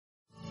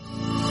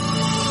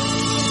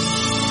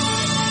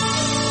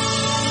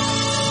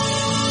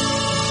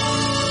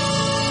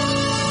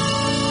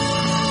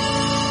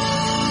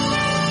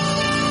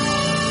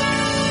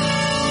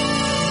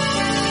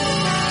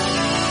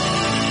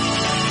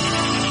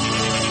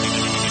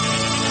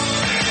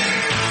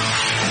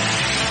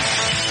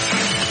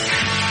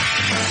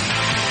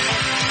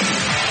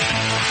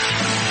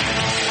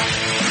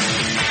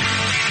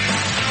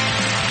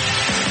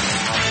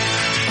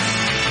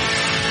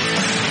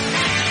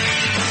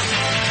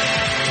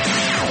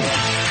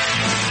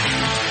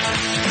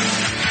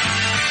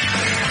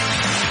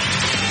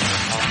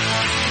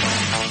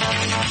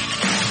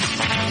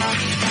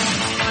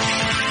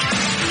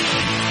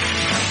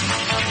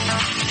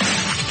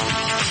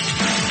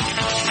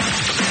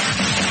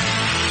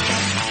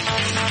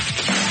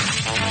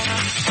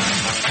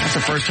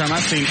the first time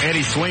I've seen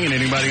Eddie swinging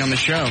anybody on the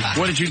show.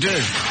 What did you do?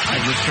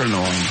 I just turned the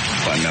volume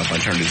button up. I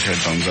turned his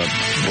headphones up,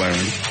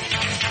 blaring.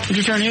 Did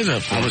you turn his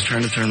up for? I was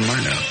trying to turn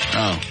mine up.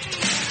 Oh.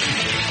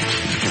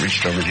 I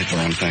reached over and hit the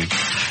wrong thing.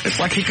 It's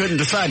like he couldn't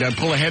decide to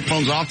pull the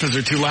headphones off because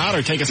they're too loud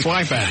or take a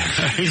swipe at it.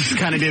 He just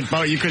kind of did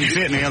both. You couldn't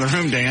sit in the other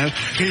room, Dan.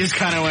 He just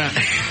kind of went.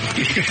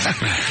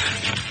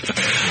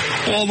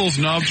 Well, all those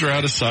knobs are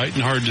out of sight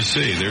and hard to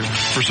see.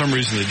 For some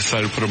reason, they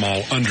decided to put them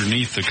all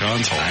underneath the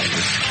console. I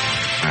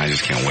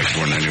just can't wait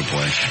for a new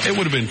play. It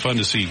would have been fun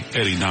to see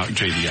Eddie knock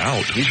JD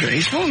out.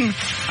 He's fun.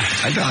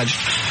 I dodged.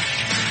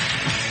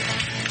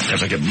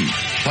 As I kept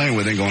playing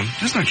with it going,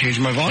 that's not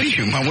changing my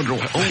volume. I wonder, All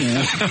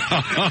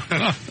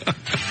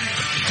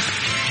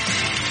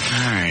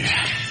right.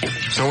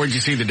 So where'd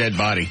you see the dead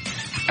body?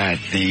 At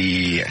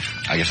the,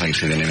 I guess I can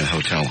say the name of the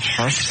hotel,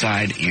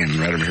 Hearthside Inn,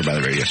 right over here by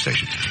the radio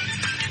station.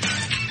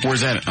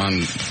 Where's that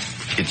on?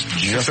 It's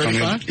just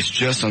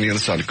on the other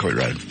side of Coit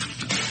Road.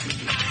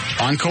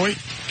 On Coit?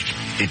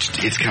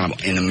 It's kind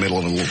of in the middle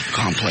of a little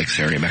complex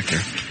area back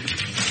there.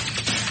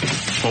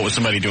 What was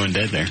somebody doing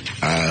dead there?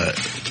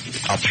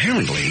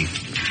 Apparently,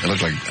 it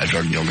looked like a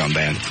drug deal gone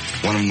bad.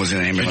 One of them was in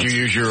an ambulance. Did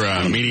you use your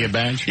media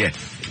badge? Yeah.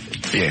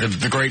 Yeah.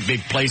 The great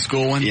big play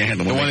school one? Yeah.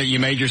 The one that you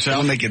made yourself?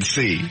 The one they could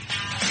see.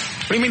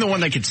 What do you mean the one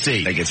they could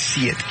see? They could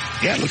see it.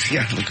 Yeah, it looked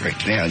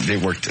great. Yeah, they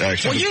worked.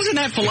 Well, using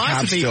that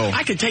philosophy,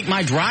 I could take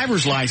my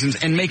driver's license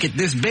and make it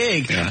this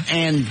big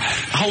and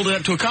hold it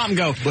up to a cop and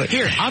go,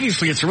 here,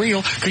 obviously it's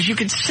real because you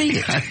can see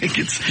it. I think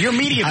it's... Your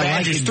media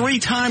badge is 3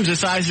 times the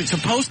size it's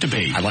supposed to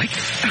be. I like it.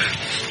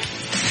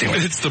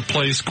 It's the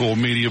play school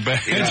media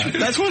badge. Yeah.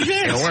 That's what it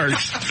is. It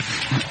works.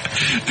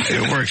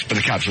 It works, but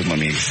the cops wouldn't let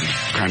me.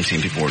 Crime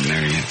scene people weren't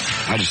there yet.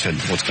 I just said,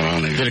 what's going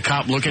on there? Did a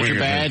cop look at your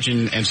badge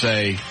and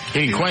say, he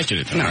didn't question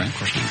it? No, of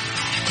course not.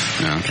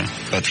 No, okay.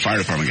 But the fire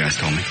department guys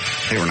told me.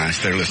 They were nice.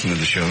 They were listening to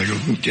the show. They go,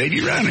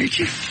 J.D. Ryan, ain't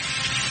you?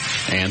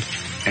 And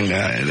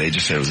they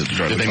just said it was a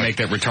drug. Did they make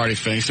that retarded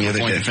face and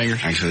point the finger?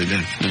 Actually, they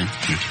did. Yeah.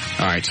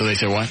 All right, so they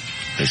said what?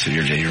 They said,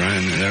 you're J.D.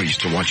 Ryan. And I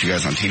used to watch you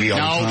guys on TV all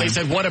the time. No, they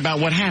said, what about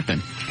what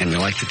happened? And they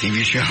liked the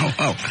TV show.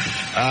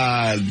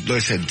 They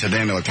said to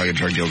them it looked like a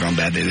drug deal gone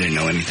bad. They didn't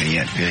know anything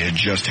yet. It had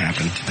just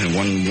happened. And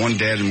one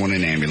dead and one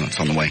in an ambulance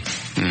on the way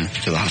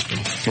to the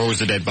hospital. Where was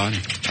the dead body?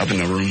 Up in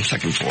the room,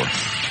 2nd floor.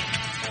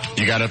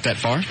 You got up that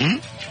far? Mm-hmm.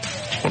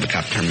 Well, the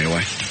cop turned me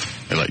away.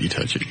 They let you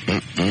touch it.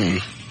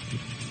 Mm-mm.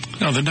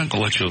 No, they're not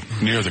going to let you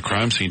near the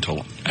crime scene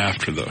till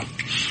after the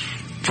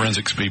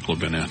forensics people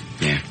have been in.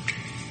 Yeah.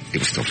 It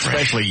was still fresh.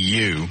 Especially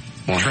you.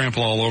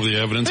 Trample all over the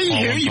evidence.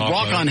 You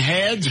walk on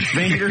heads,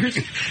 fingers.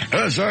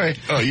 Oh, sorry.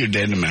 Oh, you're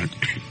dead in a minute.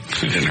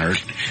 It didn't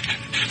hurt.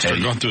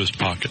 Start going through his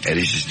pocket.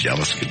 Eddie's just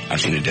jealous.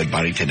 I've seen a dead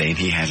body today, and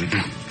he hasn't.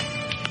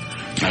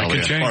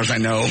 As far as I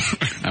know.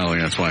 I don't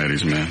think that's why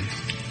Eddie's mad.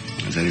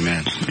 Is Eddie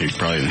mad? He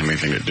probably didn't have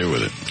anything to do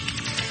with it.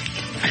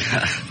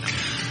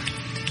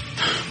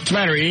 What's the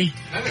matter, E?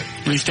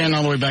 What are you standing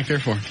all the way back there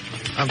for?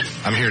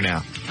 I'm here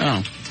now. Oh,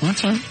 well,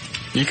 that's fine.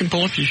 You can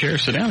pull up your chair,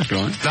 sit down if you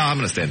want. No, I'm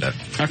going to stand up.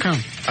 How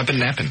come? I've been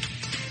napping.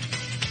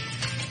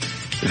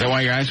 Is that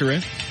why your eyes are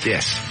red?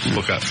 Yes.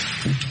 Look up.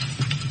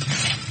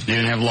 You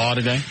didn't have law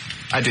today?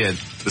 I did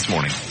this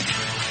morning.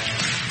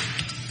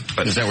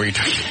 But is that where you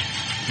took it?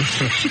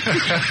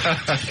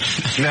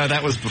 No,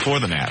 that was before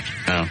the nap.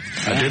 Oh.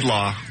 I did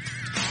law.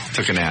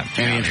 Took a nap.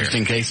 Any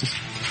interesting cases?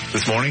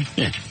 This morning?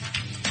 Yeah.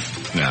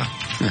 No,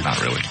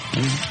 not really.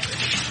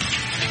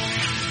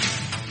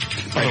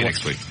 Maybe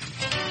next week.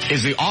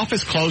 Is the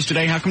office closed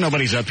today? How come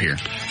nobody's up here?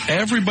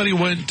 Everybody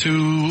went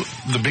to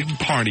the big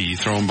party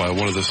thrown by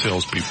one of the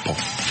salespeople.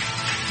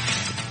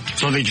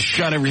 So they just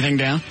shut everything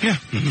down? Yeah,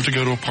 to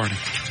go to a party.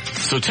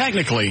 So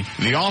technically,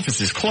 the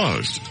office is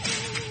closed.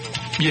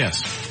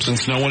 Yes,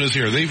 since no one is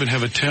here. They even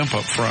have a temp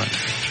up front.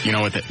 You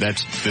know what?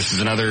 This is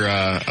another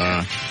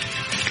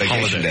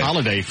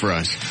holiday for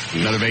us.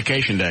 Another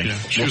vacation day. Yeah.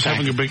 She was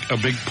having a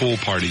big pool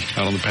party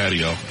out on the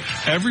patio.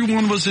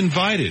 Everyone was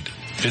invited.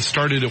 It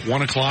started at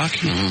 1 o'clock,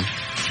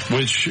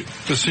 which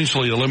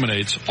essentially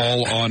eliminates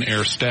all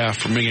on-air staff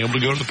from being able to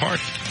go to the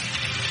party.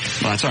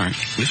 Well, that's all right.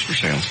 Just for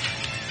sales.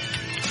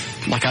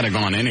 Like I'd have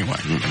gone anyway.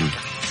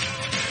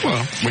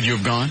 Well, would you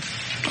have gone?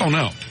 Oh,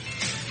 no.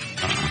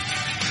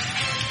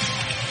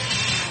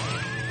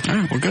 All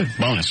right, well, good.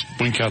 Bonus.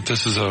 Blink out,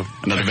 this is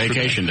another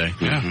vacation day.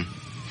 Yeah.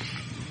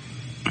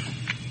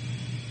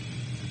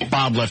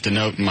 Bob left a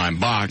note in my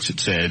box that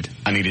said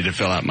I needed to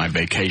fill out my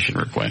vacation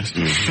request.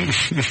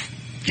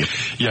 Yep.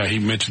 Yeah, he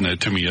mentioned that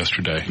to me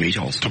yesterday. Me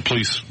also.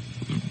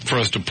 For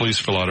us to please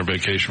fill out our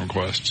vacation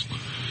requests.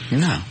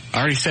 No. I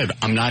already said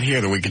I'm not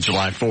here the week of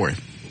July 4th.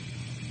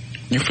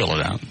 You fill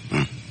it out.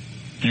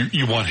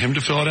 You want him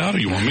to fill it out or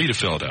you want me to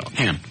fill it out?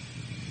 Him.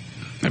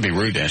 That'd be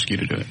rude to ask you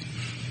to do it.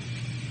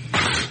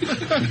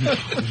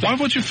 Why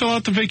would you fill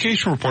out the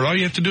vacation report? All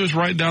you have to do is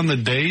write down the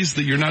days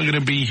that you're not going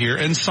to be here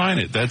and sign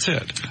it. That's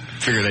it.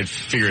 Figure they'd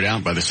figure it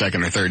out by the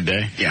 2nd or 3rd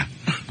day. Yeah.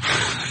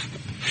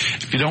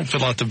 If you don't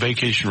fill out the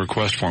vacation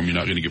request form, you're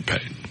not going to get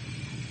paid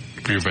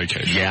for your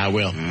vacation. Yeah, I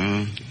will.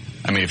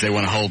 I mean, if they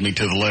want to hold me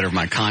to the letter of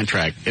my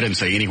contract, it doesn't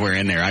say anywhere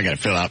in there I got to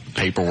fill out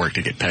paperwork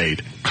to get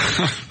paid.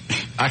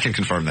 I can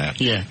confirm that.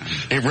 Yeah,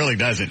 it really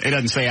doesn't. It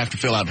doesn't say I have to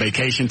fill out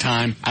vacation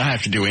time. I don't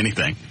have to do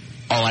anything.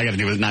 All I got to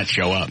do is not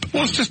show up.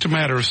 Well, it's just a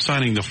matter of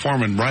signing the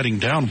form and writing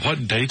down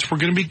what dates we're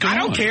going to be gone. I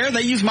don't care.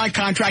 They use my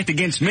contract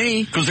against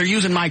me because they're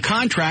using my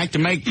contract to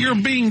make...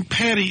 You're being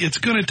petty. It's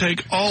going to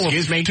take all of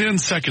 10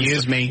 seconds.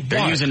 Excuse me.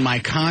 They're using my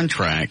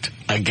contract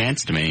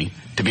against me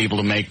to be able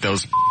to make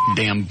those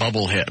damn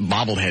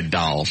bobblehead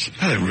dolls.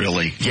 Are they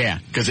really? Yeah,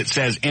 because it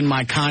says in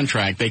my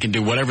contract they can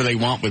do whatever they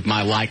want with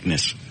my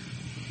likeness.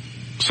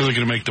 So they're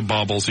going to make the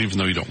baubles even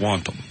though you don't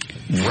want them.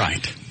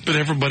 Right. But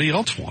everybody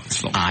else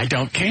wants them. I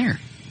don't care.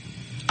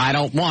 I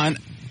don't want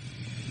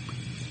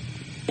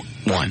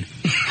one.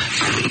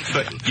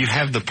 But you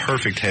have the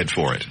perfect head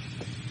for it.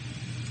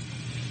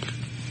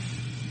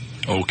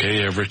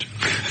 Okay, Everett.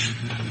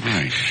 All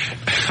right.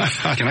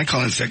 Can I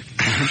call in sick?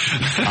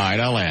 All right,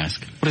 I'll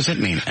ask. What does it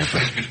mean,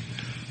 Everett?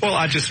 Well,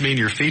 I just mean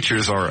your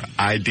features are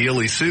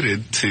ideally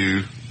suited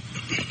to...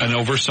 An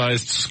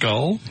oversized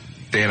skull?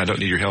 Dan, I don't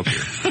need your help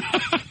here.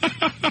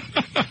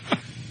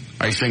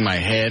 Are you saying my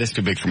head is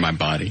too big for my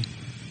body?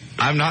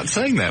 I'm not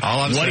saying that.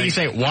 All I'm saying... What do you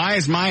say? Why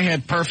is my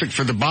head perfect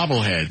for the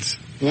bobbleheads?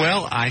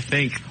 Well, I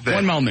think that...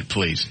 One moment,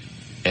 please.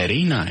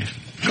 Eddie, knife.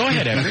 Go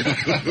ahead, Everett.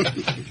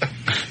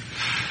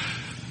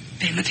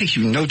 Damn, that takes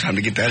you no time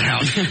to get that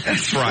out.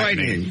 That's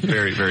frightening.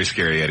 Very, very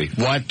scary, Eddie.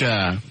 What,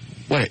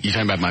 you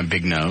talking about my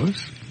big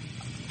nose?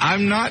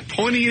 I'm not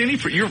pointing at any...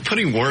 You're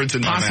putting words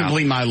in my mouth.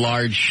 Possibly my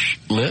large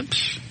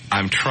lips?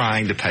 I'm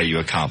trying to pay you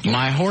a compliment.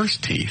 My horse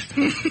teeth?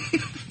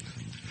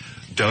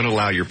 Don't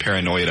allow your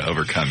paranoia to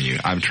overcome you.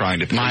 I'm trying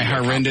to pay my you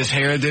a horrendous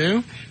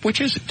hairdo?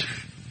 Which is it?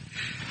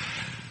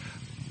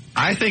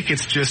 I think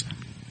it's just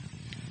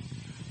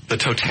the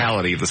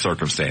totality of the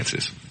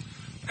circumstances.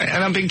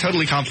 And I'm being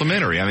totally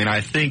complimentary. I mean,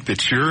 I think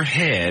that your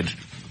head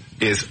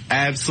is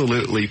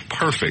absolutely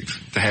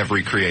perfect to have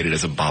recreated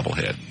as a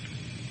bobblehead.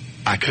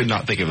 I could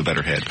not think of a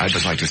better head. I'd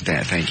just like to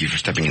thank you for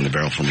stepping in the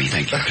barrel for me.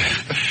 Thank you.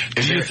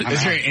 Is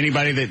there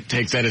anybody that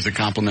takes that as a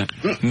compliment?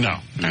 No.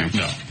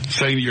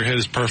 Saying that your head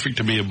is perfect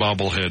to be a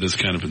bobblehead is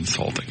kind of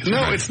insulting.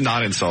 No, it's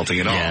not insulting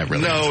at all. Yeah, it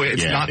really no, is.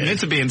 It's not meant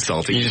to be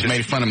insulting. You just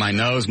made fun of my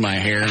nose, my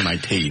hair, and my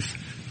teeth.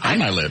 And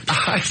my lips.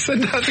 I said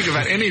nothing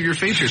about any of your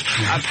features.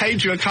 I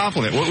paid you a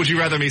compliment. What would you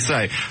rather me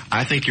say?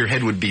 I think your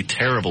head would be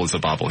terrible as a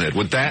bobblehead.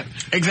 Would that?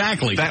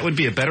 Exactly. That would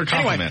be a better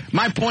compliment. Anyway,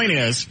 my point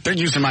is, they're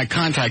using my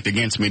contract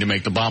against me to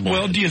make the bobblehead.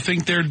 Well, do you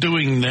think they're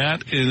doing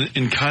that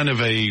in kind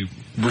of a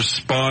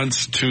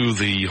response to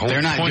the whole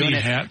pointy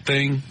hat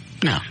thing?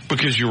 No.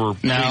 Because you were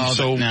No.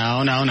 Slow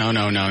down.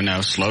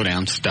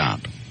 Stop.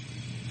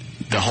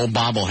 The whole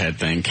bobblehead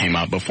thing came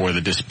up before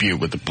the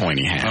dispute with the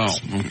pointy hats.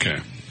 Oh, okay.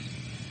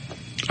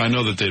 I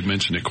know that they had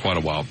mentioned it quite a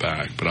while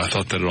back, but I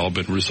thought that had all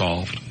been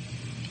resolved.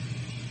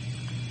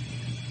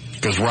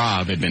 Because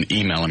Rob had been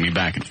emailing me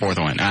back and forth.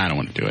 I went, I don't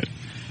want to do it.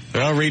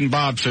 They're all reading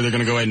Bob, so they're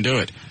going to go ahead and do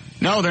it.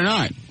 No, they're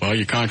not. Well,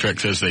 your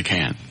contract says they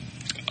can.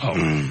 Oh.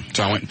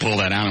 So I went and pulled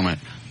that out and went,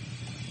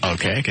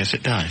 okay, I guess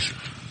it does.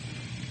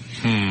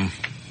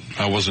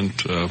 I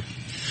wasn't,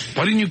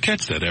 why didn't you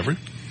catch that, Everett?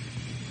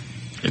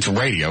 It's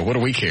radio. What do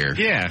we care?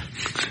 Yeah.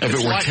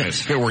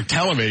 If it were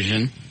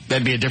television,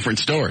 that'd be a different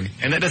story.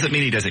 And that doesn't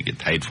mean he doesn't get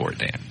paid for it,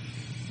 Dan.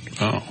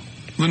 Oh.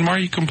 Then why are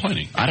you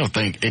complaining? I don't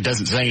think, it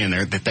doesn't say in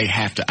there that they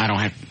have to,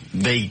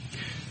 they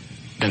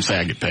didn't say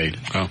I get paid.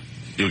 Oh.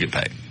 You'll get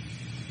paid.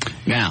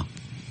 Now,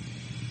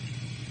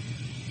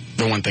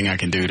 the one thing I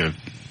can do to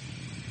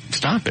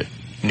stop it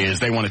is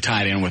they want to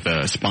tie it in with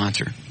a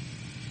sponsor.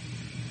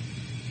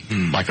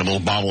 Like a little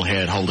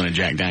bobblehead holding a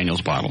Jack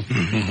Daniels bottle.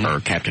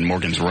 Or Captain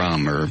Morgan's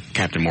rum or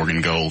Captain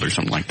Morgan Gold or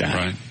something like that.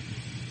 Right.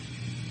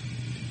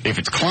 If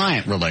it's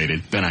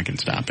client-related, then I can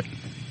stop it.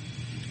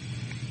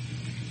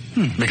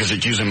 Because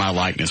it's using my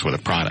likeness with a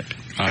product.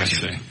 I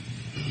see.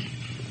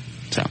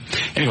 So,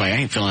 anyway, I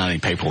ain't filling out any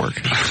paperwork.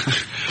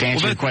 To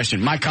answer your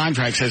question, my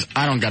contract says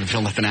I don't got to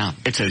fill nothing out.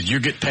 It says you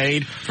get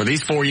paid for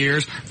these 4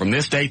 years from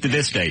this date to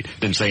this date.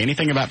 Didn't say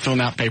anything about filling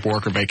out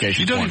paperwork or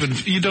vacation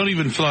forms. You don't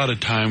even fill out a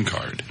time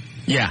card.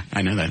 Yeah,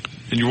 I know that.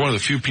 And you're one of the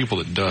few people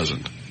that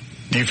doesn't.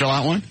 Do you fill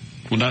out one?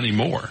 Well, not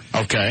anymore.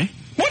 Okay.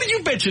 What are you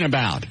bitching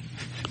about?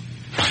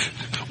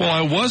 Well,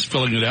 I was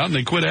filling it out, and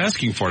they quit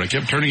asking for it. I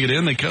kept turning it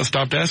in. They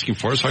stopped asking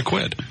for it, so I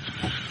quit.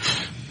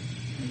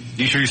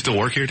 You sure you still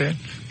work here, Dad?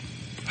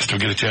 I still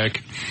get a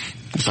check.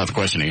 That's not the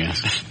question he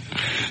asked.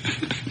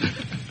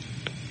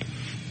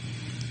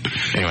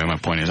 Anyway, my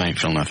point is I ain't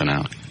filling nothing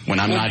out. When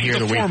I'm not here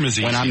the form is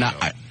easy, when I'm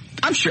not,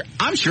 I'm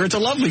sure it's a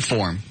lovely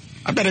form.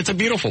 I bet it's a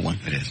beautiful one.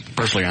 It is.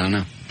 Personally, I don't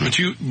know.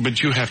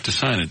 But you have to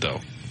sign it, though.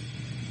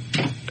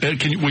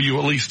 Will you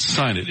at least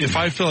sign it? If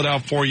I fill it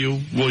out for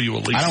you, will you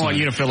at least sign it? I don't want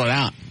you to fill it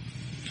out.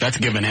 That's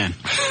giving in.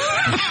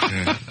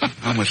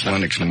 How much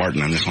Lennox and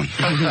Martin on this one?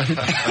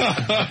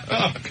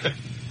 Okay.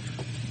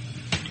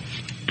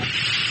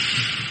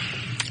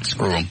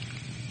 Screw them.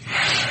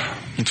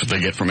 That's what they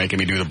get for making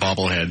me do the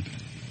bobblehead.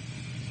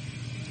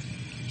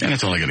 And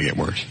it's only going to get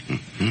worse.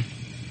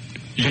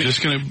 You're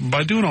just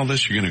by doing all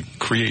this, you're going to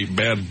create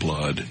bad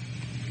blood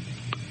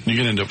You're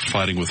going to end up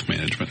fighting with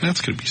management.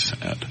 That's going to be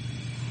sad.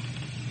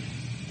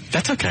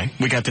 That's okay.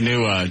 We got the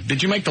new,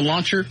 did you make the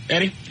launcher,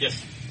 Eddie?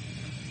 Yes.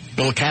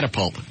 The little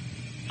catapult.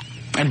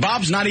 And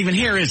Bob's not even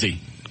here, is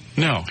he?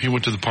 No, he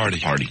went to the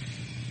party.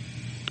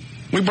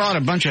 We brought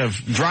a bunch of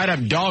dried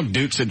up dog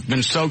dukes that had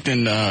been soaked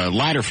in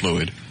lighter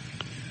fluid.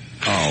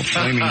 Oh,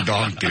 flaming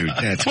dog dude.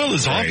 That's well,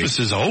 his great. office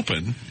is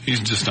open.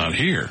 He's just not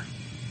here.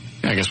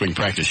 I guess we can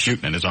practice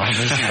shooting at his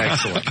office.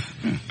 Excellent.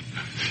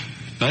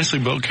 Nicely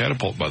built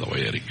catapult, by the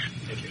way, Eddie.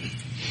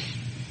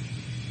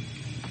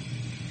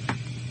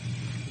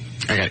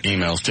 I got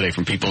emails today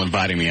from people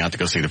inviting me out to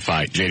go see the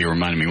fight. JD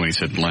reminded me when he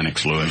said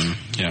Lennox Lewis.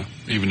 Yeah,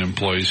 even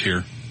employees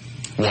here.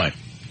 What?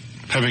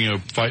 Having a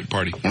fight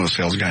party. One of the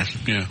sales guys.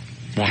 Yeah.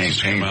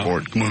 Paying for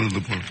it. Come on to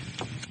the board.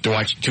 To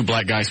watch two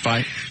black guys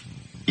fight?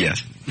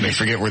 Yes. They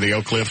forget where the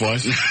Oak Cliff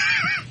was?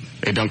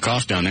 It don't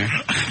cost down there.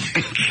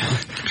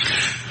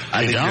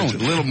 I think there's a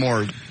little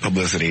more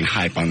publicity and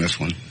hype on this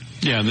one.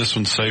 Yeah, and this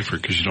one's safer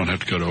because you don't have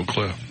to go to Oak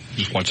Cliff.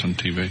 Just watch on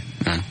TV.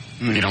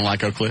 You don't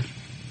like Oak Cliff?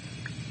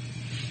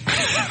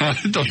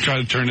 Don't try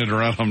to turn it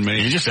around on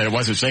me. You just said it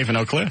wasn't safe in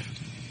Oak Cliff.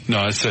 No,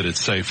 I said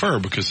it's safer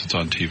because it's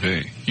on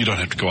TV. You don't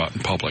have to go out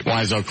in public.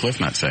 Why is Oak Cliff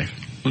not safe?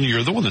 Well,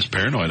 you're the one that's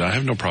paranoid. I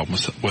have no problem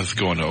with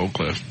going to Oak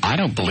Cliff. I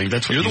don't believe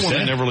that's what You're you the one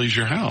said. that never leaves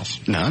your house.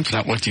 No, it's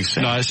not what you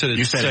said. No, I said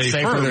it's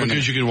safer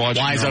because you can watch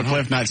it. Why is Oak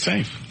Cliff not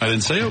safe? I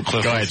didn't say Oak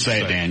Cliff. Go ahead,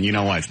 say it, Dan. You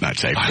know why it's not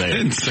safe. I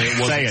didn't say it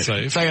wasn't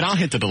safe. Say it. I'll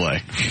hit the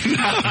delay.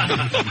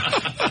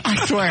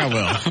 I swear I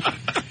will.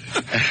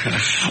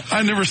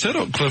 I never said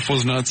Oak Cliff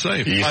was not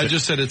safe. I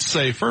just said it's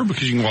safer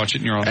because you can watch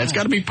it in your own home. It's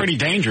got to be pretty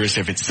dangerous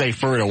if it's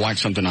safer to watch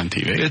something on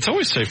TV. It's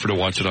always safer to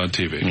watch it on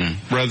TV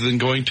rather than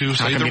going to,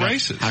 say, the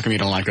races. How come you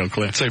don't like Oak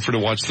Cliff? It's safer to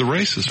watch the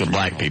races. With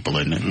black people,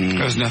 isn't it?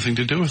 It has nothing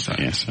to do with that.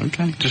 Yes,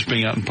 okay. Just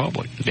being out in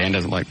public. Dan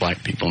doesn't like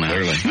black people now.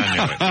 Clearly.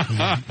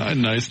 I knew it.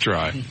 Nice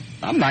try.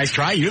 Nice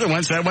try. You're the one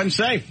that said it wasn't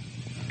safe.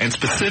 And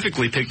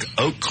specifically picked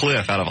Oak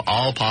Cliff out of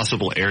all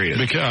possible areas.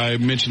 Because I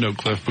mentioned Oak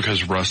Cliff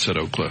because Russ said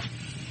Oak Cliff.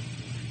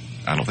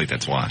 I don't think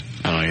that's why.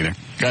 I don't either.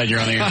 Go ahead, you're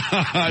on the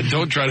air.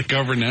 Don't try to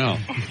cover now.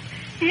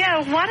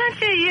 Yeah, why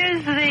don't you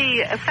use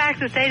the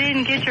fact that they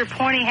didn't get your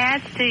pointy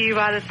hats to you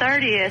by the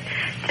 30th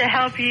to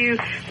help you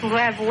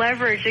have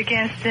leverage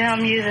against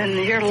them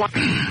using your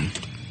line?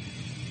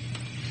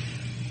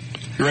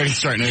 You ready to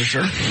start news,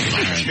 sir?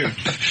 Right.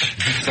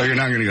 So you're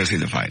not going to go see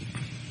the fight.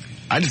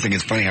 I just think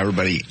it's funny how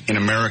everybody in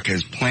America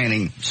is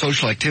planning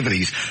social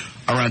activities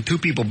around two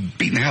people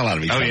beating the hell out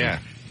of each other. Oh, yeah.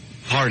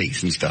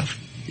 Parties and stuff,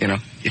 you know.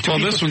 Well,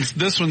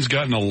 this one's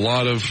gotten a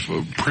lot of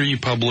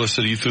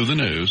pre-publicity through the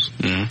news,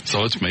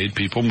 so it's made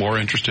people more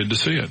interested to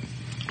see it.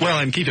 Well,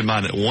 and keep in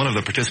mind that one of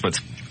the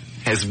participants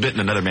has bitten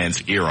another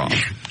man's ear off.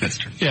 That's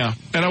true. Yeah,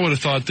 and I would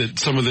have thought that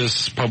some of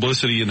this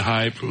publicity and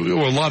hype,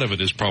 well, a lot of it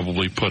is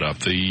probably put up.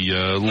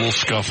 The little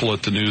scuffle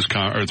at the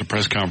or the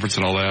press conference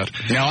and all that.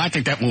 No, I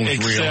think that one was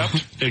real.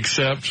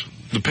 Except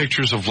the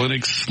pictures of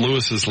Lennox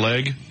Lewis's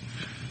leg,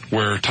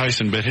 where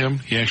Tyson bit him.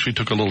 He actually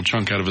took a little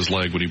chunk out of his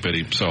leg when he bit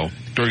him. So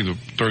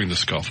during the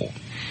scuffle.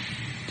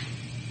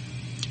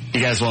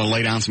 You guys want to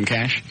lay down some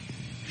cash?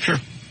 Sure.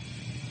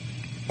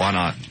 Why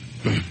not?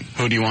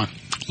 Who do you want?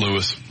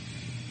 Lewis.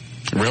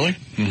 Really?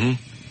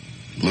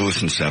 Mm-hmm.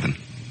 Lewis and 7.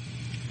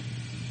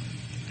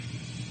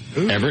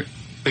 Everett?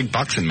 Big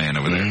boxing man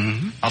over there.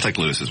 Mm-hmm. I'll take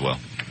Lewis as well.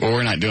 Well,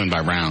 we're not doing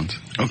by rounds.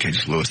 Okay,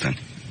 just Lewis then.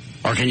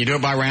 Or can you do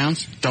it by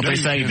rounds? Don't they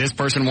say this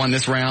person won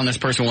this round, this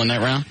person won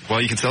that round?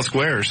 Well, you can sell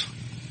squares.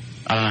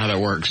 I don't know how that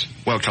works.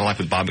 Well, kind of like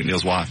with Bob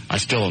McNeil's wife. I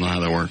still don't know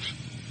how that works.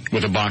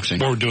 With the boxing.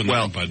 Well, we're doing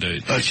that by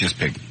date. Let's just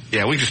pick.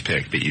 Yeah, we just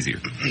pick. Be easier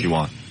if you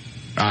want.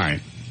 All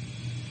right.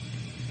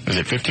 Is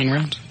it 15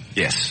 rounds?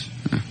 Yes.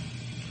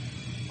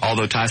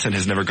 Although Tyson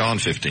has never gone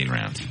 15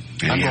 rounds.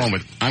 I'm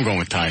going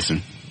with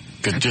Tyson.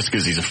 Just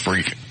because he's a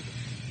freak.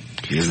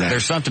 Is that?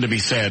 There's something to be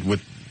said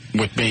with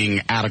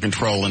being out of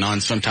control and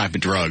on some type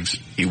of drugs.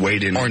 He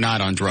weighed in. Or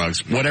not on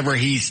drugs. Whatever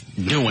he's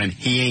doing,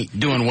 he ain't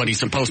doing what he's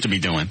supposed to be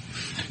doing.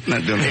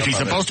 Not doing if he's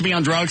supposed to be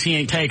on drugs, he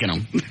ain't taking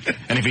them.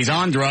 And if he's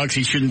on drugs,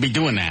 he shouldn't be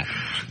doing that.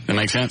 That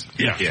make sense?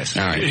 Yeah. Yes.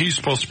 All right. He's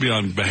supposed to be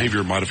on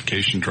behavior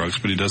modification drugs,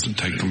 but he doesn't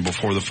take them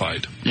before the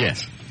fight.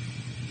 Yes.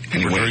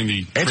 Anyway, During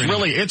the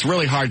It's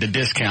really hard to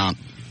discount.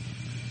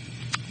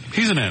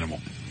 He's an animal.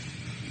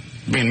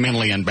 Being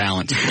mentally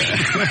unbalanced.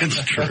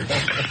 That's true.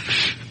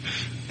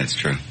 That's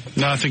true.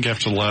 No, I think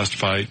after the last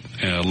fight,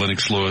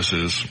 Lennox Lewis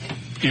is,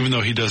 even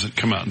though he doesn't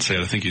come out and say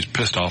it, I think he's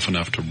pissed off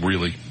enough to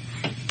really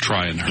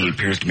try and hurt. He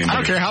appears to be. I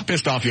don't care how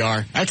pissed off you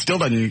are. That still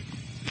doesn't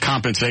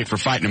compensate for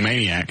fighting a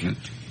maniac.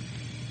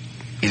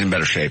 He's in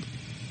better shape.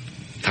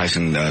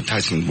 Tyson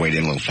weighed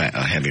in a little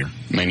heavier.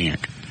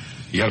 Maniac.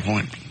 You got a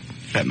point.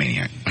 Fat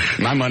maniac.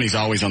 My money's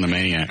always on the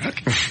maniac.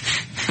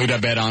 Who'd I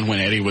bet on when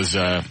Eddie was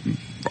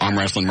arm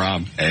wrestling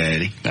Rob?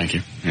 Eddie. Thank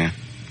you. Yeah.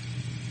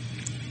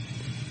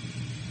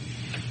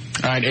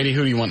 All right, Eddie,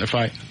 who do you want to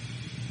fight?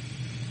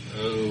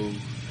 Oh,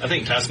 I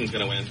think Tyson's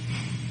going to win.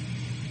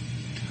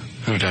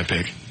 Who'd I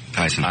pick?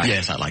 Tyson.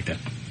 Yes, I like that.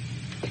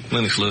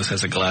 Lennox Lewis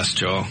has a glass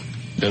jaw.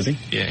 Does he?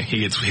 Yeah,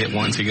 he gets hit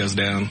once, he goes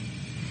down.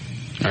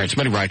 All right,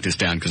 somebody write this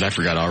down because I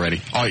forgot already.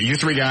 Oh, you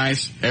three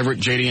guys, Everett,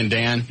 JD, and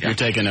Dan, you're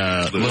taking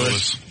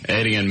Lewis.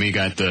 Eddie and me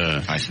got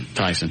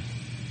Tyson.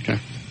 Okay.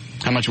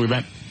 How much we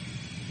bet?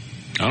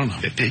 I don't know.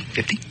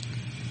 50?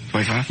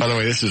 25? By the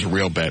way, this is a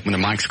real bet. When the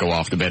mics go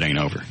off, the bet ain't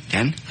over.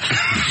 10?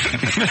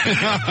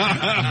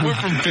 We're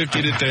from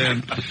 50 to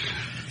 10.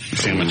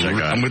 See how much I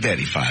got. I'm with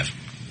Eddie, 5.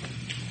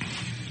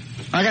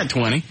 I got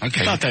 20.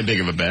 Okay. Not that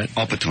big of a bet.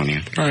 I'll put 20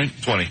 in. All right,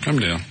 20. I'm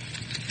down.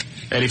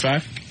 Eddie,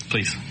 5?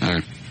 Please. All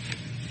right.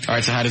 All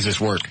right, so how does this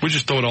work? We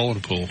just throw it all in a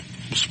pool.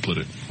 We'll split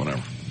it,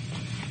 whatever.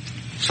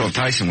 So if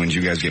Tyson wins,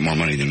 you guys get more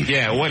money than...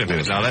 Yeah, wait a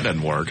minute. Now, that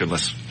doesn't work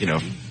unless,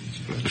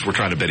 if we're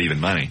trying to bet even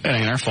money. That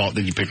ain't our fault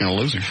that you're picking a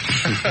loser.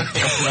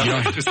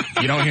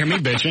 you don't hear me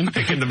bitching.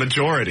 Picking the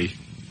majority.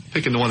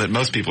 Picking the one that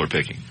most people are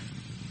picking.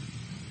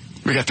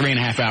 We got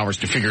 3.5 hours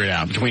to figure it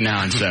out between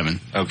now and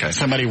 7. Okay.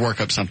 Somebody work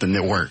up something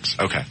that works.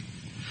 Okay.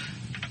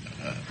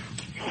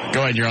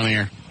 Go ahead, you're on the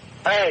air.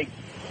 Hey,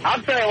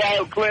 I'll tell you why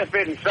old Cliff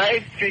isn't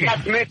safe. She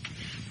got some...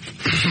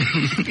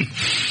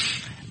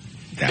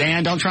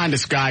 Dan, don't try and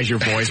disguise your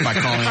voice by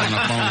calling on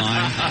a phone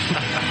line.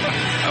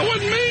 That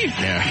wasn't me.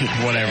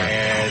 Yeah,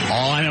 whatever.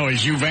 All I know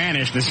is you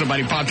vanished and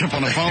somebody popped up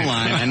on the phone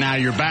line, and now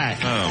you're back.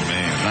 Oh,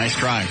 man. Nice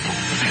try.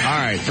 All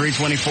right,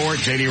 324,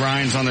 J.D.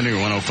 Ryan's on the new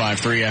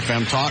 105.3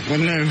 FM Talk with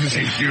News.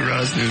 Thank you,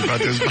 Russ. News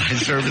brought to us by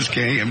Service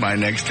King and by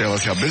Nextel.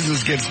 It's how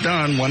business gets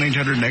done.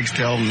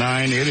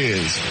 1-800-NEXTEL-9 it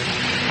is.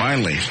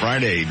 Finally,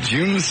 Friday,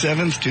 June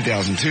 7th,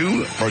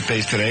 2002.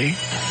 Birthdays today.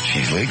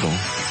 She's legal.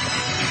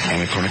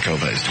 Anna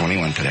Kournikova is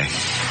 21 today.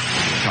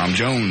 Tom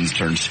Jones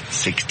turns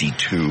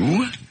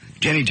 62.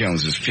 Jenny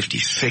Jones is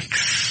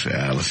 56.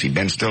 Let's see,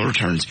 Jerry Stiller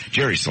turns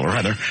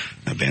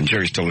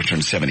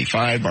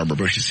 75. Barbara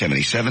Bush is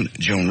 77.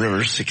 Joan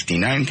Rivers,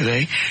 69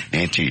 today.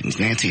 Nancy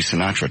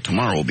Sinatra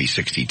tomorrow will be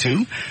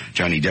 62.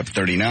 Johnny Depp,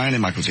 39.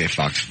 And Michael J.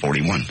 Fox,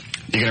 41.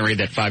 You going to read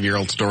that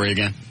 5-year-old story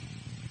again?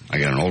 I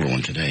got an older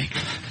one today.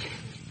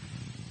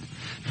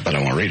 But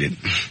I won't read it.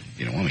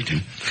 You don't want me to.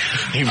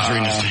 He was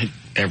reading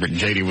Everett and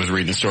JD was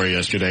reading a story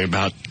yesterday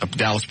about a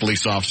Dallas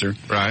police officer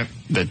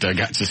that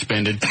got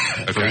suspended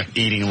for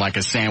eating like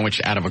a sandwich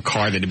out of a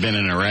car that had been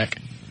in a wreck.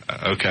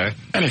 Okay.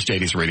 And as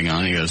JD's reading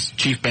on, he goes,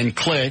 Chief Ben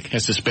Click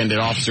has suspended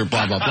officer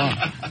blah, blah,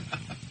 blah.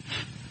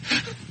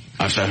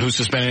 I said, who's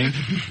suspending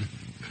him?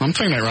 I'm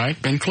saying that right,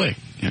 Ben Click.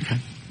 Okay.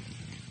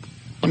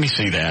 Let me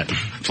see that.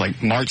 It's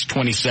like March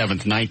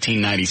 27th,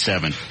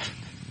 1997.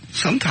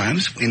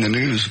 Sometimes in the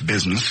news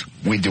business,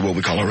 we do what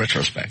we call a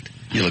retrospect.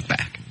 You look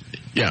back.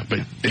 Yeah, but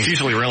it's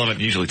usually relevant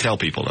and usually tell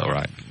people, though,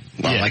 right?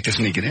 Well, I like to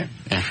sneak it in.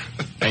 Yeah.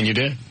 And you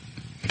did.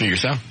 Do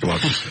yourself. You're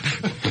welcome.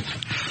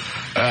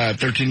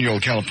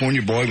 13-year-old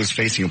California boy was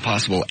facing a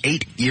possible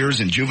 8 years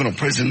in juvenile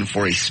prison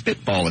for a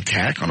spitball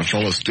attack on a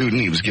fellow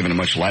student. He was given a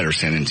much lighter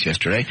sentence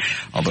yesterday,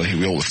 although he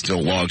will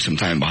still log some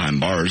time behind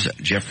bars.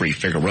 Jeffrey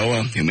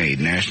Figueroa, who made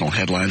national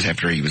headlines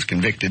after he was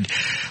convicted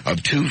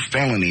of 2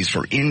 felonies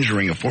for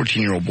injuring a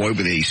 14-year-old boy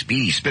with a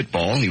speedy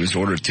spitball. He was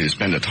ordered to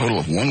spend a total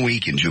of 1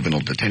 week in juvenile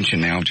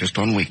detention now, just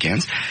on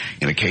weekends,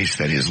 in a case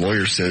that his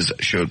lawyer says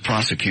showed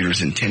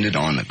prosecutors intended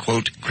on,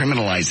 quote,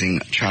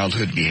 criminalizing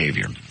childhood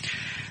behavior.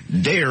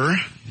 DARE,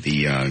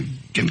 the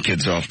Getting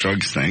Kids Off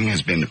Drugs thing,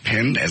 has been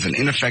penned as an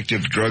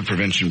ineffective drug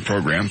prevention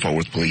program. Fort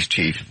Worth Police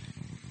Chief,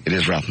 it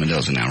is Ralph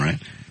Mendoza now, right?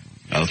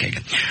 Okay,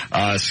 good.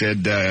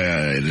 Said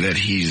that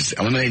he's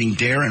eliminating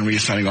DARE and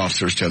reassigning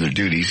officers to other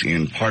duties,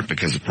 in part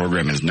because the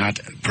program has not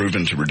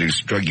proven to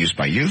reduce drug use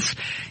by youth.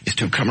 It's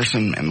too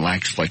cumbersome and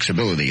lacks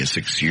flexibility. A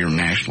 6-year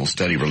national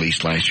study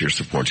released last year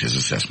supports his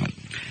assessment.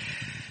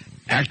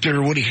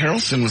 Actor Woody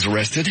Harrelson was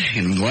arrested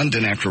in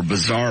London after a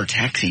bizarre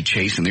taxi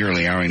chase in the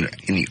early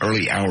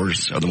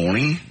hours of the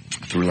morning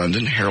through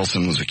London.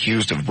 Harrelson was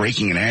accused of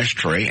breaking an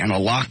ashtray and a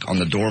lock on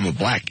the door of a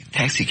black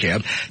taxi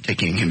cab,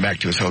 taking him back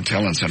to his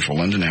hotel in central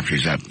London after he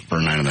was out for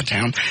a night in the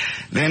town.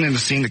 Then, in a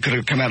scene that could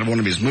have come out of one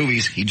of his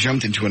movies, he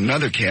jumped into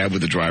another cab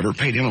with the driver,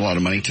 paid him a lot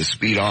of money to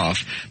speed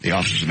off. The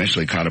officers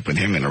eventually caught up with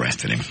him and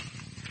arrested him.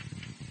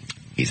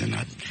 He's a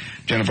nut.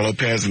 Jennifer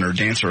Lopez and her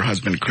dancer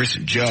husband Chris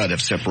Judd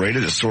have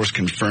separated. A source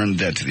confirmed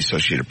that to the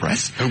Associated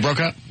Press. Who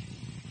broke up?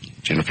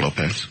 Jennifer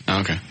Lopez.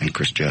 Oh, okay. And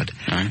Chris Judd.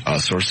 All right. A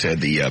source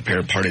said the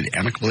pair parted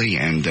amicably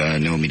and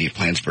no immediate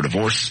plans for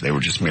divorce. They were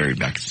just married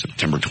back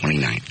September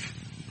 29th.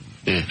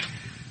 Yeah.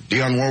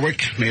 Dionne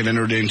Warwick may have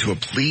entered into a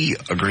plea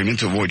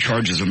agreement to avoid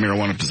charges of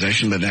marijuana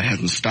possession, but that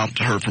hasn't stopped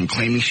her from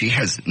claiming she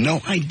has no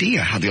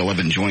idea how the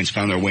 11 joints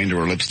found their way into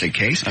her lipstick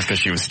case. That's because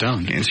she was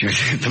stoned. And she was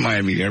at the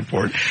Miami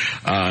airport.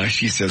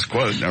 She says,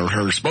 quote, or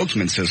her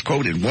spokesman says,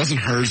 quote, it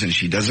wasn't hers and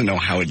she doesn't know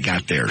how it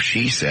got there.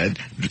 She said,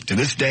 to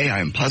this day,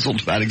 I am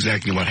puzzled about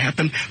exactly what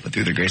happened, but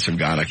through the grace of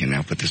God, I can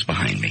now put this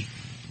behind me.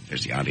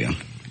 There's the audio.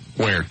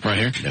 Where? Right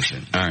here? That's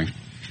it. All right.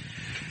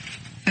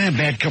 And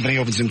Bad Company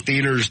opens in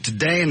theaters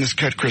today. In this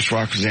cut, Chris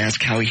Rock was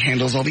asked how he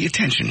handles all the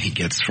attention he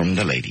gets from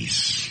the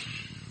ladies.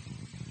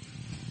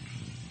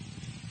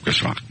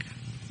 Chris Rock.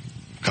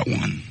 Got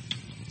one.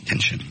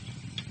 Attention.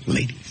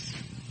 Ladies.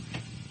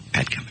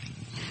 Bad Company.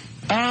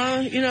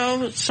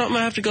 It's something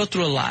I have to go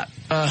through a lot.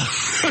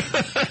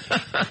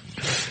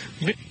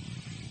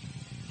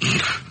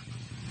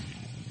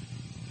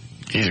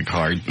 He's a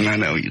card. I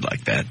know you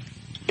like that.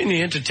 Being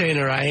the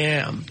entertainer I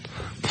am,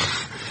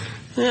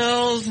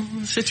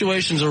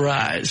 situations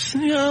arise.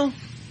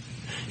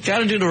 Got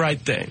to do the right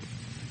thing.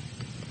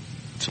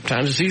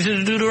 Sometimes it's easy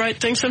to do the right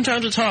thing.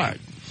 Sometimes it's hard.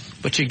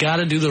 But you got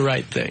to do the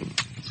right thing.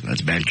 So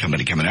that's Bad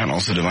Company coming out.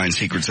 Also, Divine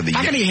Secrets of the...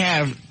 How can he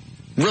have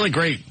really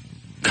great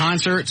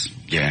concerts?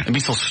 Yeah. And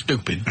be so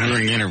stupid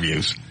during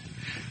interviews?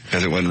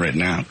 Because it wasn't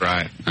written out.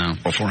 Right. Oh.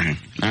 Beforehand.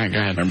 All right, go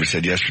ahead. Remember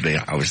said yesterday,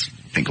 I always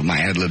think of my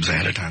ad-libs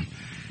ahead of time.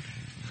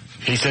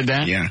 He said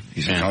that? Yeah.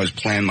 He said I always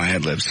plan my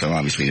ad-libs, so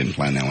obviously he didn't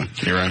plan that one.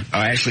 You're right.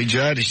 Ashley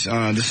Judd, this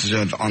is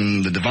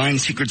on the Divine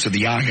Secrets of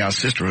the Yah-Yah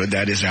Sisterhood.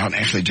 That is out.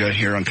 Ashley Judd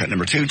here on cut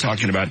number 2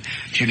 talking about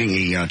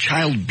shooting a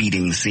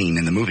child-beating scene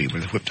in the movie where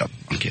they whipped up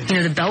on kids.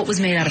 The belt was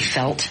made out of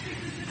felt.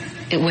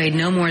 It weighed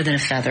no more than a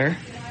feather.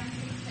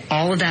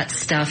 All of that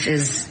stuff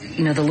is,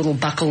 the little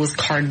buckle was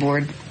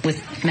cardboard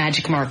with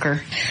magic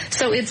marker.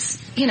 So it's,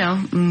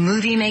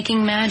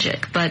 movie-making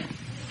magic, but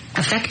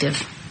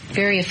effective.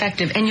 Very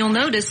effective. And you'll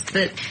notice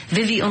that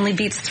Vivi only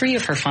beats 3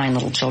 of her fine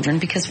little children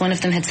because one of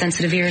them had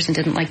sensitive ears and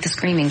didn't like the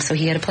screaming, so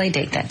he had a play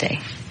date that day.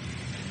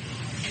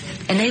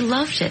 And they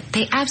loved it.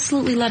 They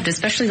absolutely loved it,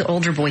 especially the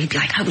older boy. He'd be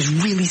like, I was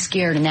really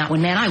scared in that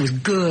one, man. I was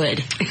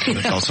good.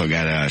 It's also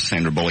got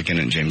Sandra Bullock in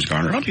it and James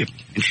Garner. It'll be an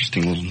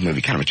interesting little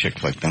movie. Kind of a chick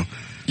flick, though.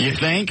 You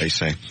think? They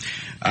say.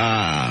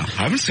 I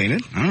haven't seen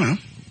it. I don't know.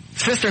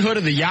 Sisterhood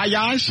of the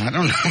Yah-Yahs? I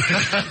don't know.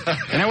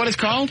 Isn't that what it's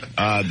called?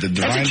 The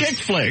Divine That's a chick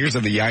flick. Figures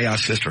of the Yah-Yah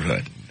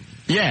Sisterhood.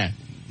 Yeah.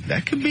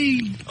 That could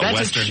be a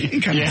Western.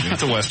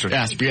 It's a Western.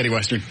 Yeah, spaghetti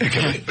Western.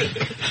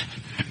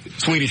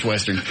 Swedish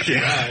Western.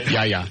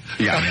 Yeah.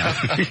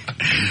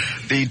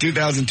 The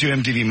 2002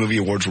 MTV Movie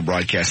Awards were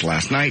broadcast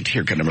last night.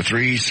 Here cut number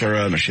 3.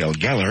 Sarah Michelle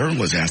Gellar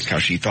was asked how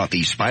she thought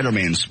the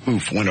Spider-Man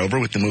spoof went over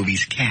with the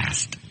movie's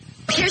cast.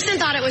 Kirsten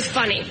thought it was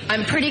funny.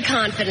 I'm pretty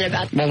confident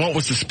about that. Well, what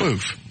was the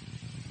spoof?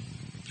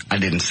 I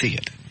didn't see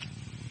it.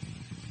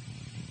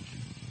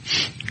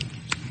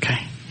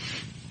 Okay.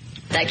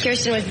 That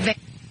Kirsten was very...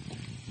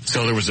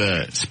 So there was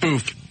a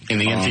spoof in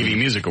the MTV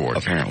Music Awards.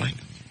 Apparently.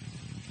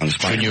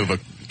 Should you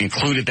have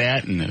included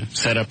that in the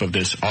setup of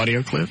this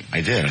audio clip?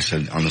 I did. I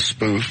said on the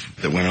spoof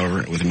that went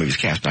over with the movie's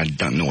cast, but I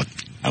don't know what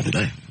I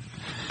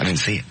didn't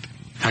see it.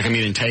 How come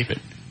you didn't tape it?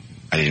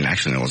 I didn't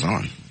actually know it was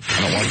on.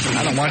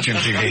 I don't watch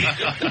MTV.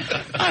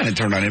 I haven't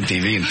turned on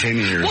MTV in 10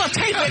 years. Well,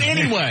 tape it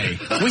anyway.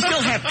 We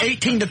still have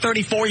 18 to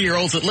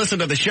 34-year-olds that listen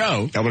to the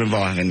show. That would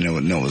involve having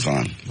to know it was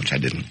on, which I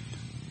didn't.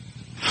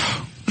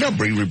 They'll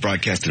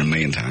rebroadcast it a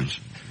million times.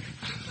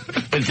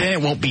 But then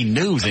it won't be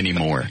news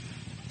anymore.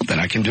 Then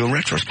I can do a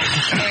retrospect.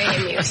 Very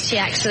amused. She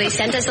actually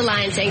sent us a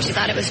line saying she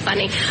thought it was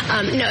funny.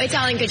 No, it's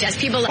all in good jest.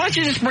 People... Why don't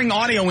you just bring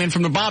audio in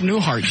from the Bob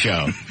Newhart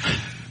show?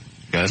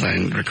 Guys, I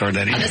didn't record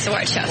that either. On this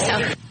award show,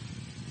 so...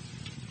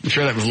 I'm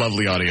sure that was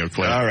lovely audio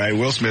clip. All right.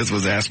 Will Smith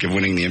was asked if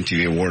winning the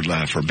MTV Award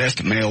for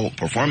Best Male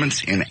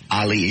Performance in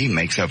Ali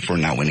makes up for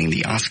not winning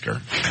the Oscar.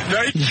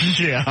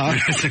 Yeah.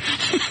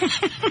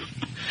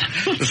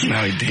 Listen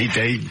how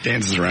he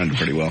dances around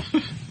pretty well.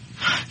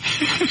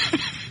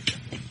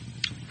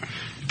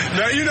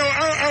 Now,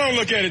 I don't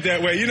look at it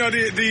that way.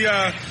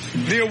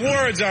 The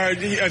awards are,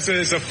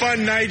 it's a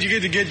fun night. You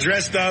get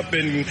dressed up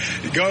and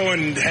go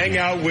and hang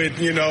out with,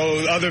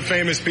 other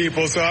famous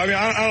people. So, I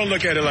don't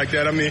look at it like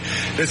that.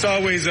 It's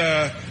always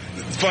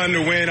fun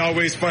to win,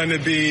 always fun to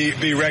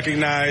be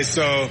recognized.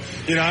 So,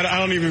 I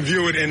don't even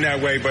view it in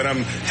that way, but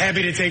I'm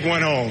happy to take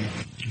one home.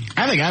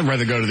 I think I'd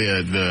rather go to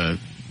the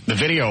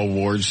video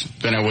awards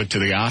than I would to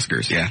the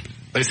Oscars. Yeah.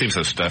 They seem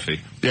so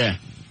stuffy. Yeah.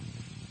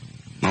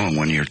 I went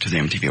one year to the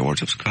MTV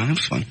Awards. It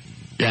was fun.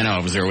 Yeah, no,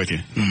 I was there with you.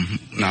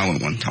 Mm-hmm. No, I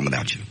went one time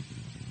without you.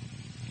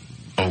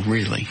 Oh,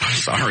 really?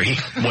 Sorry.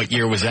 What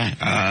year was that?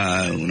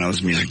 When I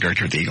was music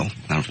director at the Eagle.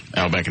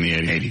 Back in the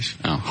 80s.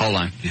 Oh, hold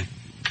on.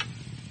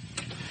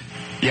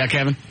 Yeah,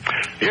 Kevin?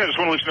 Yeah, I just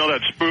want to let you know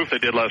that spoof they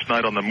did last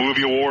night on the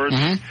movie awards.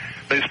 Mm-hmm.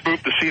 They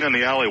spoofed the scene in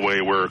the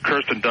alleyway where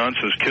Kirsten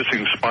Dunst is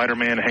kissing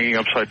Spider-Man hanging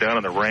upside down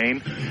in the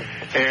rain.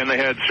 And they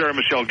had Sarah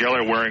Michelle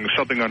Gellar wearing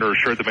something under her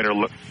shirt that made her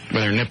look...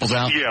 With her nipples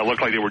out? Yeah, it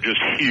looked like they were just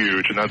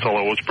huge, and that's all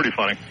it was. Pretty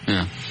funny.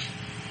 Yeah.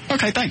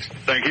 Okay, thanks.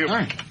 Thank you. All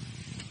right.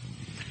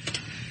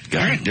 All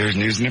right, there's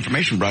news and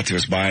information brought to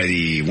us by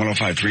the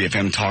 105.3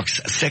 FM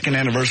Talks second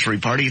anniversary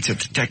party. It's at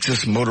the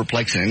Texas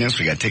Motorplex in Ennis.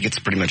 We got tickets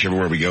pretty much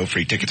everywhere we go.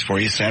 Free tickets for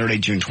you Saturday,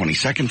 June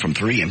 22nd from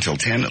 3 until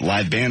 10.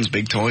 Live bands,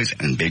 big toys,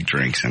 and big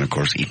drinks. And, of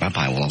course, Eat My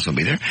Pie will also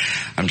be there.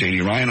 I'm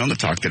J.D. Ryan on the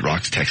Talk That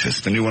Rocks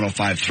Texas, the new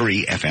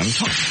 105.3 FM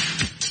Talk.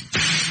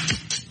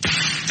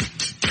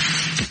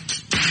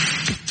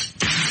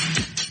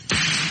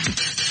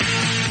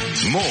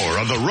 More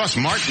of the Russ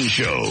Martin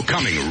Show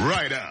coming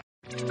right up.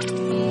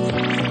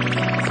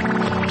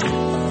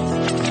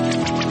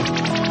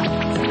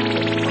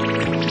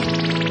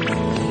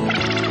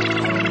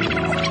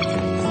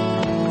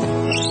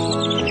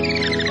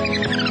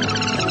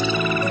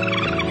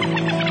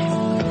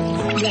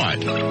 What?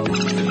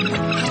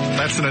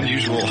 That's an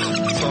unusual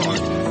song.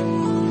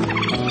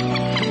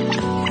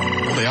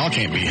 Well, they all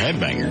can't be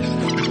headbangers.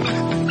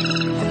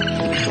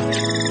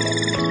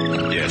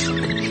 Yes.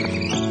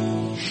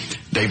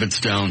 David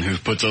Stone, who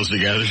puts those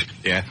together.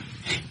 Yeah.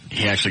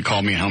 He actually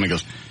called me at home and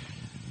goes,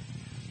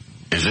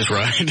 is this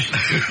right?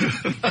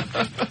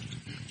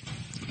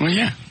 Well,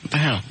 yeah. What the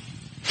hell?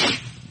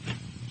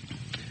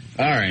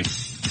 All right.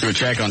 Do a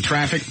check on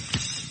traffic.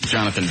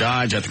 Jonathan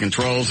Dodge at the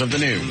controls of the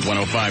new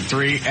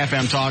 105.3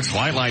 FM Talks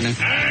White Lightning.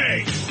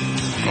 Hey!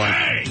 What?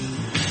 Hey!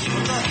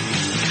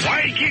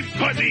 Why do you keep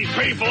putting these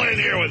people in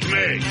here with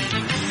me?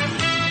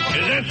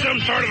 Is this some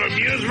sort of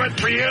amusement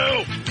for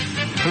you?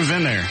 Who's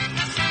in there?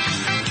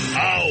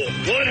 Oh,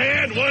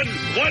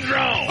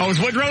 Woodrow. Oh, is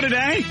Woodrow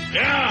today?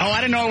 Yeah. Oh, I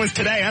didn't know it was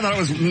today. I thought it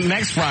was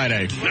next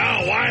Friday.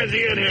 No, why is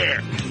he in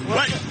here?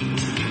 What?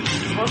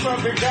 What's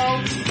up, big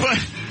dog? What?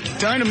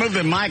 Tell him to move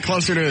the mic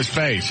closer to his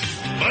face.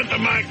 Put the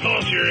mic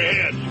close to your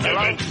head.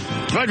 Hello?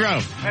 Woodrow.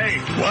 Hey.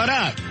 What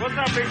up? What's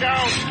up, big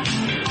dog?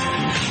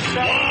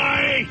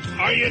 Why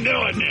are you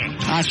doing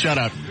this? Ah, shut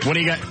up. What do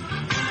you got?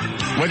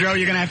 Woodrow,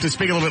 you're going to have to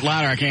speak a little bit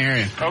louder. I can't hear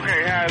you.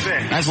 Okay, how's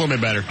that? That's a little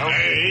bit better.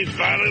 Hey, he's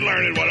finally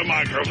learning what a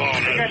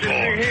microphone is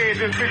for.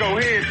 This big old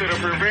head to the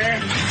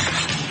man.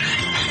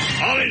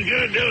 All he's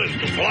going to do is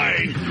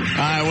complain. All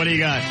right, what do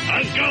you got?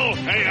 Let's go.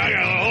 Hey,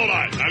 hold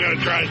on. I'm going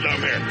to try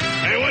something here.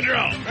 Hey,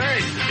 Woodrow. Hey.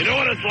 You know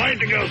what it's like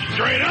to go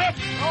straight up?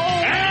 Oh.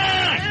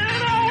 Ah!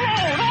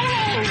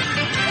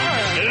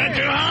 Is that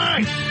too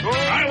high? All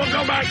right, we'll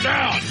go back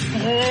down.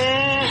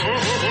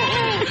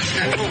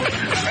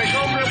 Hey, go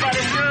over there by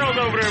them girls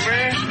over there,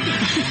 man.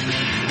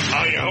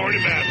 Oh, you horny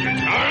bastard.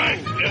 All right,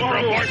 this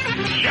report.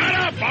 Shut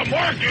up, I'm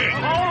working.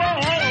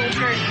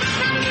 Okay.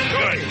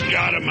 Good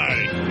God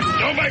Almighty.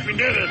 Don't make me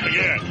do this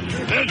again.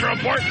 This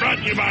report brought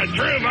to you by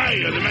True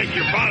Value to make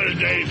your Father's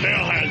Day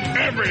sale has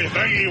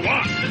everything you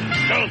want.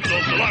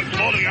 Coastal Deluxe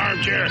Folding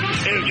Armchair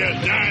is just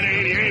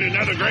 $9.88,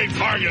 another great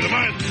bargain of the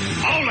month.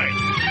 Only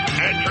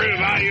at True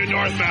Value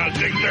northbound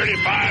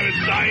 635 in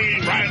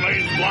Saeed. Right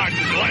lanes blocked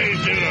and delayed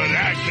due to an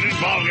accident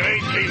involving an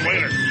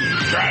 18-wheeler.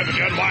 Traffic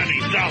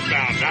unwinding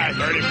southbound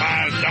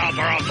I-35 south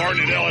or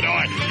Thornton,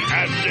 Illinois.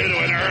 That's due to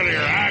an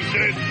earlier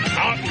accident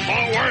out in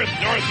Fort Worth,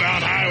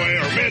 northbound highway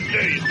or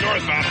mid-cities,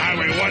 northbound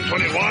highway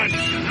 121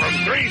 from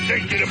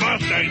 360 to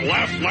Mustang.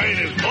 Left lane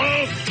is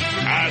closed.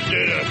 That's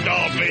due to a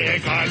stalled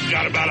vehicle. It's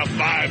got about a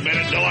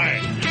 5-minute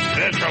delay.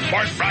 This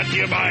report brought to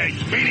you by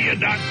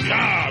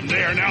Expedia.com.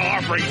 They are now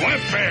offering web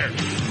fares,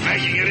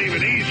 making it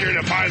even easier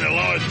to find the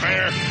lowest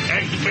fare.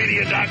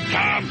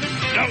 Expedia.com.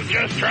 Don't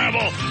just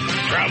travel,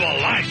 travel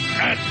light.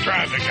 That's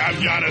traffic. I'm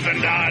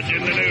Jonathan Dodge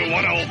in the new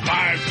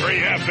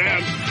 105.3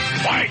 FM.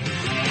 White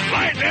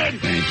Lightning.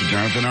 Thank you,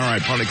 Jonathan. All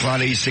right, partly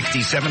cloudy,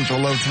 67 for a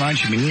low tonight.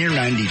 Should be near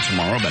 90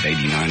 tomorrow, about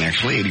 89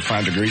 actually.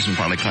 85 degrees and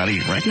partly cloudy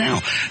right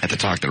now at the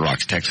Talk That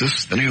Rocks,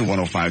 Texas. The new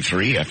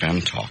 105.3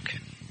 FM Talk.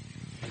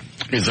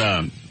 Is,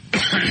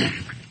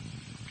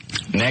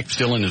 Nick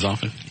still in his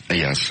office?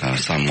 Yes, I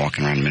saw him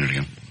walking around a minute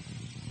ago.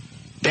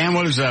 Dan,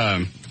 what is,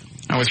 I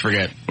always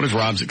forget, what is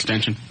Rob's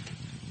extension?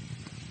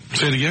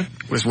 Say it again?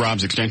 What is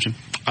Rob's extension?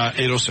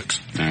 806.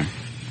 All right.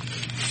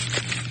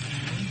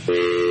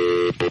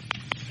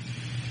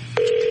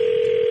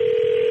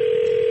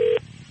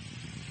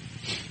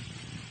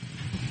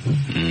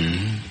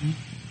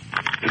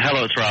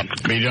 Hello, it's Rob.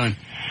 What are you doing?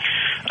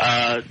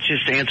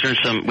 Just answering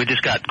some. We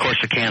just got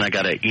Corsicana. I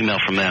got an email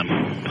from them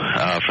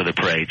for the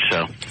parade.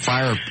 So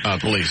fire,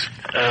 police.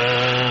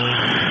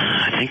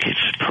 I think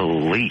it's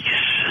police.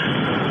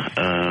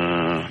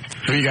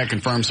 Who you got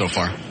confirmed so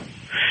far?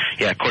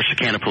 Yeah,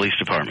 Corsicana Police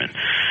Department.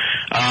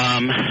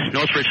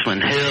 North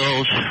Richland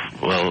Hills,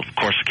 well,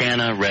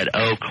 Corsicana, Red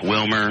Oak,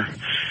 Wilmer,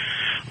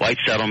 White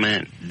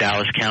Settlement,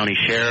 Dallas County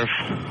Sheriff,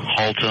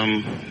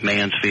 Haltom,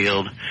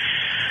 Mansfield.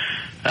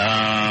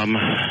 And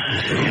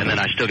then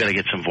I still got to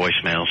get some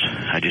voicemails.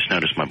 I just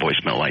noticed my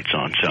voicemail light's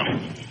on, so.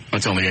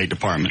 That's only 8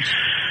 departments.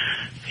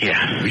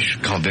 Yeah. We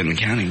should call Denton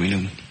County. We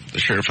know the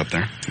sheriff up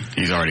there.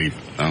 He's already,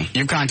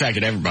 you've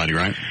contacted everybody,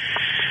 right?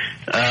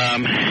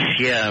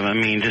 Yeah, I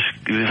mean,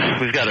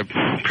 we've got a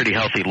pretty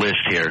healthy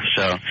list here.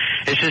 So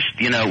it's just,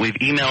 we've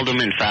emailed them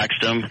and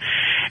faxed them.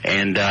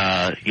 And,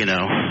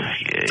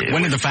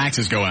 when did the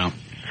faxes go out?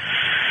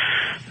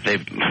 They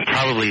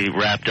probably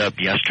wrapped up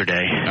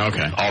yesterday.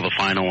 Okay. All the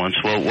final ones.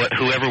 Well,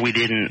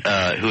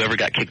 whoever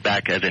got kicked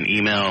back as an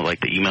email, like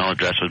the email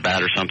address was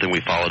bad or something,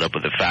 we followed up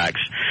with a fax.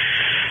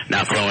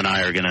 Now Chloe and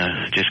I are going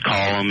to just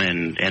call them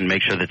and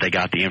make sure that they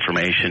got the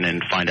information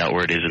and find out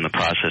where it is in the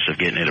process of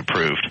getting it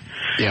approved.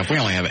 Yeah, if we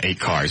only have 8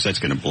 cars, that's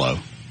going to blow.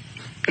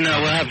 No,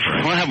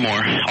 we'll have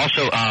more.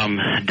 Also,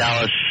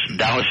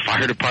 Dallas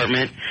Fire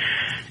Department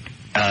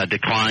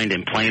declined,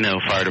 and Plano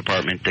Fire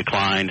Department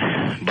declined.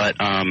 But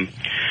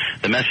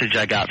the message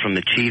I got from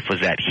the chief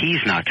was that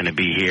he's not going to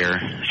be here.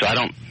 So I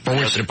don't. For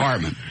which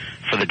department?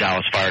 For the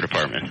Dallas Fire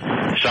Department.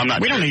 So I'm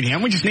not. We don't need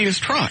him. We just need his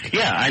truck.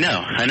 Yeah, I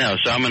know.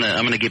 So I'm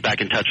gonna get back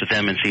in touch with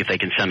them and see if they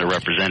can send a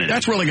representative.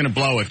 That's really going to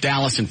blow if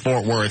Dallas and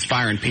Fort Worth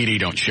Fire and PD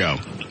don't show.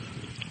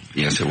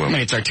 Yes, it will. I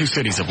mean, it's our 2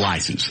 cities of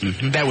license.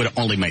 Mm-hmm. That would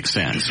only make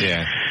sense.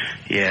 Yeah.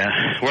 Yeah.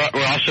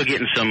 We're also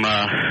getting some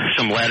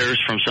letters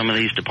from some of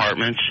these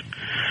departments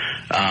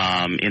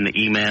in the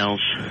emails.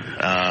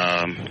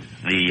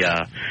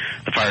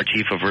 The fire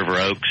chief of River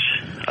Oaks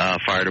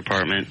Fire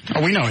Department.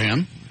 Oh, we know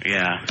him.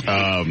 Yeah.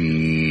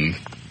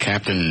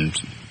 Captain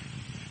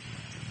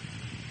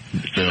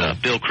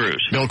Bill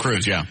Cruz. Bill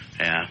Cruz, yeah.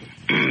 Yeah.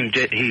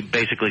 He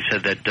basically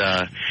said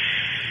that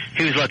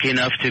he was lucky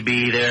enough to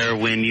be there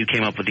when you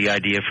came up with the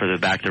idea for the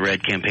Back the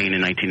Red campaign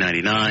in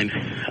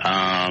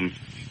 1999.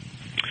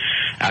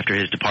 After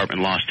his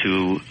department lost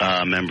 2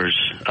 members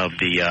of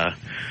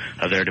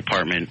their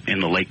department in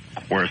the Lake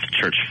Worth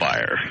church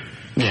fire.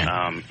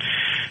 Yeah.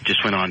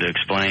 Just went on to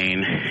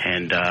explain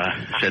and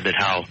said that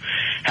how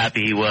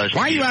happy he was.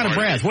 Why are you out of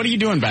breath? What are you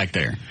doing back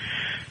there?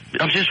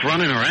 I'm just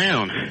running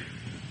around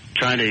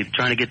trying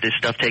to get this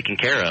stuff taken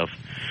care of.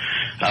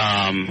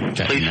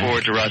 Please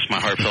forward to Russ my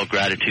heartfelt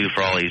gratitude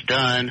for all he's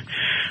done.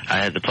 I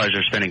had the pleasure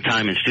of spending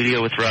time in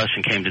studio with Russ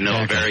and came to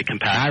know a very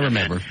compassionate. I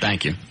remember.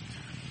 Thank you.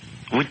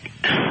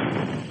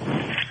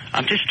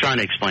 I'm just trying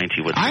to explain to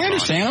you what's going on. I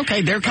understand.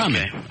 Okay, they're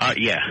coming. Okay.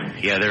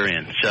 Yeah, they're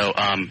in. So,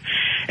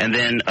 and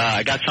then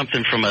I got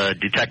something from a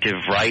Detective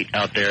Wright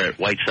out there at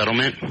White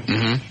Settlement.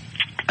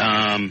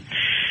 Mm-hmm.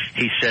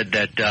 He said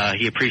that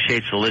he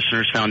appreciates the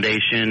Listeners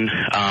Foundation.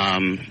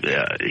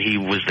 He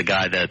was the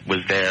guy that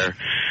was there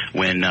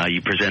when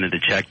you presented the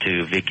check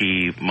to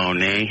Vicky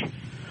Monet.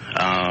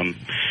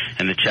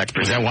 And the check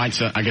was that White?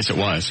 I guess it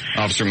was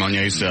Officer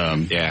Monet's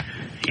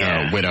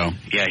widow.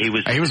 Yeah, he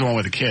was the one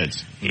with the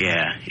kids.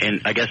 Yeah,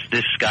 and I guess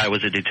this guy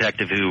was a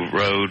detective who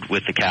rode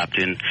with the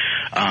captain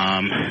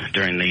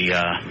during the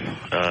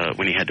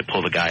when he had to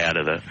pull the guy out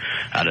of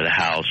the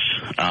house.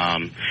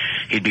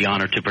 He'd be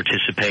honored to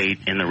participate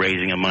in the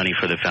raising of money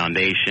for the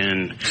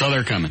foundation. So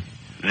they're coming.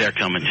 They're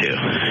coming too.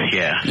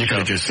 Yeah. You could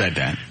have just said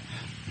that.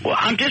 Well,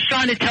 I'm just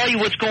trying to tell you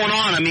what's going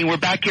on. I mean, we're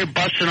back here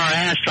busting our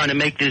ass trying to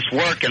make this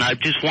work, and I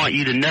just want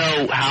you to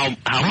know how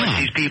much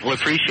these people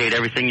appreciate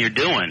everything you're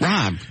doing.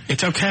 Rob,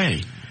 it's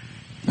okay.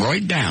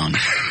 Write down.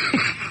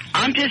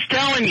 I'm just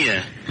telling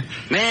you.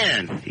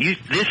 Man,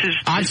 this is...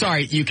 I'm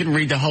sorry, you can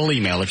read the whole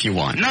email if you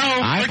want. No,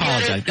 I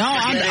apologize. No,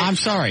 I'm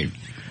sorry.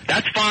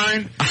 That's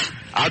fine.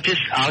 I'll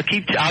just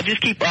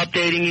keep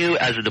updating you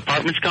as the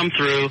departments come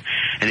through,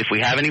 and if we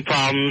have any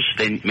problems,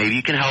 then maybe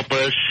you can help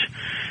us.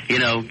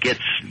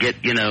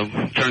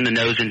 Turn the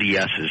no's into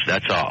yeses.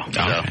 That's all. Okay.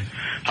 So,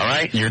 all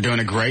right? You're doing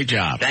a great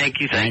job. Thank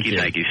you.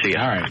 See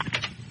ya. All right.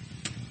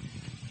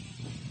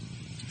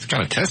 It's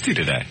kind of testy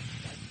today.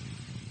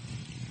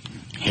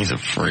 He's a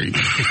freak.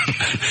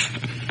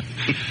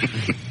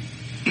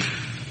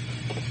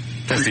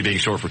 Testy being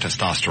short for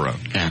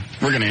testosterone. Yeah.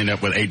 We're going to end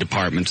up with 8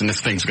 departments, and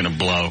this thing's going to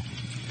blow.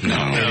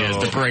 No. It is.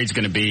 The parade's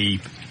going to be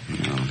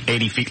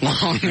 80 feet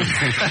long.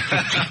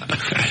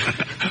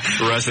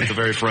 Russ at the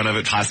very front of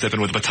it,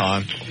 high-stepping with a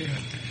baton.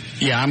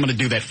 Yeah, I'm going to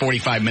do that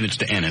 45 minutes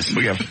to Ennis.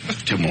 We have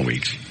 2 more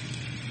weeks.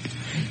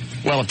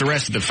 Well, if the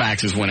rest of the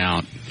faxes went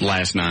out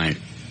last night,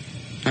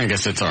 I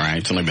guess it's all right.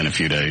 It's only been a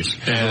few days.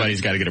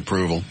 Everybody's got to get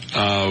approval.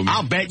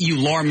 I'll bet you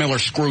Laura Miller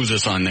screws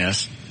us on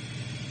this.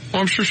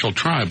 Well, I'm sure she'll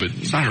try, but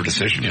it's not her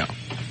decision. Yeah.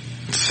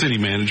 The city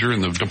manager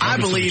and the department. I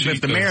believe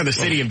if the mayor of the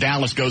city of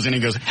Dallas goes in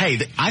and goes, hey,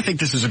 I think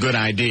this is a good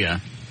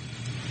idea.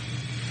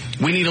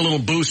 We need a little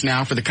boost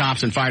now for the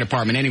cops and fire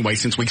department anyway,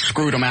 since we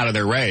screwed them out of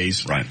their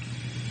raise. Right.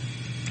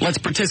 Let's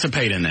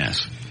participate in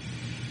this.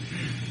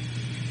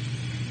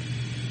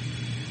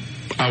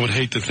 I would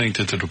hate to think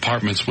that the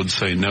departments would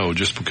say no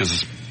just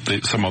because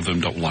some of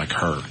them don't like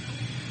her.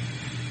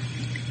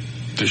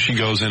 That she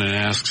goes in and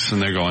asks,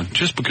 and they're going,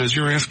 just because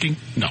you're asking?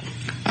 No.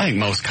 I think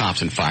most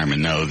cops and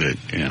firemen know that,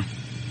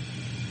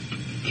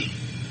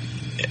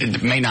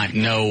 it may not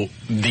know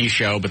the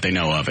show, but they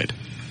know of it.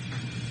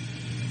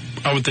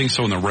 I would think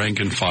so in the rank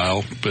and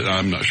file, but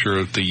I'm not sure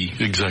at the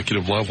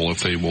executive level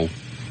if they will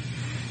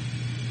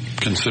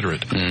consider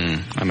it.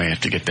 I may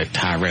have to get that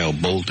Tyrell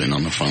Bolton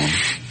on the phone.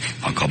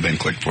 I'll call Ben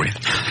Quick for you.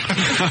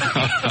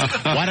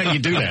 Why don't you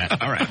do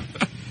that? All right.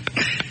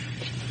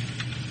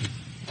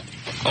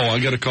 Oh, I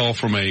got a call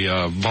from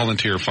a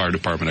volunteer fire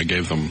department. I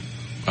gave them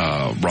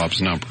Rob's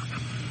number.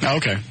 Oh,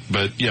 okay.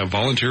 But, yeah,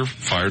 volunteer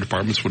fire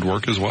departments would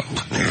work as well.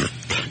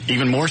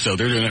 Even more so.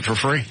 They're doing it for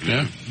free.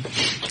 Yeah.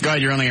 Go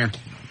ahead. You're on the air.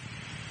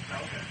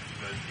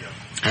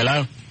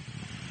 Hello?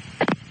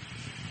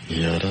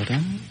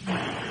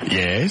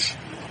 Yes?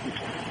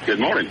 Good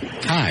morning.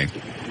 Hi.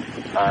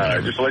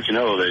 Just to let you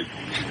know that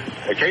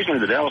occasionally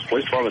the Dallas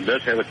Police Department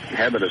does have a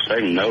habit of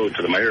saying no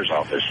to the mayor's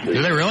office.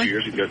 Do they really?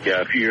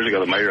 A few years ago,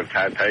 the mayor of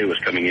Taipei was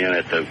coming in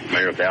at the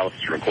mayor of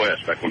Dallas'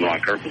 request back when Ron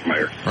Kirk was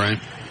mayor. Right.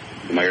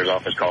 The mayor's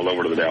office called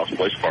over to the Dallas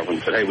Police Department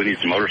and said, hey, we need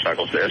some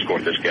motorcycles to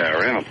escort this guy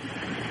around.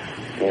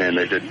 And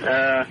they said,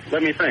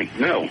 let me think.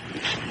 No.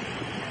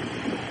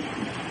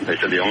 They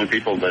said the only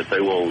people that they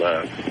will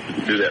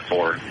do that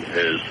for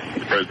is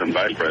the president and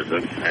vice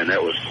president, and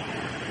that was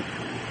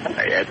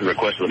at the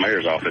request of the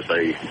mayor's office.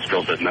 They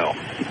still said no.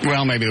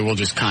 Well, maybe we'll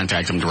just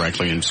contact them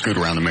directly and scoot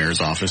around the mayor's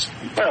office.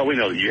 Well, we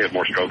know that you have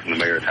more stroke than the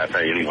mayor of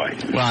Taipei anyway.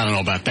 Well, I don't know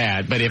about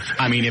that, but if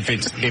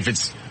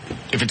it's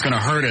going to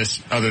hurt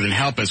us other than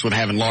help us with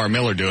having Laura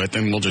Miller do it,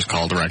 then we'll just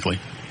call directly.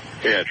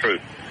 Yeah, true.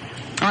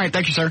 All right,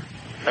 thank you, sir.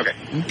 Okay.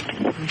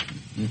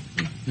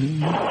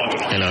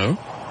 Hello?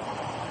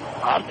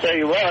 I'll tell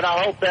you what,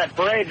 I hope that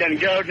parade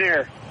doesn't go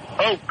near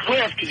Oak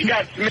Cliff, because you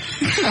got some...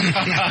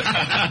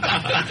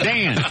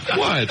 Dan.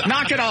 What?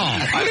 Knock it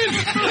off. I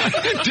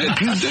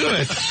didn't do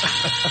it.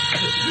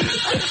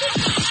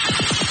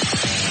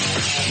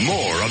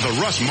 More of the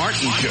Russ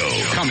Martin Show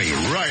coming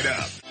right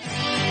up.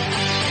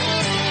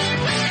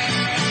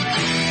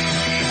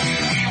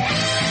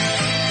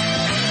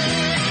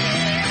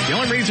 The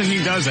only reason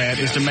he does that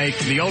is to make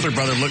the older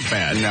brother look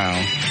bad. No.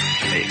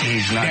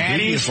 He's not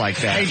devious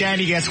like that. Hey,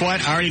 Daddy, guess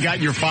what? I already got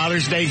your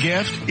Father's Day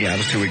gift. Yeah, it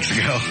was 2 weeks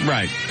ago.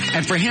 Right.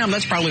 And for him,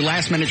 that's probably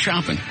last-minute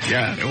shopping.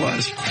 Yeah, it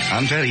was.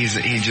 I'm telling you,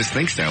 he just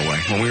thinks that way.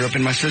 When we were up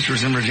in my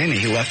sister's in Virginia,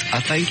 he left, a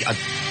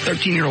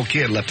 13-year-old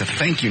kid left a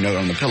thank you note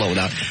on the pillow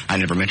without, I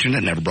never mentioned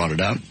it, never brought it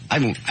up. I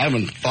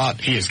haven't thought.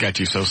 He has got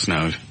you so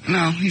snowed.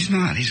 No, he's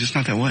not. He's just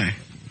not that way.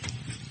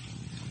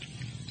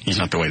 He's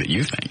not the way that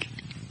you think.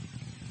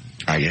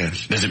 I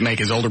guess. Does it make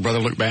his older brother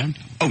look bad?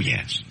 Oh,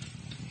 yes.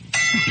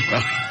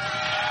 Well,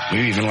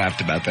 we even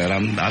laughed about that.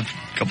 I've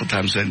a couple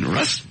times said,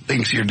 Russ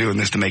thinks you're doing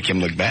this to make him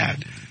look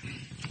bad.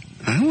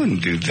 I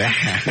wouldn't do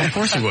that. Well, of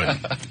course he wouldn't.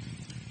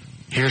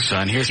 Here,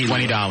 son, here's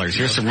 $20.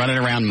 Here's some running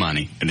around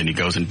money. And then he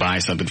goes and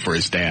buys something for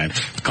his dad.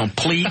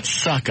 Complete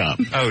suck-up.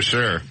 Oh,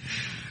 sure.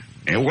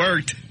 It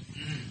worked.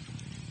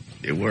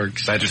 It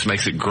works. That just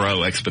makes it grow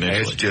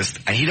exponentially. It's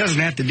just, he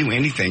doesn't have to do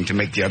anything to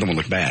make the other one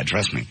look bad,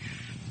 trust me.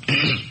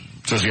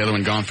 So is the other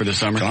one gone for the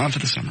summer? Gone for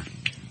the summer.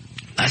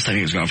 Last time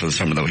he was gone for the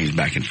summer, though, he's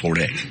back in 4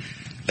 days.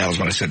 That was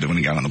what I said when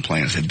he got on the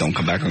plane. I said, don't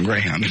come back on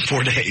Greyhound in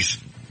 4 days.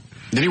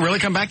 Did he really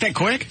come back that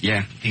quick?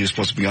 Yeah. He was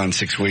supposed to be gone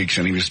 6 weeks,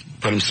 and he was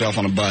put himself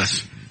on a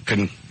bus.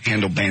 Couldn't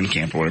handle band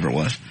camp or whatever it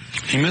was.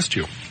 He missed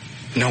you.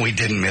 No, he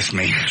didn't miss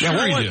me.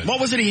 Yeah, what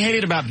was it he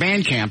hated about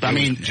band camp? I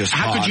mean, just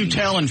how could you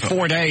tell in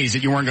 4 days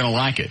that you weren't going to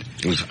like it?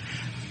 It was.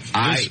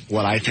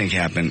 What I think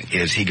happened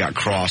is he got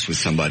cross with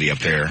somebody up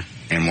there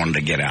and wanted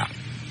to get out.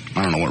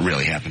 I don't know what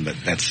really happened, but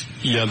that's...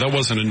 Yeah, that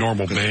wasn't a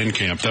normal band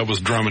camp. That was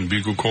Drum and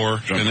Bugle Corps,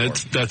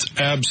 that's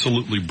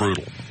absolutely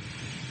brutal.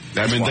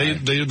 That's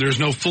there's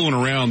no fooling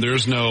around.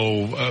 There's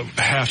no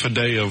half a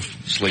day of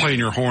playing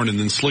your horn and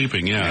then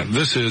sleeping. Yeah,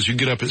 this is you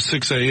get up at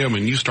 6 a.m.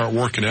 and you start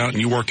working out, and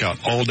you work out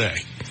all day.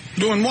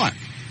 Doing what?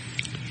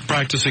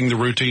 Practicing the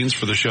routines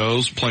for the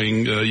shows,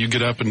 playing. You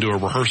get up and do a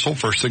rehearsal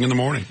first thing in the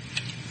morning.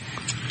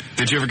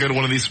 Did you ever go to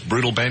one of these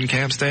brutal band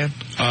camps, Dan?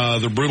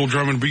 The Brutal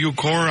Drum and Bugle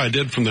Corps, I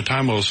did from the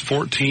time I was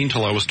 14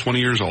 till I was 20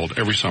 years old,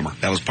 every summer.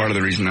 That was part of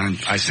the reason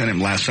I sent him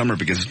last summer,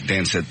 because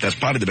Dan said, that's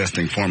probably the best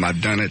thing for him.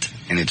 I've done it,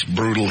 and it's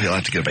brutal. He'll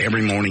have to get up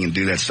every morning and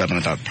do that stuff, and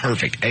I thought,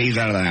 perfect. A, he's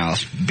out of the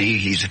house. B,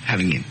 he's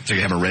having to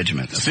have a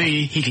regiment.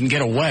 C, he can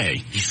get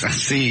away.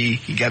 C,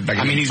 he got back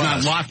on the he's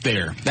bus. not locked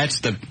there. That's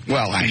the,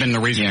 been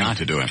the reason not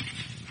to do it.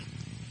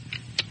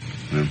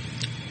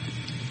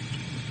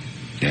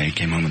 Yeah, he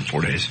came home in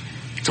 4 days.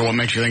 So what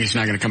makes you think he's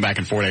not going to come back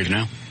in 4 days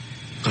now?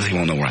 Because he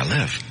won't know where I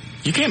live.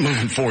 You can't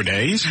move in 4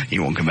 days. He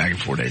won't come back in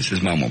 4 days.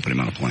 His mom won't put him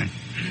on a plane.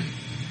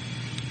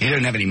 He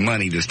didn't have any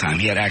money this time.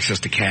 He had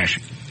access to cash,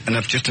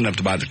 just enough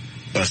to buy the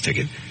bus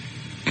ticket.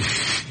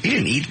 He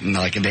didn't eat in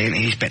like a day, and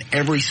he spent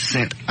every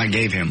cent I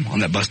gave him on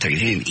that bus ticket.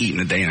 He didn't eat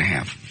in a day and a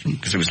half,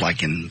 because it was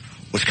like in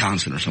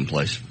Wisconsin or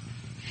someplace.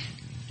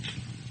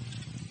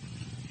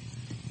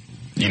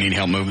 You need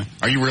help moving?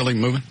 Are you really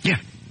moving? Yeah.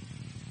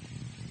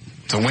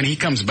 So when he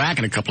comes back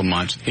in a couple of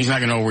months, he's not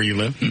going to know where you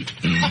live?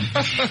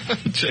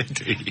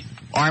 JT.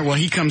 All right, well,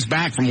 he comes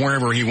back from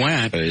wherever he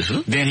went.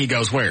 Then he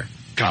goes where?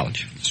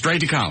 College.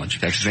 Straight to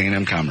college. Texas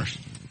A&M Commerce.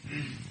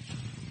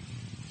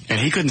 And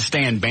he couldn't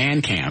stand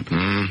band camp.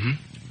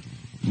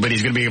 Mm-hmm. But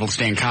he's going to be able to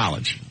stay in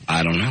college.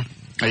 I don't know.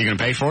 Are you going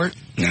to pay for it?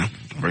 No.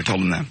 I've already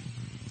told him that.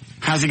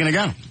 How's he going to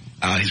go?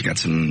 He's got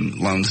some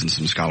loans and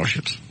some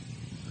scholarships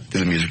to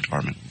the music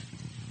department.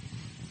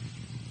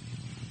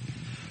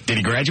 Did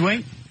he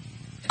graduate?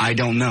 I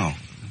don't know.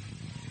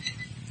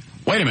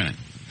 Wait a minute.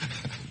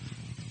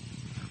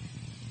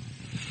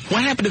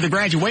 What happened to the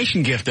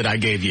graduation gift that I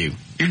gave you?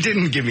 You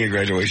didn't give me a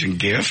graduation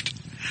gift.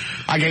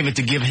 I gave it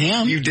to give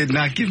him. You did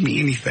not give me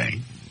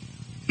anything.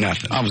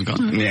 Nothing. I was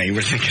gone. Yeah, you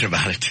were thinking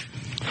about it.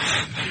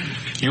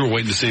 You were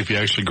waiting to see if he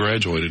actually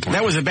graduated.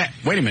 That was a bet.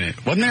 Wait a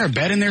minute. Wasn't there a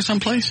bet in there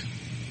someplace?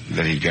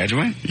 That he'd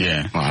graduate?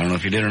 Yeah. Well, I don't know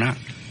if he did or not.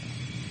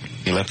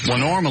 He left. Well,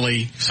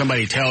 normally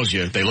somebody tells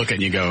you, they look at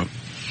you and you go,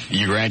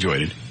 you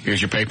graduated.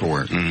 Here's your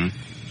paperwork. Mm-hmm.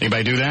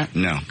 Anybody do that?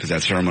 No, because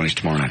that ceremony's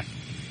tomorrow night.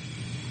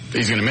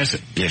 He's going to miss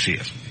it. Yes, he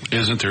is.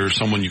 Isn't there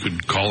someone you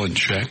could call and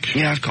check?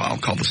 Yeah, I'll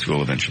call the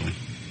school eventually.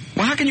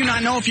 Well, how can you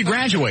not know if you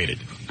graduated?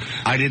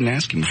 I didn't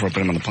ask him before I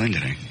put him on the plane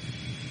today.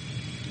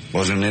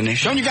 Wasn't an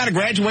issue. Don't you got to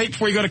graduate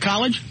before you go to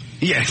college?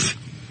 Yes.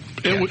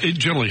 It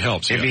generally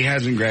helps. If he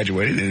hasn't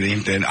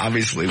graduated, then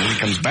obviously when he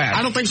comes back.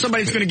 I don't think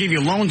somebody's going to give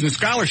you loans and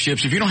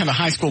scholarships if you don't have a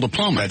high school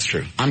diploma. That's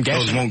true. I'm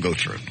guessing. Those won't go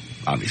through,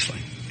 obviously.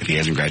 If he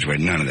hasn't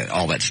graduated, none of that.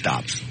 All that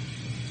stops.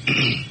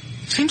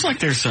 Seems like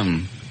there's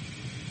some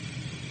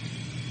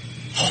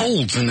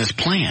holes in this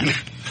plan.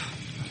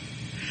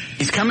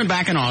 He's coming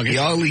back in August. He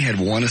only had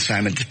one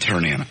assignment to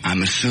turn in.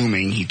 I'm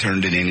assuming he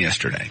turned it in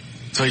yesterday.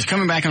 So he's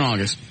coming back in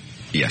August.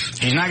 Yes.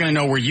 He's not going to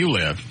know where you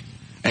live.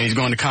 and he's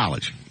going to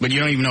college. But you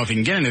don't even know if he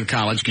can get into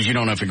college because you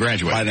don't know if he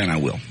graduates. By then I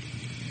will.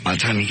 By the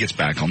time he gets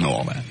back, I'll know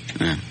all that.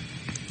 Yeah.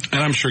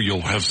 And I'm sure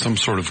you'll have some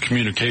sort of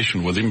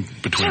communication with him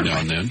between now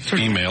and then,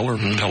 email or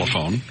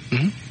telephone.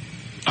 Mm-hmm.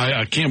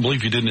 I can't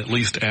believe you didn't at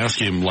least ask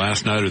him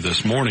last night or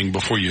this morning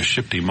before you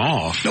shipped him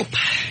off. Nope.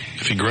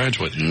 If he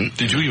graduated. Mm-hmm.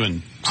 Did you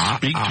even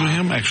speak to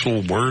him,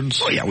 actual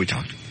words? Oh, yeah, we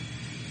talked.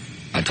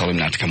 I told him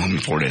not to come home in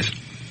 4 days.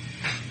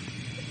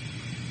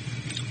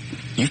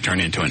 You've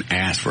turned into an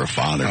ass for a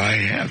father. I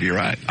have, you're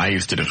right. I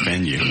used to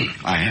defend you.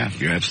 I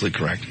have, you're absolutely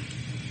correct.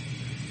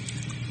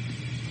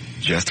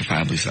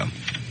 Justifiably so.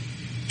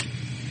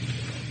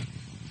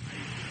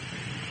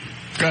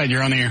 Go ahead,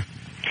 you're on the air.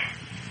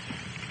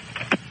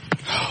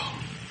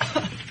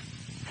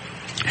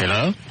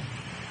 Hello?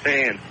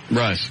 Dan.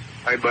 Russ.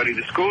 Hey, buddy,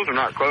 the schools are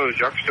not closed.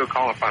 Y'all can still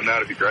call and find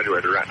out if you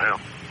graduated right now.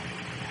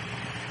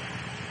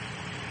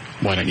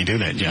 Why don't you do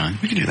that, John?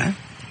 We can do that.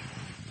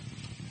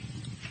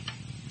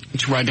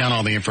 Just write down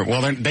all the info.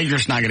 Well, they're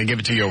just not going to give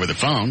it to you over the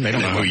phone. They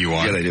don't know who you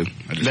are. Yeah, they do.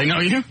 They know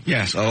you?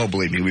 Yes. Oh,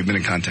 believe me, we've been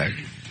in contact.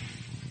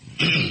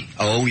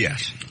 Oh,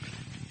 yes.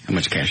 How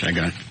much cash I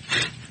got?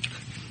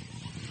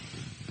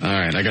 All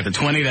right, I got the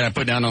 20 that I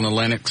put down on the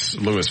Lennox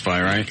Lewis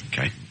file, right?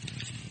 Okay.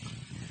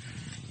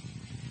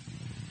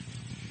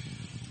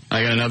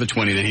 I got another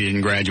 20 that he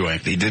didn't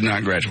graduate. He did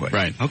not graduate.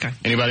 Right. Okay.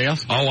 Anybody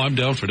else? Oh, I'm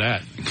down for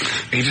that.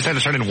 He just had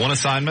to turn in one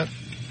assignment?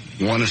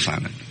 One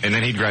assignment. And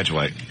then he'd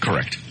graduate?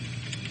 Correct.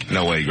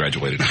 No way he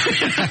graduated. Okay.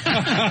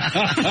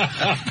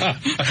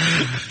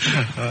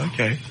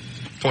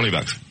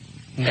 $20.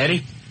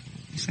 Eddie?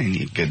 This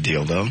ain't a good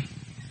deal, though.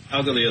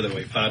 I'll go the other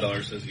way.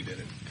 $5 says he did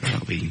it.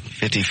 That'll be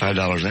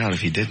 $55 out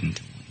if he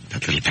didn't.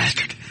 That little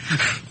bastard.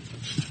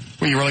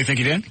 Well, you really think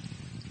he did?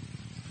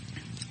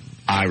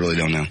 I really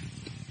don't know.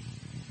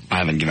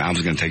 I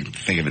was going to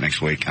think of it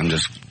next week. I'm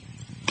just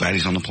glad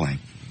he's on the plane.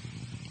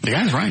 The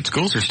guy's right.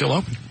 Schools are still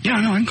open. Yeah,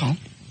 I know. I can call.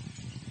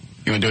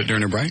 You want to do it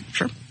during a break?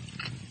 Sure.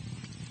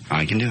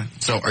 I can do it.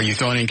 So are you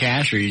throwing in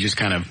cash or are you just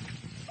kind of...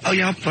 Oh,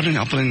 yeah, I'll put in.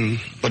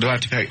 But do I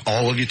have to pay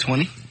all of you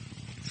 20?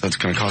 So it's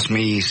going to cost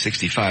me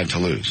 65 to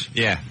lose.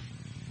 Yeah.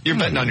 You're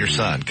betting on your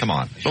son. Come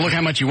on. Well, look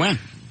how much you win.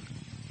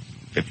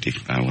 50,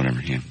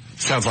 whatever, yeah.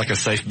 Sounds like a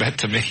safe bet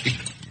to me.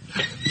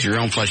 It's your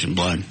own flesh and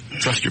blood.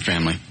 Trust your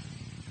family.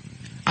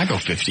 I go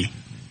 50.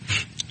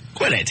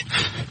 Quit it.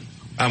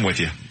 I'm with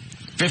you.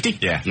 50?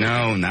 Yeah.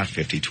 No, not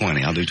 50.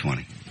 20. I'll do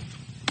 20.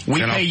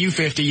 We pay you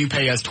 50, you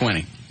pay us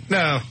 20. No.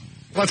 Well,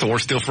 that's a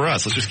worse deal for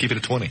us. Let's just keep it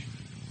at 20.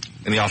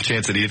 In the off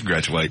chance that he did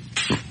graduate.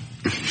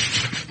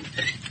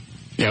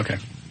 Yeah, okay.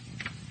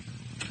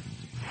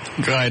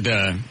 Go ahead,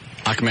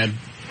 Ahmed.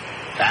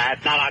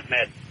 It's not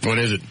Ahmed. What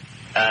is it?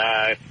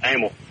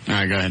 Animal. All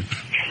right, go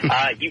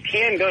ahead. You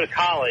can go to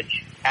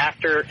college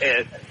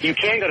you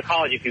can go to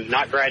college if you've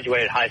not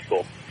graduated high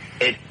school.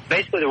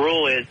 Basically the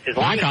rule is as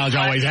long My college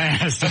always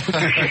has.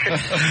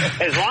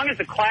 as long as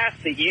the class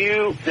that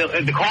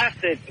the class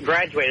that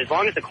graduated, as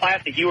long as the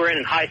class that you were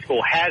in high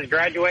school has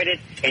graduated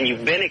and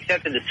you've been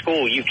accepted to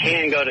school, you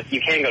can go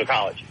to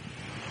college.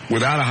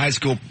 Without a high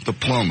school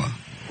diploma.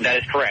 That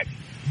is correct.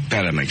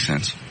 That makes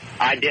sense.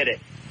 I did it.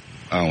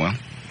 Oh, well.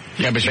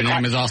 Yeah, but your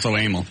name is also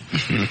Emil.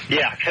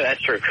 Yeah,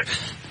 that's true.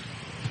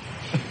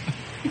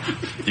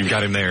 You've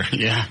got him there.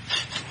 Yeah.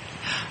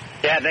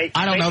 Yeah,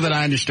 I don't know that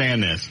I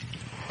understand this.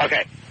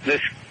 Okay.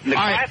 All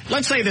right,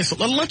 let's say this.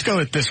 Let's go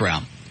with this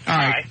route. All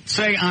right.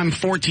 Say I'm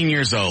 14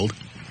 years old.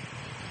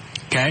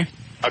 Okay?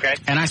 Okay.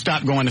 And I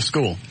stopped going to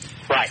school.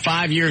 Right.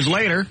 5 years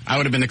later, I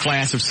would have been the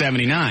class of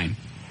 79.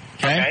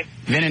 Okay?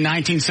 Then in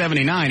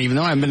 1979, even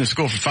though I haven't been to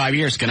school for 5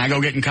 years, can I go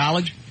get in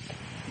college?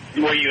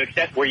 Were you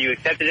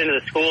accepted into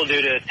the school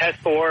due to test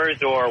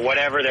scores or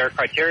whatever their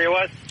criteria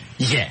was?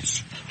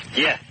 Yes.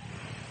 Yes.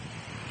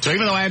 So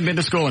even though I haven't been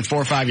to school in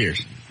 4 or 5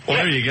 years. Well,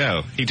 there you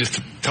go. He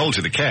just told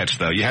you the catch,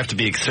 though. You have to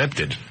be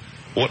accepted.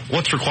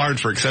 What's required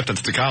for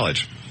acceptance to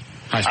college?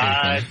 High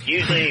school.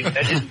 Usually,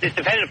 it's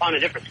dependent upon the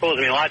different schools.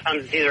 I mean, a lot of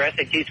times it's either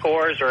SAT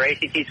scores or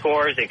ACT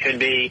scores. It could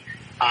be,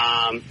 a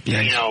lot of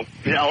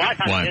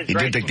times it is He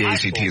did take the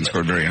ACT and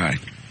scored very high.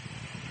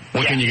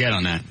 What can you get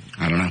on that?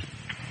 I don't know.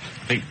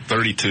 I think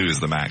 32 is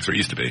the max, or it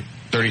used to be.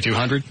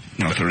 3,200?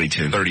 No,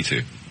 32.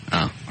 32.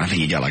 Oh, I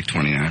think he got like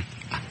 29.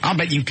 I'll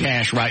bet you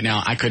cash right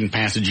now I couldn't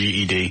pass a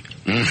GED.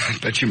 I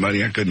bet you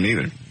money I couldn't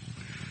either.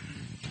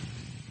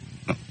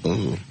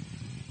 Oh.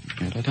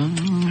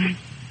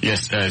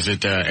 Yes, is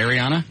it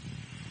Ariana?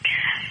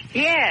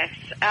 Yes,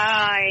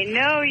 I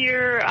know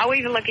you're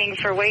always looking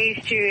for ways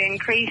to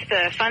increase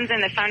the funds in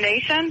the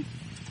foundation.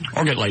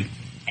 Or get laid.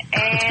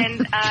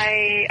 And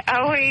I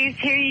always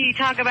hear you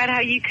talk about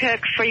how you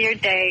cook for your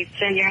dates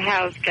and your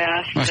house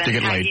guests. Must and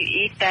get how laid. you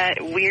eat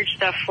that weird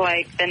stuff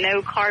like the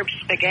no-carb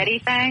spaghetti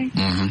thing.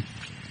 Mm-hmm.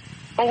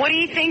 Well, what do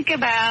you think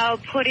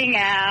about putting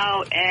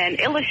out an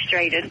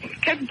illustrated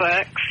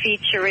cookbook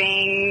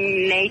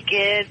featuring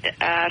naked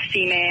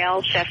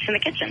female chefs in the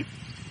kitchen?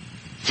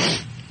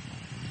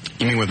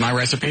 You mean with my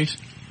recipes?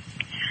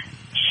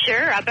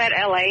 Sure, I bet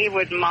L.A.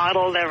 would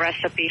model the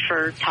recipe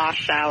for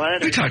tossed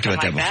salad. We talked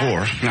about that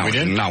before.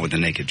 Not with the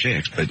naked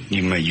chicks, but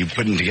you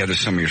putting together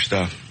some of your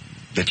stuff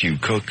that you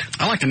cook.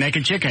 I like the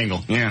naked chick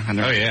angle. Yeah, I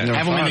know. Oh, yeah.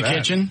 Have them in the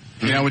kitchen,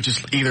 you know, which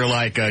is either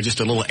like just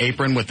a little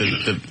apron with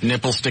the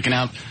nipple sticking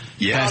out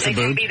past the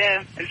Well, boob. they could be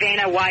the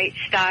Vanna White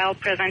style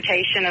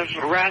presentation of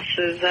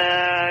Russ's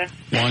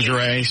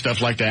lingerie,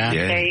 stuff like that.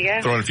 Yeah. There you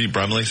go. Throw in a few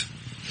Brumleys.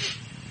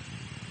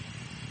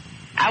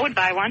 I would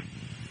buy one.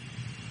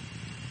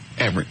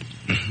 Everett,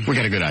 we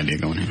got a good idea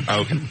going here.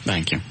 Okay.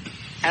 Thank you.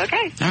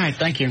 Okay. All right,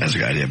 thank you. That's a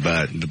good idea,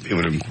 but it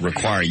would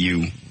require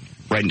you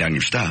writing down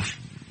your stuff,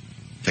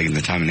 taking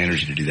the time and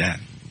energy to do that.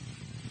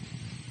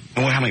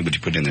 And how many would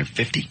you put in there?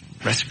 50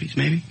 recipes,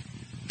 maybe?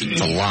 It's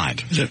a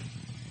lot. Is it?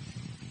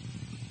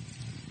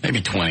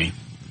 Maybe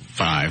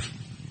 25.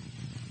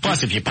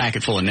 Plus, if you pack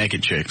it full of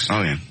naked chicks.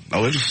 Oh, yeah.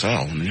 Oh, it'll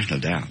sell. I mean, there's no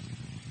doubt.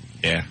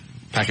 Yeah.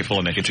 Pack it full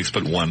of naked chicks,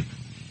 but one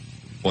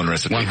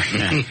recipe.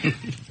 Yeah.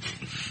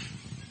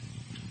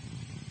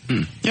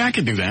 Yeah, I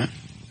could do that.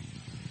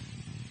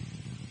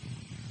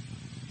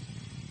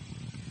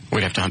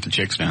 We'd have to hunt the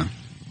chicks down.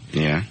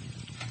 Yeah.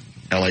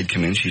 L.A.'d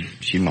come in,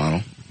 she'd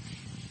model.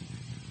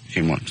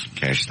 She wants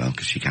cash, though,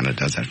 because she kind of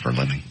does that for a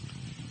living.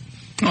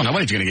 Well,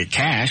 nobody's going to get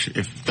cash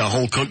if the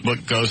whole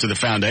cookbook goes to the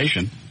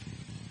foundation.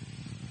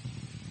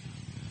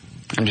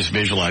 I'm just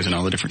visualizing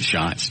all the different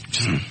shots.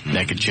 Just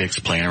naked chicks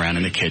playing around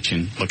in the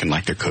kitchen, looking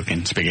like they're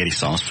cooking, spaghetti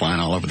sauce flying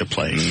all over the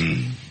place.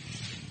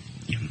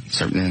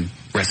 Certain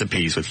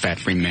recipes with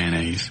fat-free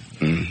mayonnaise.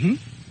 Mm-hmm.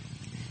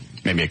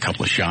 Maybe a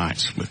couple of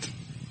shots with,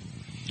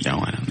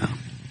 I don't know.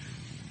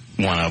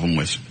 One of them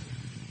was...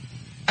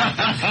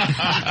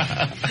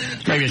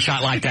 Maybe a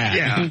shot like that.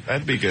 Yeah,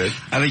 that'd be good.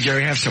 I think you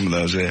already have some of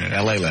those.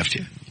 L.A. left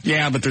you.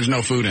 Yeah, but there's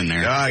no food in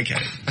there. I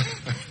get it.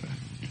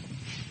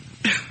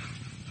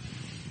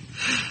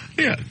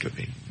 Yeah, it could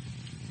be.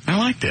 I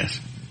like this.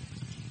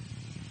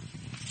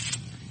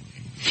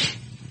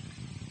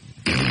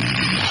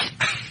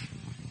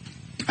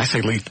 I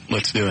say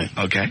let's do it.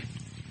 Okay.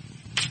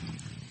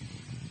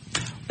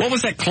 What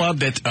was that club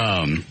that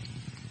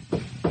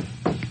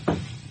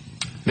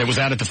was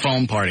out at the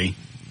foam party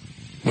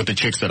with the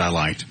chicks that I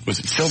liked? Was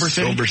it Silver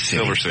City?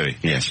 Silver City.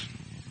 Yes.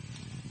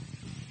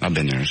 I've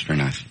been there. It's very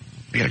nice.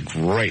 They got a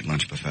great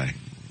lunch buffet.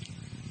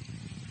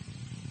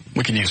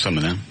 We can use some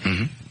of them.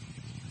 Mm-hmm.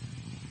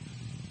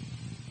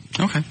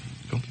 Okay.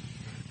 Cool.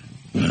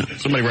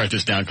 Somebody write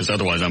this down, because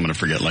otherwise I'm going to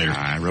forget later.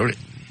 I wrote it.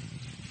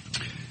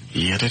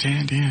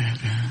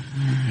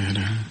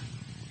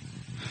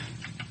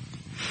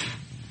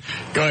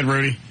 Go ahead,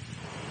 Rudy.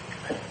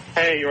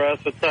 Hey,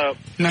 Russ, what's up?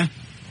 Nah.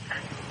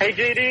 Hey,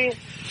 JD.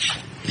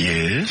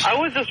 Yes? I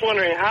was just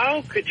wondering,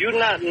 how could you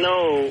not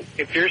know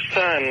if your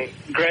son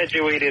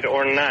graduated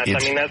or not? I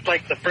mean, that's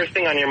like the first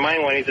thing on your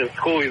mind when he's in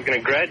school, he's going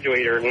to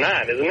graduate or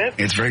not, isn't it?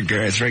 It's very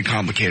good. It's very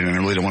complicated, and I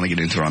really don't want to get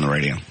into it on the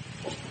radio.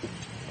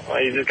 Well,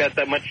 you just got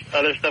that much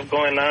other stuff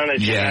going on.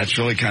 It's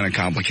really kind of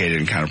complicated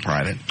and kind of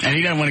private. And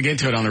he doesn't want to get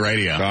into it on the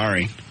radio.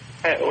 Sorry.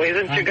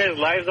 Isn't you guys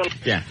lives on?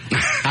 Yeah.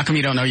 How come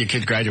you don't know your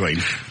kid's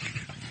graduating?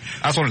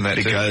 I was wondering that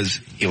because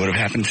it would have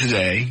happened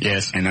today.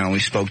 Yes. And I only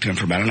spoke to him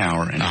for about an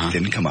hour, and it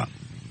didn't come up.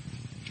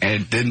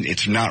 And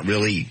it's not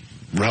really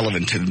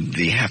relevant to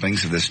the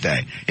happenings of this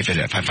day. If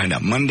I find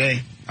out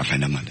Monday, I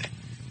find out Monday.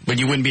 But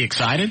you wouldn't be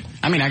excited?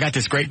 I mean, I got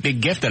this great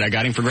big gift that I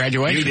got him for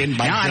graduation. You didn't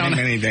buy him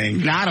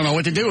anything. Now I don't know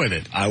what to do with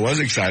it. I was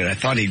excited. I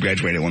thought he'd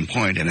graduate at one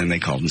point, and then they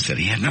called and said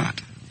he had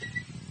not.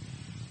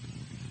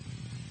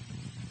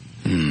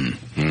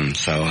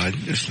 So I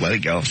just let it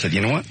go. I said,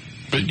 you know what?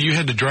 But you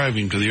had to drive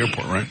him to the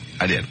airport, right?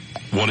 I did.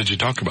 What did you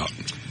talk about?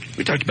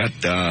 We talked about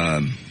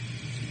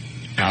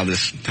how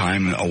this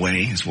time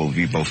away is what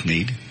we both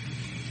need.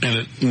 And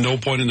at no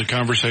point in the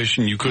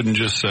conversation you couldn't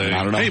just say,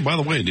 hey, by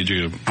the way, did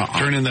you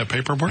turn in that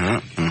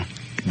paperwork?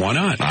 Why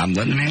not? I'm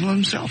letting him handle it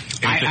himself.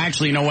 I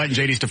actually, you know what, in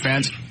JD's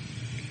defense,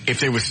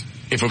 if it was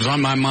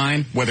on my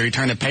mind, whether he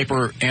turned the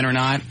paper in or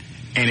not,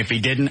 and if he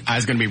didn't, I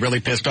was going to be really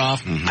pissed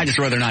off. I'd just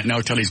rather not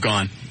know till he's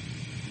gone.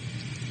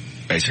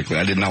 Basically,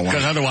 I did not want.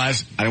 Because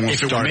otherwise, I didn't want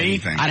if to start it were me,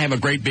 anything. I'd have a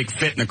great big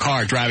fit in the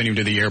car driving him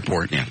to the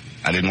airport. Yeah,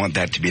 I didn't want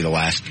that to be the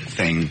last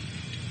thing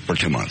for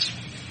 2 months.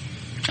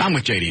 I'm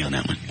with JD on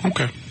that one.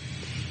 Okay.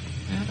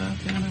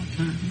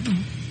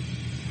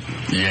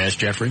 Yes,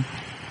 Jeffrey?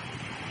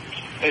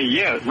 Hey,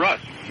 yeah, Russ.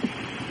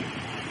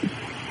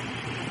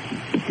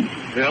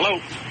 Hello?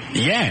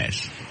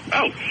 Yes.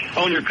 Oh,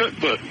 on your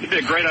cookbook. It'd be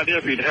a great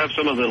idea for you to have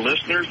some of the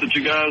listeners that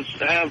you guys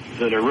have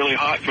that are really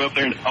hot come up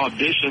there and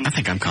audition. I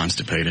think I'm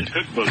constipated.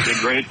 Cookbook would be a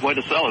great way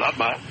to sell it. I'd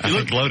buy it. You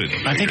look bloated.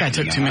 I think I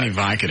took too many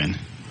Vicodin.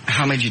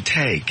 How many did you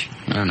take?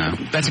 I don't know.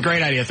 That's a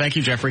great idea. Thank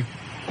you, Jeffrey.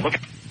 Okay.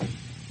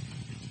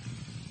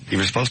 You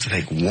were supposed to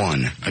take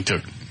one. I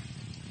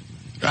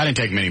didn't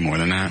take many more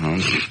than that.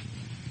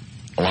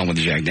 Along with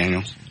the Jack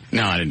Daniels?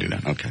 No, I didn't do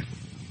that. Okay.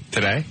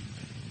 Today?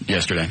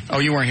 Yesterday. Oh,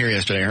 you weren't here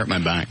yesterday. I hurt my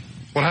back.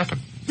 What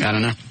happened? I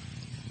don't know.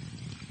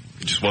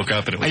 You just woke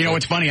up and it was... You know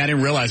what's funny? I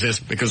didn't realize this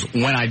because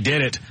when I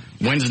did it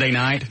Wednesday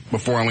night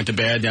before I went to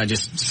bed,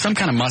 some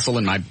kind of muscle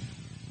in my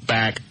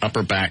back,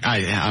 upper back,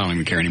 I don't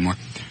even care anymore.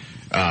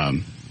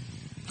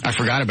 I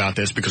forgot about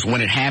this because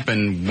when it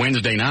happened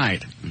Wednesday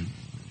night,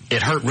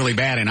 it hurt really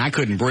bad and I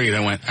couldn't breathe. I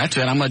went, that's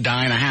it, I'm going to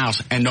die in a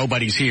house and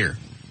nobody's here.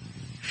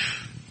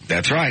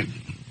 That's right.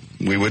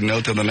 We wouldn't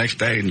know till the next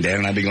day, and Dad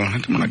and I'd be going,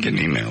 I'm not getting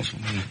emails.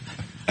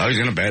 I was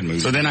in a bad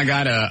mood. So then I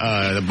got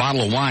a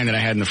bottle of wine that I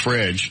had in the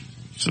fridge,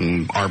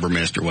 some Arbor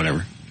Mist or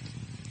whatever.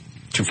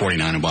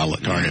 $2.49 a bottle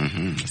at Target.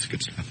 Mm-hmm. That's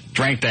good stuff.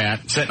 Drank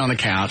that, sitting on the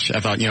couch.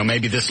 I thought,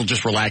 maybe this will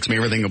just relax me.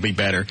 Everything will be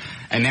better.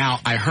 And now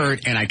I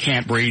hurt and I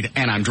can't breathe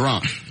and I'm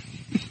drunk.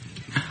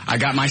 I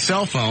got my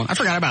cell phone. I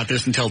forgot about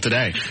this until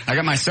today. I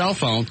got my cell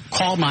phone,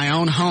 called my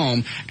own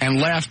home, and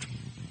left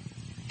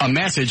a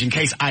message in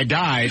case I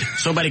died.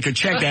 Somebody could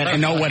check that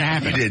and know what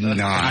happened. You did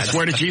not. I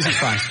swear to Jesus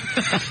Christ.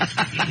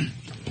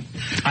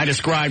 I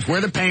described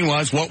where the pain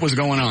was, what was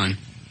going on.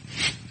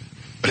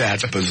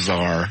 That's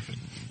bizarre.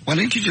 Why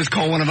didn't you just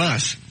call one of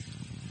us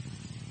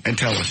and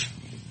tell us?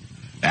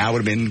 I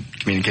would have been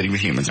communicating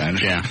with humans, I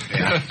understand.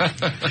 Yeah.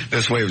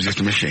 This way it was just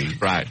a machine.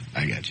 Right.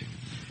 I got you.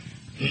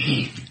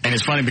 And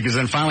it's funny because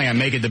then finally I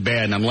make it to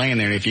bed and I'm laying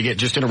there, and if you get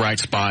just in the right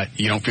spot,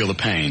 you don't feel the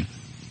pain.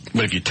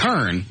 But if you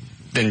turn,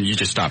 then you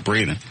just stop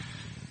breathing.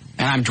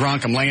 And I'm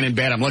drunk, I'm laying in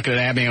bed, I'm looking at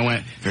Abby, and I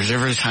went, there's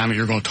ever a time that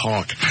you're going to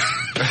talk.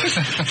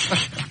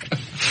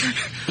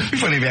 It'd be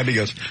funny if Abby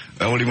goes,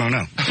 what do you want to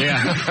know?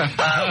 Yeah.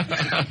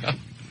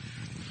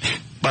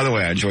 By the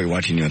way, I enjoy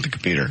watching you at the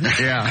computer.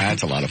 Yeah.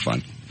 That's a lot of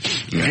fun.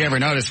 If you ever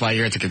notice while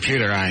you're at the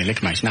computer, I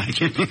lick my snot.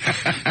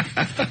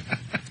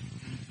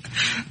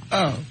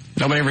 Oh.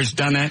 Nobody ever's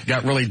done that?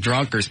 Got really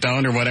drunk or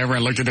stoned or whatever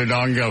and looked at their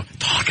dog and go,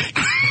 talk.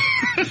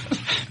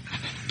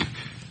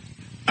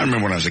 I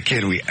remember when I was a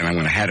kid and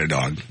I had a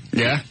dog.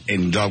 Yeah?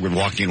 And the dog would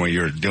walk in while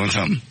you were doing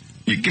something.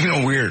 You get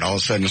all weird. All of a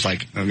sudden it's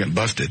like, I'm getting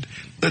busted.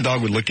 The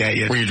dog would look at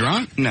you. Were you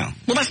drunk? No.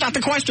 Well, that's not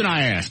the question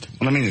I asked.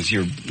 Well, I mean, it's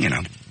you're,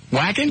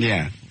 whacking?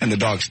 Yeah. And the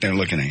dog's there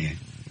looking at you.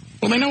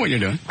 Well, they know what you're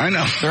doing. I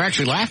know. They're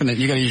actually laughing that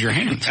you got to use your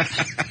hands.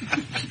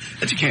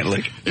 That you can't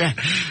lick. Yeah.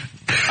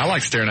 I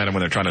like staring at them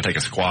when they're trying to take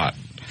a squat.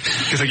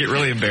 Because I get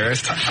really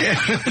embarrassed.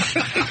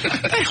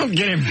 They don't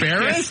get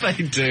embarrassed. Yes,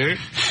 they do.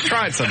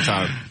 Try it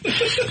sometime.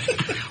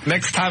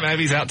 Next time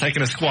Abby's out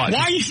taking a squat.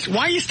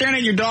 Why are you staring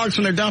at your dogs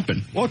when they're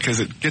dumping? Well, because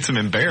it gets them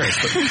embarrassed.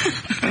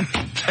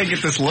 They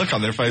get this look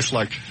on their face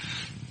like,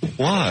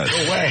 what?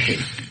 No way.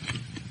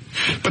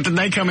 But then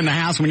they come in the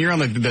house when you're on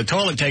the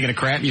toilet taking a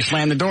crap and you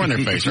slam the door in their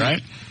face,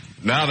 right?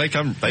 No, they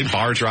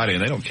barge right in.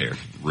 They don't care.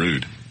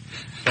 Rude.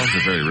 Dogs are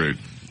very rude.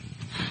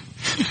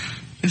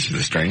 This is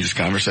the strangest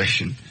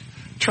conversation.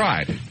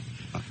 Try it.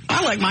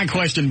 I like my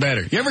question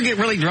better. You ever get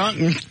really drunk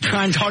and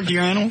try and talk to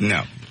your animal?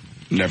 No.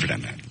 Never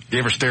done that. You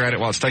ever stare at it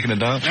while it's taking a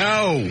dump?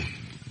 No.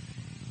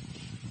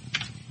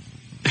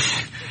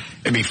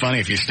 It'd be funny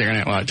if you're staring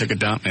at it while I took a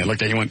dump and it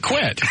looked at you and went,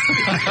 quit.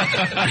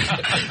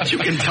 You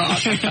can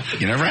talk.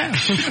 You never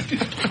have.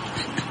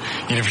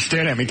 You never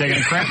stared at me taking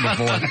a crap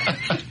before.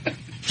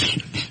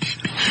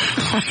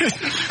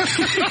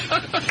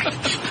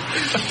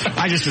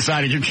 I just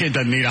decided your kid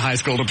doesn't need a high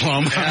school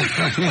diploma.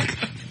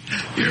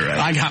 You're right.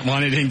 I got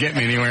one. It didn't get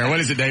me anywhere. What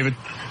is it, David?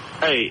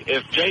 Hey,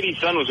 if JD's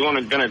son was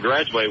going to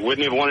graduate, wouldn't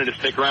he have wanted to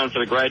stick around for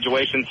the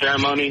graduation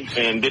ceremony?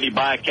 And did he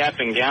buy a cap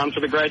and gown for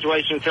the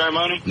graduation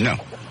ceremony? No.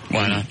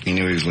 Why not? He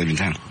knew he was leaving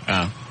town.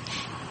 Oh.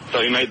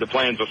 So he made the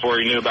plans before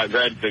he knew about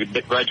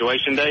the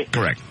graduation date?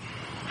 Correct.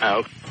 Oh,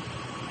 okay.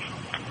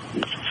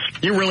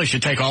 You really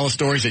should take all the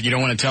stories that you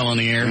don't want to tell on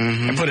the air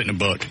and put it in a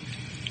book.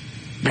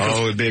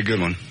 Because it'd be a good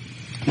one.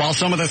 While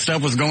some of that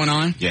stuff was going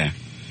on? Yeah.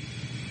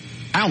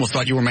 I almost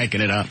thought you were making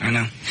it up. I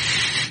know.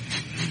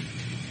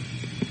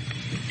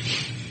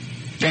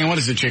 Dan, what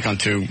does the chick on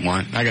 2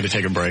 want? I got to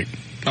take a break.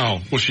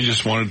 Oh, well, she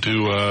just wanted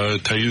to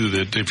tell you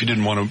that if you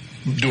didn't want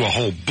to do a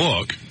whole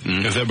book,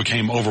 if that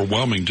became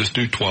overwhelming, just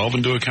do 12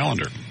 and do a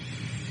calendar.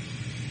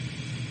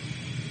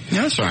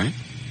 Yeah, that's all right.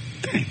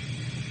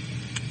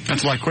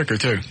 That's a lot quicker,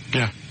 too.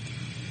 Yeah.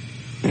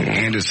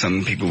 And it's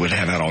something people would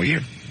have out all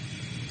year.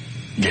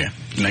 Yeah,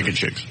 naked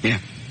chicks. Yeah.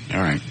 All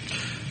right.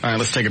 All right,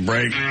 let's take a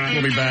break.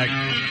 We'll be back.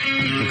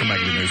 We'll come back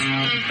to the news.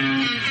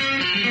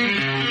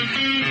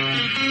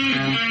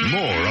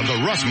 More of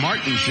the Russ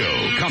Martin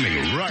Show coming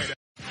right up.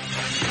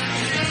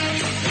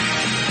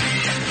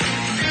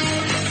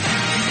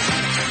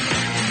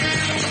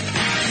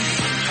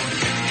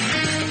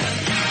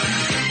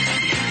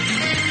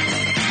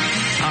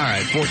 All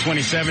right,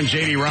 427,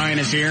 J.D. Ryan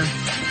is here.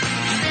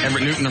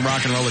 Everett Newton, the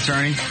rock and roll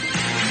attorney.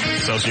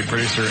 Associate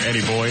producer,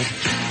 Eddie Boyd.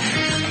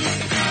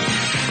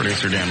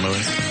 Producer, Dan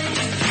Lewis.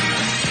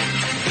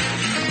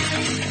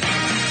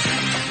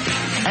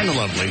 And the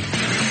lovely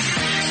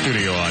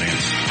studio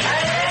audience.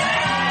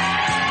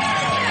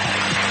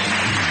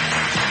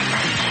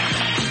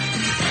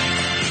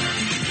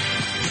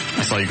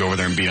 I saw you go over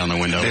there and beat on the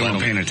window. They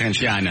weren't paying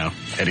attention. Yeah, I know.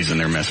 Eddie's in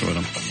there messing with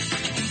them.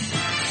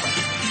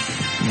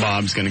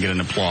 Bob's going to get an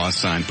applause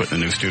sign put in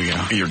the new studio.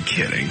 You're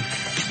kidding.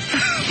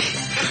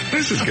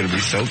 This is going to be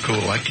so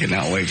cool. I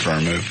cannot wait for our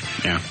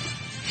move. Yeah.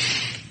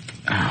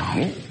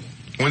 Oh.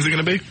 When's it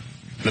going to be?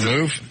 The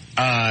move?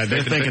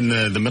 They're thinking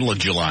the middle of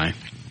July.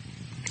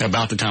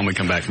 About the time we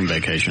come back from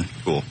vacation.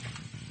 Cool.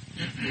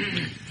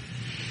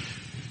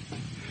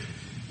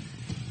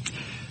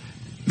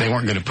 They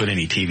weren't going to put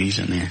any TVs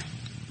in there.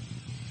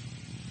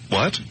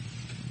 What?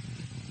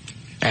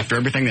 After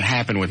everything that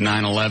happened with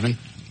 9/11.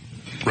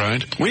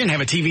 Right. We didn't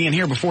have a TV in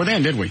here before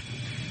then, did we?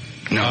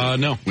 No.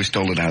 No. We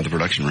stole it out of the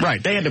production room.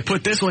 Right. They had to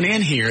put this one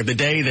in here the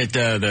day that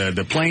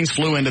the planes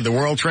flew into the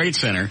World Trade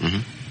Center.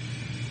 Mm-hmm.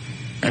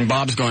 And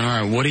Bob's going,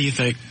 all right, what do you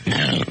think?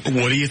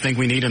 What do you think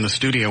we need in the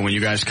studio when you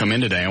guys come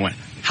in today? I went,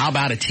 how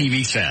about a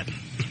TV set?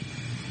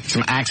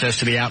 Some access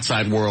to the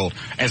outside world.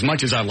 As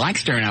much as I like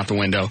staring out the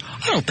window,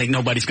 I don't think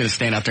nobody's going to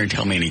stand out there and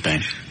tell me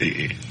anything.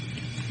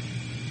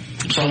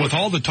 So with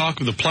all the talk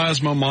of the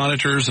plasma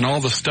monitors and all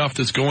the stuff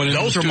that's going in,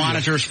 those are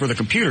monitors for the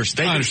computers.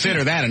 They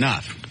consider that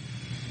enough.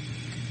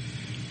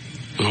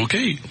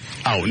 Okay.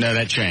 Oh, no,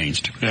 that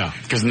changed. Yeah.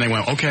 Because then they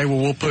went, okay, well,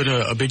 we'll put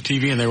a big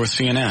TV in there with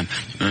CNN.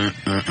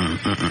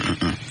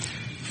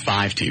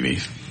 5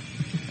 TVs.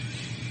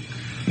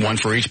 One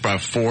for each,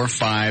 about 4,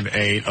 5,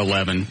 8,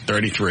 11,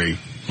 33.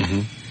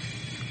 Mm-hmm.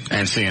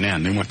 And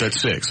CNN. They went,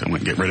 that's 6. I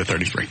went, get rid of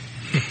 33.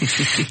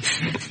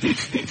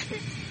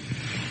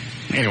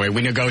 Anyway,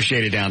 we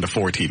negotiated down to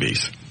 4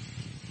 TVs.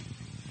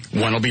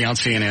 One will be on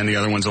CNN, the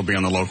other ones will be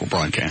on the local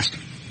broadcast.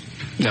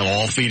 They'll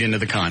all feed into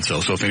the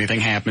console, so if anything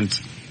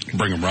happens,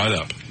 bring them right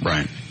up.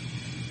 Right.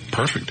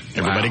 Perfect.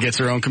 Everybody gets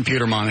their own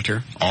computer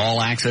monitor,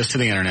 all access to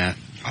the internet.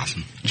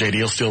 Awesome.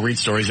 JD will still read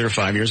stories that are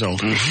 5 years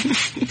old.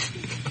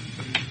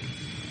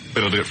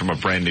 It'll do it from a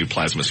brand new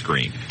plasma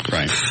screen.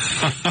 Right.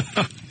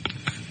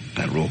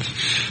 That rules.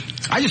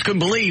 I just couldn't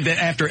believe that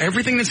after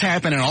everything that's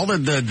happened and all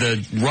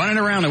the running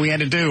around that we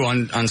had to do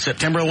on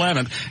September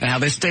 11th and how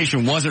this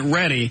station wasn't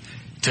ready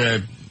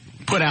to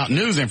put out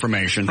news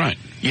information. Right.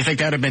 You think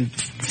that would have been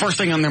first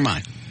thing on their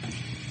mind?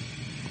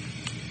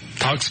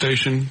 Talk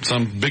station,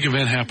 some big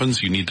event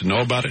happens, you need to know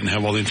about it and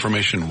have all the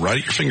information right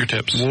at your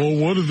fingertips. Well,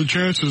 what are the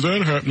chances of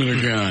that happening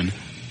again?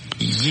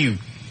 You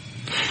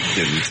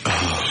didn't.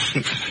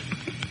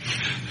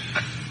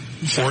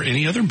 Or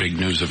any other big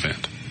news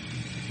event.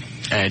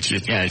 It's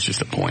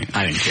just a point.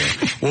 I didn't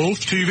care. Well,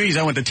 TVs.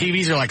 I went, the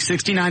TVs are like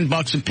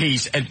 $69 a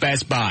piece at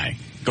Best Buy.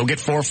 Go get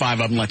 4 or 5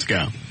 of them. Let's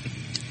go.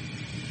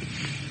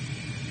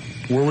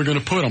 Where are we going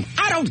to put them?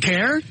 I don't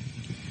care.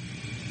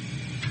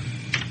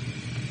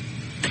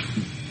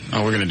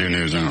 Oh, we're going to do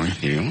news,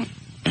 aren't we?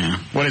 Yeah.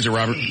 What is it,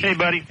 Robert? Hey,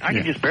 buddy. I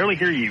can just barely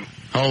hear you.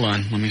 Hold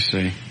on. Let me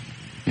see.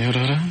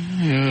 Yada.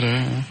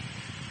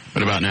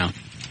 What about now?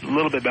 A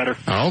little bit better.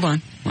 Oh, hold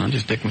on. I'll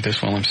just stick with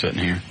this while I'm sitting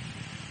here.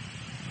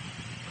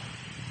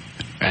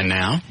 And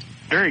now?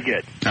 Very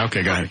good.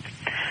 Okay, go ahead.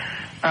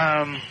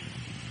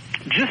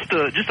 Just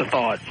a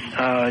thought.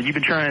 You've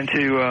been trying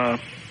to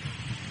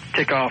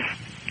tick off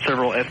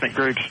several ethnic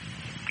groups.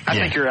 I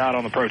think you're out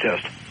on the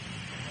protest.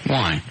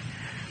 Why?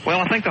 Well,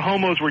 I think the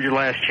homos were your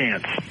last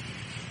chance.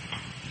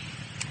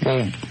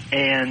 Well,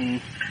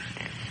 and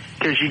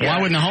because you got,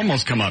 why wouldn't the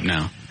homos come up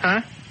now? Huh?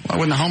 Why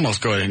wouldn't the homos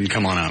go ahead and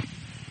come on up?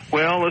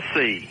 Well, let's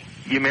see.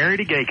 You married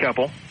a gay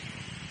couple.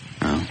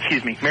 Oh.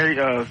 Excuse me.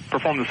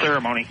 Performed the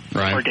ceremony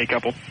right. for a gay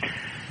couple.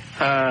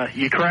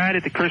 You cried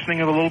at the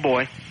christening of the little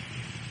boy,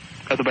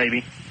 of the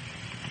baby.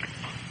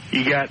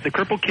 You got the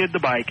crippled kid, the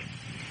bike.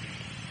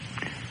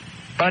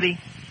 Buddy,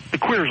 the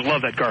queers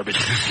love that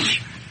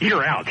garbage.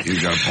 You're out.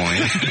 You got a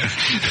point.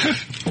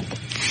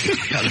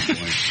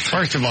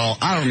 First of all,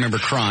 I don't remember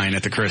crying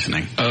at the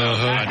christening.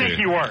 I think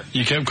you were.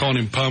 You kept calling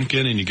him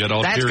Pumpkin and you got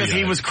all teary-eyed. That's because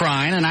he was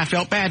crying and I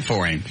felt bad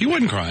for him. He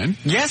wasn't crying.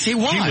 Yes, he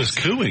was. He was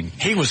cooing.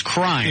 He was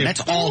crying.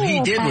 That's all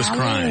he did was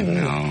crying.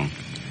 No.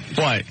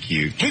 What?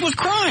 Cute. He was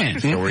crying.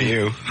 So were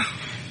you.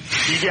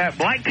 You got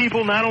black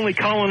people not only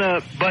calling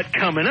up, but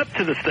coming up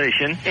to the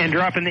station and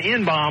dropping the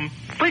N-bomb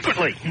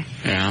frequently.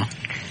 Yeah.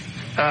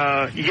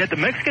 You got the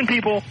Mexican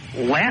people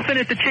laughing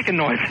at the chicken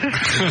noises.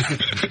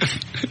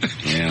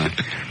 Yeah.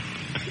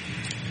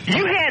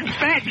 You had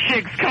fat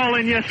chicks call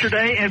in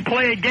yesterday and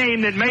play a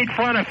game that made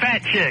fun of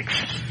fat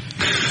chicks.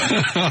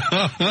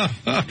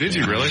 Did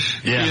you really?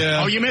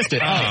 Yeah. Oh, you missed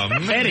it.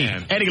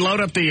 Eddie, load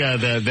up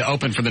the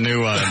open for the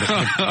new.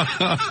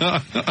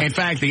 In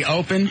fact, the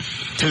open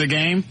to the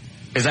game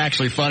is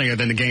actually funnier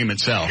than the game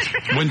itself.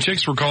 When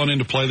chicks were calling in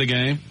to play the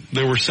game,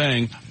 they were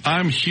saying,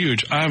 "I'm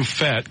huge, I'm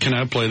fat, can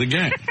I play the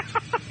game?"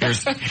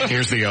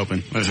 Here's the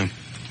open. Listen.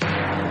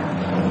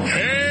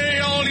 Hey,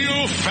 all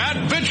you fat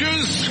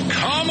bitches,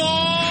 come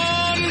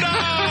on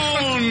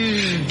down.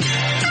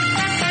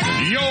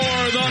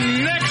 You're the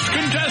next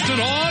contestant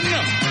on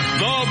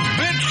The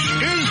Bitch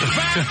is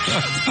Fat.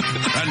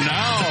 And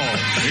now,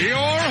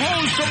 your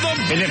host of the...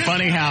 Isn't it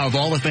funny how of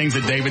all the things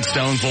that David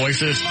Stone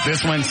voices,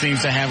 this one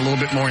seems to have a little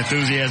bit more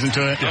enthusiasm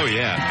to it? Oh,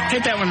 yeah.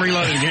 Hit that one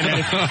reloaded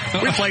again.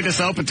 We played this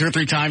open 2 or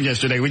 3 times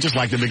yesterday. We just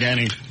liked the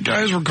beginning.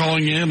 Guys were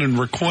calling in and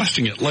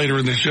requesting it later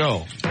in the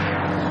show.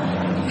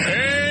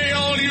 Hey,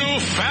 all you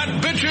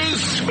fat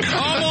bitches,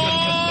 come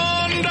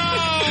on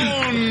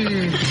down.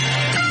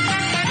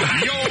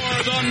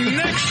 You're the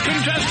next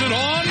contestant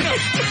on The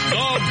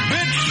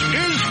Bitch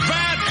is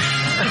Fat.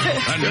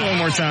 And one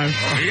more time.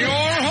 Your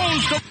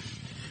host of...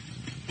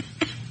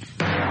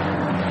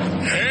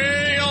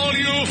 Hey, all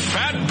you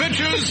fat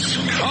bitches,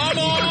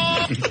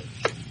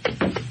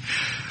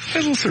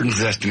 has a certain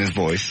zest in his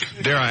voice.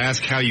 Dare I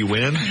ask how you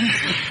win?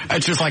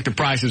 It's just like The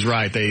Price is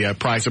Right. They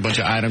price a bunch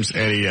of items.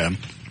 Eddie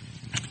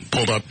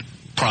pulled up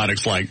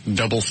products like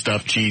double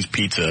stuffed cheese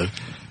pizza,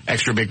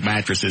 extra big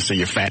mattresses so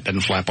your fat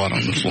doesn't flap out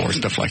on the floor,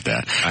 stuff like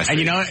that. And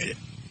you know,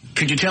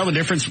 could you tell the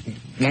difference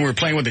when we were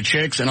playing with the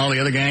chicks and all the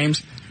other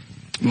games?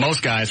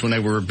 Most guys, when they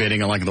were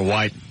bidding on like the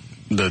white,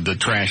 the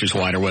trash is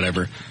white or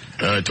whatever,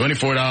 $24,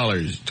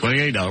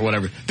 $28,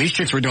 whatever. These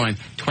chicks were doing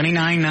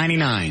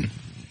 $29.99.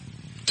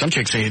 Some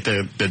chicks, they hit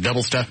the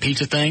double stuffed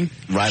pizza thing.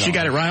 Right. She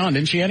got it right on,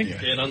 didn't she, Eddie?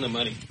 Yeah, on the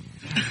money.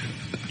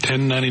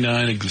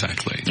 $10.99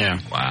 exactly. Yeah.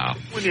 Wow.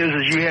 What it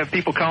is you have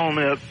people calling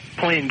up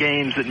playing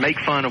games that make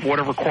fun of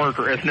whatever quirk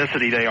or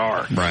ethnicity they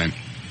are. Right.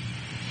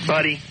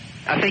 Buddy,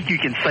 I think you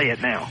can say it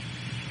now.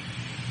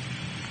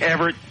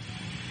 Everett,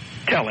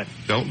 tell him.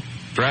 Don't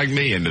drag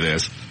me into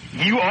this.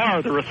 You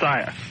are the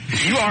Messiah.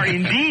 You are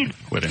indeed.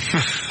 Quit it.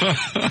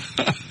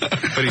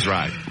 But he's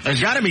right.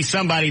 There's got to be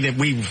somebody that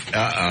we've...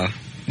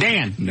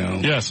 Dan. No.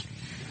 Yes.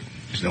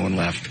 There's no one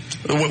left.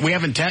 We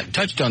haven't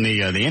touched on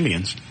the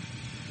Indians.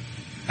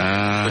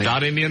 The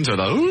dot Indians or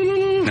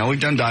the... No, we've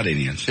done dot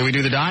Indians. Did we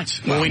do the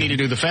dots? Well, we need to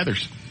do the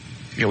feathers.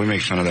 Yeah, we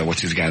make fun of that.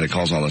 What's his guy that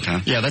calls all the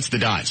time? Yeah, that's the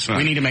dots. Right.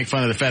 We need to make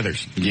fun of the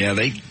feathers. Yeah,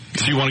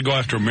 So you want to go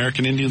after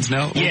American Indians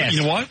now? Yes.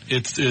 You know what?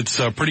 It's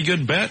a pretty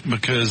good bet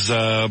because,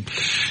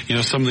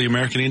 some of the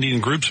American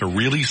Indian groups are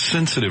really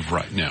sensitive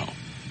right now.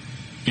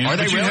 Are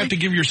they really? You have to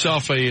give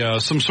yourself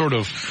some sort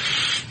of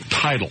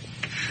title.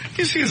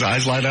 You see his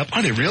eyes light up?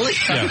 Are they really?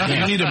 Yeah.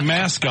 You need a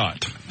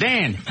mascot.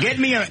 Dan, get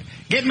me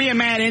a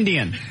mad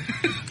Indian.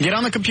 Get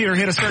on the computer,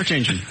 hit a search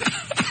engine.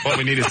 What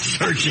we need is a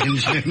search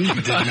engine. You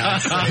did not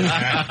say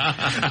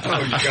that.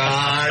 Oh,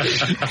 God.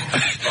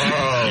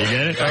 Oh. You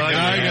get it?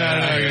 I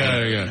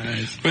got it.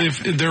 Nice. But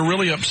if they're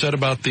really upset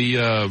about the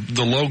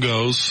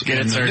logos.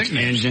 Get a search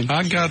engine.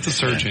 I got the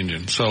search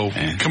engine. So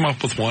come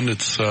up with one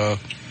that's a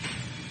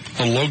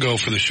logo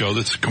for the show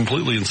that's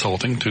completely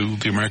insulting to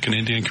the American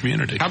Indian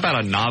community. How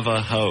about a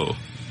Navajo?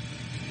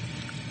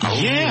 Oh,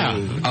 yeah,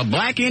 a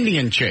black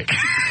Indian chick.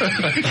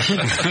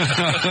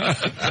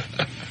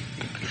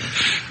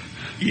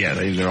 Yeah,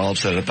 they're all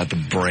upset about the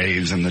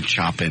Braves and the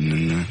chopping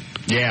and the...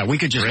 Yeah, we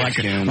could just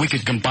we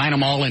could combine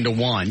them all into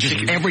one.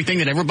 Just everything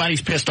that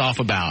everybody's pissed off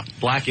about.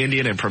 Black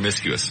Indian and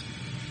promiscuous.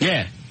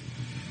 Yeah.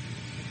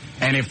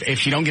 And if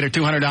she don't get her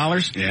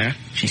 $200, yeah,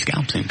 she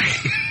scalps him.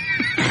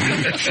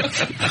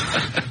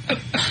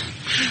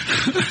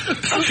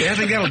 Okay, I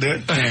think that'll do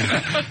it.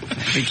 Yeah. I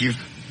think you've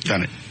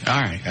done it.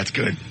 All right, that's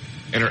good.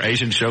 And her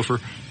Asian chauffeur?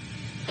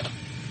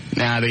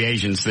 Nah, the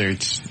Asians,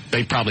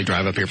 they probably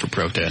drive up here for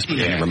protest, but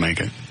they never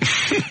make it.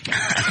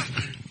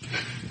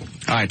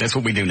 All right, that's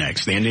what we do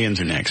next. The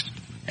Indians are next.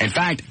 In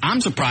fact, I'm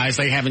surprised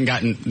they haven't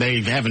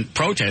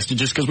protested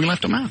just because we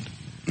left them out.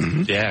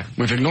 Mm-hmm. Yeah.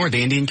 We've ignored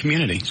the Indian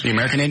community, the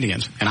American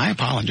Indians, and I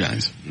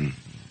apologize.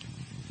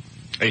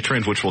 A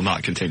trend which will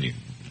not continue.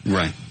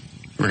 Right.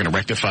 We're going to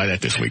rectify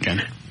that this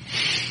weekend.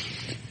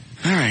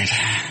 All right.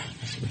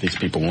 Let's see what these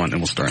people want,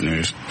 and we'll start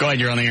news. Go ahead,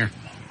 you're on the air.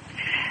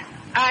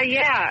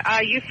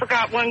 You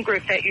forgot one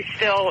group that you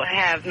still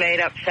have made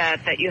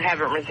upset that you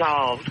haven't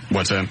resolved.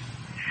 What's that?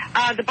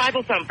 The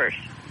Bible thumpers.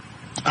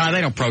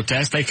 They don't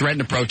protest. They threaten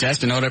to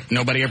protest, and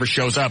nobody ever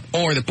shows up,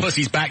 or the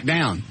pussies back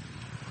down.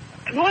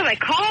 Well, they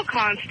call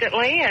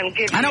constantly and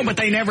give. I know, but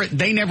they never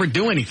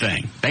do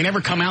anything. They never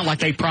come out like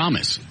they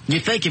promise. You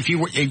think you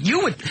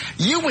would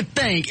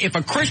think if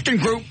a Christian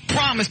group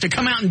promised to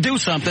come out and do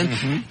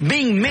something,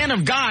 being men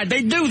of God,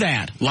 they'd do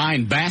that.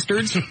 Lying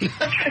bastards.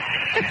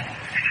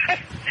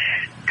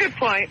 Good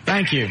point.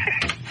 Thank you.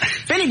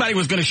 If anybody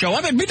was going to show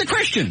up, it'd be the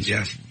Christians.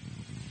 Yes.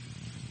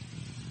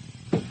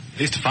 They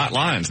used to fight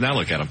lions. Now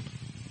look at them.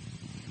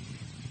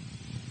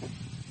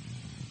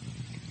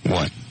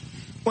 What?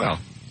 Well,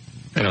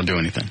 they don't do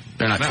anything.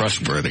 They're not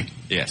trustworthy.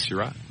 Yes, you're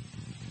right.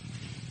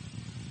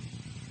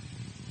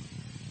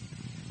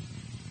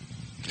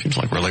 Seems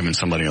like we're leaving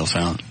somebody else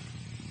out.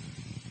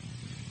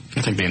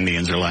 I think the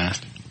Indians are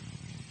last.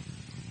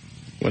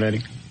 What,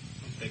 Eddie?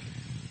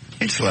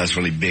 It's the last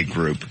really big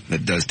group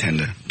that does tend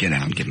to get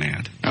out and get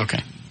mad.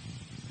 Okay.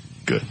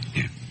 Good.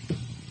 Yeah.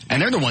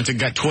 And they're the ones that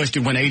got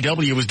twisted when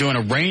AW was doing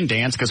a rain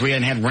dance because we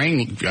hadn't had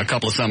rain a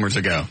couple of summers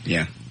ago.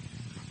 Yeah.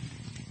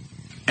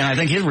 And I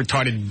think his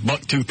retarded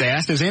buck-toothed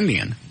ass is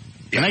Indian.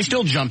 Yeah. And they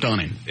still jumped on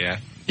him. Yeah.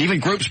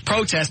 Even groups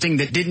protesting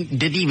that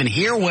didn't even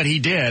hear what he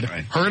did,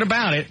 heard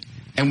about it,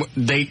 and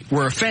they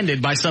were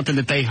offended by something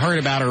that they heard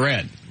about or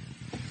read.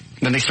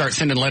 Then they start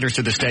sending letters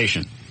to the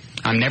station.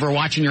 I'm never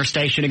watching your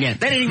station again.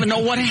 They didn't even know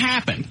what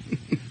happened.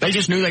 They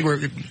just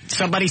knew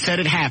somebody said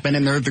it happened,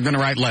 and they're going to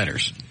write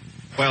letters.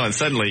 Well, and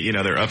suddenly,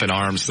 they're up in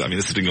arms. I mean,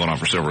 this has been going on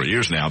for several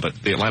years now, but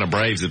the Atlanta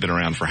Braves have been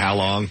around for how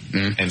long?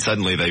 And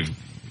suddenly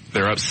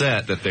they're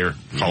upset that they're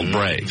called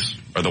Braves,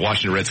 or the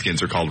Washington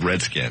Redskins are called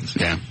Redskins.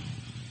 Yeah.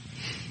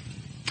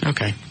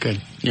 Okay,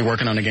 good. You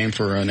working on a game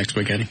for next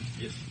week, Eddie?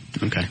 Yes.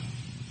 Okay.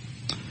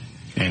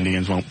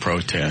 Indians won't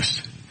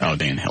protest. Oh,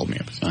 Dan held me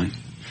up a sign.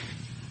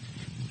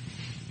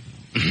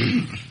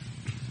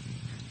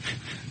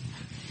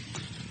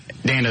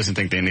 Dan doesn't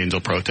think the Indians will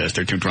protest.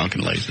 They're too drunk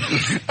and lazy.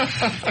 All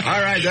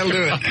right, that'll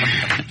do it.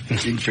 You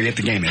can forget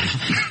the game, Eddie.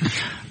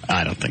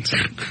 I don't think so.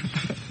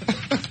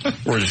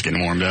 We're just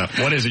getting warmed up.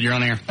 What is it? You're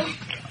on air?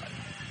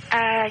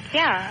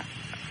 Yeah.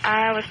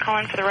 I was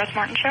calling for the Russ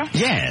Martin Show.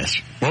 Yes.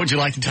 What would you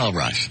like to tell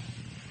Russ?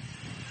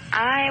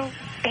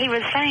 He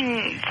was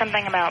saying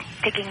something about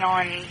picking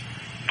on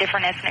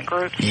different ethnic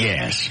groups.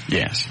 Yes.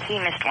 He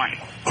missed one.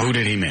 Who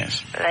did he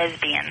miss?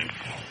 Lesbians.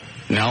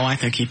 No, I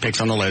think he picks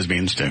on the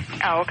lesbians, too.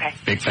 Oh, okay.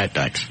 Big fat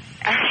dykes.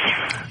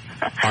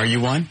 Are you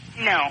one?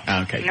 No.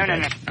 Okay. No. All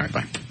right,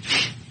 bye.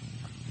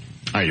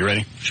 All right, you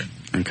ready? Sure.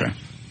 Okay.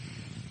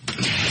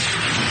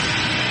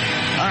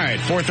 All right,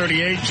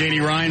 4:38,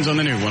 J.D. Ryan's on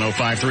the new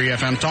 105.3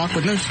 FM Talk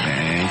with News.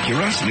 Thank you,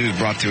 Russ. News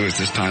brought to us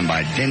this time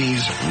by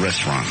Denny's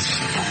Restaurants.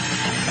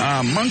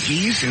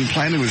 Monkeys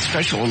implanted with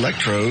special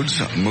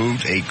electrodes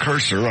moved a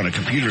cursor on a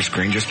computer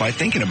screen just by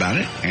thinking about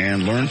it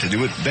and learned to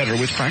do it better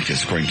with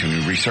practice, according to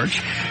new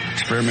research.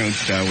 Experiment,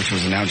 which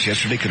was announced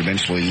yesterday, could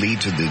eventually lead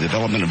to the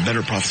development of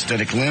better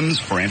prosthetic limbs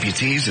for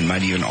amputees and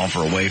might even offer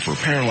a way for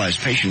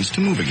paralyzed patients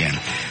to move again.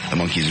 The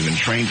monkeys have been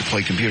trained to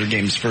play computer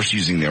games, first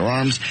using their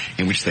arms,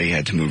 in which they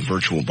had to move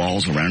virtual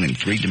balls around in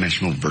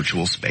three-dimensional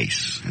virtual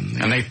space.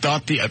 And they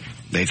thought they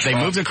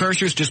moved the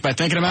cursors just by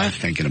thinking about it?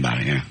 Thinking about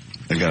it, yeah.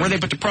 Where they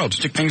put the probes?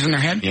 Stick things in their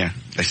head? Yeah.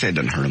 They say it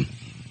doesn't hurt them.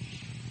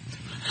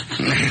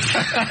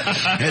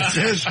 It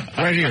says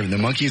right here, the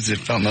monkeys that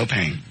felt no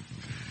pain.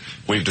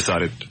 We've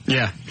decided.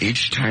 Yeah.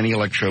 Each tiny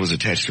electrode is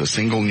attached to a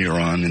single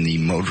neuron in the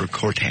motor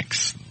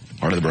cortex,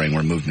 part of the brain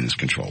where movement is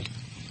controlled.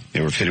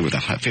 They were fitted with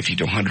 50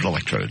 to 100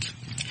 electrodes.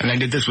 And they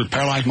did this with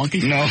paralyzed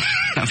monkeys? No,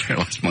 not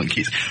paralyzed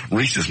monkeys.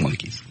 Rhesus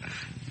monkeys.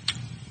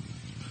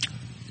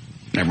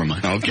 Never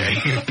mind. Okay.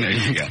 There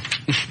you go.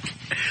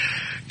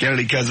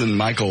 Kennedy cousin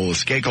Michael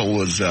Skakel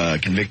was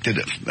convicted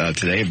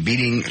today of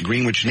beating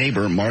Greenwich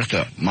neighbor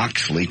Martha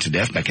Moxley to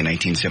death back in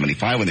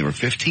 1975 when they were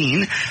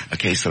 15, a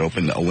case that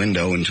opened a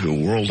window into a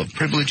world of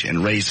privilege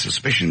and raised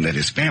suspicion that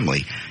his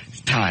family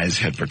ties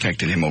had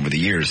protected him over the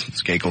years.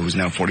 Skakel, who's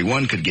now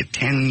 41, could get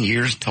 10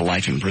 years to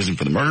life in prison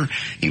for the murder.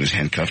 He was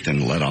handcuffed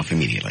and let off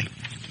immediately.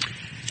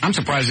 I'm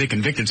surprised they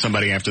convicted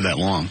somebody after that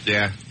long.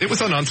 Yeah. It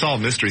was on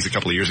Unsolved Mysteries a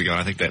couple of years ago, and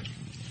I think that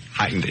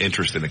heightened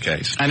interest in the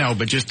case. I know,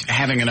 but just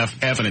having enough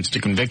evidence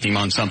to convict him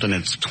on something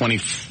that's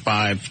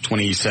 25,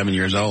 27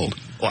 years old.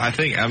 Well, I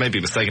think, I may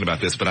be mistaken about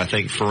this, but I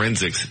think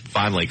forensics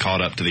finally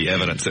caught up to the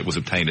evidence that was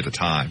obtained at the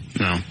time.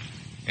 No.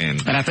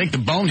 And I think the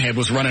bonehead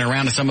was running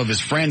around to some of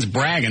his friends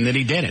bragging that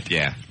he did it.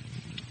 Yeah.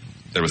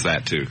 There was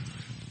that, too.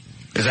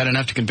 Is that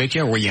enough to convict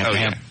you, or will you have to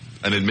have...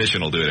 An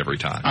admission will do it every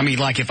time. I mean,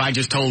 like if I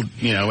just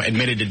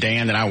admitted to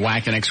Dan that I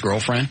whacked an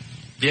ex-girlfriend?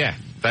 Yeah,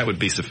 that would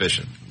be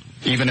sufficient.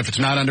 Even if it's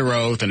not under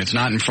oath and it's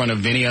not in front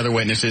of any other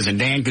witnesses, and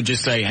Dan could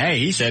just say, hey,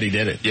 he said he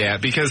did it. Yeah,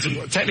 because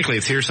technically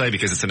it's hearsay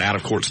because it's an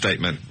out-of-court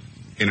statement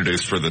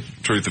introduced for the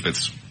truth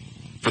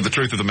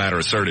of the matter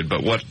asserted,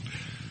 but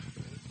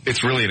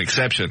it's really an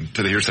exception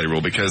to the hearsay rule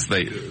because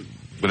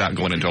without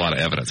going into a lot of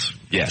evidence,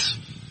 yes,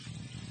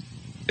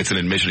 it's an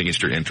admission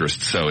against your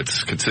interest, so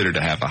it's considered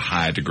to have a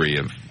high degree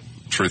of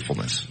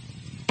truthfulness.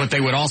 But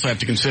they would also have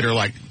to consider,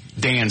 like,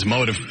 Dan's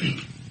motive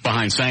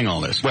behind saying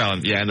all this. Well,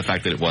 yeah, and the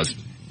fact that it was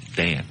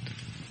Dan.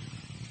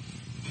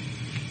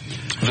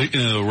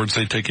 In other words,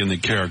 they take in the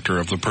character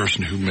of the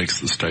person who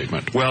makes the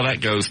statement. Well,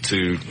 that goes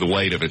to the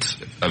weight of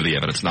the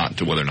evidence, not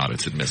to whether or not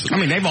it's admissible. I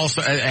mean,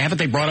 haven't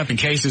they brought up in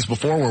cases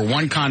before where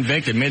one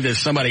convict admitted to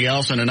somebody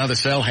else in another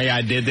cell, hey,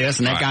 I did this,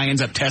 and that guy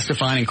ends up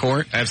testifying in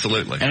court?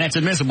 Absolutely. And that's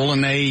admissible,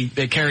 and they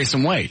carry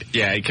some weight.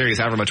 Yeah, it carries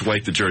however much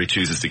weight the jury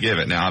chooses to give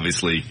it. Now,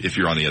 obviously, if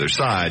you're on the other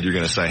side, you're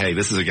going to say, hey,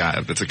 this is a guy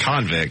that's a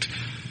convict.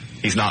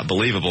 He's not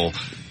believable.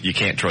 You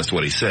can't trust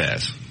what he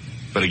says.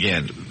 But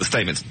again, the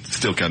statement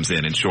still comes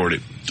in short.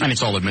 And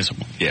it's all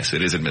admissible. Yes,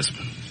 it is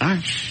admissible. All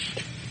right.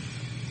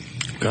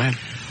 Go ahead.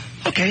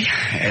 Okay.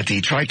 At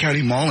the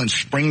Tri-County Mall in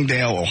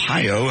Springdale,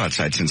 Ohio,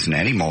 outside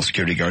Cincinnati, mall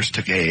security guards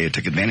took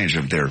advantage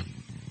of their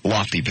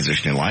lofty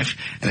position in life,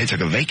 and they took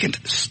a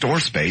vacant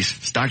store space,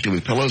 stocked it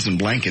with pillows and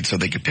blankets so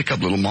they could pick up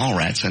little mall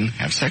rats and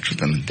have sex with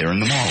them there in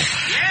the mall.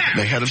 Yeah.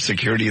 The head of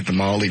security at the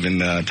mall even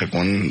took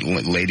one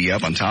lady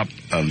up on top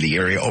of the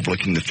area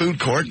overlooking the food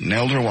court and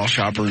held her while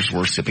shoppers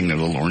were sipping their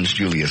little orange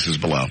Julius's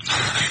below.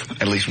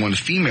 At least one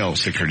female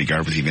security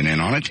guard was even in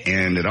on it,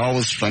 and it all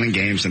was fun and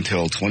games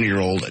until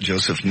 20-year-old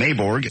Joseph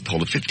Mayborg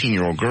told a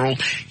 15-year-old girl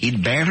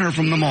he'd ban her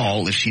from the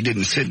mall if she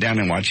didn't sit down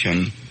and watch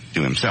him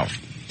do himself.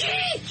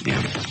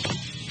 Yeah.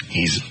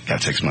 He's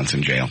got 6 months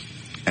in jail,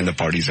 and the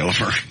party's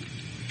over.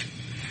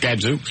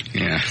 Gadzooks.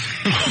 Yeah.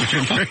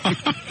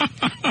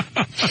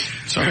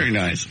 Very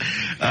nice.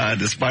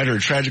 Despite her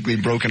tragically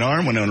broken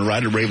arm, Winona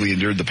Ryder bravely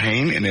endured the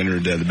pain and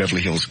entered the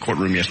Beverly Hills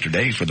courtroom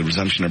yesterday for the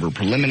resumption of her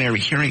preliminary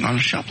hearing on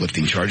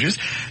shoplifting charges.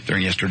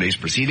 During yesterday's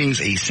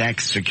proceedings, a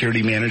Saks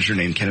security manager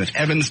named Kenneth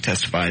Evans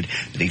testified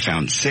that he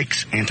found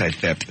 6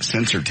 anti-theft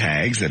sensor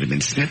tags that had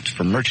been snipped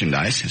from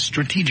merchandise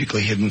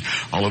strategically hidden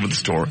all over the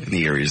store in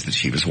the areas that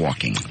she was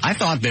walking. I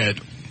thought that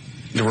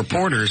the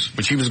reporters,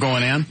 when she was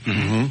going in,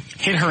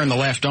 hit her in the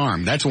left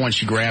arm. That's the one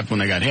she grabbed when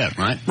they got hit,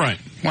 right? Right.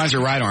 Why is her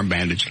right arm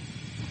bandaged?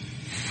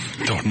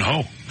 Don't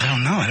know. I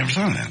don't know. I never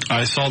saw that.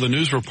 I saw the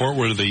news report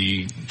where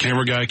the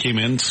camera guy came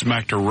in,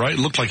 smacked her right. It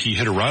looked like he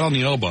hit her right on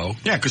the elbow.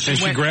 Yeah, because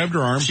she grabbed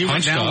her arm. She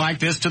went down like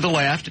this to the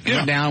left,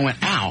 went down and went,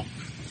 ow.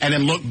 And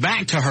then looked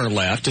back to her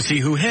left to see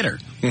who hit her.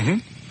 Mm-hmm.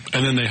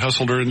 And then they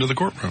hustled her into the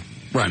courtroom.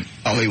 Right.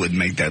 Oh, they would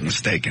make that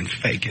mistake and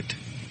fake it.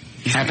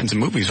 It happens in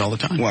movies all the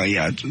time. Well,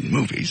 yeah, it's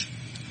movies.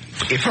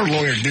 If her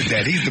lawyer did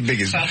that, he's the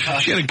biggest.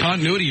 She had a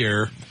continuity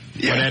error.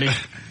 Yeah. What, Eddie?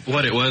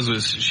 What it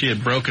was she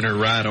had broken her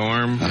right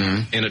arm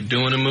in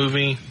doing a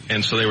movie,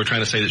 and so they were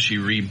trying to say that she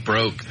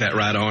re-broke that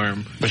right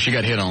arm. But she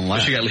got hit on the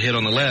left. But she got hit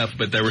on the left,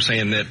 but they were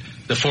saying that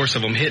the force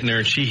of them hitting her,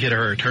 and she hit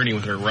her attorney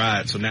with her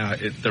right, so now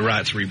the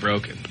right's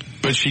re-broken.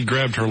 But she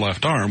grabbed her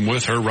left arm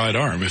with her right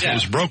arm. If it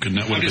was broken,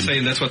 that would have been... I'm just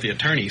saying that's what the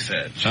attorney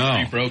said. She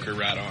re-broke her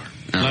right arm.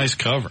 Nice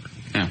cover.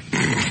 Yeah.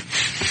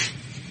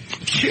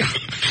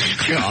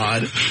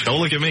 God. Don't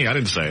look at me. I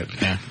didn't say it.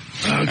 Yeah.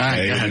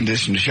 Okay. In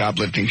addition to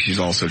shoplifting, she's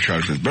also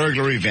charged with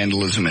burglary,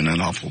 vandalism, and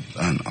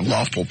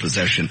unlawful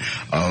possession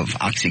of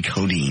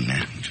oxycodone.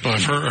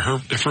 Well,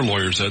 if her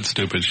lawyer's that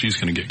stupid, she's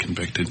going to get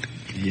convicted.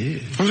 Yeah.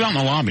 Who's out in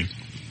the lobby?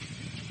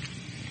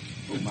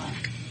 Oh, my.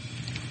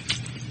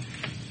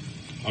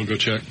 I'll go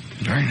check.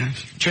 Very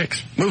nice.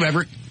 Chicks. Move,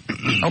 Everett.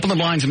 Open the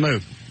blinds and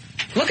move.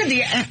 Look at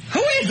the...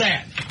 who is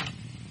that?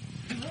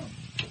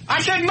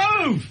 I said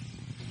move!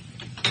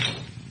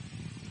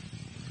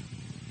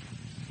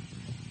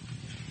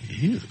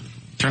 Ew.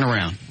 Turn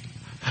around.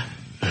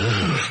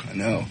 I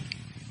know.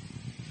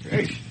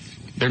 Great.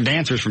 They're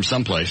dancers from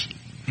someplace.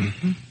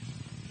 Mm-hmm.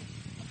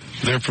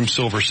 They're from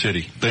Silver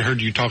City. They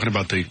heard you talking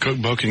about the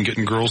cookbook and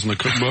getting girls in the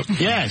cookbook?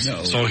 Yes.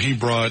 No. So he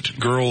brought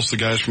girls, the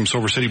guys from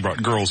Silver City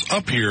brought girls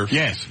up here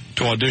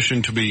to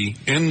audition to be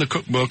in the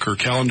cookbook or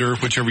calendar,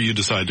 whichever you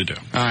decide to do.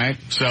 All right.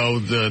 So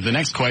the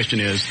next question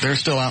is, they're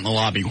still out in the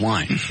lobby.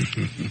 Why?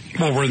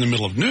 Well, we're in the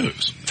middle of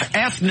news.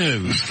 F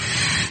news.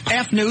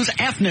 F news,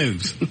 F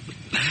news.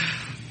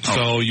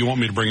 So you want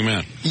me to bring them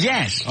in?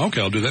 Yes.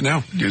 Okay, I'll do that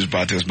now. News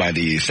brought to us by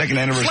the second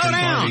anniversary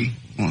party.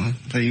 Well, I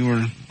thought you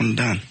were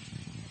done.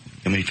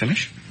 Can we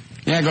finish?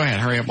 Yeah, go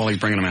ahead. Hurry up while he's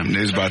bringing them in.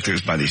 News brought to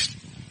us by the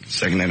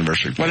second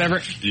anniversary party.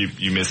 Whatever.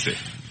 You missed it.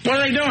 What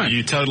are they doing?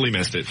 You totally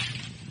missed it.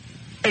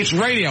 It's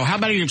radio. How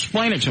about you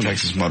explain it to me?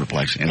 Texas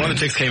Motorplex. One of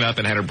the chicks came up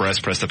and had her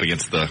breast pressed up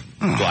against the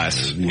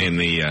glass in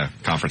the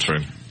conference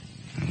room.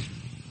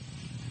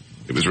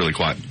 It was really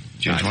quiet.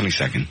 June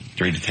 22nd,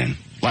 3 to 10.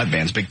 Live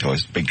bands, big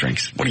toys, big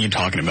drinks. What are you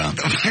talking about?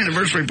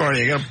 Anniversary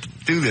party. I got to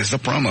do this, a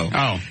promo.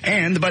 Oh.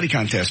 And the buddy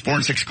contest, 4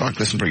 and 6 o'clock.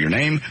 Listen for your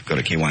name. Go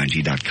to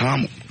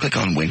KYNG.com. Click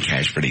on Win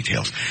Cash for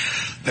details.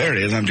 There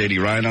it is. I'm J.D.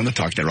 Ryan on the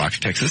Talk That Rocks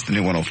Texas, the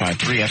new 105.3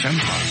 FM.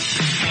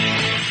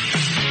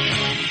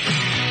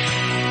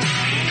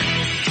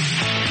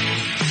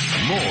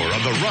 More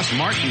of the Russ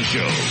Martin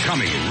Show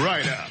coming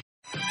right up.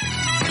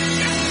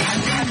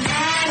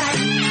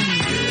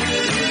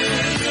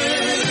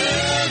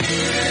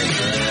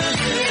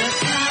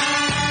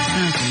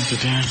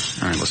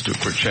 All right, let's do a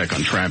quick check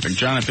on traffic.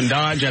 Jonathan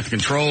Dodge at the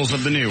controls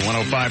of the new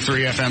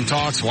 105.3 FM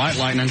Talks, White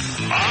Lightning.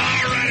 All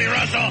righty,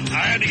 Russell.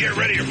 I had to get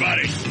rid of your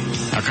buddy.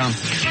 How come?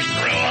 He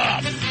threw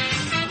up.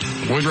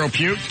 Woodrow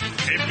puked?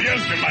 He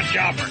puked in my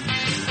chopper.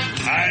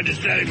 I had to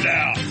set him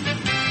down.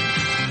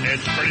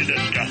 It's pretty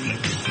disgusting.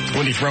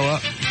 What did he throw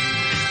up?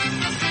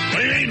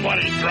 What do you mean, what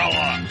did he throw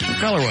up? What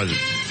color was it?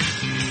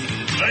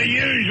 The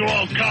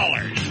usual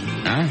colors.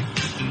 Huh?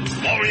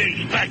 What were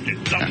you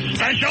expecting? Something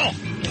special?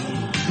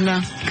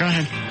 No, go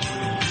ahead.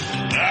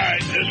 All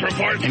right, this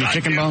report... Any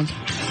chicken bones?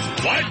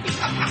 What?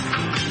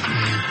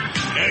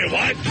 Any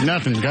what?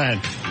 Nothing, go ahead.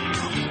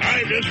 All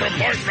right, this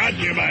report brought to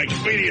you by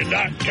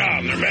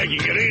Expedia.com. They're making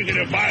it easy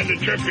to find the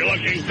trip you're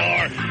looking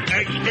for.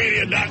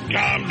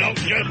 Expedia.com. Don't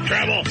just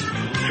travel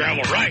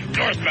right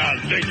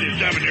northbound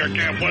 67 near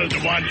Camp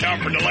Wisdom. Watch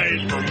out for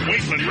delays from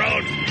Wheatland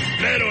Road.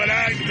 Due to an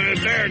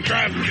accident there,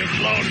 traffic is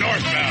slow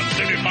northbound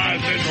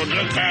 75 Central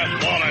just past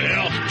Walnut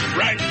Hill.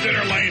 Right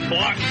center lane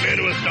blocked due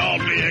to a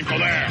stalled vehicle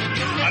there.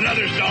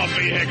 Another stalled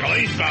vehicle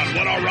eastbound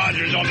 10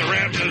 Rogers on the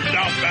ramp to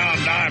southbound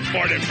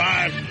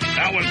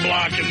I-45. That was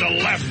blocking the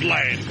left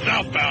lane.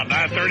 Southbound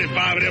I-35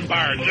 at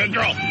Empire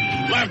Central.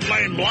 Left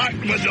lane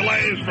blocked with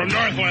delays from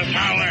Northwest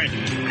Highway.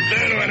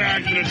 Due to an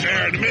accident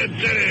there in the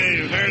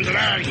Mid-Cities. There's an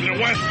accident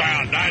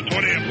westbound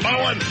I-20 at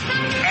Bowen.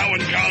 That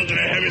one causing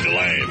a heavy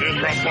delay. This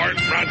report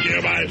brought to you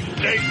by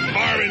State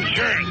Farm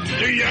Insurance.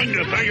 Too young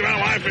to think about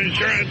life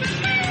insurance?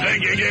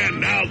 Think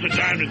again. Now's the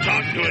time to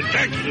talk to a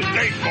Texas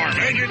State Farm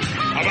agent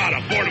about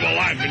affordable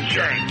life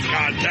insurance.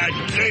 Contact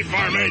a State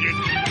Farm agent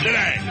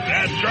today.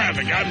 That's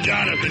traffic. I'm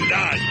Jonathan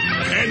Dodge.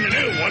 And the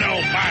new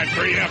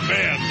 105.3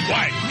 FM.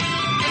 White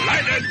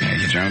Lightning.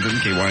 Thank you, Jonathan.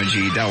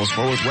 KYG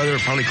Dallas-Fort Worth weather,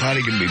 partly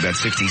cloudy, going to be about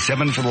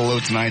 67 for the low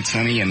tonight,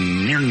 sunny,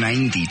 and near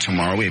 90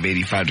 tomorrow. We have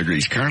 85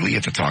 degrees currently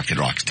at the Talk That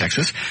Rocks,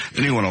 Texas.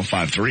 The new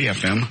 105.3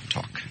 FM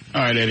Talk.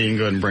 All right, Eddie, you can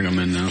go ahead and bring them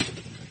in now.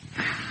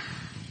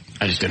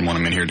 I just didn't want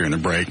them in here during the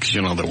break because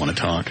you know they want to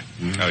talk.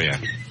 Oh, yeah.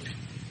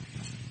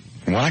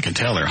 Well, I can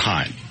tell they're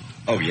hot.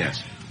 Oh,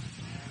 yes.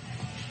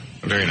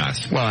 Very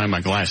nice. Well, I have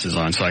my glasses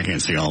on, so I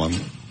can't see all of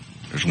them.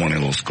 There's one in a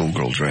little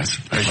schoolgirl dress.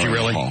 Is she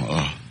really?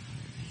 Oh.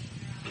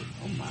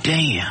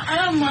 Damn.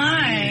 Oh,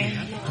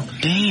 my.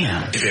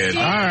 Damn. Good.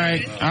 All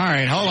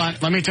right. Hold on.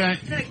 Let me turn.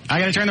 I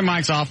got to turn the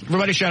mics off.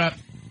 Everybody shut up.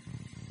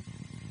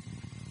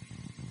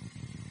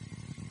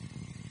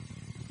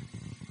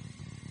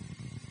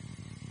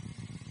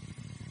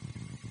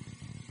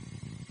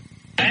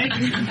 Okay.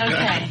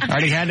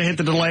 Already had to hit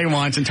the delay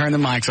once and turn the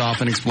mics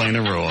off and explain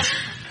the rules.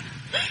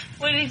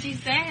 What did you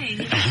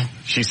say?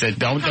 She said,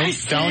 don't say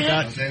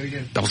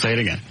it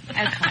again.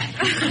 Okay.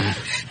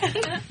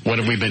 What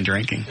have we been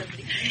drinking?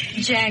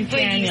 Jack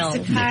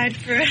Daniels.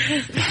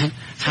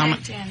 How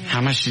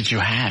much did you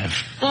have?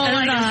 Well,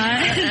 like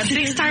a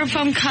big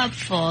styrofoam cup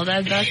full.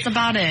 That's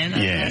about it.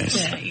 Yes.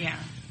 That's it, yeah.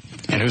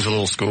 And who's a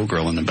little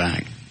schoolgirl in the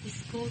back?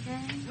 Schoolgirl?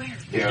 Where?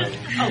 Yeah.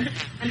 Oh,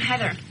 I'm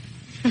Heather.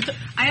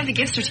 I have the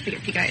gift certificate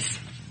for you guys.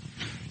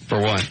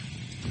 For what?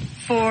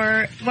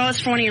 It's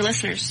for one of your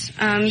listeners.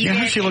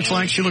 She looks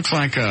like? She looks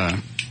like,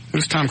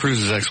 who's Tom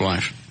Cruise's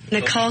ex-wife?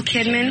 Nicole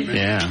Kidman.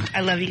 Yeah.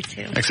 I love you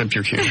too. Except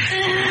you're cute.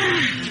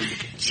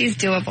 She's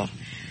doable.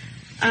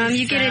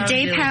 You get a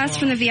day pass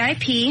from the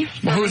VIP.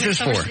 Well, who is this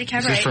for? Is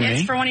this for me?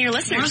 It's for one of your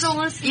listeners. Where's the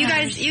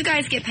listeners? You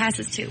guys get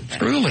passes too.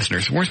 Screw the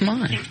listeners. Where's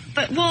mine?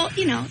 But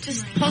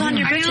just hold on to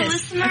your Are you a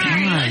britches. listener?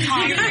 Okay.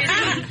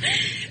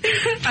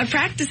 I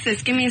practiced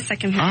this. Give me a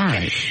second. All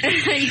right.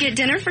 You get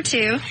dinner for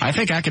two. I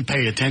think I could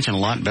pay attention a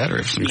lot better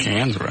if some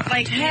cans were out.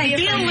 Hey,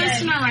 be a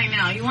listener right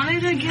now. You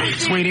wanted to get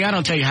Sweetie, I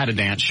don't tell you how to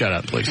dance. Shut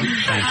up, please. Thank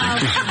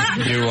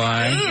you. Do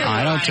I?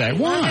 I don't tell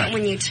you. What?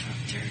 When you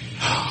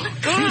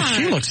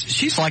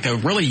She's like a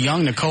really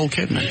young Nicole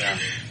Kidman.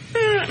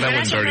 My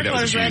natural hair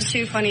color is red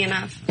too, funny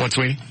enough. What,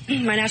 sweetie?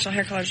 My natural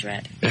hair color is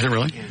red. Is it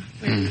really?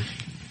 Yeah.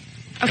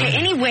 Okay,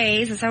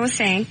 anyways, as I was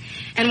saying,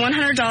 and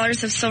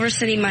 $100 of Silver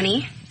City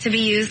money to be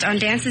used on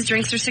dances,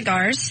 drinks, or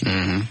cigars.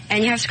 Mm-hmm.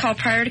 And you have to call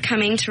prior to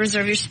coming to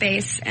reserve your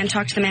space and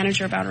talk to the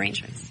manager about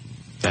arrangements.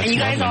 That's and you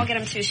guys lovely. all get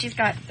them too. She's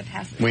got the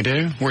passes. We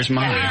do? Where's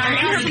mine? They're in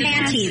her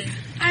panties.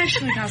 I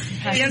actually got some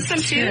passes. You have some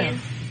too?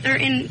 They're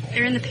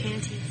in the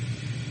panties.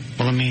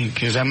 Well,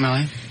 is that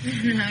mine?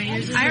 No,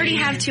 I already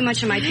have too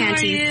much in my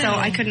panties, so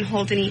I couldn't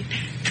hold any.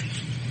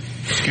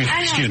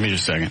 Excuse me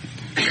just a second.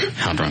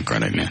 How drunk are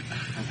they now?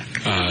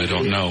 I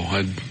don't know.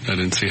 I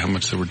didn't see how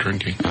much they were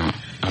drinking. Oh,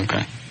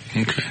 okay.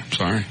 Okay,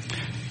 sorry.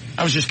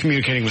 I was just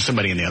communicating with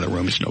somebody in the other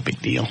room. It's no big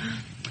deal.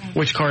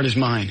 Which card is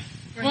mine?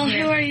 Well,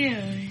 who are you?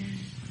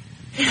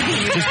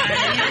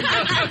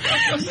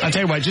 I'll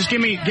tell you what. Just give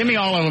me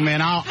all of them,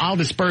 man. I'll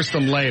disperse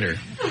them later.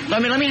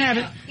 Let me have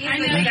it. I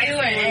know you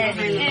are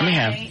Eddie. Let me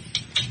have it.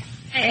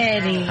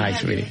 Eddie. Hi,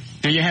 sweetie.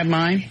 Do you have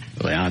mine?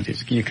 Well,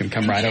 you can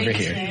come right over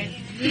here.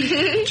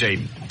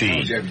 JD.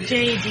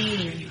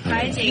 JD.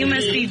 Hi, JD. You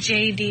must be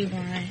JD1.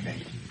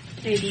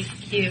 JD's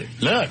cute.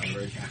 Look.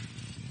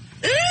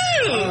 Ooh!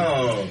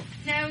 Oh.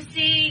 No,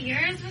 see,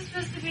 yours was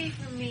supposed to be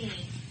for me.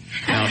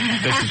 No,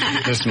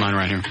 this is mine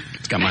right here.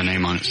 It's got my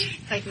name on it.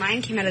 Like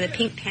mine came out of the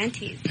pink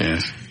panties.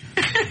 Yes.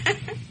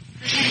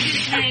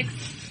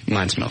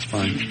 Mine smells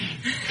fun. Who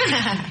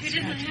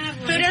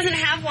doesn't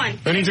have one?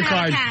 Who needs a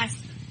card?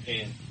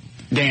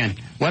 Dan.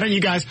 Why don't you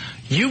guys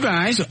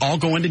all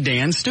go into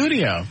Dan's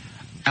studio.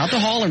 Out the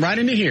hall and right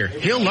into here.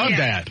 He'll love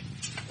that.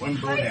 One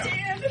door down.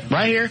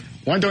 Right here.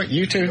 One door.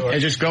 You two. And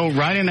just go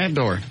right in that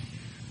door.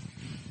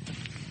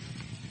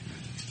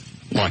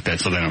 Lock that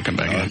so they don't come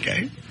back in.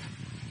 Okay.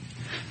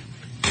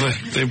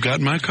 They've got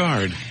my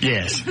card.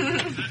 Yes.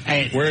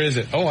 Hey, where is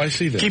it? Oh, I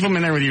see that. Keep them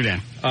in there with you,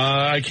 Dan.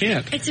 I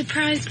can't. It's a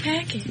prize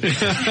package.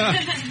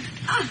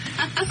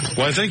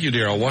 Why, thank you,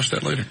 dear. I'll watch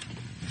that later.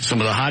 Some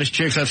of the hottest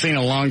chicks I've seen in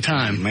a long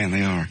time. Man,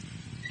 they are.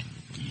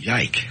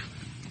 Yike.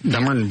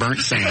 Dumber than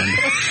burnt sand.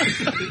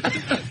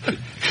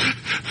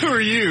 Who are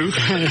you?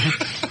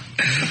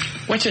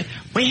 What's it?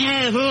 We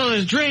had a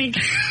little drink.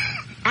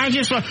 I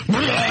just want...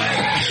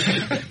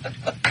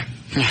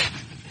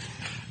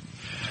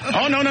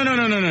 Oh, no.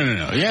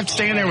 You have to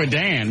stay in there with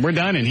Dan. We're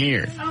done in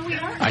here. Oh, we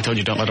are? I told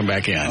you don't let them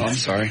back in. Oh, I'm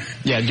sorry.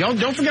 Yeah,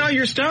 don't forget all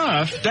your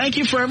stuff. Thank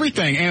you for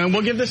everything. And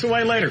we'll give this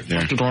away later.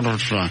 Yeah.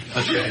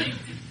 Okay.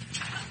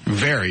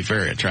 Very,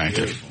 very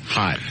attractive.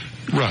 Hot.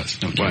 Russ.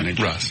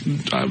 Russ.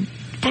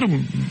 Put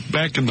them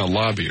back in the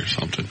lobby or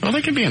something. Well,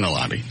 they can be in the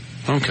lobby.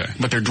 Okay.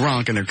 But they're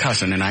drunk and they're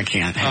cussing and I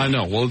can't. I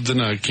know. Well,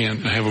 then I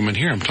can't have them in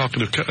here. I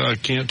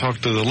can't talk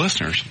to the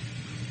listeners.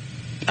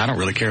 I don't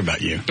really care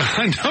about you.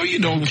 I know you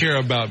don't care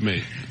about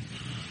me.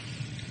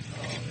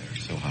 Oh, they're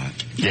so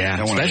hot.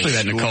 Yeah, especially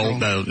that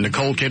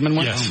Nicole Kidman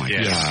one. Yes. Oh, my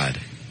God.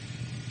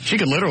 She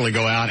could literally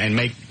go out and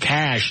make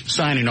cash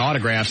signing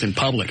autographs in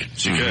public.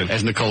 She could.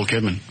 As Nicole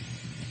Kidman.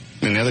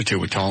 And the other two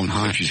were tall and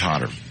hot. She's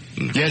hotter.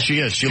 Yes, she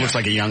is. She looks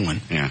like a young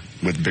one. Yeah,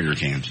 with bigger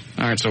cans.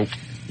 All right, so,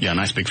 yeah,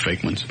 nice big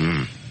fake ones.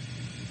 Mm.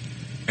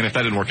 And if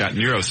that didn't work out,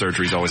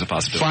 neurosurgery is always a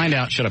possibility. Find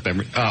out. Shut up,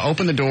 Emery.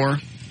 Open the door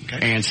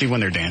and see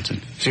when they're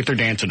dancing. See if they're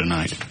dancing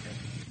tonight.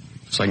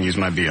 So I can use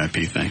my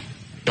VIP thing.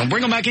 Don't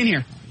bring them back in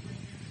here.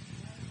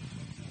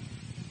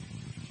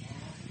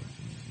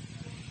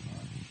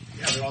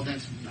 Yeah, they're all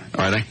dancing tonight.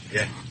 Are they?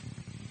 Yeah.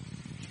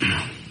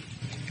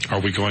 Are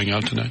we going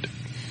out tonight?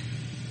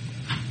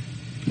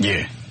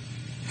 Yeah.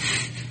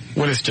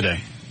 What is today?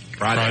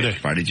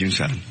 Friday, June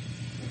 7th.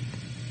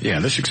 Yeah,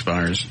 this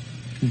expires.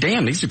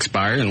 Damn, these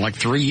expire in like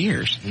 3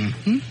 years.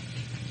 Mm-hmm.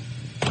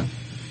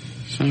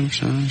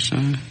 So,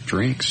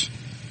 drinks.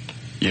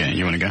 Yeah,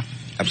 you want to go?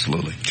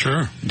 Absolutely.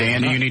 Sure.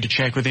 Dan, do you need to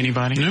check with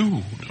anybody?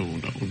 No.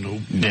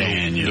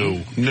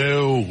 Daniel.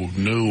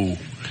 No.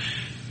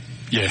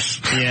 Yes.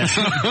 Yes.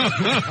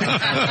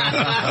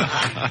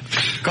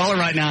 Call her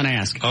right now and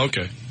ask.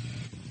 Okay.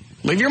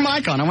 Leave your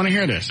mic on. I want to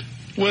hear this.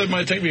 Well, it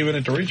might take me a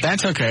minute to reach.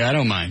 That's okay. I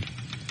don't mind.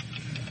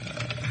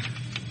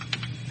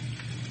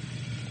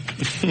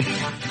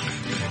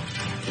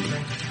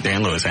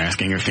 Dan Lewis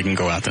asking if he can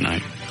go out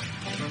tonight.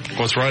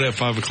 Well, it's right at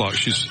 5 o'clock.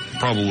 She's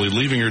probably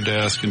leaving her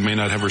desk and may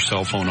not have her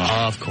cell phone on.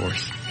 Of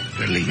course.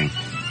 They're leaving.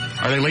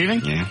 Are they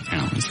leaving? Yeah.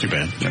 Oh, that's too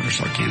bad. Never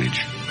saw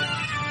Canage.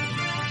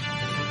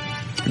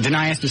 Didn't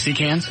I ask to see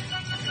cans?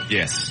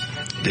 Yes.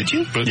 Did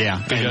you? But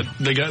yeah.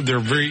 They're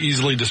very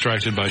easily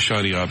distracted by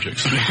shiny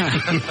objects. All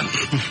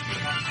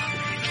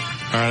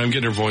right, I'm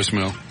getting her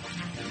voicemail.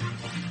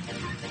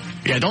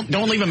 Yeah,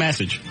 don't leave a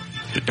message.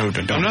 Don't.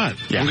 I'm not.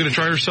 Yeah. I'm going to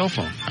try her cell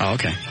phone. Oh,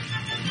 okay.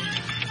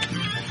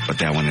 Put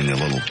that one in the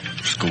little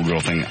schoolgirl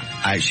thing.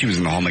 She was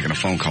in the hall making a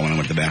phone call when I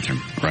went to the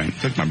bathroom. Right.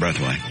 Took my breath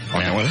away.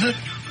 Yeah.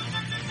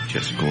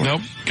 Just go.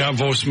 Nope. Got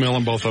voicemail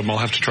on both of them. I'll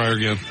have to try her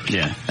again.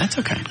 Yeah, that's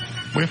okay.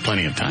 We have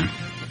plenty of time.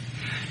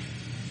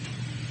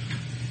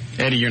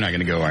 Eddie, you're not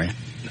going to go, are you?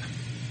 No.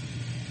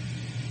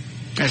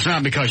 It's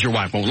not because your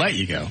wife won't let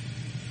you go.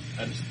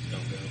 I just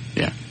don't go.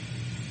 Yeah.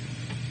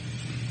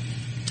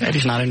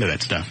 Eddie's not into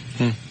that stuff.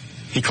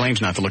 He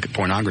claims not to look at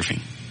pornography.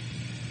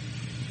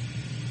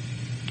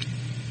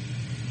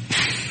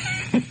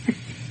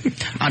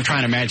 I'm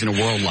trying to imagine a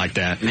world like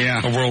that.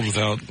 Yeah. A world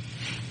without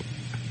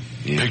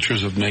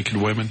pictures of naked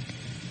women.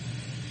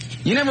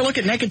 You never look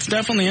at naked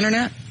stuff on the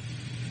internet?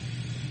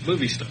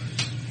 Movie stars.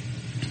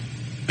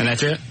 And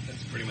that's it?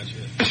 That's pretty much it.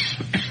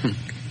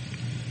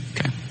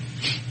 Okay.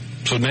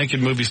 So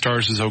naked movie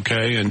stars is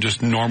okay, and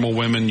just normal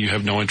women you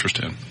have no interest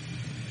in?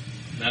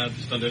 No,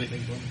 just don't do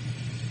anything for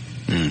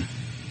me.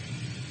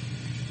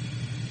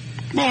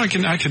 Well, I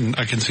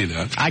can see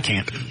that. I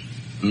can't.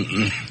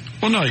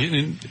 Well, no,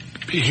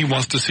 he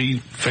wants to see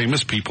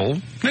famous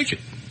people naked.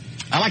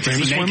 I like to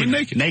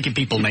see naked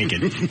people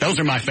naked. Those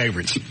are my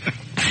favorites.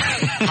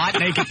 Hot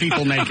naked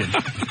people naked.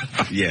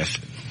 Yes.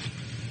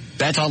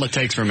 That's all it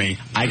takes for me.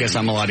 I guess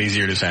I'm a lot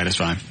easier to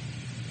satisfy.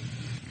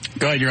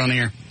 Go ahead, you're on the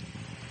air.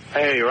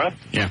 Hey, Russ.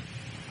 Yeah.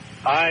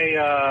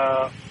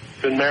 I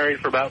been married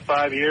for about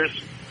 5 years.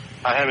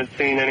 I haven't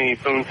seen any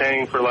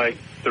poontang for like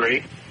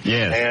 3.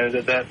 Yes.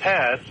 And that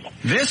passed.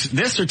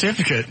 This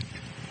certificate.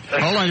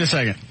 Hold on just a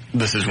second.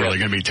 This is really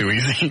going to be too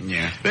easy.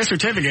 Yeah. This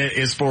certificate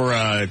is for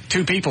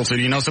 2 people. So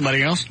do you know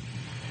somebody else?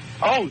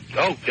 Oh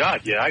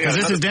God, yeah. Because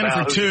this is dinner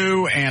for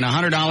 2 and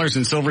 $100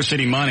 in Silver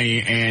City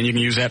money, and you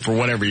can use that for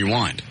whatever you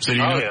want. So do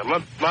you know?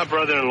 Yeah. My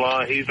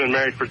brother-in-law, he's been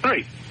married for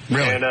 3.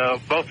 Really? And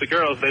both the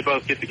girls, they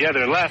both get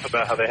together and laugh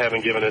about how they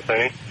haven't given us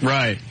any.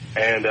 Right.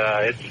 And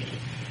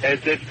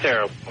it's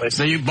terrible.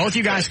 So both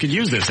you guys could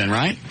use this then,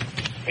 right?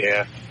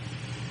 Yeah.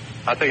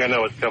 I think I know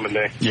what's coming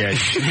next. Yeah.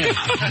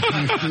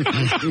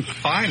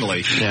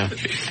 Finally. Yeah.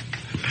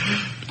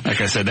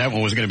 Like I said, that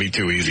one was going to be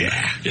too easy.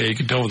 Yeah, you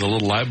could tell when the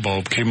little light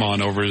bulb came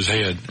on over his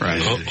head.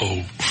 Right.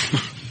 Uh-oh.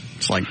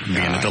 It's like being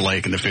at the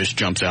lake and the fish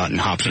jumps out and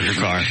hops in your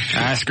car.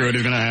 Screw it,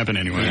 it's going to happen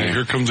anyway. Yeah,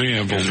 here comes the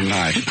anvil.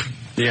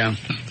 Yeah.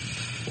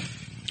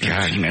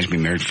 God, can you imagine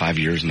being married 5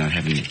 years and not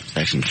having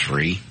sex in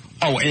 3?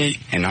 Oh,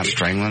 and not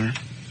strangling her?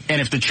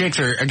 And if the chicks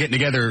are getting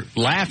together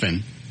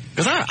laughing,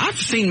 because I've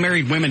seen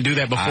married women do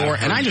that before,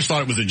 and I just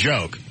thought it was a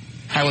joke.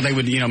 How they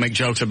would, make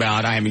jokes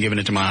about, I haven't given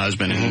it to my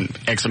husband in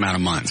X amount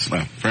of months.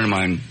 Well, a friend of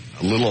mine,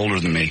 a little older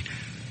than me,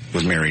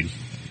 was married.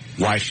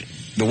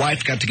 The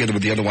wife got together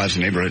with the other wives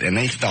in the neighborhood, and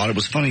they thought it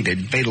was funny.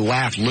 They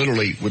laughed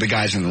literally with the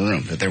guys in the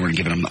room that they weren't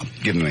giving them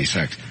any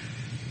sex.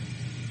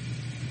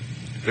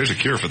 There's a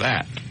cure for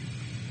that.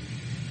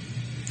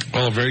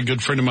 Well, a very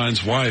good friend of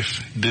mine's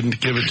wife didn't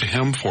give it to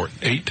him for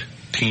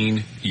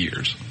 18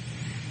 years.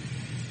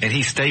 And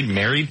he stayed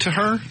married to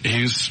her?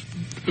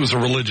 It was a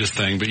religious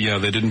thing, but yeah,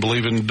 they didn't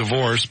believe in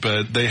divorce,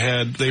 but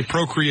they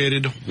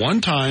procreated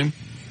one time.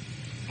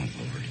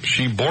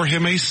 She bore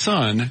him a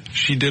son.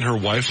 She did her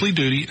wifely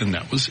duty, and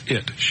that was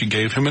it. She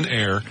gave him an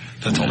heir.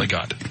 That's all they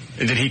got.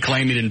 Did he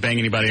claim he didn't bang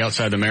anybody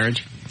outside the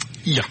marriage?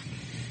 Yeah.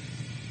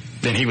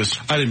 Then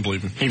I didn't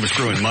believe him. He was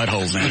screwing mud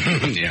holes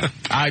in. Yeah.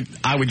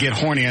 I would get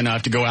horny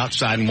enough to go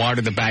outside and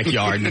water the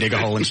backyard and dig a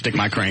hole and stick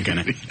my crank in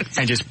it.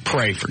 And just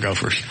pray for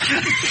gophers.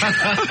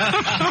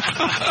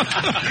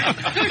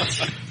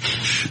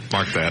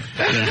 Mark that.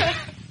 Yeah.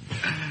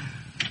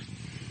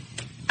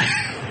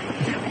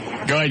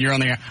 Go ahead, you're on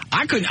the air.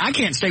 I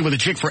can't stay with a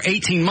chick for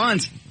 18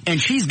 months and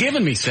she's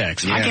giving me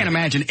sex. Yeah. I can't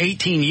imagine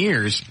 18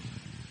 years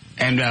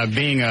and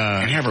being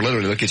and have her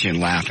literally look at you and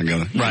laugh and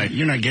go, right,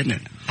 you're not getting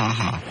it. Ha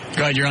ha.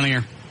 Go ahead, you're on the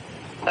air.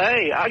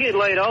 Hey, I get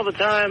laid all the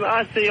time.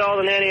 I see all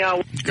the nanny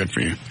I... Good for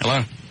you. Hello?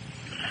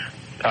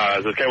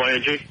 Is this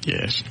KLLI?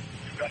 Yes.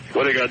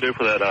 What do you got to do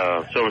for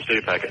that Silver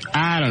City packet?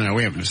 I don't know.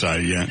 We haven't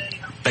decided yet.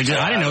 I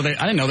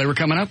didn't know they were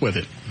coming up with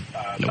it.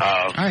 Nope.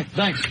 All right,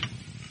 thanks.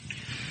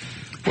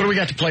 What do we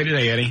got to play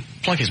today, Eddie?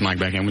 Plug his mic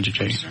back in, would you,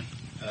 Chase?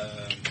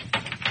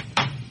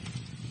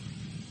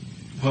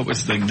 What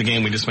was the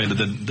game we just made?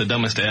 The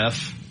dumbest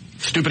F?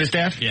 Stupidest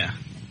F? Yeah.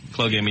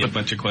 Chloe gave me a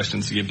bunch of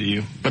questions to give to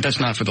you. But that's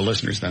not for the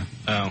listeners, though.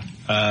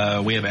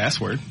 Oh. We have Ass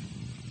Word.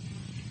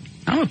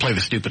 I'm going to play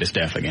the stupidest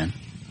F again.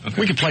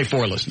 Okay. We could play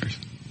 4 listeners.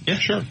 Yeah,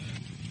 sure.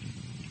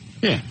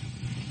 Yeah.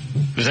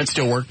 Does that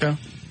still work, though?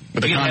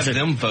 With the concept,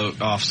 have them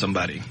vote off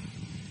somebody.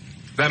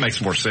 That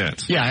makes more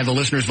sense. Yeah, have the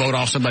listeners vote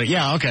off somebody.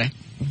 Yeah, okay.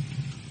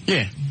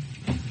 Yeah.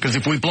 Because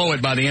if we blow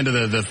it by the end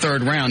of the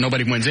third round,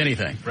 nobody wins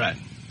anything. Right.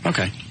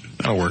 Okay.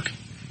 That'll work.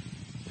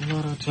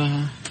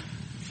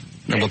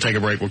 Then we'll take a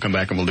break. We'll come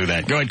back and we'll do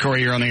that. Go ahead,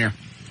 Corey. You're on the air.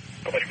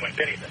 Nobody wins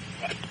anything.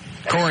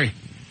 Corey.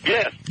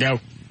 Yes. Go.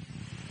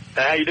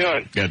 How you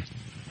doing? Good.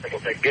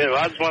 Good. Well,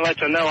 I just want to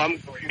let you know I'm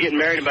getting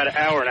married in about an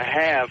hour and a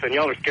half, and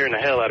y'all are scaring the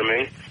hell out of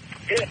me.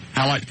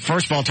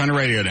 First of all, turn the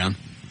radio down.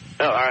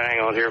 Oh, all right. Hang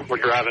on here. We're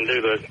driving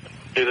to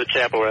the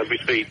chapel as we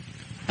speak.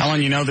 How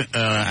long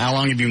how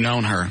long have you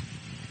known her?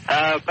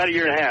 About a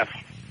year and a half.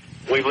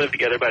 We've lived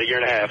together about a year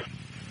and a half.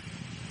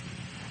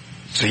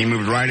 So you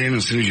moved right in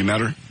as soon as you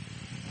met her?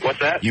 What's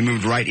that? You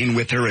moved right in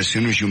with her as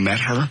soon as you met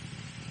her?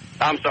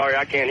 I'm sorry,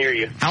 I can't hear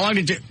you. How long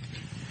did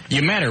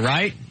you met her,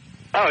 right?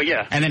 Oh,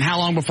 yeah. And then how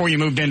long before you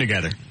moved in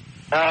together?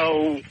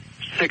 Oh,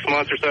 6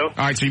 months or so. All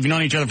right, so you've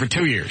known each other for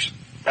 2 years?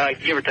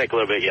 Give or take a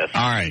little bit, yes.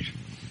 All right.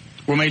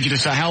 What made you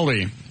decide? How old are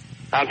you?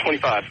 I'm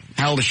 25.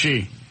 How old is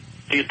she?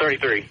 She's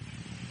 33.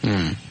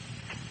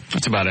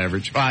 That's about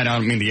average. Well, I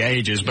don't mean the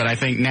ages, but I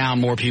think now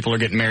more people are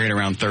getting married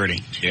around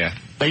 30. Yeah.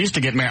 They used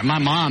to get married. My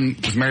mom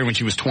was married when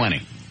she was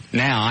 20.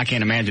 Now, I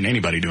can't imagine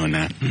anybody doing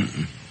that.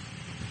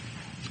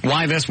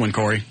 Why this one,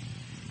 Corey?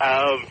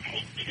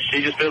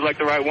 She just feels like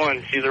the right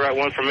one. She's the right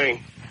one for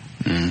me.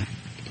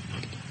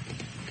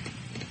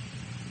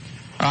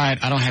 All right,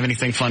 I don't have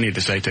anything funny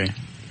to say to you.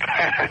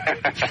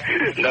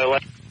 No.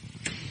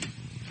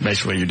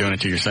 Basically, you're doing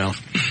it to yourself.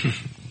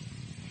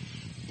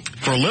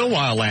 For a little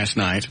while last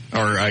night,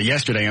 or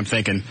yesterday, I'm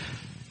thinking,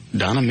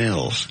 Donna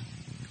Mills.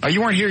 Oh,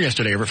 you weren't here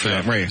yesterday for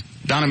that, were you?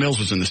 Donna Mills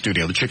was in the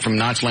studio, the chick from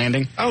Knott's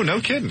Landing. Oh, no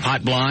kidding.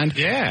 Hot Blonde.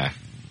 Yeah.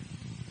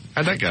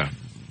 How'd that go?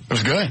 It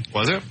was good.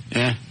 Was it?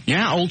 Yeah. You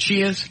know how old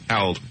she is?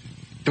 How old?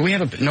 Do we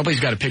have nobody's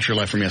got a picture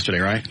left from yesterday,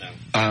 right?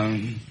 No.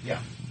 Yeah.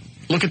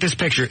 Look at this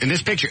picture. In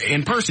this picture,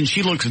 in person,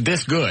 she looks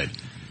this good.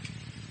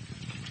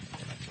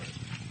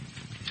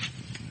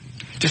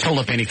 Just hold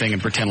up anything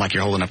and pretend like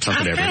you're holding up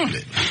something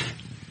every.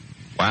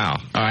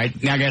 Wow. All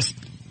right. Now, I guess,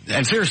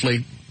 and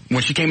seriously,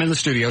 when she came in the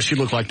studio, she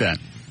looked like that.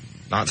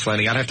 Not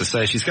slanting. I'd have to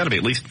say she's got to be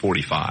at least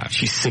 45.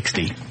 She's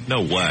 60.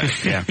 No way.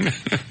 Yeah.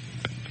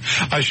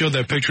 I showed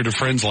that picture to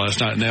friends last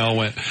night, and they all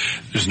went,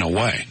 there's no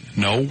way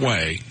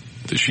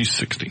that she's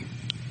 60.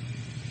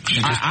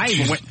 She's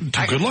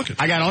too good looking.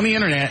 I got on the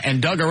internet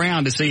and dug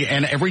around to see,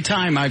 and every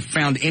time I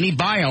found any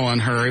bio on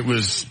her, it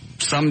was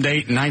some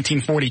date in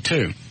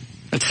 1942.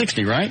 That's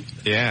 60, right?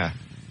 Yeah.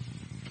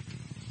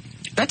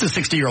 That's a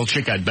 60-year-old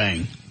chick I'd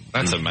bang.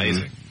 That's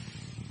amazing.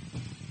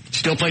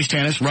 Still plays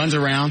tennis, runs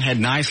around, had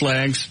nice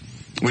legs.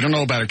 We don't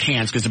know about her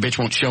cans because the bitch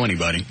won't show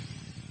anybody.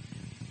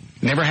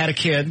 Never had a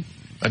kid.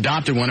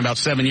 Adopted one about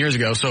 7 years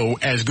ago, so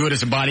as good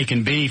as a body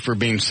can be for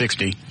being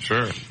 60.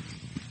 Sure.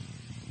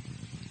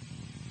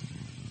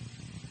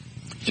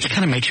 Just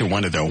kind of makes you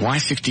wonder, though, why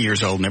 60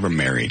 years old, never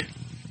married?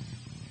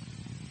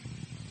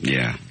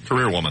 Yeah.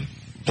 Career woman.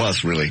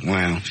 Plus, really,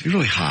 wow, she's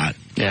really hot.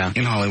 Yeah.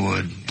 In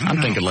Hollywood.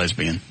 I'm thinking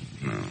lesbian.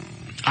 No.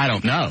 I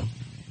don't know.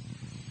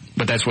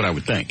 But that's what I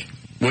would think.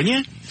 Wouldn't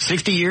you?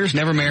 60 years,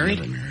 never married?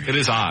 It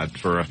is odd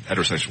for a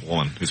heterosexual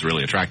woman who's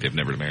really attractive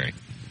never to marry.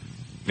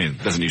 I mean,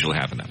 it doesn't usually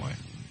happen that way.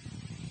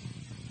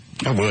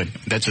 I would.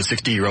 That's a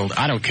 60-year-old.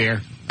 I don't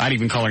care. I'd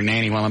even call her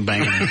Nanny while I'm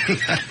banging her.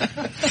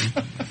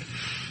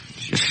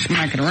 Just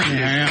smacking around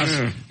the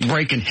house,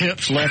 breaking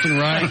hips left and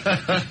right.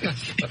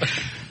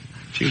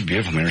 She was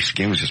beautiful, man. Her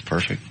skin was just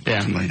perfect.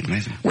 Yeah.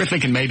 Amazing. We're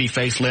thinking maybe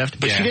facelift,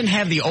 but she didn't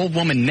have the old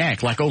woman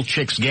neck like old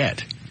chicks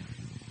get.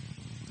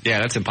 Yeah,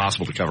 that's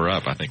impossible to cover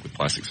up, I think, with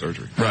plastic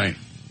surgery. Right.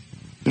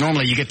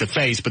 Normally you get the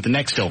face, but the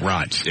neck still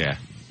rots. Yeah.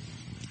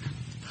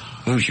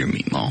 Who's your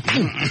meatball?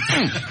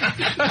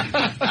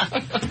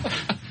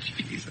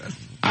 Jesus.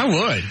 I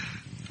would.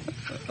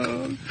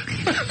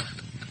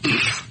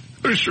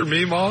 Who's your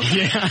meatball?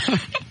 Yeah.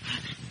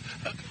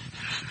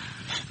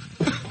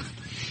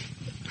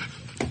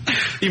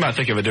 You might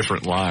think of a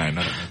different line.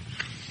 I don't know.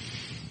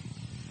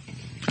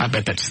 I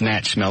bet that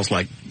snatch smells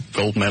like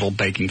gold medal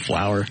baking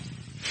flour.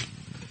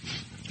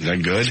 Is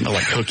that good? Smell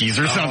like cookies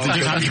or something.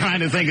 Cookies. I'm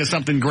trying to think of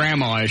something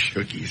grandma-ish.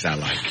 Cookies, I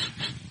like.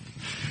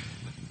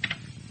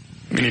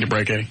 We need a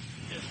break, Eddie.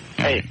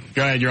 Hey.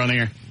 Go ahead, you're on the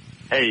air.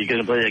 Hey, you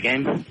gonna play the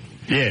game?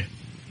 Yeah.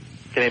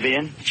 Can I be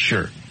in?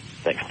 Sure.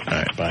 Thanks. All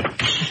right, bye.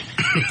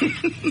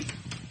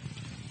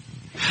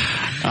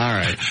 All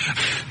right.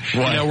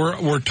 What?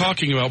 Yeah, we're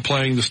talking about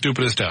playing the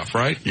stupidest F,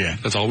 right? Yeah.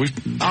 That's all we...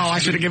 Oh, I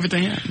should have given it to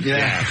him.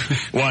 Yeah.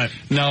 What?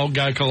 No,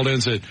 guy called in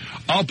and said,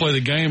 I'll play the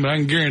game, but I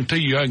can guarantee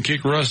you I can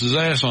kick Russ's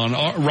ass on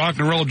Rock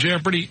and Roll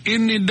Jeopardy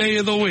any day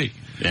of the week.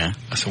 Yeah.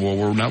 I said, well,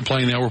 we're not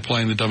playing that. We're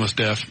playing the dumbest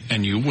F,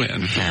 and you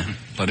win. Yeah.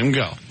 Let him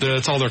go.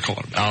 That's all they're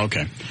calling about. Oh,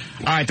 okay.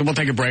 All right, then we'll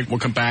take a break. We'll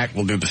come back.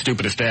 We'll do the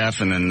stupidest F,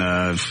 and then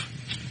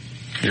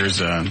here's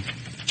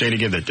JD,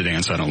 give that to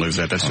Dan so I don't lose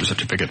that. That's a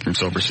certificate from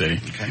Silver City.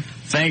 Okay.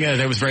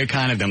 That was very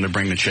kind of them to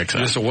bring the chicks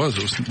up. Yes, it was.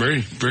 It was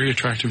very, very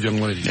attractive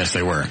young ladies. Yes,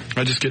 they were.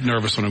 I just get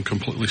nervous when I'm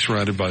completely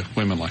surrounded by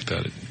women like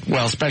that.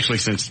 Well, especially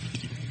since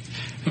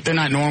they're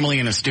not normally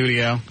in a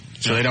studio,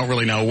 so they don't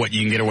really know what you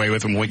can get away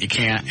with and what you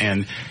can't.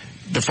 And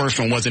the first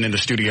one wasn't in the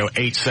studio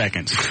 8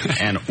 seconds,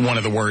 and one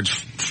of the words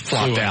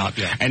flopped out.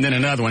 Yeah. And then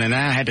another one, and then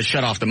I had to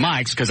shut off the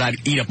mics because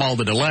I'd eat up all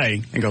the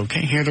delay and go,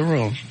 can't hear the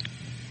rules.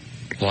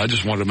 Well, I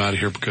just wanted them out of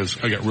here because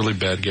I got really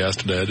bad gas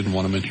today. I didn't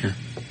want them in here.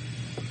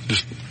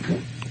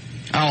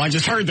 Oh, I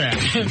just heard that.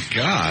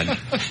 God.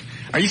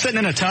 Are you sitting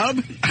in a tub?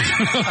 No.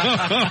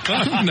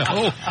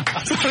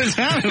 That's what it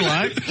sounded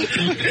like.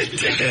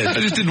 I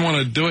just didn't want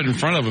to do it in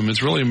front of them.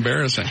 It's really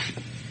embarrassing.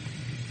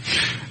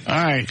 All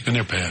right. And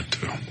they're bad,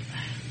 too.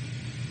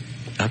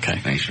 Okay.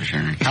 Thanks for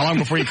sharing. How long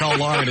before you call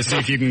Laura to see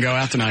if you can go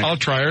out tonight? I'll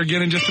try her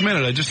again in just a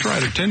minute. I just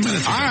tried her 10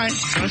 minutes ago. All right.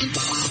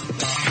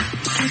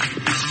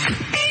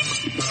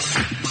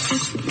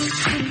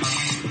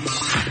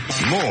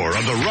 More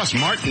of the Russ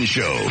Martin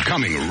Show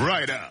coming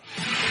right up.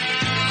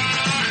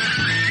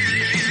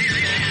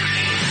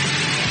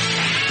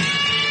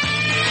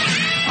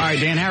 All right,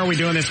 Dan, how are we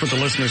doing this with the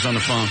listeners on the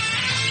phone?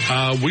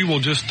 We will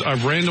just,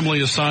 I've randomly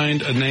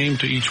assigned a name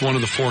to each one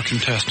of the 4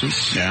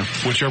 contestants. Yeah.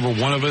 Whichever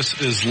one of us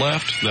is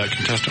left, that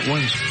contestant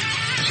wins.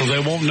 So they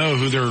won't know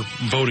who they're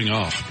voting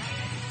off.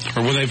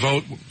 Or when they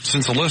vote,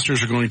 since the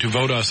listeners are going to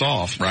vote us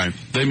off, right?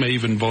 They may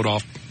even vote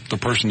off the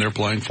person they're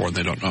playing for and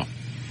they don't know.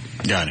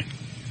 Got it.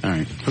 All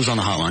right. Who's on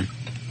the hotline?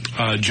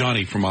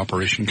 Johnny from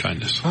Operation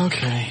Kindness.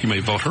 Okay. You may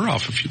vote her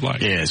off if you'd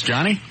like. Yes,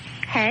 Johnny?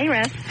 Hey,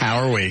 Russ. How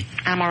are we?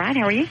 I'm all right.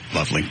 How are you?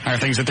 Lovely. How are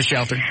things at the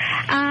shelter?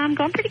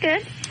 Going pretty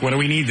good. What do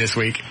we need this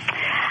week?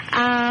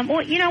 Well,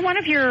 one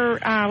of your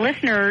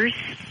listeners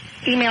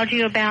emailed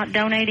you about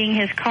donating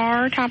his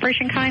car to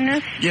Operation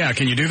Kindness. Yeah,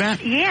 can you do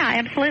that? Yeah,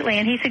 absolutely.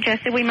 And he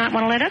suggested we might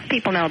want to let other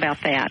people know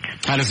about that.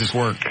 How does this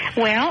work?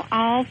 Well,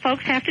 all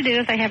folks have to do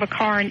is they have a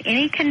car in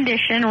any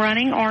condition,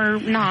 running or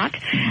not,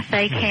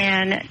 they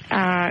can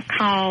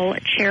call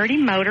Charity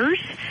Motors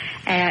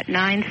at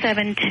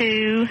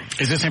 972...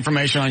 Is this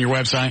information on your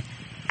website?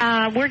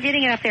 We're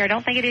getting it up there. I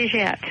don't think it is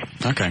yet.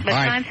 Okay. But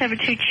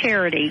 972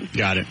 Charity.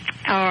 Got it.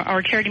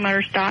 Or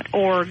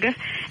CharityMotors.org.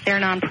 They're a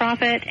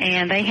nonprofit,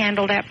 and they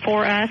handle that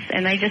for us,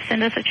 and they just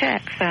send us a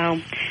check. So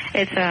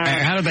it's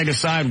how do they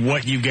decide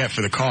what you get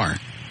for the car?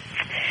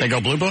 They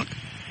go Blue Book?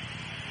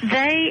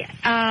 They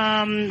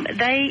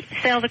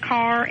sell the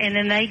car, and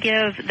then they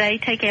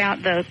take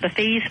out the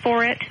fees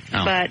for it,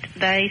 but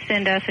they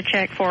send us a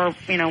check for,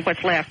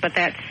 what's left, but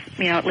that's,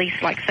 at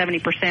least like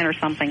 70% or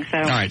something. So.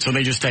 All right, so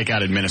they just take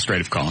out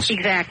administrative costs.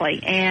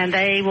 Exactly, and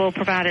they will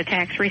provide a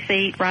tax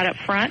receipt right up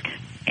front,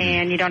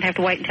 and you don't have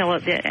to wait until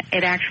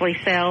it actually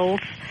sells.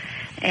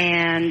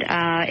 And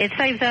it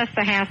saves us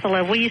the hassle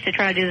of, we used to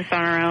try to do this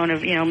on our own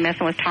of,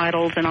 messing with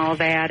titles and all of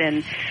that,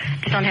 and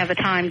just don't have the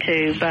time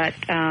to. But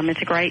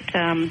it's a great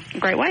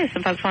way.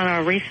 Some folks want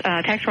a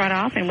tax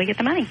write-off, and we get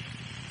the money.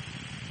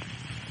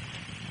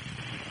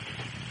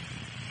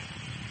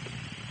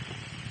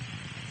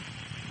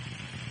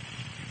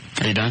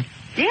 Are you done?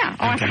 Yeah.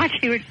 Oh, okay. I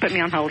thought you would put me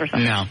on hold or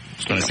something. No. I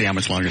was going to see how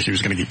much longer she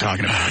was going to keep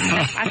talking about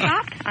it.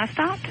 I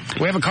stopped.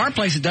 We have a car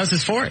place that does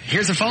this for it.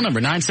 Here's the phone number,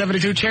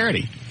 972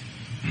 Charity.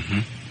 Mm-hmm.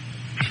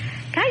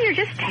 God, you're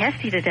just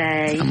testy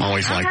today. I'm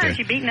always like that. I heard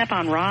you beating up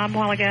on Rob a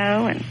while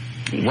ago.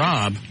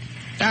 Rob?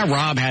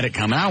 Rob had it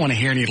coming. I don't want to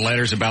hear any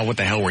letters about what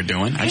the hell we're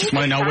doing. I just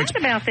want to know which...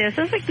 about this.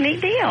 This is a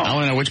neat deal. I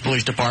want to know which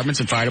police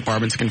departments and fire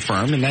departments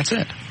confirmed, and that's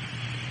it.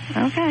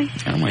 Okay.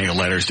 I don't want any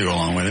letters to go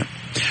along with it.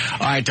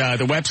 All right,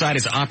 the website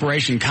is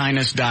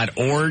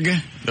operationkindness.org.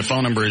 The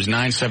phone number is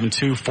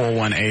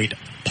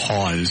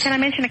 972-418-PAUSE. Can I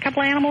mention a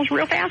couple animals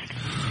real fast?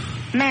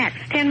 Max,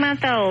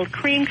 10-month-old,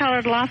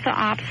 cream-colored Lhasa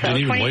Apso, didn't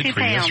even 22 wait for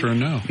pounds. yes or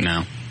no.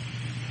 No.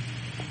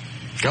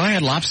 Go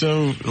ahead,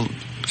 Lhasa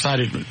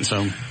excited.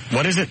 So,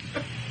 what is it?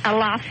 A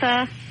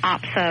Lhasa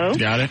Apso.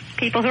 Got it.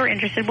 People who are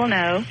interested will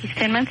know. He's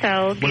 10 months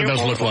old. What do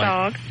those look like?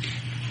 Dog.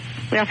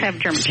 We also have a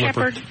German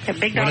Shepherd, a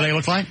big dog. What do they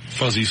look like?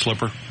 Fuzzy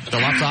slipper. The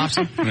Lhasa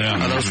Apso?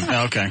 Yeah. Are those,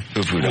 okay.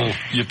 Little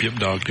yip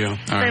dog, yeah. All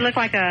right. They look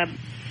like a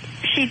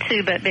Shih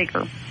Tzu, but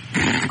bigger.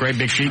 Great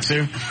big Shih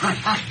Tzu?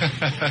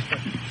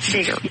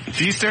 Bigger.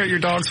 Do you stare at your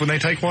dogs when they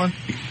take one?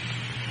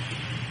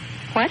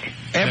 What?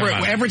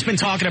 Everett's been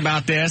talking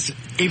about this.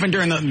 Even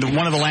during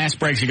one of the last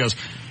breaks, he goes,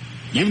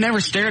 "You've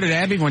never stared at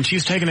Abby when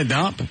she's taking a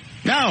dump?"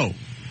 No.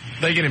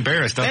 They get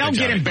embarrassed, don't they? They don't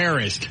get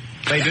embarrassed.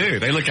 They do.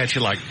 They look at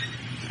you like...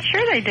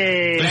 Sure they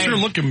do. They sure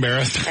look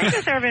embarrassed. They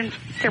deserve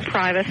their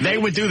privacy. They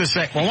would do the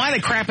same. Well, why are they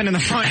crapping in the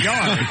front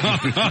yard?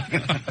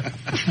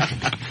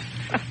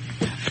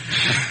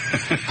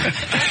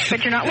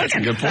 But you're not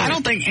looking. Good point. I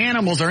don't think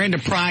animals are into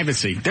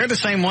privacy. They're the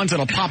same ones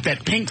that'll pop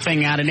that pink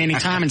thing out at any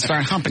time and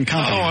start humping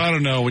company. Oh, I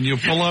don't know. When you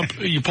pull up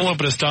at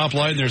a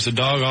stoplight and there's a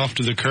dog off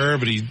to the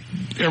curb and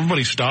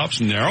everybody stops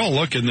and they're all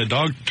looking. The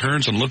dog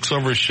turns and looks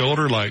over his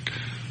shoulder like,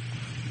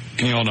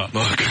 can you all not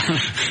look?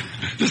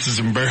 This is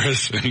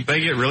embarrassing.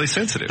 They get really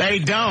sensitive. They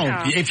don't.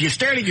 No. If you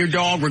stared at your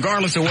dog,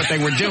 regardless of what they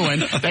were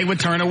doing, they would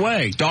turn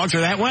away. Dogs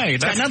are that way.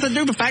 It's got nothing to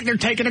do with the fact they're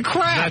taking a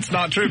crap. That's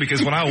not true,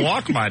 because when I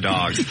walk my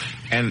dogs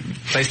and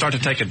they start to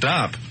take a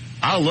dump,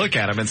 I'll look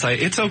at them and say,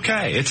 it's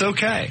okay,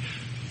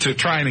 to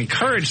try and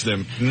encourage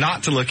them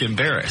not to look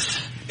embarrassed.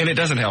 And it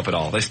doesn't help at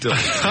all. They still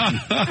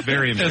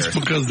very embarrassed. That's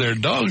because they're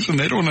dogs and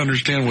they don't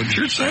understand what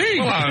you're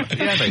saying. Well,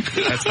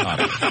 that's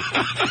not it.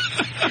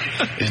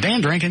 Is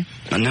Dan drinking?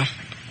 No. All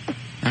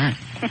right.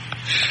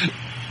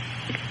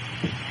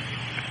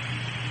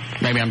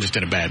 Maybe I'm just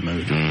in a bad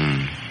mood.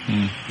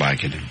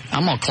 Biking.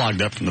 I'm all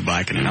clogged up from the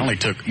biking, and I only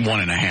took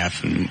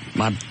 1.5, and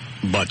my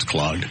butt's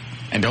clogged.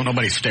 And don't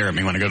nobody stare at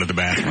me when I go to the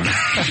bathroom.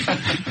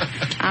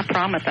 I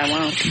promise I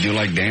won't. You do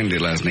like Dan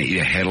did last night. Eat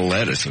a head of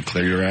lettuce. It'll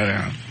clear you right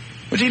out.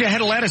 What'd you eat a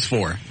head of lettuce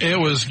for? It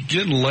was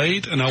getting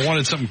late, and I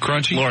wanted something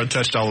crunchy. Laura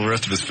touched all the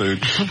rest of his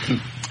food.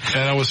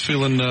 And I was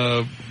feeling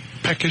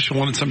peckish and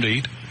wanted something to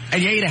eat.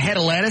 And you ate a head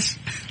of lettuce?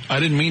 I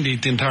didn't mean to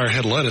eat the entire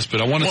head of lettuce,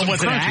 but I wanted something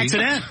crunchy. Was it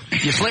an accident?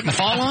 You slip and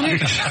fall on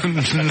it?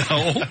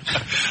 No.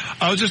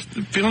 I was just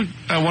feeling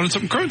I wanted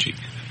something crunchy.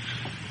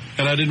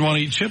 And I didn't want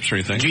to eat chips or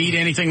anything. Did you eat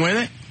anything with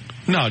it?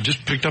 No,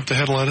 just picked up the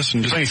head of lettuce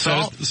and just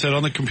sat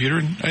on the computer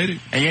and ate it.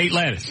 And you ate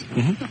lettuce?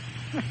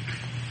 Mm-hmm.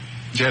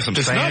 Did you have some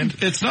sand?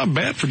 It's not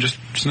bad for just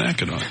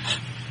snacking on it.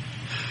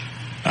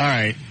 All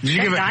right.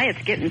 That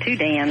diet's getting too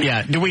damn.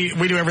 Yeah. Do we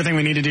do everything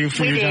we need to do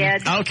for you? We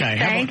did. Okay.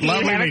 Thank you.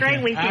 Have a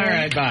great weekend. All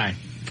right. Bye.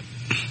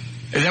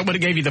 Is that what it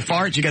gave you, the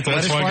fart? You got the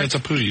lettuce fart? That's why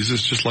I got the pooties.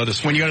 It's just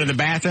lettuce. When you go to the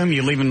bathroom,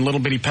 you leaving little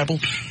bitty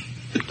pebbles?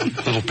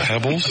 Little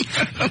pebbles?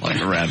 Like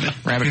a rabbit.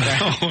 Rabbit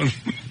crap? No,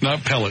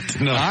 not pellets.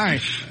 No. All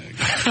right.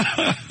 All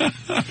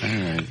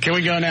right. Can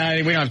we go now?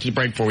 We don't have to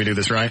break before we do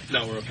this, right?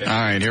 No, we're okay. All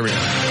right. Here we go.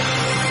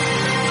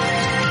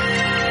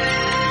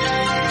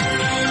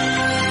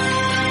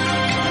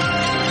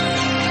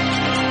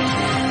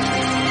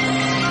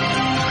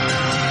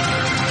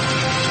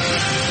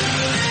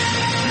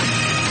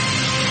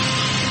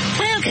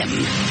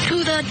 Welcome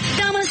to the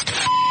dumbest.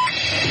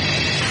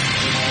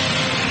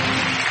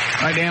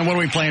 All right, Dan, what are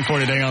we playing for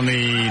today on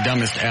the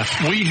Dumbest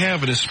F? We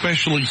have an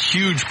especially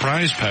huge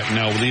prize pack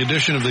now with the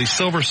addition of the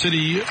Silver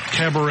City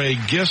Cabaret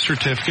gift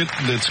certificate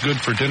that's good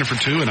for dinner for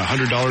two and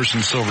 $100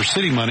 in Silver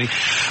City money.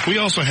 We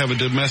also have a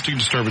domestic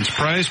disturbance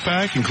prize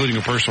pack, including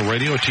a personal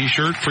radio, a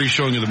T-shirt, free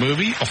showing of the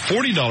movie, a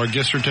 $40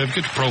 gift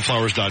certificate to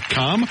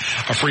proflowers.com,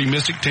 a free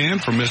Mystic Tan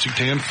from Mystic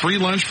Tan, free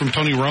lunch from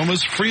Tony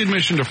Roma's, free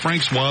admission to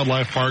Frank's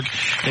Wildlife Park,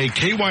 a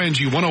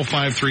KYNG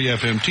 105.3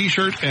 FM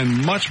T-shirt,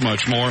 and much,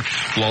 much more.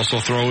 We'll also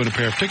throw in a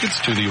pair of tickets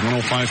to the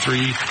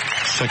 105.3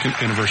 second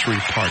anniversary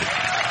party.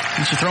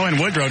 You should throw in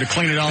Woodrow to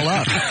clean it all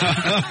up.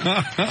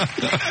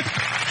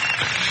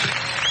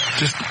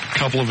 Just a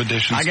couple of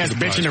additions. I guess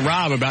bitching to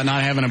Rob about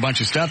not having a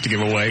bunch of stuff to give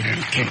away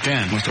kicked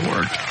in. Must have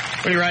worked.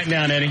 What are you writing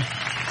down, Eddie?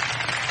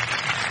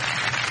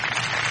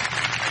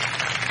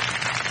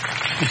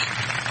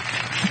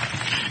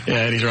 Yeah,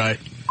 Eddie's right.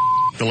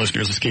 The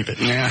listeners, let's keep it.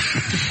 Yeah.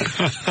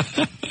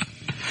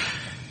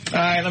 All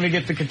right, let me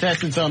get the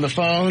contestants on the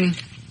phone.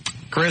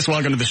 Chris,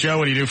 welcome to the show.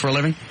 What do you do for a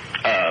living?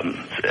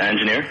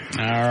 Engineer.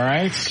 All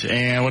right.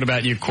 And what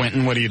about you,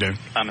 Quentin? What do you do?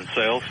 I'm in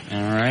sales.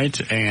 All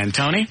right. And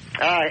Tony?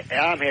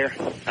 I'm here.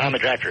 I'm a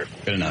director.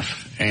 Good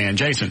enough. And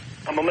Jason?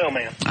 I'm a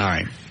mailman. All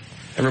right.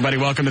 Everybody,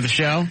 welcome to the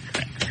show.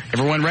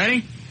 Everyone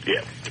ready?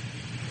 Yeah.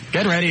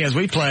 Get ready as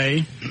we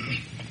play.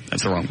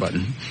 That's the wrong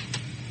button.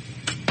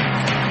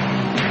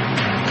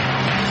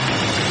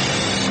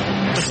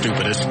 The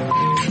stupidest.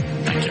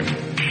 Thank you.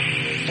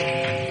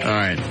 All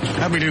right.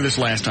 How'd we do this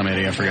last time,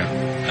 Eddie? I forgot.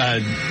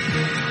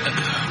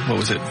 What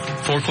was it?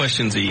 4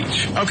 questions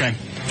each. Okay.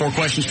 4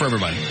 questions for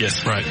everybody.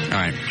 Yes. Right. All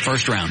right.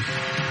 First round.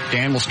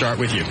 Dan, we'll start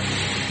with you.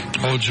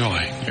 Oh, joy.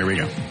 Here we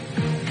go.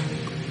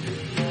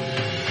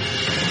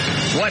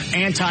 What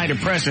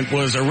antidepressant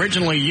was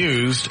originally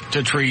used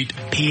to treat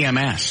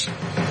PMS?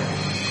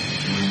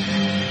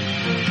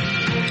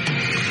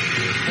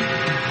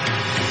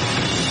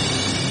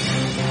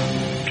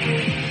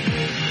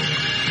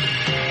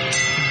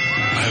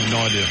 No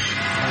idea.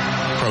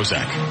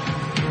 Prozac.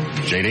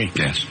 JD?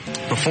 Yes.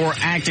 Before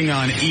acting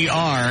on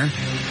ER,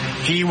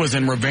 he was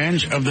in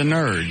Revenge of the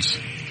Nerds.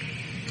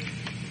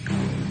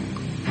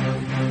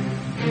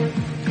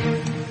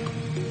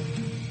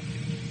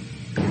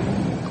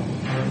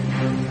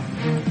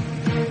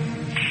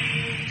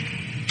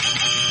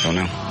 Don't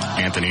know.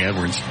 Anthony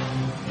Edwards.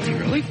 Is he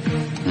really?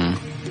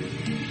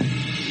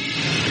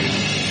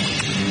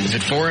 Is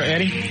it 4,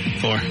 Eddie?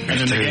 4. And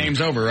then the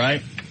game's over,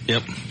 right?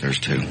 Yep. There's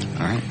 2. All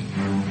right.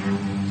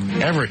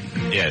 Everett.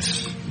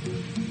 Yes.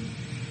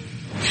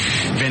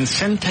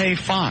 Vicente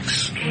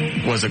Fox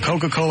was a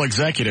Coca-Cola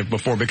executive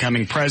before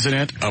becoming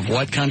president of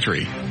what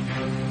country?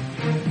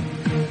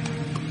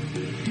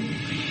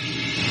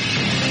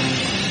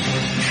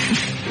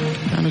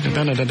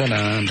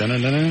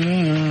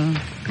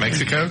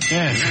 Mexico?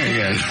 Yes. There you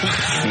go.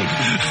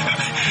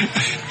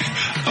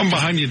 I'm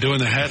behind you doing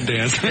the hat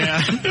dance.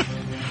 Yeah.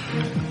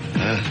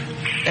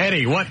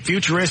 Eddie, what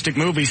futuristic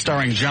movie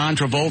starring John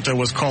Travolta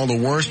was called the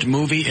worst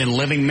movie in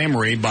living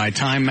memory by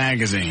Time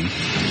Magazine?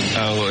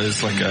 Oh,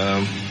 it's like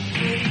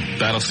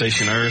Battle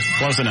Station Earth.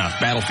 Close enough.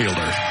 Battlefield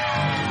Earth.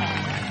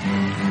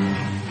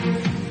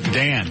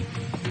 Dan,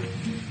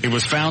 it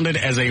was founded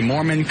as a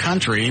Mormon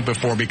country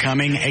before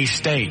becoming a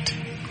state.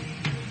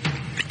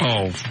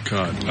 Oh,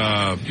 God.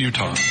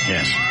 Utah.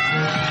 Yes.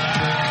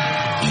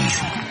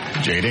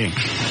 JD.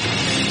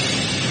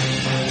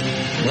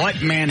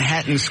 What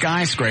Manhattan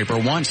skyscraper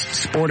once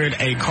sported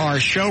a car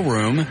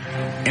showroom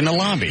in the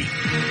lobby?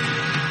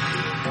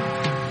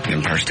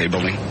 Empire State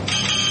Building.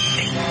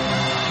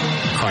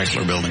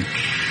 Chrysler Building.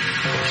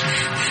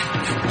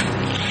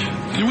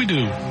 Did we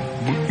do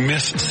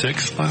Miss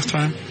 6 last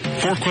time?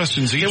 4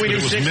 questions each. Did we do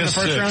it was 6 in the Miss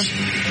first 6. round?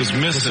 It was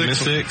Miss 6. Miss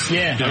 6?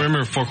 Yeah. I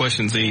remember 4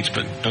 questions each,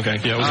 but okay.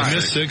 Yeah, it was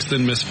Miss 6,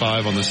 then Miss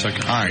 5 on the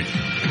second. All right.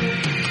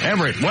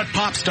 Everett, what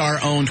pop star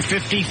owned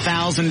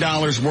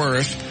 $50,000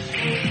 worth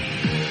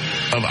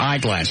of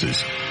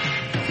eyeglasses?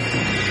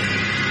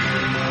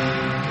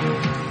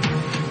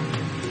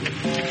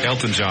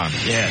 Elton John.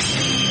 Yes.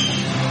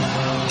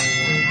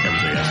 That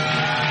was a yes.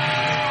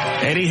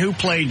 Eddie, who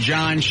played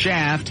John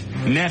Shaft,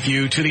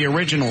 nephew to the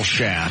original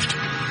Shaft?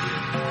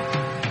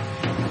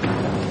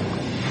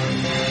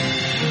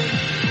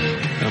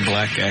 A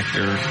black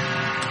actor.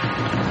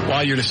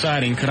 While you're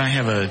deciding, could I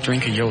have a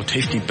drink of your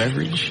tasty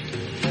beverage?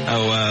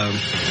 Oh,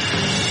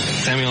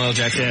 Samuel L.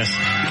 Jackson. Yes.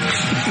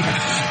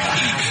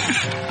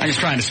 I'm just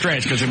trying to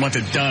stretch because once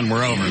it's done,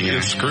 we're over.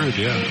 You're screwed,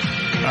 yeah.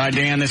 All right,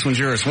 Dan, this one's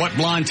yours. What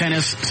blonde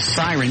tennis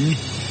siren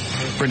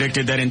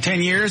predicted that in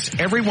 10 years,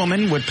 every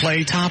woman would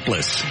play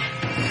topless?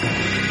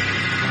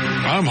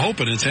 I'm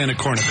hoping it's Anna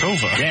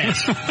Kournikova.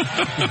 Yes.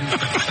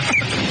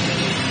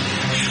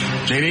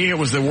 JD, it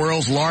was the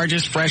world's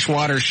largest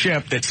freshwater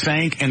ship that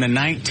sank in the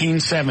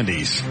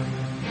 1970s.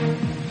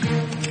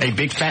 A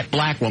big fat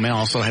black woman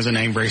also has a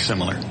name very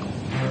similar.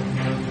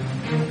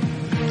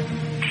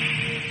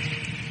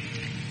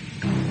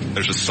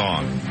 There's a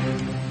song.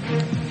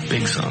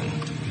 Big song.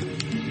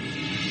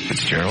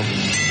 Fitzgerald.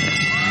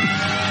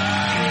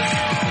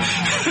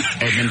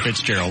 Edmund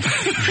Fitzgerald.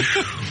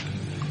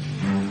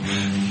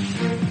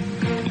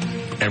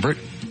 Everett.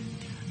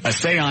 A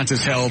seance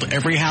is held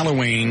every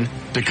Halloween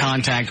to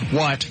contact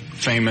what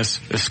famous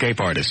escape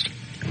artist?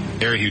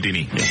 Harry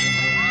Houdini. Yes.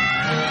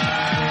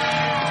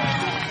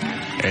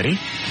 Eddie?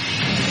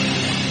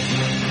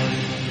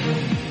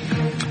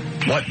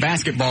 What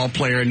basketball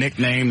player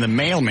nicknamed the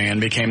Mailman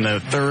became the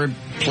third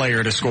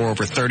player to score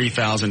over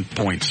 30,000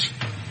 points?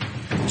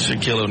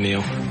 Shaquille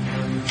O'Neal.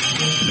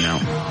 No.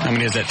 How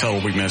many is that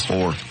total we've missed?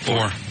 4. 4.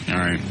 All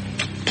right.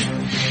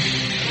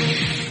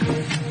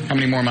 How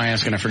many more am I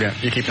asking? I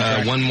forget. You keep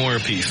track? One more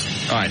apiece.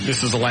 All right.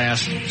 This is the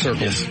last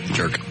circle. Yes.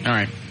 Jerk. All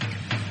right.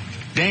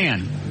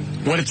 Dan,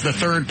 what is the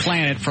third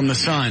planet from the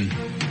sun?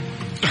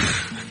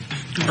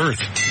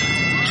 Earth.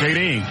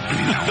 JD.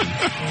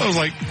 I was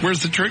like, where's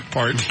the trick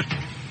part?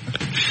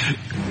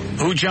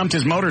 Who jumped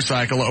his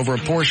motorcycle over a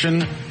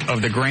portion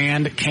of the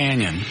Grand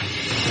Canyon?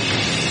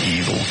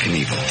 Evel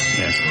Knievel.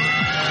 Yes.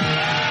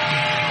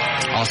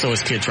 Also,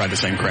 his kid tried the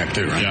same crap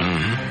too, right? Yeah.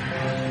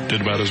 Mm-hmm.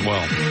 Did about as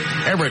well.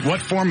 Everett,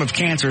 what form of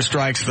cancer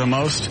strikes the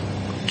most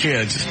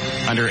kids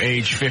under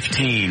age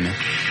 15?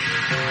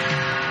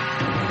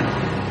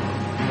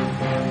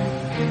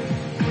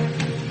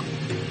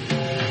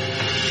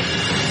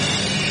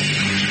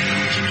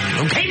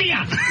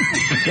 Leukemia!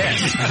 Yes.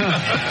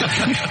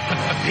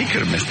 He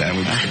could have missed that.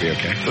 We should be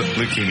okay.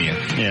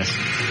 Leukemia. Yes.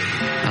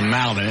 I'm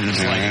mouthing it. It's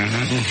like,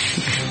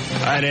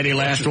 all right, Eddie,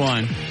 last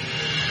one.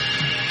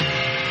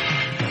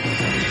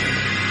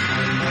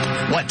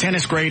 What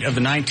tennis great of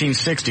the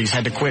 1960s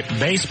had to quit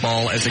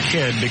baseball as a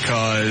kid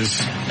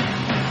because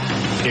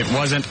it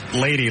wasn't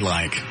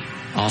ladylike?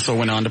 Also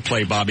went on to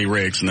play Bobby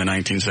Riggs in the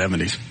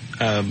 1970s.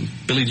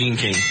 Billie Jean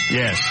King.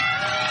 Yes.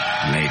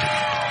 Made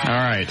it. All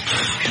right.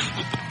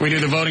 We do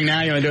the voting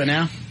now? You want to do it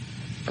now?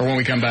 Or when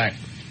we come back?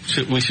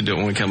 We should do it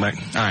when we come back.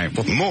 All right.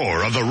 Well,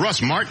 more of the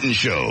Russ Martin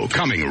Show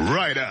coming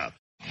right up.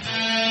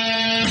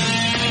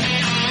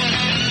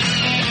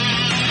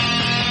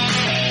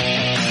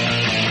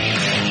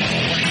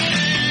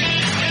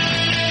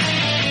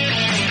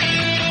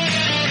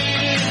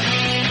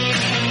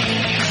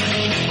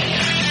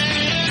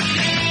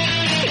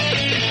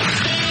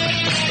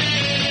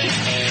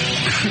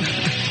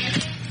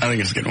 I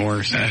think it's getting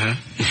worse.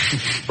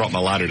 Brought my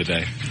lighter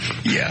today.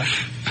 Yeah.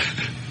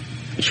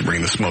 You should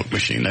bring the smoke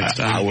machine next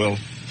time. I will.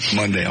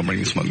 Monday, I'll bring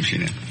the smoke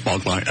machine in.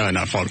 Fog light.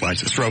 Not fog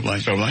lights. It's strobe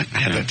light. Strobe light? I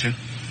have that too.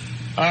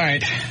 All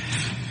right.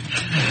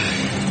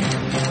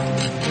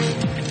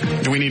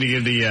 Do we need to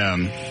give the,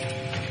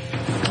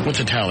 what's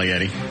the tally,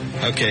 Eddie?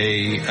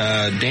 Okay,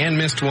 Dan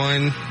missed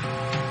 1,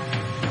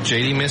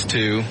 JD missed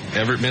 2,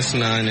 Everett missed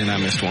 9, and I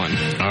missed 1.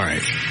 All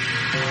right.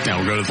 Now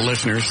we'll go to the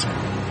listeners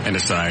and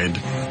decide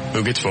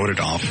who gets voted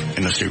off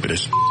in the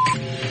stupidest.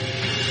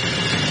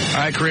 All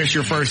right, Chris,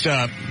 you're first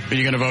up. Who are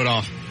you going to vote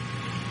off?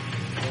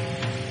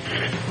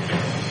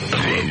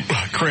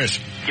 Chris.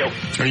 Yo.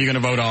 Who are you going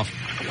to vote off?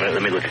 Well,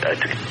 let me look at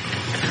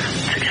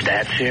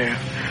stats here.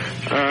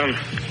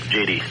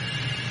 JD.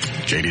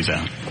 JD's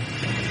out.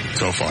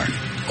 So far.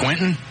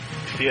 Quentin?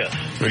 Yes.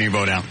 Who do you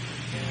vote out?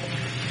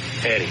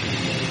 Eddie.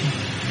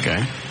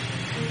 Okay.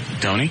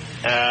 Tony?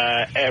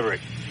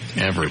 Everett.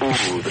 Everett.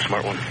 Ooh, the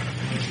smart one.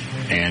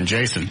 And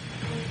Jason.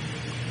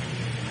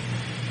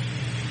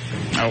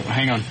 Oh,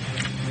 hang on.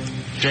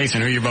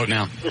 Jason, who you vote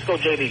now? Let's go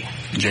JD.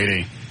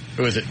 JD.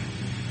 Who is it?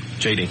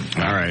 JD.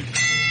 All right.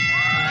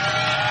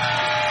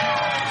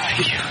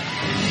 Thank you.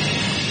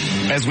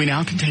 As we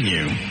now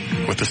continue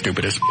with the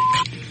stupidest.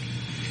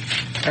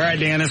 All right,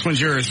 Dan, this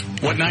one's yours.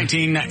 What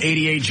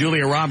 1988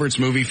 Julia Roberts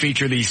movie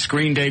featured the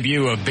screen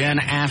debut of Ben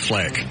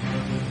Affleck?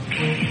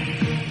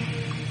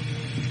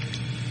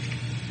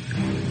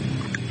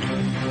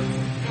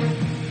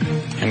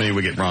 How many did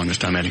we get wrong this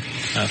time, Eddie?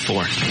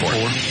 4.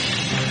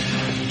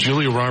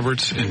 Julia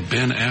Roberts and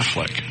Ben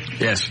Affleck.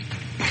 Yes.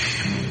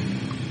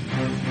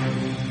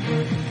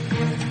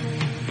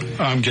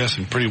 I'm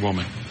guessing Pretty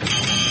Woman.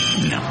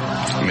 No.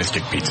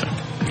 Mystic Pizza.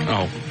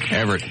 Oh.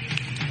 Everett.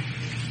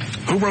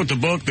 Who wrote the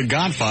book The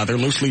Godfather,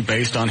 loosely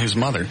based on his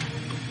mother?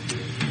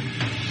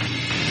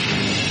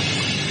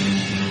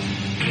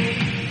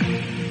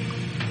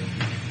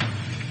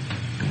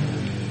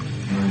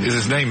 Is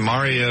his name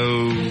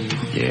Mario?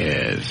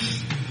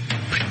 Yes.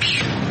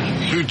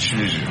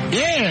 Pucci's.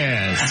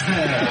 Yes.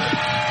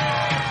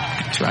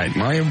 That's right,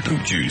 Mario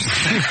Pucci's.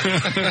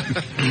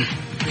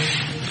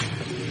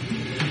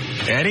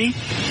 Eddie?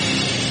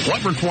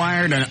 What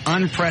required an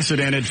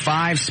unprecedented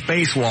 5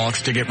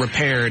 spacewalks to get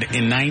repaired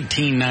in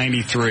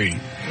 1993?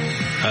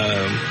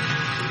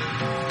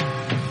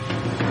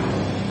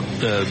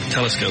 The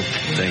telescope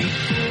thing.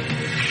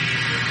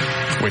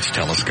 Which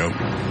telescope?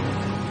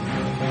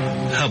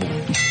 Hubble.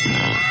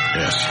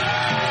 Yes.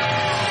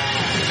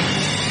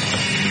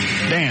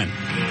 Dan.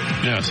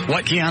 Yes.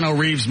 What Keanu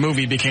Reeves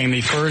movie became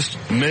the first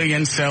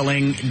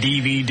million-selling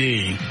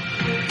DVD?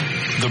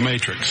 The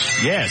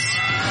Matrix. Yes.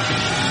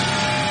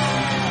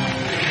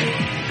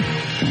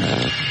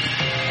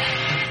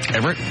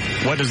 Everett,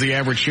 what does the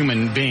average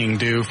human being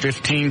do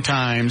 15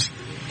 times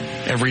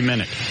every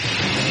minute?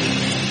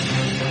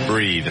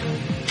 Breathe.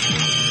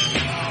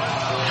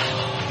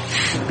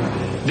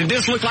 Did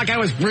this look like I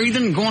was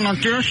breathing and going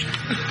like this?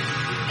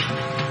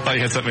 Thought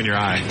you had something in your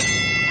eye.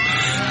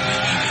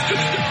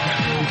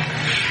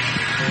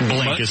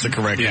 Blink is the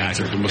correct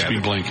answer. It must be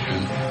blink.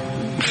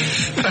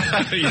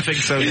 You think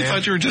so, You Dan?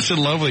 thought you were just in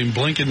love with him,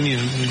 blinking.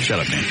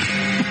 Shut up, Dan.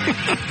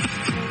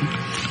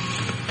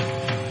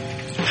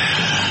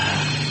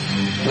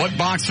 What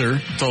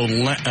boxer told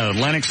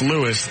Lennox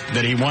Lewis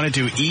that he wanted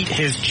to eat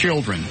his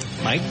children?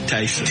 Mike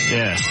Tyson.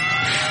 Yes.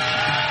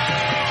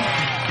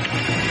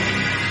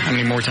 How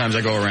many more times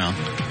I go around?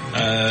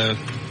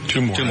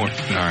 2 more. 2 more.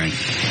 All right.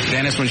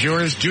 Dan, this one's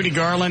yours. Judy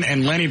Garland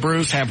and Lenny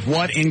Bruce have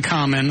what in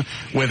common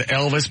with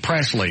Elvis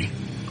Presley?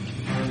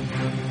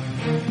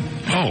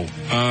 Oh,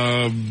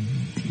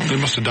 they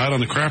must have died on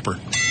the crapper.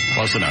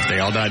 Close enough. They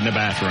all died in the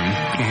bathroom.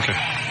 Okay.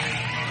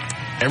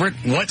 Everett,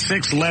 what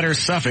 6-letter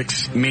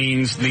suffix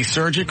means the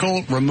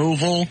surgical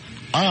removal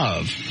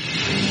of?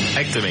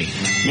 Ectomy.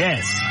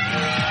 Yes.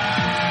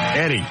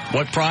 Eddie,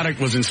 what product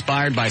was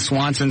inspired by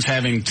Swanson's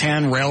having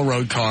 10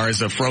 railroad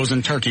cars of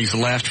frozen turkeys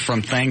left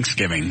from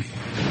Thanksgiving?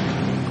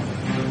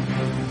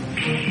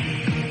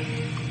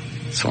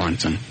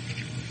 Swanson.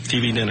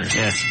 TV dinner.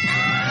 Yes.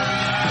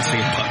 I was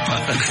thinking pot.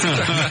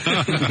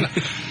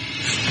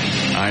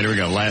 All right, here we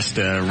go. Last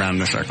round in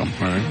the circle.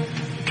 All right.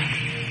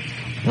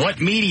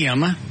 What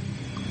medium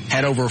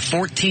had over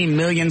 14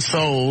 million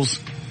souls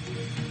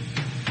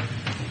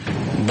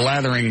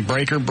blathering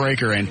Breaker,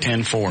 Breaker, and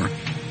 10-4?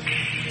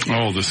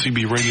 Oh, the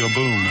CB radio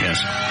boom.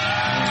 Yes.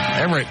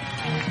 Everett.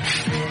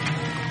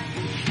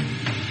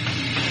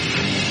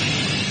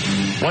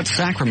 What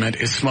sacrament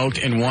is smoked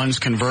in one's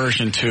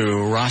conversion to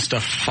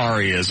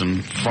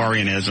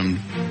Rastafarianism?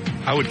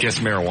 I would guess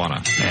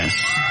marijuana. Yes.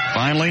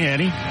 Finally,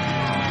 Eddie.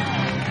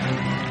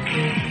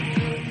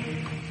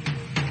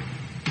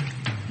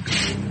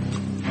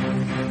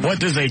 What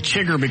does a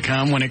chigger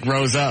become when it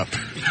grows up?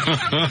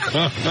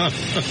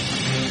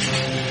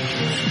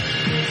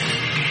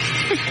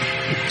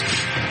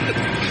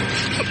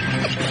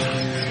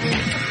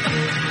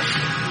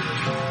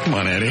 Come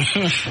on, Eddie.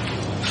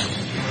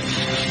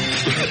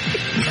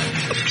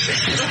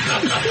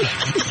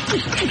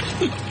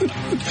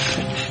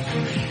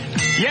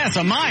 Yes,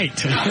 a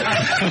mite.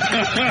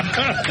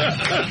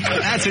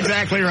 That's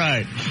exactly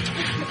right.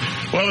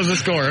 What was the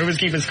score? Who was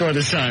keeping score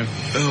this time?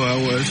 Oh, I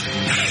was.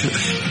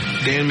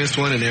 Dan missed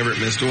one and Everett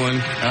missed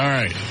one. All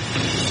right.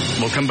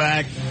 We'll come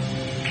back.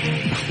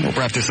 We'll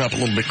wrap this up a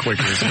little bit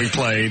quicker as we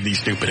play the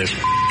stupidest.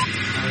 More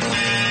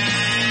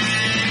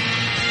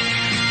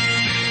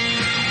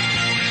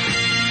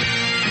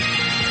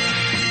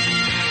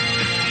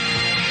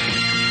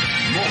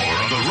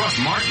of the Russ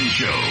Martin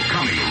Show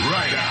coming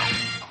right out.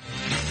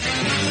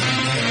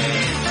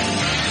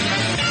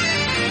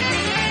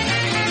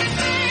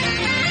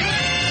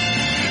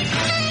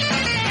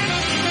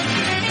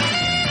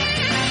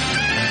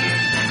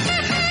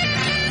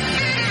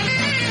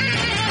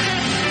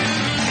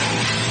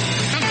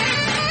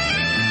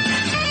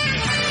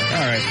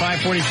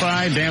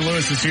 5:45. Dan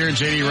Lewis is here.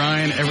 J.D.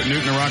 Ryan, Everett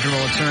Newton, a rock and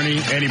roll attorney.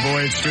 Eddie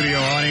Boyd, studio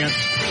audience.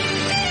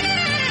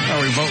 Oh,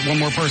 we vote one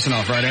more person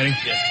off, right, Eddie?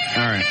 Yes.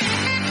 All right.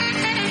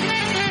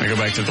 Let me go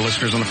back to the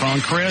listeners on the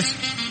phone. Chris?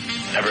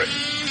 Everett.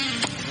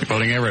 You're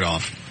voting Everett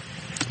off.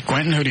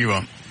 Quentin, who do you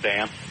vote?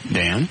 Dan.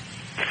 Dan?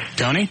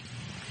 Tony?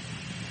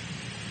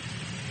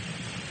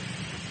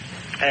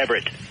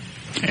 Everett.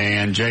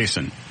 And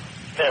Jason?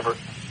 Everett.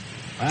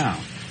 Wow.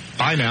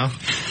 Bye now.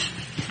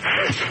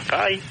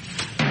 Bye.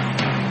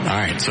 All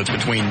right, so it's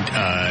between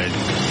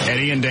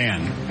Eddie and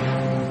Dan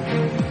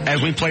as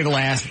we play the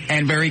last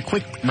and very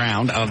quick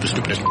round of the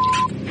stupidest. All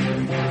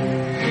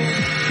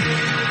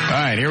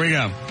right, here we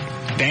go.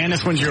 Dan,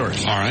 this one's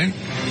yours. All right.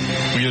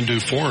 We're going to do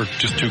 4 or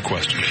just 2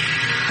 questions?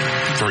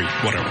 3,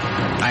 whatever.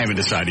 I haven't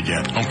decided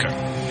yet. Okay.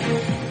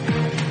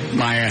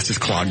 My ass is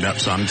clogged up,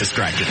 so I'm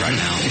distracted right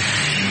now.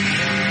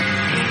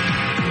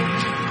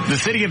 The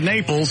city of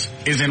Naples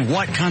is in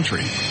what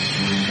country?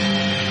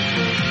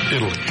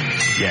 Italy.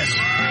 Yes.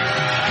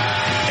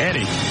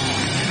 Eddie.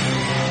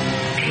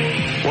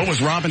 What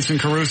was Robinson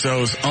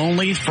Crusoe's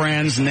only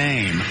friend's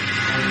name?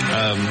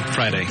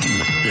 Friday.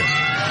 Yes.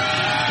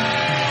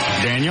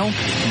 Daniel,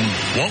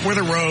 what were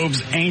the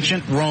robes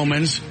ancient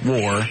Romans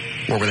wore?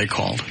 What were they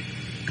called?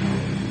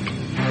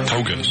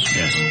 Togas.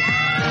 Yes.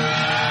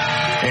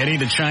 Eddie,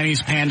 the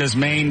Chinese panda's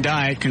main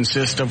diet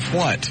consists of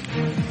what?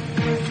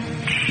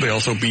 They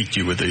also beat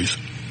you with these.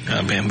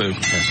 Bamboo.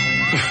 Yes.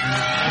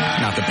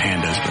 Not the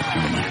pandas, but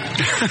never mind.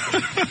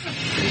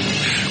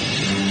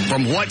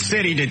 From what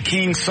city did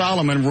King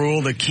Solomon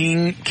rule the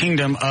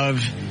kingdom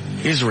of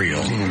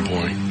Israel? Oh,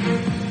 boy.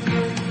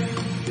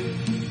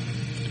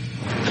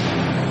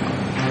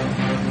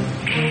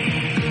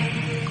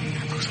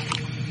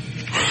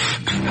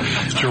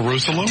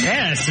 Jerusalem?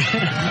 Yes.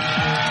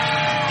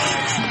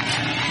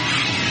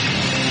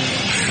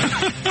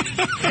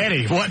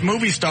 Eddie, what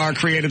movie star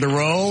created the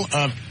role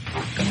of...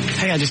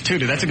 Hey, I just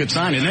tooted. That's a good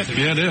sign, isn't it?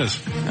 Yeah, it is.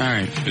 All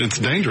right. It's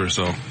dangerous,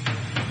 though.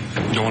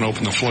 You don't want to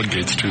open the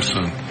floodgates too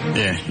soon.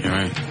 Yeah, you're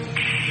right.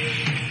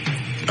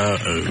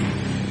 Uh-oh.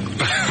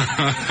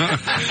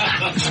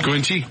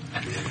 Squinchy?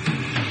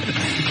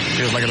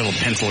 Feels like a little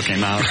pencil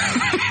came out.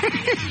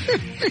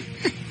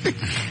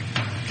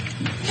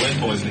 Lead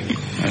poisoning.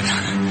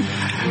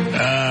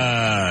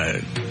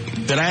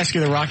 Did I ask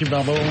you the Rocky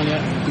Balboa one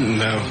yet?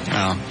 No.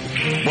 Oh.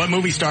 What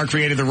movie star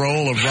created the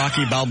role of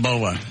Rocky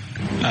Balboa?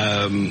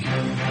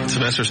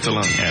 Sylvester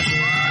Stallone. Yes.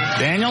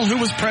 Daniel, who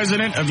was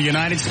president of the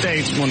United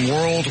States when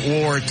World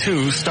War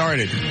II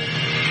started?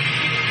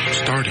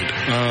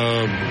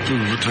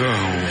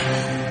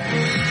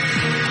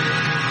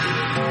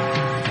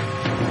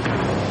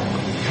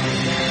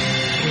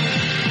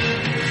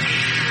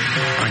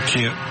 I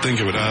can't think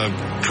of it.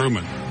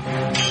 Truman.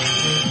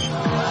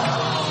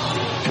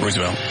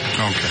 Roosevelt.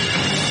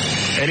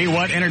 Okay. Eddie,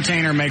 what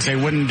entertainer makes a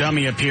wooden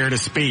dummy appear to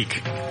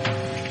speak?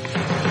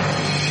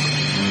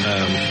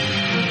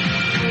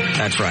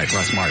 That's right,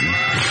 Russ Martin.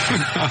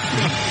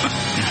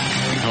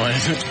 What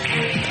is it?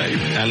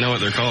 I know what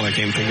they're called. I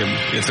can't think of.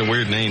 It's a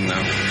weird name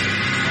though.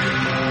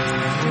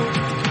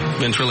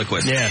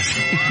 Ventriloquist. Yes.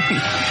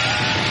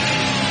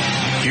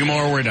 Few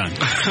more, we're done.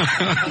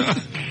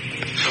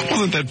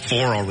 Wasn't that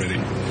 4 already?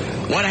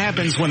 What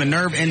happens when the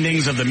nerve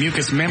endings of the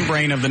mucous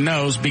membrane of the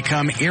nose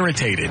become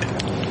irritated?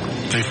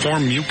 They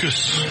form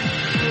mucus.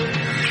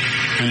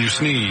 And you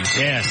sneeze.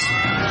 Yes.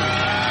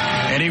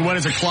 Eddie, what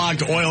is a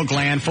clogged oil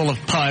gland full of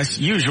pus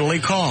usually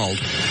called?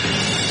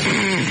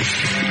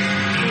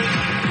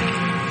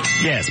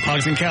 Yes,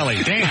 Pugs and Kelly.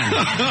 Dan.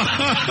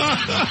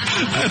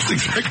 That's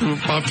exactly what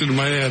popped into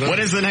my head. What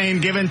is the name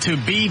given to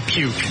bee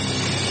puke?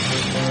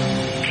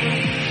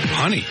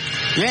 Honey.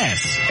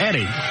 Yes,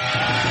 Eddie.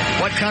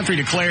 What country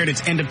declared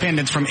its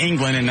independence from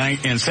England in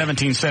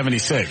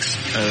 1776?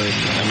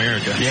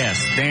 America.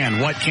 Yes. Dan,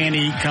 what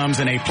candy comes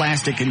in a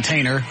plastic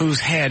container whose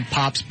head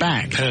pops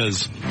back?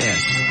 Pez.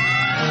 Yes.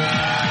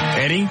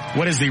 Eddie,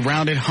 what is the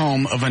rounded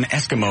home of an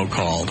Eskimo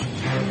called?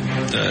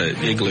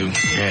 Igloo.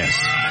 Yes.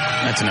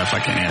 That's enough. I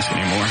can't ask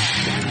anymore.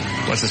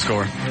 What's the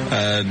score?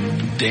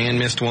 Dan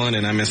missed 1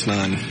 and I missed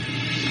 9.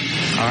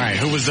 All right.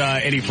 Who was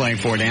Eddie playing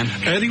for, Dan?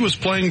 Eddie was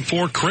playing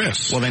for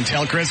Chris. Well, then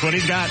tell Chris what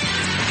he's got.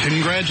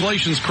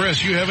 Congratulations,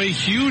 Chris. You have a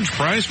huge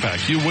prize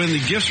pack. You win the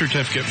gift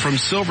certificate from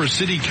Silver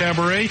City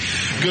Cabaret,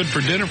 good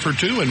for dinner for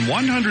 2, and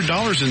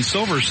 $100 in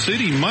Silver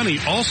City money.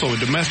 Also, a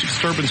domestic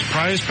disturbance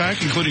prize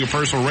pack, including a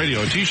personal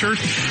radio, a T-shirt,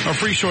 a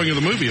free showing of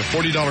the movie, a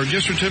 $40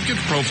 gift certificate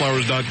for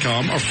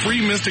ProFlowers.com, a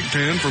free Mystic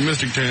Tan for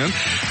Mystic Tan,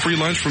 free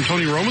lunch from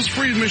Tony Roma's,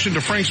 free admission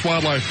to Frank's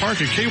Wildlife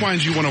Park, a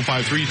KYNG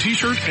 1053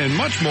 T-shirt, and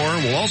much more.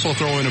 We'll also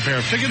throw in a pair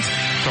of tickets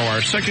to our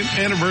 2nd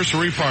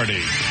anniversary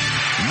party.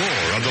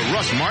 More of the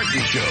Russ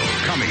Martin Show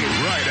coming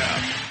right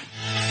up.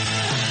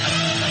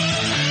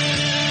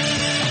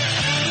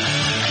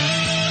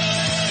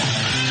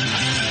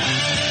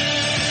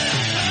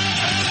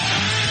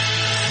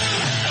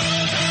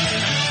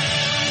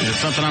 Is it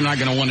something I'm not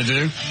going to want to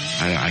do?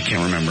 I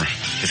can't remember.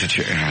 Is it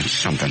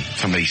something?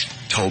 Somebody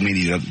told me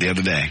the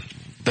other day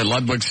that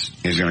Ludwig's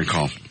is going to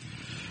call.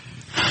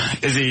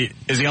 Is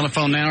he on the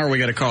phone now, or we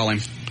got to call him?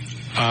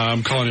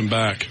 I'm calling him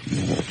back.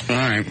 All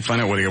right,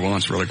 find out what he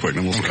wants really quick,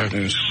 and we'll start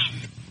news.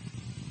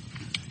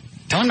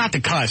 Tell him not to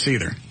cuss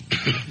either.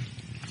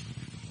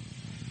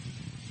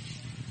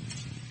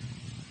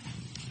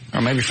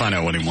 Or maybe find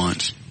out what he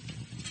wants.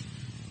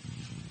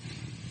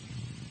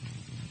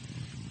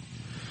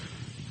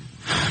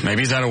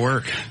 Maybe he's out of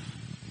work.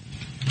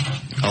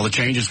 All the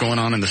changes going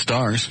on in the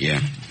Stars. Yeah.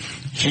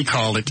 He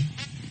called it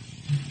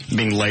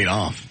being laid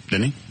off,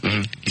 didn't he?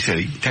 Mm-hmm. He said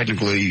he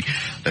technically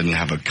doesn't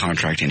have a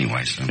contract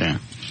anyway, so yeah.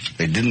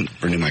 They didn't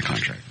renew my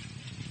contract.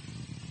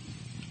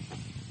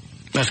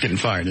 That's getting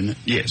fired, isn't it?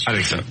 Yes. I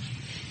think so.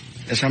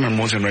 Yes, I remember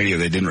once on radio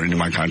they didn't renew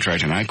my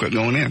contract and I quit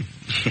going in.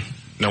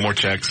 No more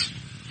checks.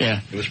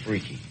 Yeah. It was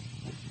freaky.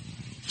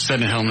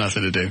 Sitting at home,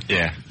 nothing to do.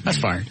 Yeah. That's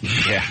fired.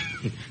 Yeah.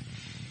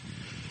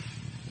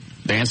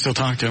 Dan still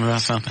talk to him about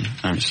something?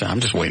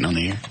 I'm just waiting on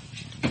the air.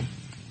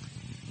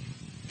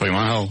 Put him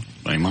on hold.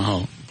 Put him on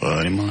hold.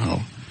 Put him on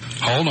hold.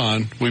 Hold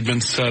on. We've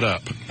been set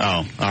up. Oh,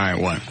 all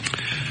right. What?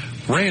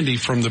 Randy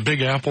from the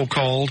Big Apple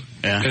called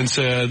and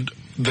said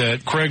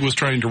that Craig was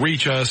trying to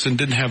reach us and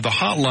didn't have the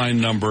hotline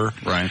number.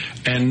 Right.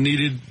 And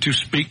needed to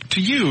speak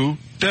to you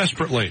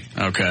desperately.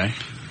 Okay.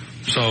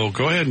 So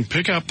go ahead and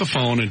pick up the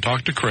phone and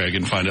talk to Craig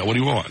and find out what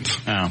he wants.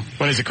 Oh.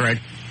 What is it, Craig?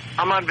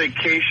 I'm on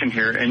vacation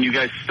here, and you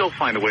guys still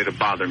find a way to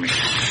bother me.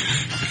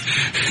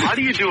 How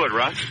do you do it,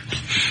 Russ?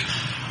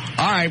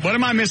 All right, what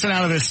am I missing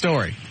out of this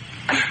story?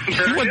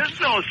 There is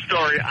no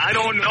story. I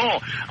don't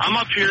know. I'm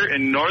up here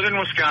in northern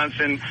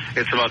Wisconsin.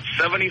 It's about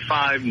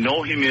 75,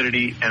 no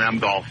humidity, and I'm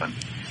golfing.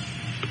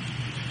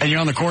 And you're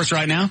on the course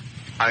right now?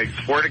 I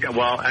swear to God.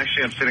 Well,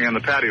 actually, I'm sitting on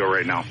the patio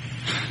right now.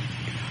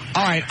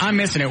 All right, I'm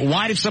missing it.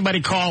 Why did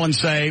somebody call and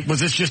say, was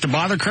this just to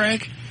bother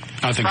Craig?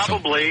 I think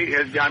Probably.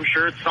 I'm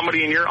sure it's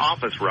somebody in your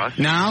office, Russ.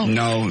 No?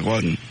 No, it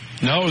wasn't.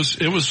 No,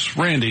 it was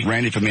Randy.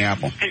 Randy from the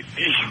Apple.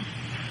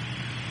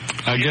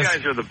 You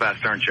guys are the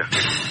best, aren't you?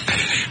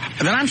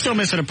 And then I'm still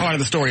missing a part of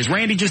the story. Is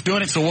Randy just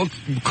doing it so we'll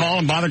call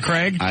and bother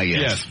Craig?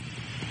 Yes.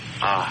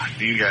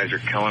 You guys are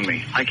killing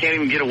me. I can't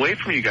even get away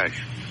from you guys.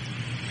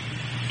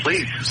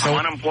 Please, I'm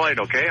unemployed,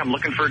 okay? I'm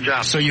looking for a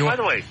job. By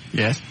the way,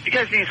 yes, you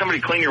guys need somebody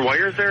to clean your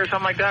wires there or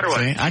something like that, or what?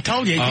 See, I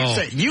told you.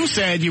 You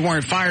said you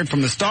weren't fired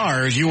from the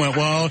Stars. You went,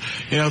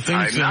 things.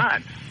 I'm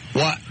not.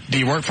 What? Do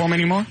you work for them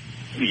anymore?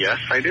 Yes,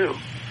 I do.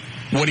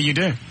 What do you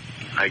do?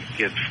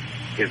 It's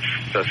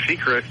a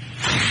secret.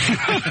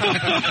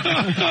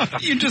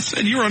 You just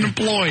said you're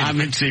unemployed.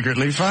 I'm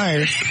secretly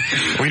fired.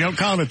 We don't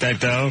call it that,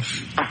 though.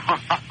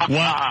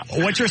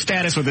 What's your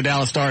status with the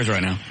Dallas Stars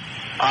right now?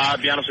 To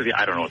be honest with you,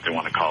 I don't know what they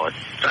want to call it.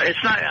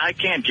 It's not. I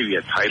can't give you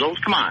a title.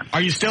 Come on.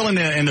 Are you still in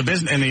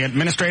the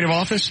administrative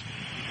office?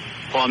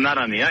 Well, I'm not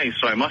on the ice,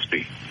 so I must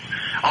be.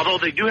 Although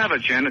they do have a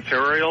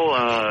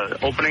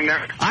janitorial opening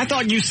there. I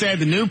thought you said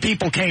the new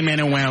people came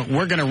in and went,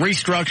 we're going to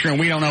restructure and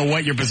we don't know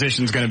what your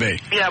position's going to be.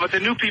 Yeah, but the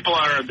new people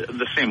are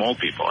the same old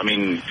people. I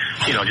mean,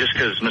 just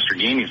because Mr.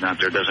 Gainey's not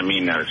there doesn't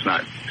mean that it's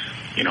not,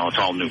 it's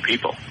all new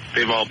people.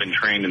 They've all been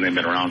trained and they've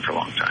been around for a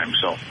long time,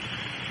 so...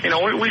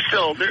 we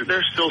still,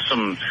 there's still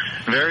some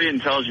very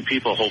intelligent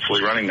people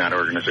hopefully running that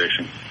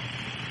organization.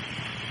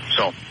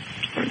 So,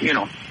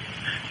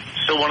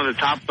 still one of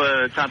the top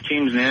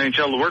teams in the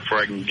NHL to work for,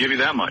 I can give you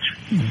that much.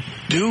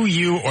 Do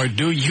you or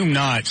do you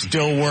not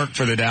still work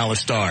for the Dallas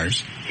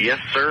Stars? Yes,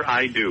 sir,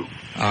 I do.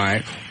 All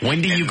right.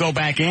 When do you go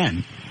back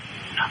in?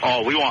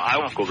 Oh, I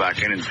won't go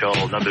back in until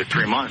another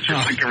 3 months,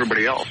 just like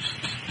everybody else.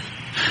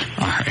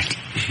 All right.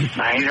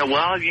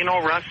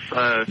 Russ,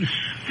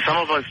 some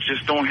of us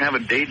just don't have a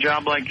day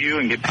job like you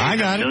and get paid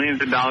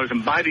millions of dollars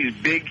and buy these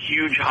big,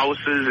 huge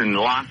houses and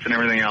lots and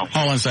everything else.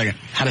 Hold on a second.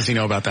 How does he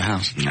know about the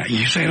house?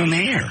 You say it on the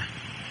air.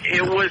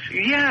 It was,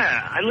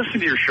 I listen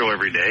to your show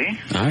every day.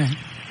 All right.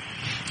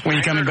 When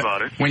you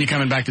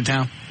coming back to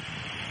town?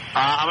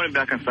 I'm going to be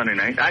back on Sunday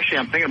night. Actually,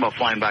 I'm thinking about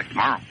flying back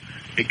tomorrow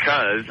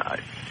because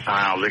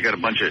they got a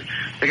bunch of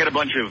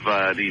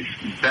these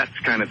bets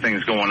kind of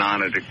things going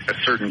on at a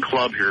certain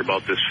club here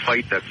about this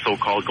fight that's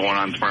so-called going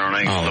on tomorrow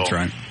night. Oh, that's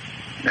right.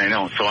 I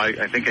know. So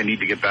I think I need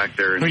to get back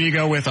there. Who do you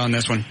go with on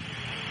this one?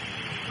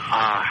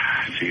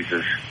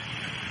 Jesus.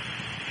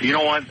 You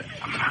know what?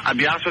 I'll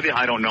be honest with you,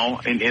 I don't know.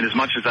 And as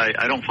much as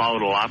I don't follow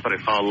it a lot, but I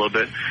follow a little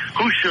bit.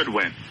 Who should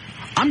win?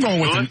 I'm going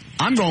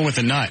with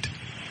the nut.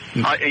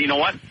 You know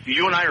what?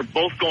 You and I are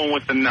both going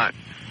with the nut.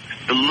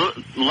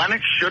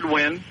 Lennox should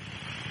win,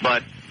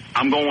 but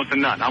I'm going with the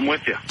nut. I'm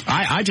with you.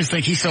 I just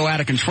think he's so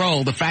out of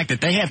control. The fact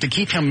that they have to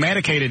keep him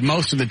medicated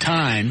most of the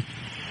time,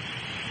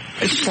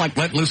 it's just like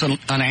let loose an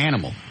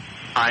animal.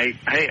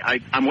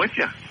 I'm with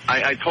you.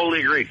 I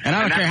totally agree. And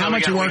I don't care how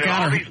much you work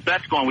out. All these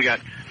bets going. We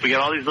got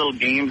all these little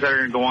games that are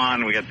going to go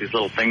on. We got these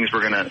little things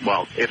we're going to.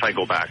 Well, if I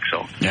go back,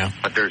 so yeah.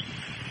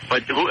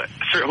 But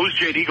who's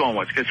JD going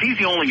with? Because he's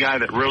the only guy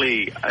that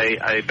really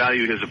I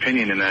value his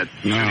opinion in that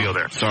studio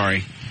there.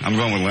 Sorry, I'm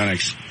going with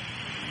Lennox.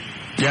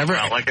 Yeah,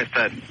 like I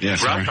said,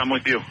 yes, Russ, I'm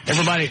with you.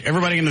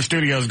 Everybody in the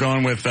studio is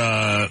going with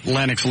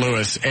Lennox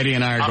Lewis. Eddie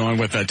and I are going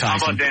with Tyson. How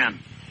about Dan?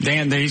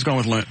 Dan, he's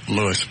going with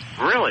Lewis.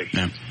 Really?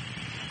 Yeah.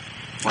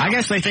 I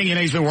guess they think,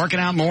 he's been working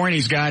out more and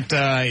he's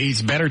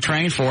better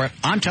trained for it.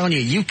 I'm telling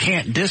you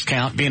can't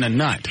discount being a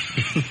nut.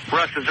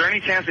 Russ, is there any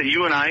chance that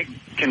you and I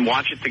can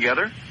watch it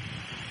together?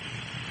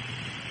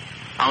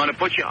 I'm going to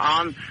put you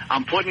on.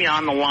 I'm putting you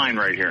on the line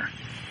right here.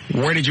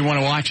 Where did you want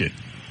to watch it?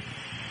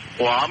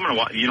 Well, I'm going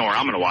to. You know where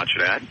I'm going to watch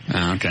it at.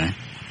 Oh, okay.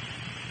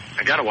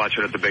 I got to watch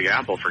it at the Big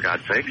Apple, for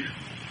God's sakes.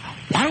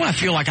 Why do I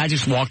feel like I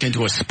just walked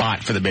into a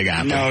spot for the Big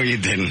Apple? No, you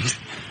didn't.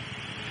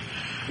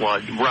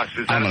 Well, Russ,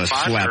 is that a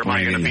spot, or am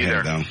I going to be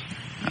there? Though.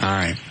 All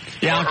right.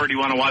 Yeah. Or do you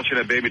want to watch it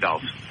at Baby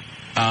Dolls?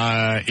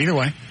 Either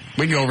way.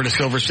 We can go over to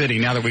Silver City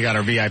now that we got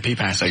our VIP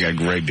passes. They got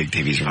great big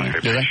TVs around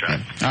here. Do they? Shot.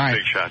 All right.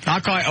 Big shot.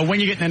 I'll call you. When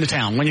are you getting into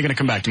town? When are you going to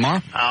come back?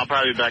 Tomorrow? I'll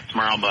probably be back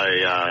tomorrow by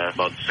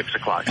about 6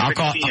 o'clock.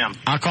 6 p.m.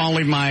 I'll call and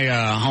leave my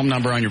home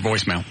number on your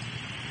voicemail.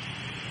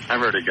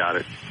 I've already got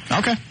it.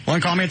 Okay. Well,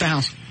 then call me at the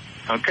house.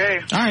 Okay.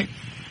 All right.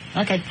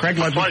 Okay. Craig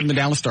Ludwig from the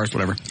Dallas Stars,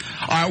 whatever.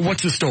 All right.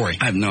 What's the story?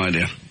 I have no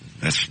idea.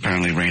 That's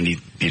apparently Randy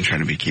being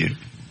trying to be cute.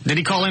 Did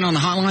he call in on the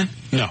hotline?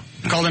 No.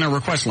 Called in a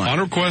request line? On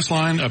a request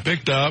line, I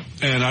picked up,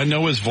 and I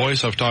know his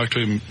voice. I've talked to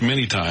him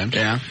many times.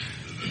 Yeah.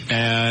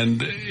 And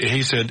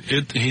he said,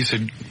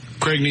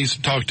 Craig needs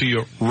to talk to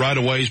you right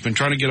away. He's been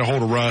trying to get a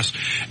hold of Russ,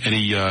 and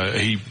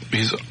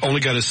he's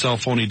only got his cell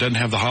phone. He doesn't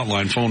have the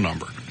hotline phone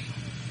number.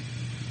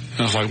 And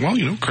I was like,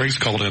 well, Craig's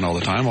called in all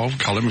the time. I'll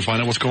call him and find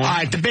out what's going on. All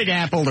right, the Big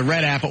Apple, the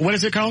Red Apple. What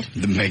is it called?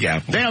 The Big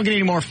Apple. They don't get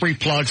any more free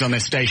plugs on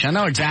this station.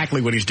 I know exactly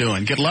what he's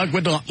doing. Get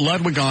Ludwig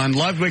on.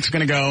 Ludwig's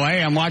going to go,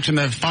 hey, I'm watching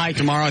the fight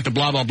tomorrow at the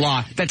blah, blah,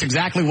 blah. That's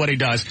exactly what he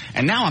does.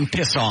 And now I'm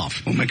pissed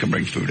off. We'll make him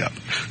bring food up.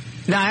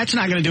 No, that's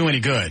not going to do any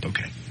good.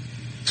 Okay.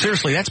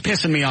 Seriously, that's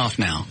pissing me off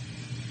now.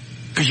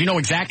 Because you know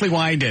exactly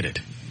why he did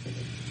it.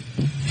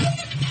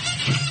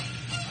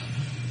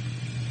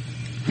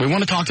 We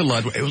want to talk to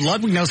Ludwig.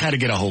 Ludwig knows how to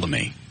get a hold of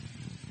me.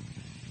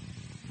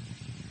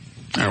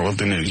 All right, well,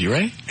 the news. You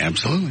ready?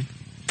 Absolutely.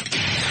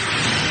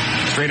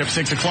 Straight up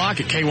 6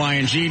 o'clock at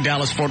KYNG,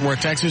 Dallas, Fort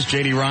Worth, Texas.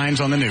 J.D. Rhymes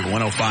on the new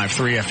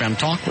 105.3 FM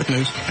Talk with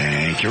news.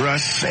 Thank you,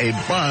 Russ. A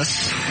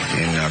bus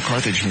in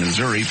Carthage,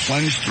 Missouri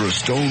plunged through a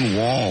stone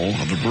wall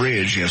of a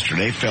bridge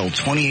yesterday, fell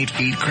 28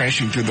 feet,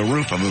 crashing through the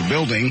roof of a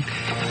building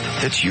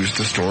that's used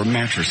to store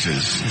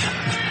mattresses.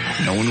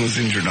 No one was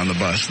injured on the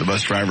bus. The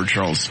bus driver,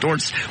 Charles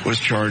Stortz, was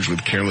charged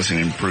with careless and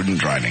imprudent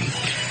driving.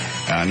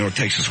 North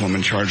Texas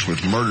woman charged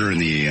with murder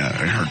in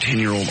her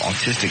 10-year-old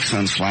autistic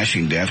son's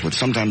slashing death would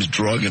sometimes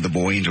drug the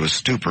boy into a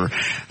stupor.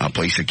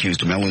 Police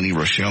accused Melanie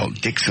Rochelle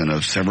Dixon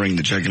of severing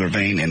the jugular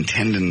vein and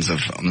tendons of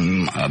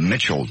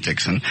Mitchell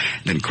Dixon,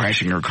 then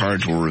crashing her car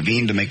into a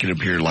ravine to make it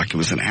appear like it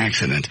was an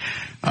accident.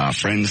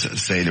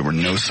 Friends say there were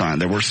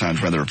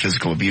signs of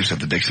physical abuse at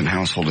the Dixon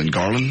household in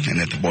Garland,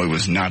 and that the boy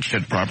was not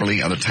fed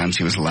properly. Other times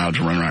he was allowed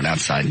to run around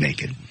outside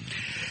naked.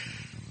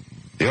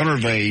 The owner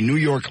of a New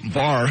York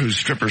bar whose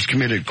strippers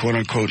committed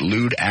quote-unquote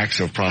lewd acts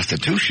of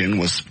prostitution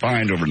was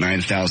fined over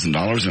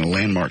 $9,000 in a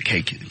landmark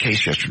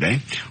case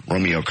yesterday.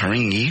 Romeo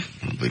Caringhi,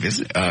 I believe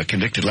is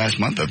convicted last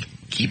month of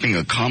keeping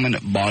a common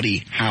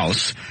body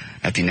house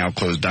at the now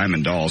closed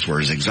Diamond Dolls, where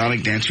his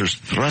exotic dancers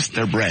thrust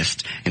their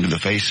breasts into the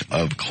face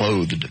of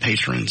clothed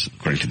patrons,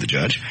 according to the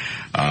judge.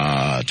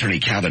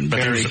 Attorney Calvin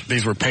Berry.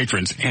 These were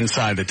patrons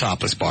inside the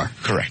topless bar.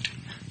 Correct.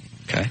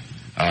 Okay.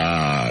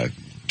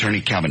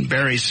 Attorney Calvin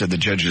Berry said the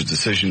judge's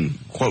decision,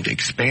 quote,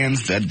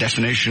 expands the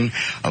definition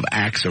of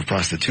acts of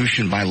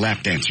prostitution by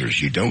lap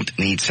dancers. You don't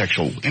need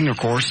sexual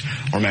intercourse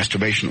or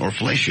masturbation or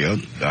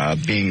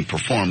fellatio being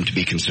performed to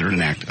be considered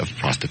an act of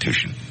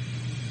prostitution.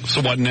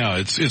 So what now?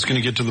 It's going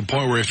to get to the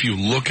point where if you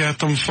look at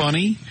them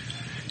funny?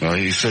 Well,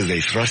 he says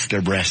they thrust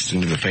their breasts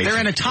into the face. They're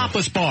in a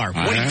topless bar.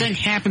 What do you think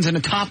happens in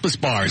a topless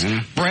bars?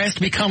 Breasts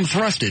become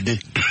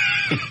thrusted.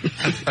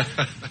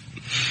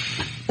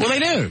 Well, they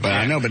do. But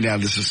I know, but now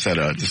this has set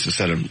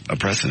a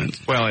precedent.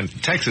 Well, in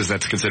Texas,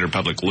 that's considered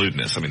public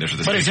lewdness. I mean, there's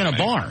this. But it's in a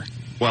bar.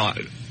 Well,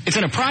 it's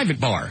in a private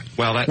bar.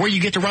 Well, where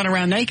you get to run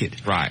around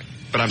naked. Right.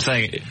 But I'm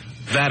saying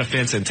that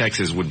offense in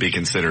Texas would be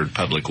considered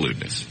public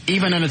lewdness.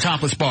 Even in a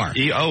topless bar.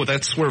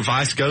 That's where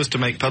Vice goes to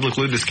make public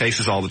lewdness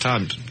cases all the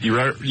time.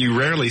 You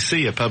rarely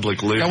see a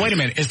public lewdness. Now, wait a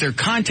minute. Is there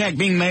contact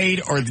being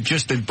made or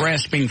just the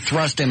breast being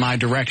thrust in my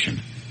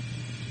direction?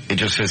 It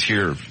just says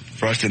here,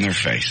 thrust in their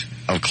face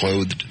of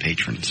clothed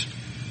patrons.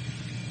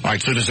 All right,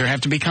 so does there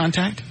have to be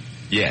contact?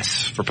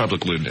 Yes, for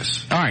public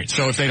lewdness. All right,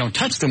 so if they don't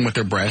touch them with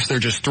their breasts, they're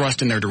just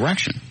thrust in their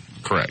direction.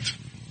 Correct.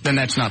 Then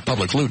that's not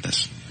public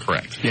lewdness.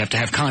 Correct. You have to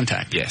have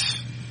contact.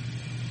 Yes.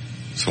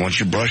 So once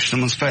you brush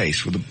someone's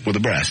face with a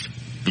breast,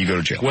 you go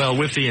to jail. Well,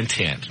 with the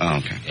intent. Oh,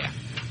 okay. Yeah.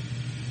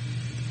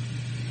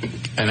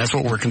 And that's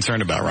what we're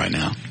concerned about right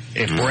now.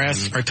 If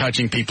breasts are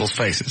touching people's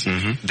faces.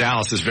 Mm-hmm.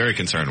 Dallas is very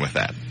concerned with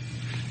that.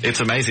 It's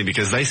amazing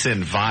because they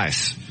send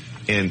Vice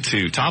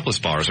into topless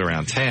bars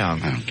around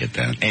town. I don't get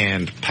that.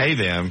 And pay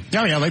them.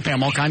 Oh, yeah, they pay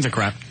them all kinds of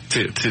crap.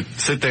 To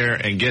sit there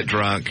and get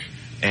drunk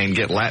and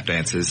get lap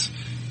dances.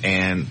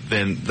 And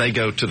then they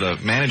go to the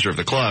manager of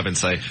the club and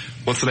say,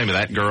 what's the name of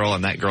that girl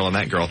and that girl and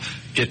that girl?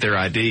 Get their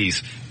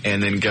IDs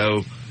and then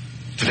go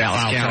to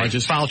Dallas County.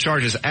 File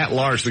charges at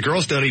large. The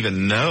girls don't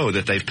even know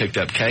that they've picked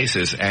up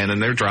cases, and then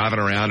they're driving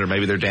around, or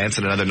maybe they're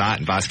dancing another night,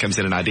 and Vice comes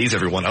in and IDs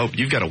everyone. Oh,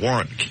 you've got a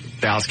warrant.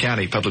 Dallas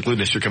County, public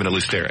lewdness, you're coming to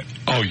loose stereo.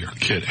 Oh, you're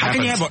kidding. How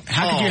could you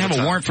have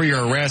a warrant for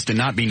your arrest and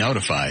not be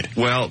notified?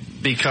 Well,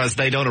 because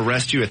they don't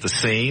arrest you at the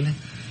scene.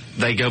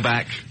 They go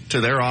back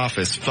to their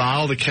office,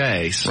 file the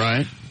case.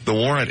 Right. The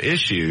warrant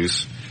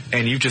issues,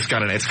 and you've just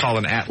got it's called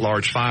an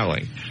at-large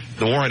filing.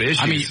 The warrant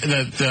issues. I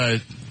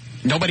mean,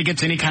 nobody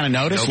gets any kind of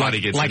notice?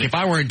 Nobody gets if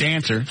I were a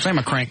dancer, say I'm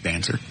a crank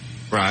dancer.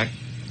 Right.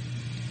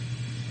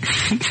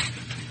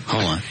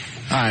 Hold on.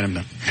 All right, I'm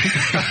done.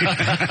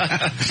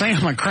 Say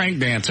I'm a crank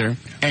dancer,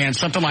 and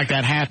something like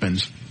that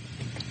happens,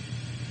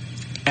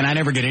 and I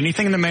never get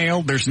anything in the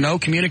mail. There's no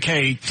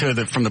communique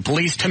from the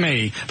police to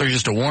me. There's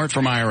just a warrant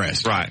for my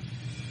arrest. Right.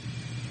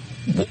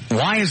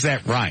 Why is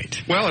that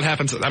right? Well, it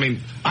happens. I mean,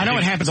 I know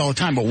it happens all the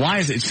time, but why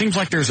is it? It seems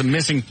like there's a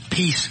missing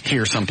piece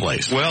here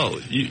someplace. Well,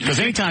 because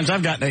anytime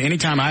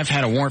I've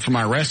had a warrant for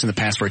my arrest in the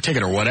past for a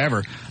ticket or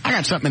whatever, I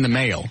got something in the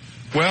mail.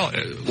 Well,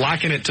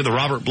 liken it to the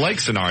Robert Blake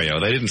scenario.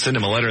 They didn't send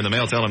him a letter in the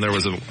mail telling him there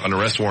was an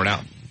arrest warrant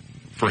out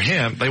for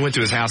him. They went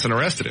to his house and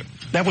arrested him.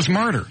 That was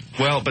murder.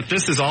 Well, but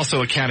this is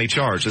also a county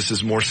charge. This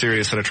is more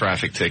serious than a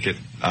traffic ticket.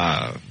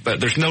 But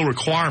there's no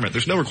requirement.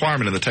 There's no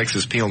requirement in the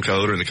Texas Penal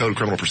Code or the Code of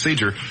Criminal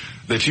Procedure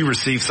that you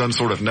receive some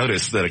sort of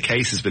notice that a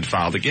case has been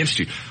filed against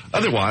you.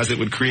 Otherwise, it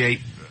would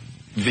create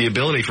the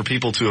ability for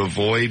people to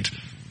avoid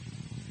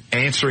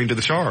answering to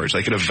the charge.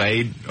 They could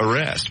evade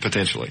arrest,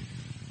 potentially.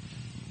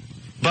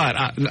 But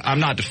I'm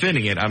not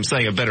defending it. I'm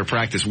saying a better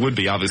practice would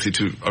be, obviously,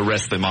 to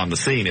arrest them on the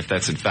scene if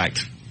that's, in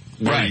fact,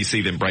 where you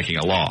see them breaking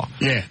a law.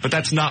 Yeah. But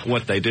that's not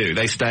what they do.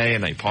 They stay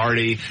and they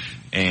party,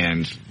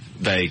 and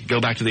they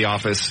go back to the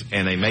office,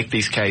 and they make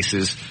these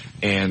cases,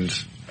 and...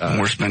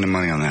 we're spending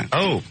money on that.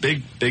 Oh,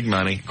 big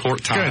money.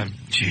 Court time. Good.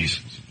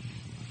 Jesus.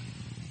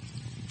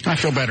 I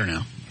feel better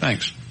now.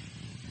 Thanks.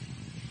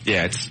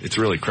 Yeah, it's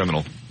really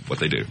criminal what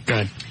they do.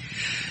 Good.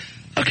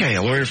 Okay,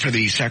 a lawyer for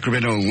the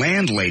Sacramento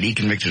landlady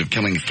convicted of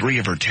killing 3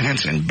 of her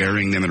tenants and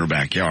burying them in her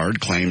backyard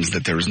claims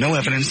that there is no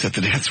evidence that the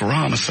deaths were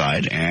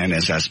homicide and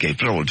has asked a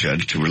federal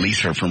judge to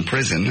release her from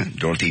prison.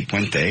 Dorothy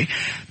Puente,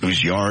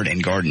 whose yard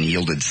and garden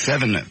yielded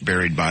 7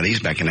 buried bodies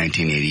back in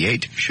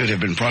 1988, should have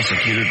been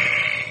prosecuted,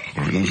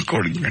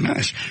 according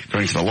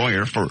to the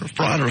lawyer, for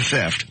fraud or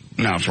theft,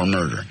 not for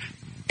murder,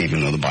 even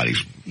though the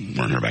bodies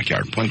were in her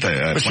backyard.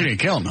 But she didn't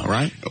kill them, though,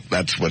 right?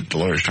 That's what the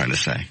lawyer's trying to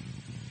say.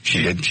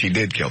 She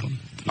did kill them.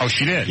 Oh,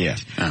 she did?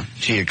 Yes. Oh.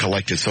 She had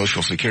collected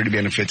Social Security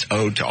benefits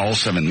owed to all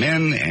 7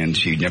 men, and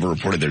she never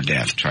reported their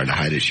death, tried to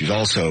hide it. She's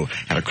also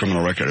had a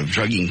criminal record of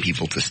drugging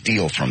people to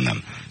steal from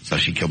them. So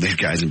she killed these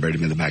guys and buried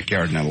them in the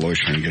backyard. Now the lawyer's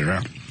trying to get her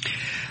out.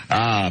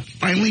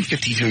 Finally,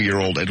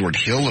 52-year-old Edward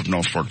Hill of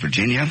Norfolk,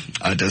 Virginia,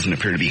 doesn't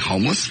appear to be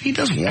homeless. He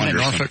does wander.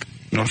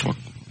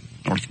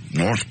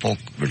 Norfolk,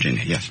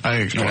 Virginia, yes.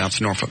 I pronounce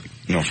Norfolk,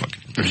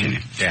 Virginia.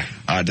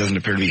 Mm-hmm. Yeah. Doesn't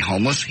appear to be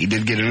homeless. He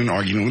did get in an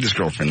argument with his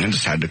girlfriend and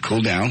decided to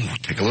cool down,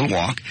 take a little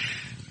walk,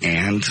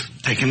 and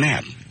take a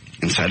nap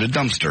inside a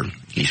dumpster.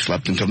 He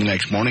slept until the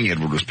next morning.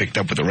 Edward was picked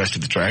up with the rest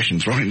of the trash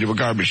and thrown into a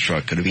garbage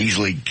truck. Could have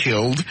easily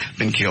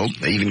been killed.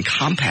 They even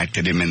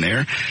compacted him in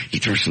there. He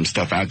threw some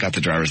stuff out, got the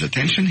driver's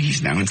attention.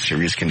 He's now in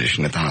serious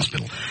condition at the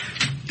hospital.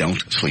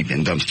 Don't sleep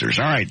in dumpsters.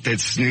 All right,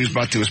 that's news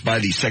brought to us by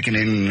the second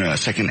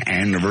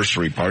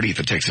anniversary party at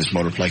the Texas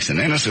Motorplex in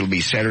Ennis. It'll be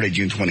Saturday,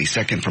 June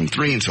 22nd from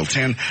 3 until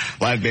 10.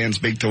 Live bands,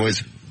 big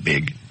toys,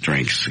 big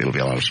drinks. It'll be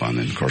a lot of fun.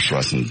 And, of course,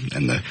 Russ and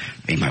the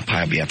Ain't My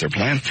Pie will be out there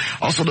playing.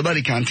 Also, the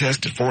Buddy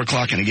Contest at 4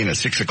 o'clock and again at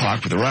 6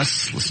 o'clock with the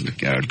Russ. Listen to,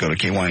 go to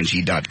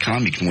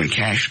KYNG.com. You can win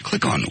cash.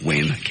 Click on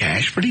Win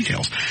Cash for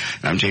details.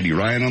 I'm J.D.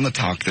 Ryan on the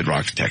Talk That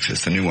Rocks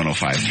Texas, the new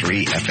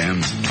 105.3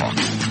 FM Talk.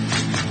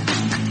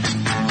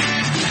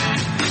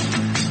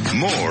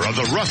 More of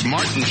the Russ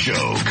Martin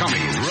Show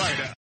coming right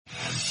up.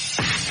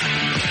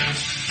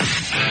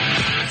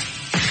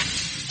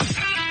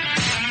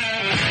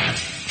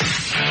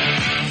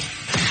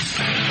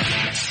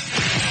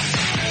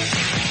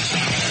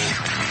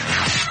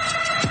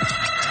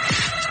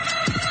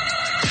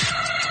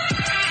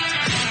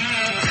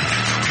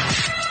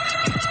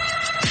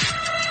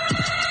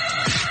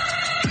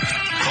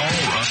 Call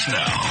Russ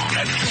now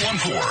at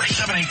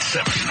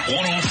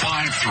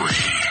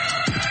 214-787-1053.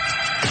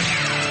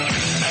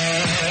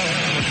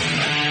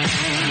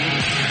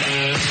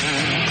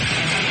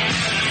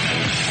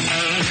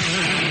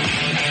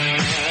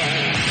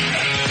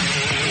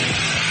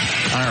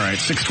 All right,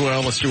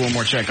 612. Let's do one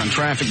more check on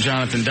traffic.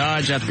 Jonathan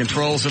Dodge at the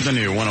controls of the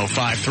new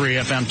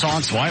 105.3 FM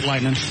Talks. White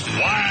Lightning.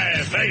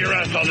 Why, thank you,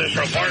 Russ, on this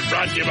report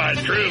brought to you by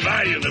True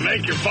Value. The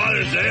Make Your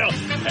Father's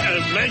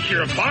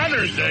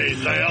Day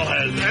sale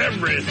has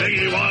everything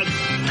he wants.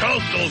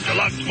 Coastal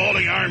Deluxe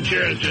Folding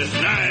Armchair is just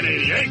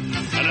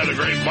 $9.88. Another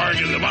great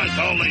bargain of the month,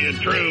 only in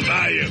True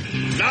Value.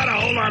 Not a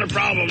whole lot of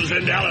problems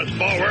in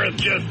Dallas-Fort Worth,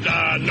 just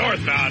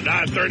northbound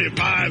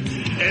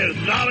I-35 is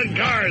solid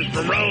cars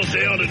from Rose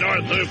Hill to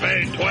North Loop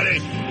 820,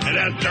 and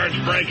that starts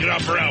breaking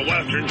up around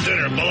Western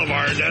Center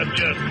Boulevard. That's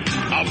just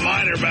a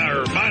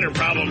minor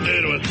problem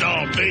due to a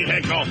stalled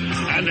vehicle,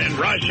 and then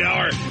rush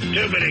hour,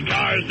 too many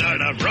cars, not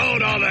enough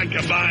road, all that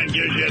combined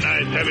gives you a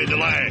nice heavy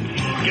delay.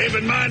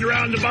 Keep in mind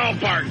around the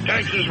ballpark,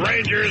 Texas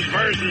Rangers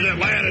versus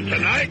Atlanta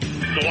tonight,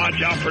 so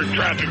watch out for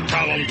traffic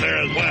problems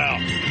there as well.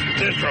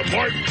 This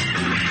report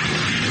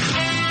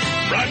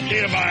brought to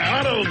you by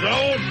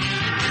AutoZone.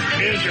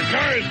 Is your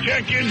car's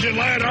check engine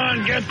light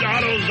on? Get to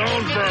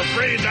AutoZone for a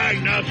free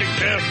diagnostic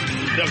test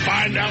to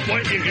find out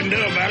what you can do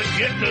about it.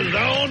 Get the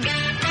zone.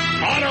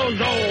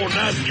 AutoZone,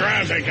 not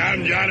traffic.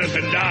 I'm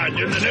Jonathan Dodge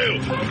in the new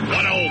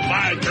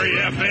 105.3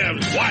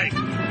 FM. White.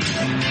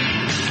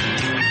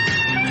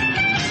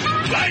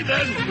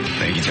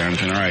 Thank you,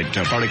 Jonathan. All right,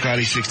 partly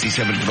cloudy,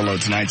 67 for the low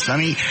tonight.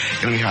 Sunny.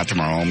 Going to be hot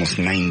tomorrow, almost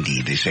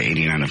 90. They say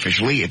 89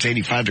 officially. It's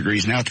 85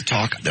 degrees now at the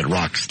Talk that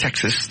rocks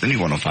Texas, the new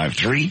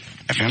 105.3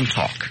 FM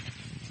Talk.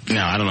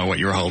 No, I don't know what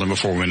you were holding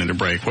before we went into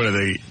break. What are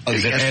they?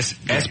 Is it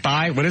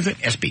S-Buy? What is it?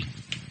 SB.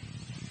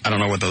 I don't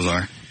know what those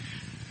are.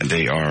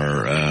 They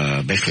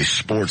are basically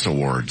sports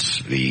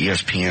awards. The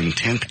ESPN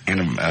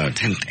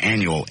 10th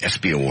annual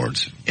SB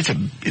Awards. It's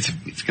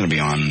going to be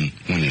on,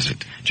 when is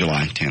it?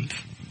 July 10th.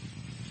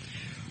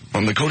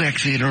 From the Kodak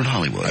Theater in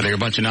Hollywood. Are there a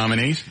bunch of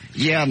nominees?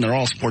 Yeah, and they're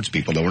all sports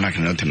people, though. We're not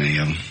going to know too many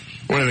of them.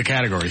 What are the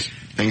categories?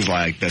 Things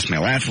like Best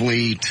Male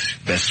Athlete,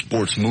 Best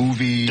Sports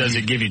Movie. Does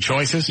it give you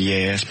choices?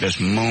 Yes.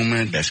 Best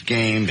Moment, Best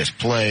Game, Best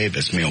Play,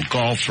 Best Male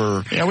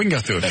Golfer. Yeah, we can go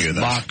through a few of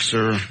those. Best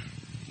Boxer.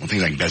 Well,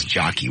 things like Best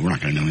Jockey. We're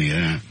not going to know any of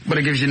that. But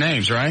it gives you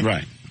names, right?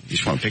 Right. You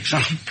just want to pick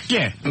some?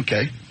 Yeah.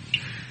 Okay.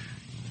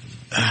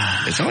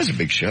 It's always a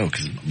big show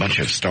because a bunch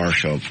of stars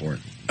show up for it.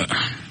 All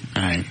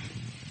right.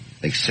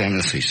 Like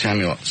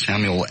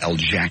Samuel L.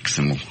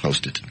 Jackson will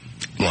host it.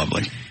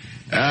 Lovely.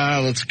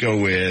 Let's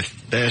go with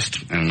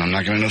Best, and I'm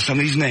not going to know some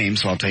of these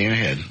names, so I'll tell you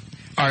ahead.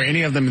 Are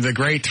any of them the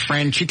great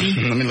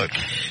Franchitti? Let me look.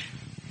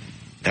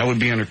 That would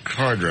be under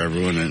car driver,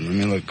 wouldn't it? Let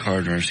me look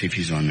car driver, see if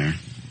he's on there.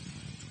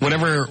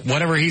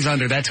 Whatever he's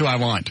under, that's who I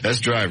want.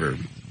 Best driver.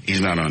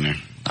 He's not on there.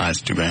 Oh,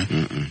 that's too bad.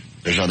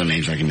 There's other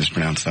names I can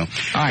mispronounce, though. All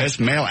right. Best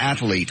male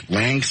athlete,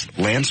 Lance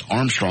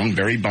Armstrong,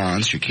 Barry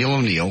Bonds, Shaquille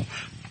O'Neal,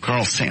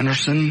 Carl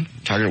Sanderson,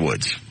 Tiger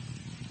Woods.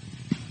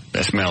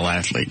 Best male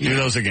athlete. Do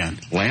those again.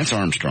 Lance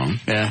Armstrong.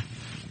 Yeah.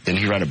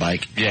 Didn't he ride a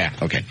bike? Yeah.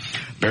 Okay.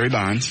 Barry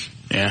Bonds.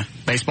 Yeah.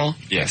 Baseball?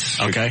 Yes.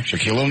 Okay.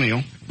 Shaquille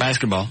O'Neal.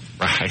 Basketball.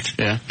 Right.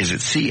 Yeah. Is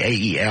it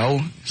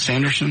C-A-E-L,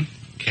 Sanderson?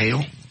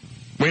 Kale?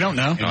 We don't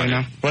know. You don't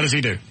know? What does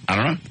he do? I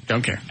don't know.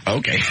 Don't care.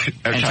 Okay.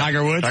 And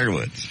Tiger Woods? Tiger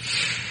Woods.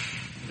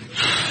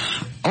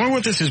 I wonder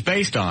what this is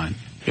based on.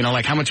 You know,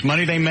 like how much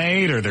money they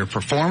made or their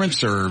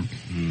performance or...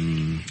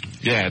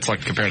 Yeah, it's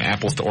like comparing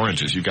apples to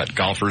oranges. You've got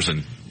golfers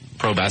and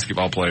pro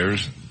basketball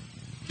players.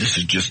 This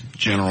is just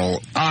general.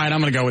 All right, I'm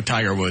going to go with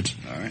Tiger Woods.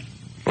 All right.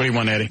 What do you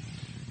want, Eddie?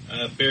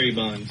 Barry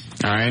Bonds.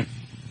 All right.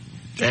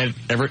 Ed,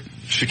 Everett?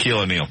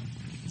 Shaquille O'Neal.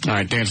 All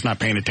right, Dan's not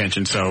paying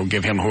attention, so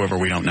give him whoever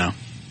we don't know.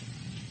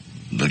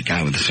 The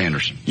guy with the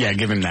Sanderson. Yeah,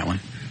 give him that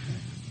one.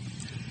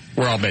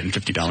 We're all betting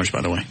 $50,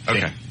 by the way.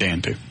 Okay.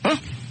 Dan too. Huh?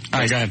 All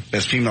right, go ahead.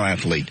 Best female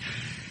athlete.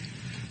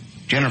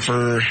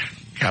 Jennifer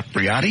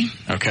Capriati.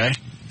 Okay.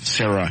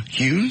 Sarah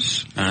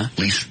Hughes.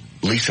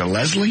 Lisa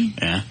Leslie.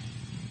 Yeah.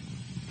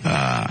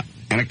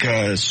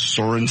 Annika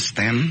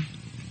Sorenstam.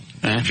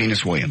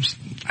 Venus Williams.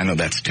 I know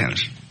that's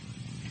tennis.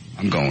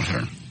 I'm going with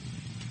her.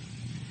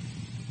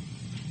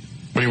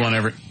 What do you want,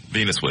 Everett?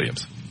 Venus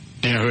Williams.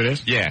 Do you know who it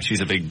is? Yeah,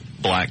 she's a big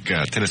black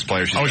tennis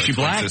player. She's is she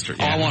black? Sister.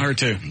 Yeah. Oh, I want her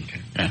too.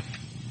 Okay. Yeah.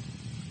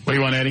 What do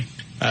you want, Eddie?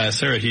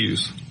 Sarah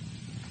Hughes.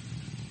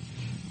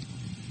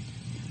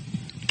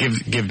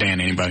 Give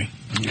Dan anybody.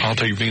 I'll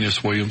take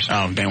Venus Williams.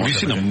 Oh, Dan. Have you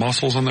seen the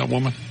muscles on that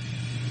woman?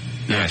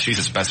 Yeah, she's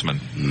a specimen.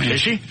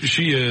 Is she?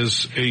 She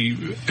is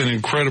an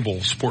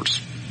incredible sports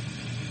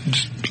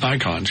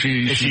icon.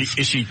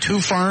 Is she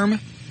too firm?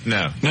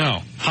 No.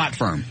 Hot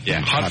firm.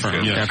 Yeah, hot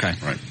firm. Yeah. Yes. Okay.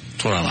 Right.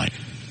 That's what I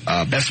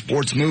like. Best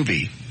sports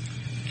movie.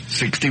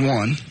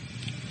 61.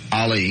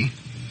 Ali,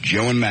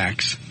 Joe and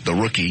Max, The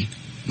Rookie,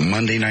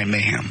 Monday Night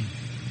Mayhem.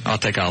 I'll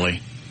take Ali.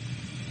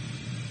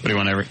 What do you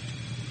want, Everett?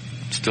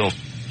 Still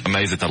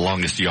amazed that The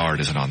Longest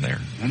Yard isn't on there.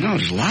 I know,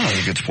 there's a lot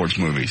of good sports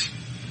movies.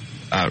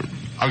 I'll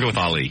go with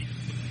Ali.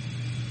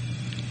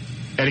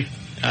 Eddie?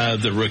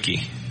 The Rookie.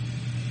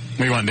 What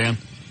do you want, Dan?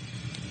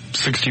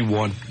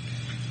 61.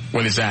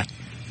 What is that?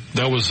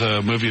 That was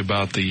a movie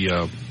about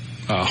the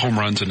home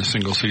runs in a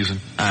single season.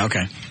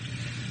 Okay.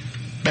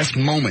 Best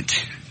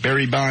moment.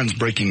 Barry Bonds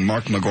breaking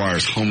Mark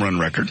McGwire's home run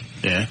record.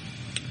 Yeah.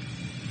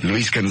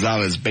 Luis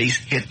Gonzalez base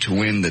hit to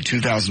win the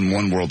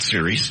 2001 World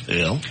Series.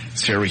 Yeah.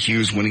 Sarah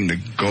Hughes winning the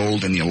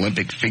gold in the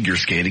Olympic figure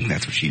skating.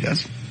 That's what she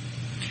does.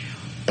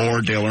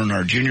 Or Dale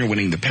Earnhardt Jr.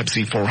 winning the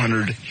Pepsi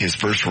 400, his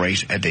first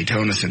race at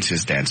Daytona since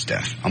his dad's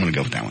death. I'm going to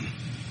go with that one.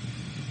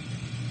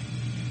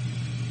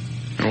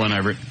 What do you want,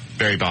 Everett?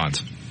 Barry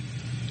Bonds.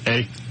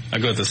 Eddie? I'll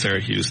go with the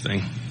Sarah Hughes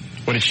thing.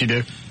 What did she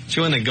do? She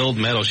won a gold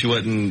medal. She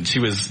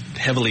was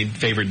heavily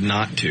favored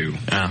not to.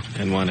 Oh.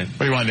 And won it. What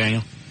do you want,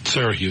 Daniel?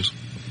 Sarah Hughes.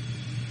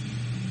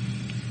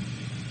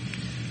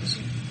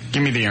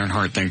 Give me the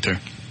Earnhardt thing, too.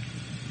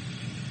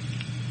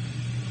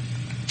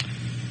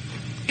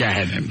 Go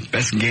ahead.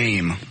 Best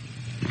game.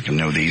 I can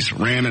know these.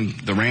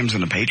 The Rams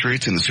and the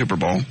Patriots in the Super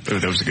Bowl. Oh,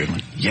 that was a good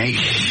one.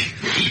 Yankees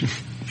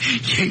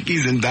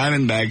and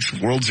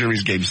Diamondbacks World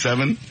Series Game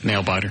 7.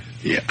 Nail biter.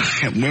 Yeah.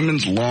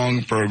 Women's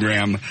long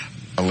program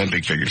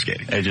Olympic figure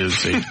skating. Edge of the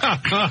seat.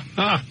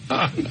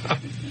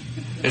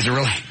 Is it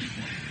really?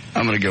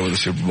 I'm going to go with the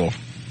Super Bowl.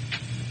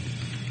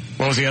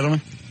 What was the other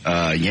one?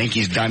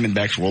 Yankees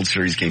Diamondbacks World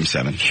Series Game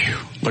 7. Phew.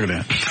 Look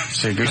at that.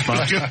 See,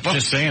 goosebumps.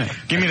 Just saying it.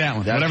 Give me that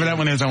one. Whatever that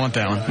one is, I want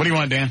that one. What do you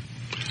want, Dan?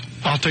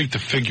 I'll take the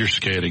figure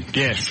skating.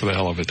 Yes. For the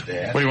hell of it.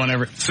 What do you want,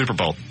 Everett? Super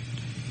Bowl.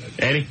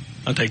 Eddie?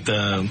 I'll take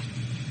the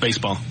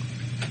baseball.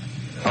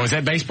 Oh, is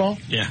that baseball?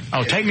 Yeah.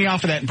 Oh, take me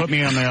off of that and put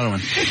me on the other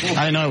one.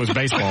 I didn't know it was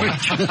baseball.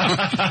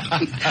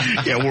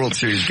 Yeah, World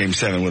Series Game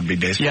 7 would be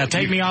baseball. Yeah,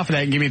 take me off of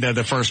that and give me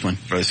the first one.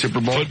 For the Super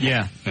Bowl?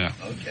 Yeah. Yeah.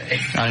 Okay.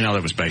 I didn't know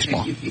that was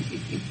baseball.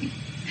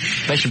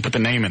 They should put the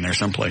name in there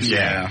someplace.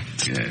 Yeah.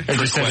 It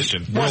just says,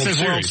 well, it says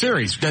World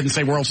Series. Doesn't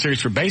say World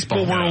Series for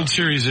baseball. Well, World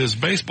Series is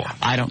baseball.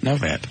 I don't know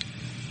that.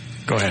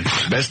 Go ahead.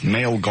 Best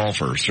male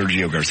golfer,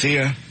 Sergio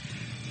Garcia,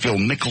 Phil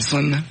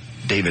Mickelson,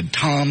 David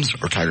Toms,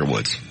 or Tiger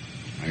Woods?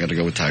 I got to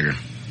go with Tiger.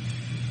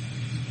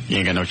 You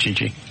ain't got no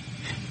Chi-Chi?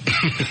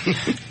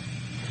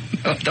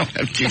 No, I don't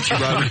have Chi-Chi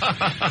Rodriguez.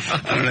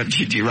 I don't have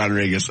Chi-Chi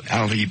Rodriguez. I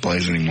don't think he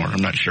plays anymore.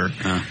 I'm not sure.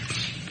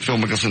 Phil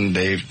Mickelson,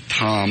 Dave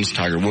Toms,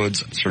 Tiger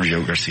Woods,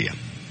 Sergio Garcia.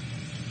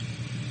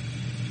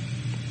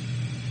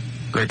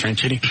 Great friend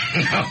Chitty?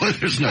 No,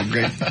 there's no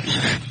great.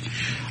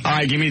 All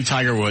right, give me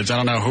Tiger Woods. I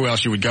don't know who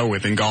else you would go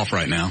with in golf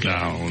right now.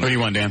 No. What do you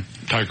want, Dan?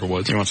 Tiger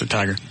Woods. He wants a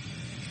Tiger.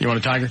 You want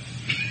a Tiger?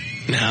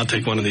 No, I'll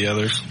take one of the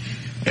others.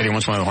 Eddie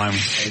wants one of the white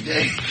ones.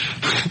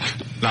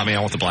 Not me, I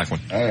want the black one.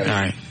 All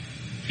right.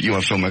 You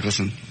want Phil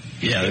Mickelson?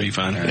 Yeah, that'd be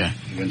fine. Right. Yeah.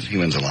 He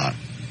wins a lot.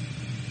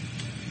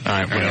 All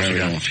right, what else we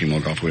got? A few more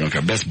golf. We don't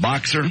care. Best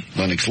boxer,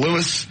 Lennox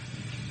Lewis,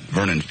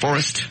 Vernon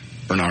Forrest,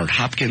 Bernard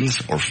Hopkins,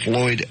 or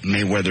Floyd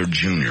Mayweather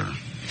Jr.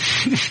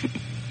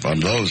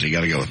 Of those, you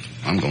got to go with.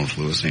 I'm going with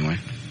Lewis anyway.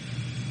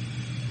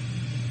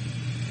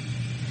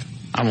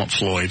 I want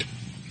Floyd.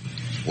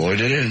 Floyd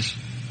it is.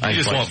 I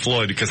just want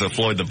Floyd because of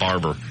Floyd the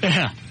Barber.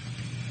 Yeah.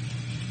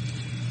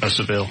 Oh,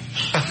 Seville.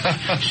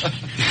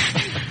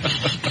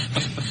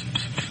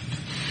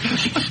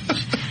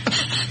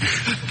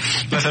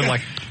 Nothing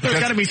like. There's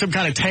got to be some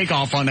kind of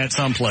takeoff on that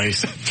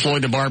someplace.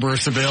 Floyd the Barber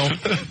of Seville.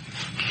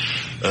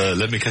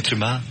 Let me cut your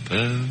mouth.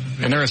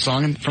 Isn't there a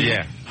song from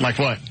like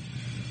what?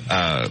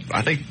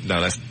 I think,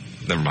 no, that's,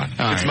 never mind.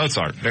 All it's right.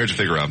 Mozart. Marriage of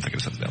Figaro. I'm thinking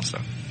of something else,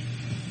 though.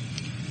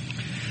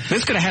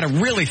 This could have had a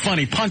really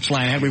funny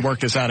punchline had we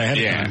worked this out ahead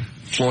of time.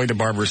 Floyd the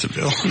Barber of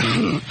Seville.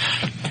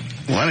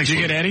 Lennox, did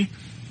you get Eddie?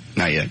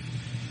 Not yet.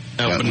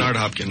 No, Bernard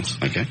Hopkins.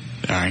 Okay.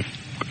 All right.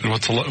 Who were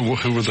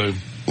the...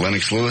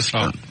 Lennox Lewis,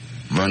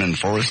 Vernon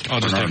Forrest. I'll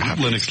just Bernard take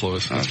Hopkins. Lennox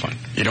Lewis. That's fine.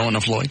 You don't want no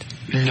Floyd?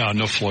 No,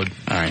 no Floyd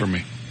for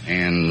me.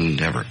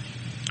 And Everett.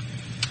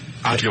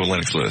 I have to go with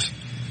Lennox Lewis.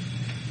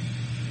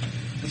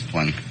 That's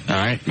plenty. All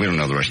right. We don't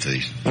know the rest of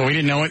these. Well, we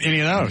didn't know any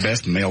of those.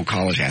 Best male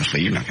college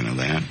athlete. You're not going to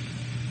know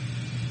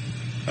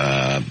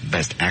that.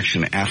 Best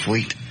action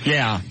athlete.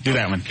 Yeah, do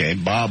that one. Okay.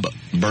 Bob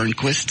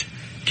Burnquist,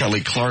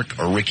 Kelly Clark,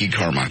 or Ricky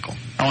Carmichael.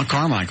 I want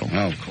Carmichael.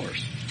 Oh, of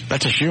course.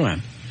 That's a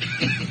shoe-in.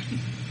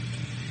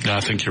 No, I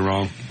think you're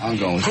wrong. I'm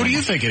going with Who do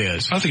you think it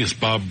is? I think it's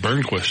Bob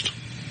Burnquist.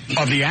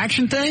 Of the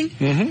action thing?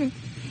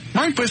 Mm-hmm.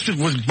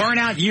 Burnquist was burnt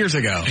out years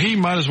ago. He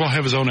might as well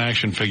have his own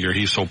action figure.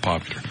 He's so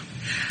popular.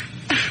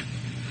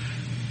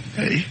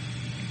 Hey.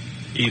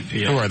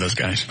 Who are those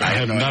guys? I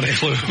have not a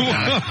clue.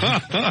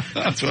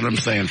 That's what I'm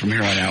saying. From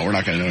here on out, we're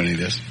not going to know any of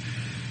this.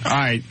 All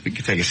right. We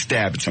could take a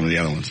stab at some of the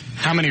other ones.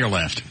 How many are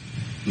left?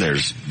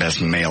 There's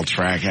best male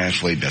track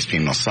athlete, best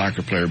female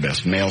soccer player,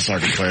 best male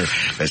soccer player,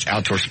 best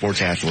outdoor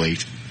sports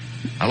athlete.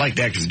 I like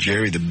that because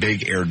Jerry the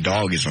Big Air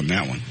Dog is on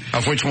that one.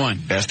 Of which one?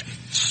 Best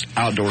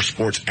outdoor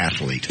sports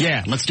athlete.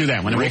 Yeah, let's do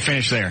that one, and we'll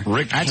finish there.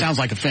 That sounds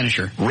like a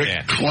finisher.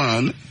 Rick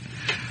Clunn,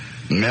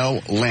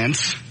 Mel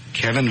Lentz,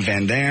 Kevin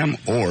Van Dam,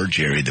 or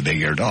Jerry the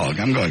Big Air Dog.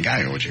 I'm going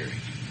Guy with Jerry.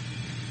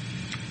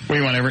 What do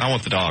you want, Everett? I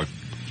want the dog.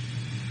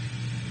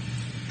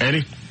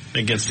 Eddie?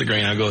 Against the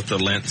grain, I'll go with the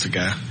Lentz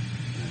guy.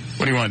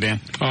 What do you want, Dan?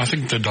 Oh, I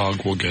think the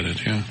dog will get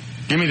it, yeah.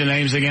 Give me the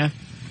names again.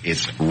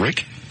 It's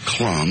Rick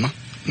Clum,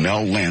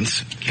 Mel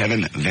Lentz,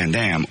 Kevin Van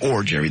Dam,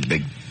 or Jerry the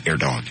Big Air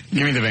Dog.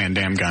 Give me the Van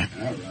Dam guy.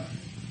 All right.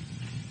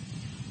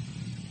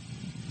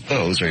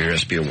 Those are your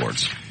SB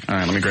awards. All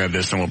right, let me grab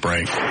this and we'll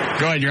break. Go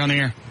ahead, you're on the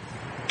air.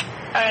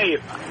 Hey,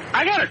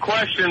 I got a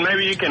question.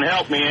 Maybe you can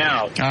help me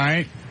out. All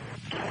right.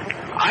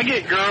 I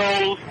get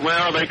girls,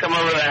 well, they come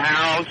over to the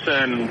house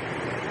and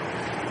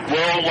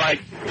we'll,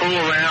 like,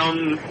 fool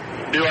around,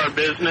 do our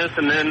business,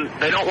 and then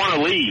they don't want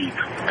to leave.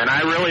 And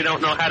I really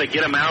don't know how to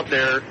get them out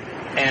there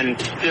and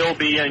still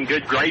be in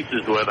good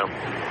graces with them.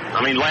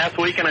 I mean, last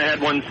weekend I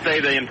had one stay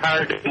the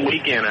entire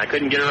weekend. I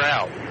couldn't get her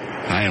out.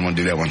 I didn't want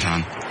to do that one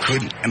time.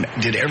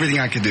 Did everything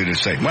I could do to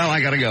say, well,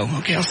 I got to go.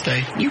 Okay, I'll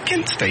stay. You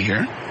can stay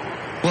here.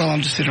 Well, I'll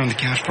just sit on the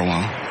couch for a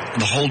while.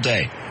 The whole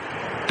day.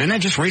 Didn't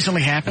that just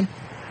recently happen?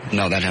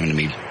 No, that happened to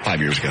me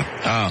 5 years ago.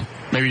 Oh,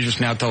 maybe you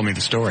just now told me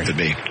the story. Could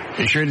be.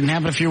 You sure it didn't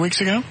happen a few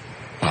weeks ago?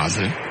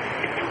 Positive.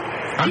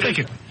 I'm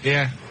thinking,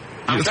 yeah.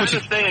 I'm trying to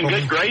stay in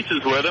good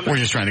graces with him. We're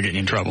just trying to get you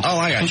in trouble. Oh,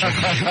 I got you.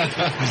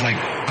 I was like,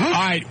 huh? All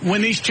right,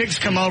 when these chicks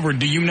come over,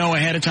 do you know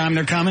ahead of time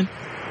they're coming?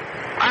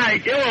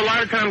 A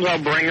lot of times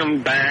I'll bring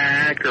them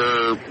back,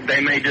 or they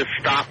may just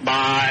stop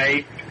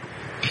by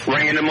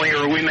randomly,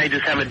 or we may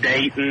just have a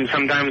date, and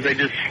sometimes they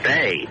just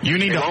stay.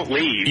 They won't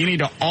leave. You need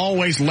to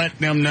always let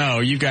them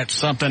know you've got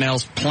something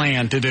else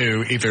planned to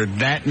do, either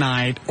that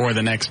night or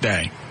the next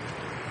day.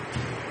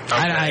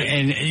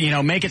 Okay.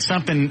 And make it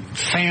something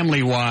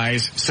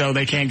family-wise, so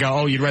they can't go,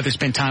 oh, you'd rather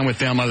spend time with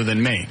them other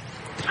than me.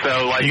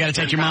 So, like, you got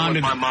to take your mom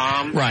to my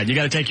mom. Right, you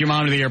got to take your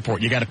mom to the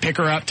airport. You got to pick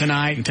her up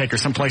tonight and take her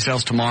someplace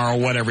else tomorrow,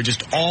 whatever.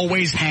 Just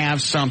always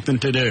have something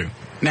to do.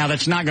 Now,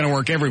 that's not going to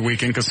work every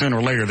weekend, because sooner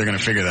or later they're going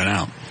to figure that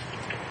out.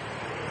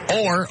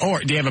 Or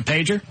do you have a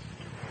pager?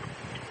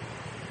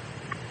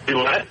 Do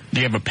what?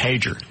 Do you have a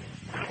pager?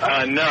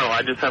 No,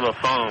 I just have a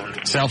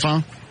phone. Cell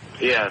phone?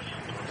 Yes.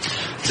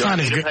 It's not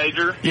as good.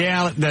 Pager?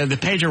 Yeah, the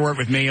pager worked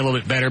with me a little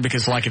bit better,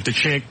 because, like, if the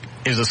chick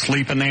is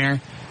asleep in there,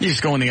 you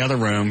just go in the other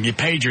room, you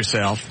page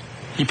yourself.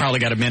 You probably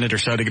got a minute or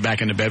so to get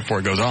back into bed before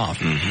it goes off.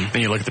 Mm-hmm.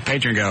 Then you look at the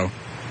pager and go,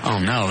 oh,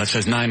 no, that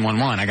says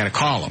 911. I got to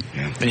call them.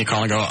 Yeah. Then you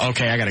call and go,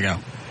 okay, I got to go.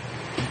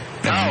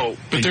 No.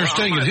 But they're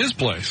staying at his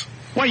place.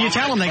 Well, you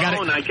tell them they got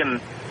it. I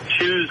can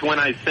choose when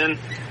I send,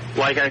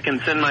 like I can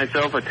send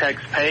myself a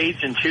text page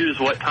and choose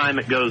what time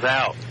it goes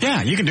out.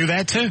 Yeah, you can do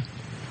that too.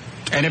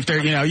 And if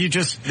they're,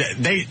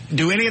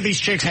 do any of these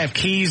chicks have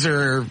keys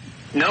or?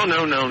 No.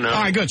 All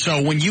right, good.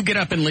 So when you get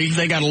up and leave,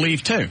 they got to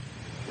leave too.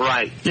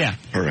 Right. Yeah.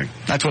 Perfect.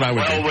 That's what I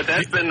would do. Well, but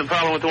that's been the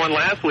problem with the one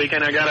last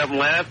weekend. I got up and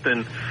left,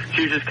 and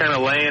she was just kind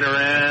of laying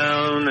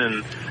around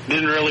and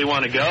didn't really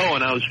want to go,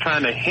 and I was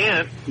trying to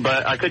hint,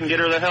 but I couldn't get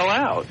her the hell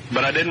out.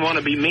 But I didn't want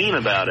to be mean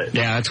about it.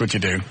 Yeah, that's what you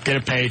do. Get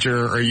a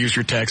pager or use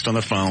your text on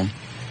the phone.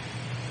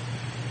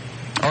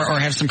 Or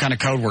have some kind of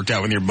code worked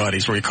out with your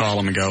buddies where you call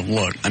them and go,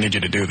 look, I need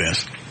you to do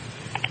this.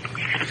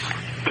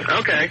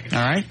 Okay. All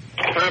right?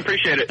 I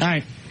appreciate it. All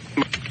right.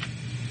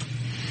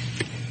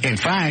 In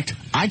fact,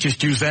 I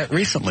just used that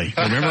recently.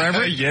 Remember,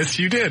 Everett? Yes,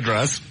 you did,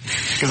 Russ.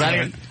 Because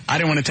I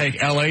didn't want to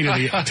take L.A.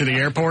 to the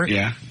airport.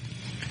 Yeah.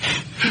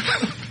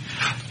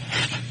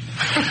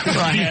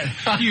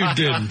 You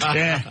didn't.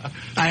 Yeah.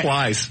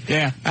 Twice.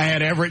 Yeah. I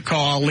had Everett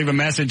call, leave a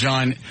message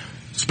on,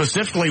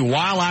 specifically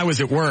while I was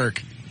at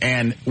work,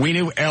 and we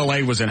knew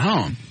L.A. was at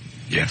home.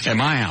 Yes. At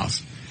my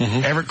house.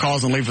 Mm-hmm. Everett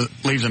calls and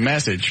leaves a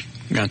message.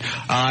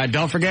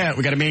 Don't forget,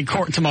 we got to be in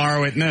court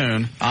tomorrow at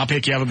noon. I'll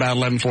pick you up about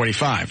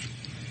 11:45.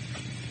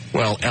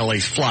 Well,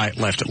 L.A.'s flight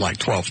left at like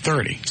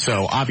 12:30,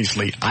 so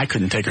obviously I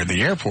couldn't take her to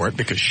the airport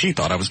because she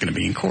thought I was going to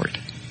be in court.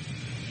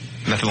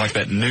 Nothing like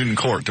that noon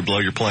court to blow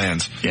your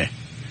plans. Yeah.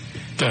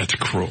 That's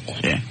cruel.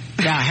 Yeah.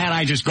 Now, had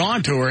I just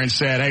gone to her and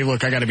said, hey,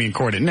 look, I got to be in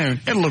court at noon,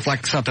 it'd look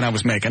like something I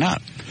was making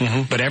up.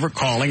 Mm-hmm. But Everett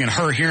calling and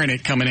her hearing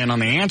it coming in on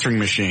the answering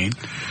machine,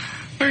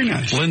 very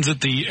nice. Lends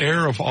it the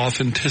air of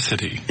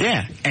authenticity.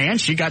 Yeah, and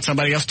she got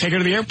somebody else to take her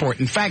to the airport.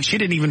 In fact, she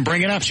didn't even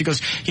bring it up. She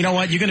goes, you know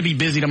what, you're going to be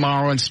busy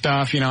tomorrow and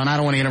stuff, and I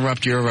don't want to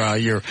interrupt your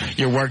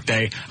work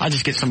day. I'll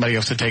just get somebody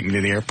else to take me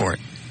to the airport.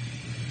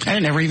 And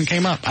it never even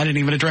came up. I didn't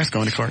even address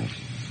going to court.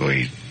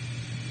 Sweet.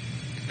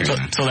 So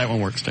that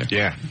one works too.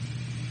 Yeah.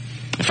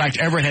 In fact,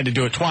 Everett had to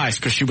do it twice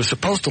because she was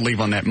supposed to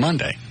leave on that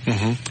Monday.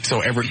 Mm-hmm.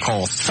 So Everett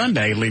calls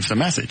Sunday, leaves a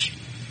message.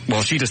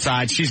 Well, she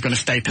decides she's going to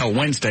stay till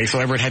Wednesday, so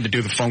Everett had to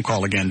do the phone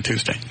call again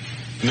Tuesday.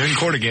 Noon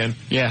court again.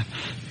 Yeah.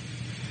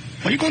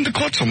 Why are you going to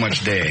court so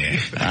much there?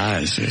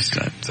 It's just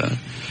that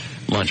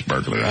lunch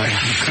burglary.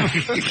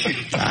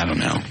 I don't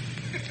know.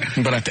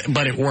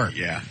 But it worked.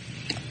 Yeah.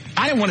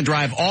 I didn't want to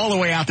drive all the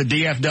way out to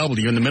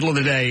DFW in the middle of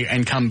the day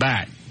and come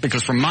back,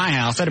 because from my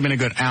house, that'd have been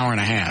a good hour and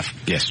a half.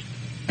 Yes.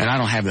 And I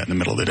don't have that in the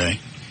middle of the day.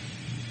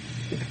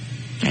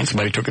 And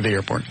somebody took her to the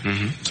airport.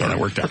 Mm-hmm. So that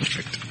worked out.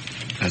 Perfect.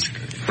 That's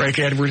good. Break,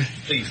 Edward?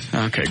 Please.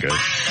 Okay, good.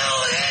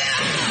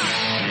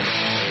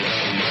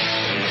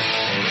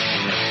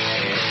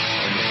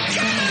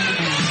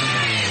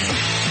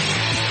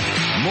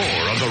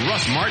 More of the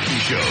Russ Martin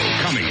Show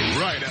coming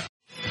right up.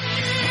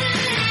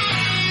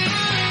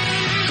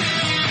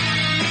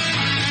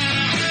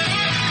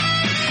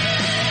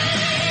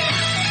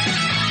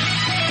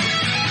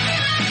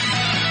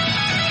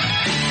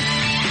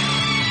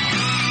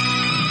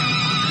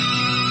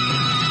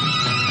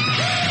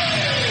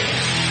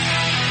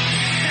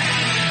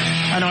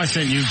 I know I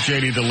sent you,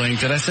 JD, the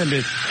link. Did I send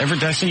it?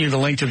 Did I send you the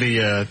link to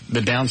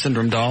the Down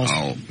syndrome dolls?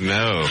 Oh,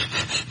 no.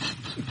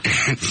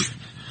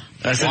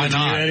 I sent Why it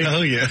not? to you, Eddie?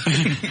 Oh, yeah.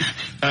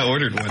 I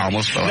ordered one. I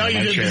almost fell out of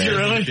my chair. Did you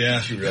really?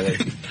 Yeah, really.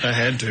 I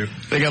had to.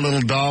 They got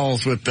little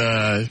dolls with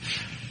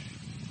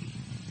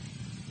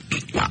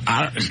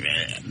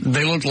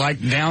They look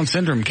like Down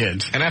syndrome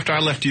kids. And after I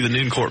left you the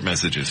noon court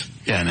messages.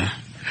 Yeah, I know.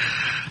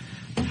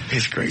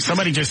 It's great.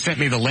 Somebody just sent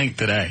me the link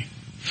today.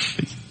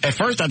 At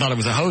first I thought it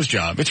was a hose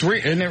job.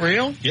 Isn't it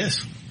real? Yes.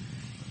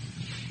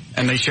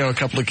 And they show a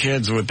couple of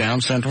kids with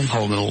Down syndrome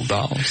holding little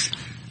dolls.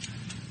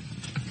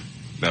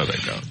 No, they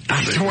don't.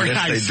 I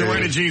swear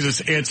to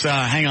Jesus. It's,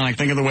 hang on, I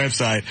think of the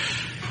website.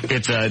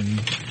 It's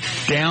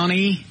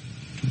Downey.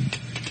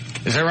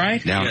 Is that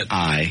right? Downie.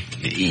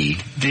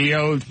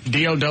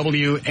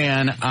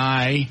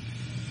 DOWNI.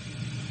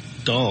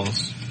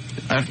 Dolls.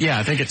 Yeah,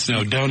 I think it's...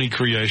 No,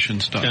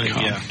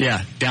 DowneyCreations.com.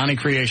 Yeah,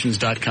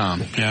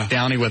 DowneyCreations.com. Yeah.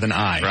 Downey with an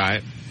I.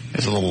 Right.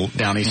 There's a little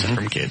Downey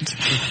syndrome kids.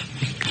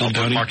 I'll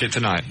mark it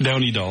tonight.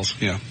 Downey dolls,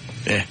 yeah.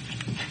 It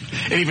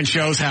even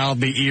shows how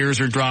the ears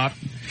are dropped,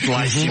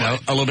 like, you know,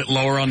 a little bit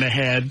lower on the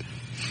head,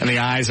 and the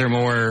eyes are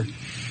more,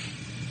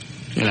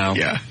 you know,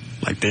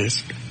 like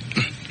this.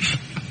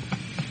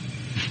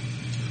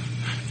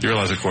 You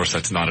realize, of course,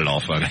 that's not at all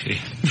funny.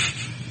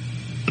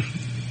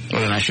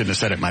 Well, then I shouldn't have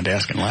sat at my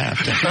desk and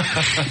laughed.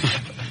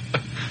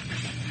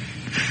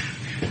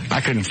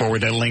 I couldn't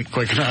forward that link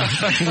quick enough.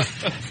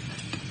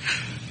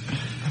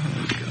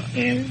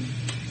 Did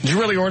you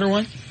really order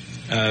one?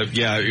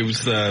 Yeah, it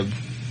was I'm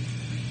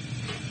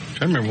trying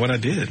to remember what I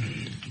did.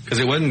 Because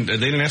they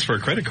didn't ask for a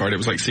credit card. It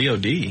was like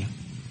COD.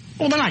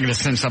 Well, they're not going to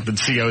send something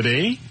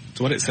COD.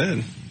 That's what it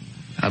said.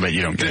 I bet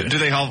you don't get it. Do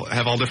they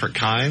have all different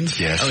kinds?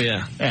 Yes. Oh,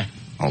 yeah. Yeah.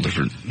 All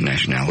different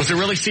nationalities. Was it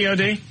really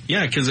COD?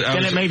 Yeah, because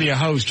then it may be a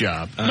hose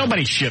job.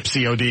 Nobody ships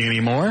COD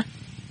anymore.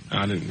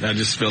 I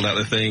just filled out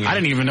the thing. I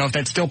didn't even know if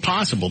that's still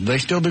possible. Do they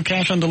still do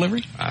cash on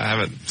delivery? I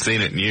haven't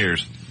seen it in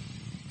years.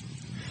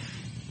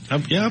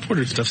 I've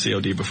ordered stuff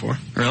COD before.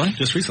 Really?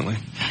 Just recently.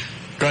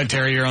 Go ahead,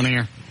 Terry. You're on the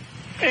air.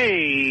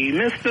 Hey,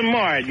 Mr.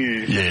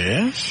 Martin.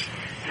 Yes?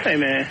 Hey,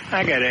 man,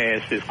 I got to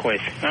ask this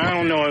question. I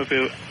don't know if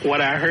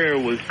what I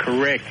heard was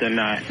correct or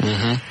not.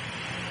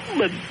 Mm-hmm.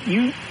 But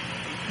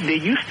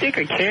did you stick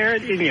a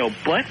carrot in your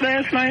butt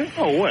last night?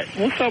 Or what?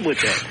 What's up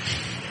with that?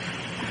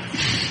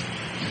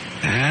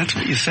 That's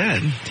what you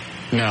said.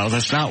 No,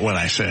 that's not what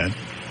I said.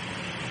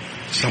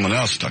 Someone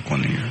else stuck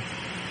one in here.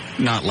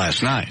 Not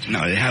last night.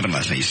 No, it happened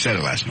last night. You said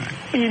it last night.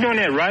 Are you doing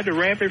that Roger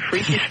Rabbit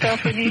freaky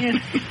stuff again?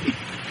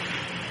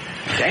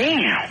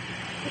 Damn.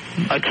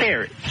 A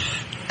carrot.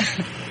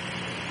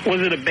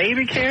 Was it a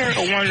baby carrot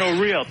or one of those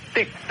real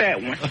thick,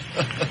 fat ones?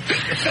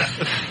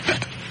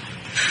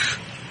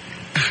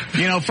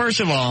 You know, first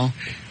of all,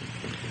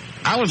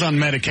 I was on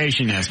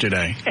medication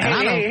yesterday. And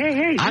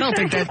I don't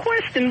think that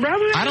question,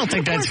 brother. I don't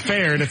think that's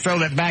fair to throw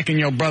that back in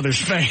your brother's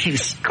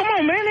face. Come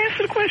on, man,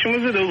 answer the question.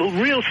 Was it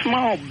a real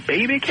small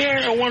baby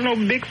carrot or one of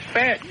those big,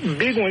 fat,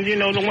 big ones, you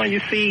know, the one you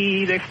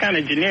see that's kind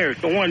of generic,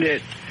 the one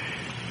that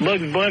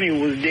Bugs Bunny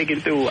was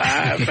digging through,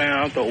 I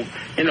found, the,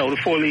 you know, the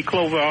 4-leaf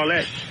clover, all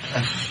that.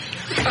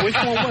 Which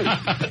one was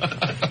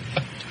it?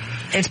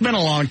 It's been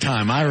a long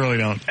time. I really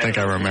don't think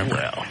I remember.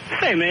 Well,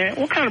 say, man,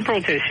 what kind of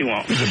protest you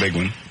want? It was a big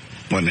one,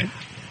 wasn't it?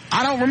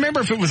 I don't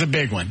remember if it was a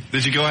big one.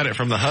 Did you go at it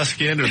from the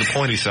husk end or the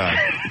pointy side?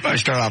 I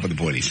start off with the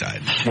pointy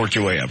side. Work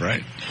your way up,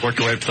 right? Work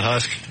your way up to the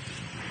husk.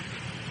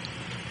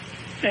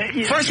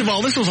 First of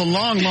all, this was a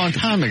long, long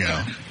time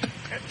ago.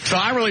 So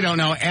I really don't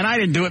know, and I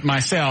didn't do it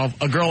myself.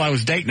 A girl I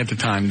was dating at the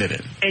time did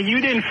it. And you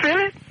didn't feel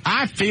it?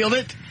 I feel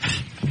it.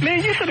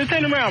 Man, you should have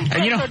turned around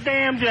and bust a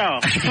damn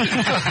job. What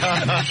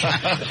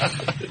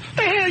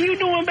the hell you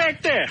doing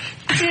back there?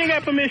 You ain't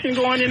got permission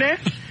going in there.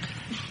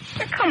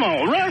 Come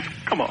on, Russ.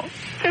 Come on.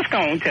 Just go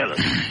and tell us.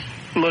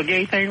 A little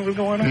gay thing was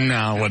going on?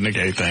 No, it wasn't a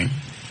gay thing.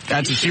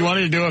 She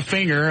wanted to do a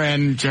finger,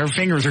 and her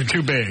fingers are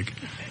too big.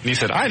 And he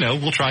said, I know,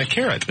 we'll try a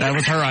carrot. That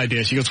was her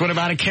idea. She goes, what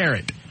about a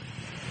carrot?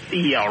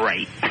 Yeah, all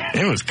right.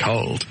 It was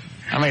cold.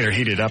 I made her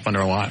heat it up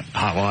under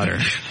hot water.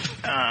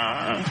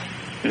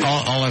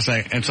 All I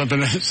say, and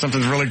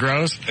something's really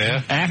gross.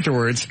 Yeah.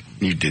 Afterwards,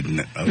 you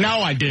didn't. No,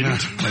 I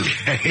didn't.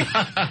 Okay.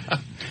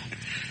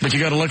 But you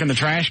got to look in the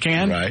trash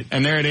can, right?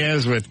 And there it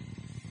is with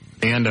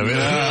the end of it.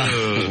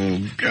 Oh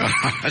God!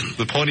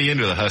 The pointy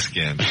end or the husk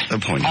end? The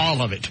pointy.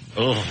 All of it.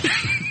 Oh.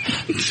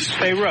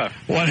 Say, Russ.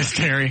 What is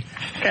Terry?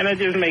 Can I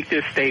just make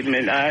this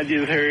statement? I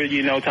just heard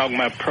talking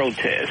about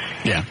protests.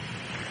 Yeah.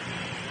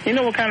 You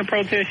know what kind of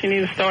protest you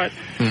need to start?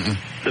 Mm-mm.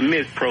 The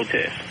myth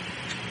protest.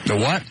 The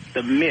what?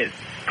 The myth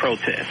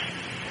protest.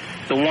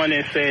 The one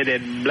that said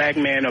that black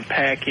men are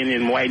packing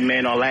and white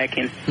men are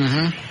lacking.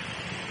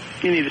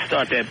 Mm-hmm. You need to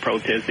start that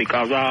protest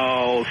because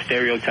all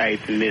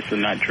stereotypes and myths are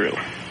not true.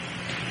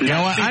 You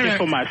know what? Speaking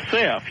for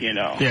myself,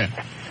 Yeah.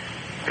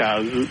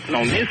 Because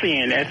on this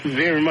end, that's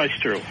very much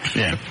true.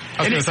 Yeah.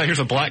 I was going to say, here's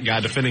a black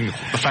guy defending the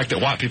fact that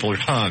white people are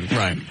hung.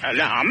 Right.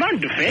 No, I'm not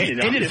defending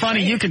it. Isn't it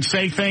funny? You can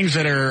say things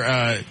that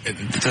are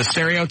it's a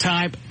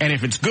stereotype, and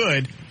if it's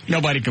good,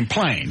 nobody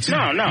complains. No,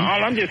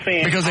 all I'm just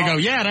saying. Because they go,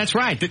 yeah, that's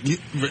right.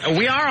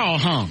 We are all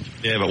hung.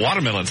 Yeah, but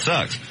watermelon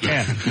sucks.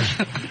 Yeah.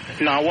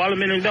 No,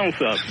 watermelon don't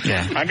suck.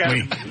 Yeah.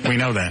 We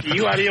know that.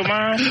 You out of your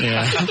mind?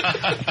 Yeah.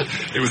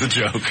 It was a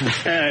joke.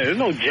 There's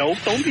no joke.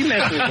 Don't be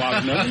messing with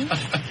watermelon.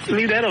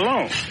 Leave that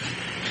alone.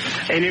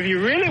 And if you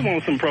really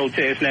want some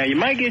protest now, you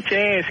might get your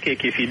ass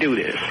kicked if you do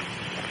this.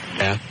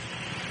 Yeah.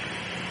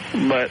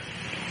 But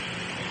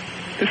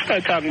let's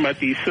start talking about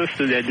these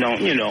sisters that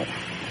don't,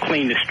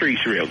 clean the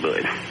streets real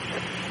good.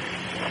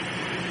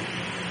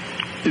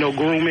 No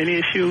grooming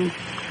issues.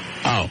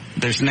 Oh,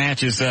 their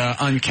snatch is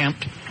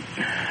unkempt?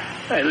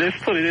 Hey, let's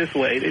put it this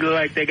way. They look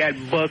like they got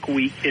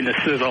buckwheat in the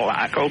scissor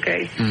lock,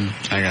 okay?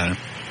 I got it.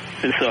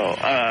 And so,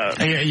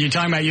 you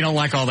talking about you don't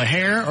like all the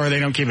hair, or they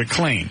don't keep it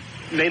clean?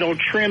 They don't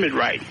trim it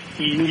right.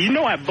 You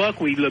know how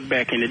buckwheat looked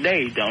back in the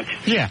day, don't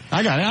you? Yeah,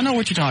 I got it. I know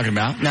what you're talking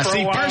about. Now,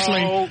 see,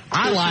 personally,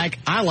 I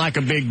like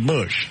a big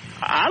bush.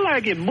 I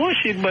like it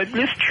bushy, but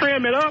let's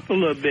trim it up a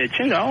little bit,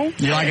 You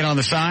like it on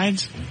the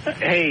sides?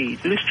 Hey,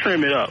 let's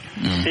trim it up.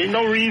 There's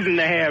no reason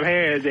to have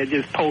hairs that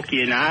just poke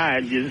you in the eye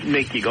and just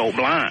make you go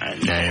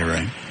blind. Yeah, you're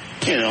right.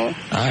 All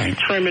right.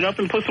 Trim it up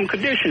and put some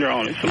conditioner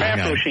on it, some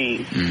Afro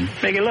Sheen.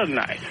 Make it look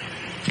nice.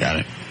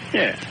 Got it.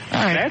 Yeah.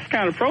 All right. That's the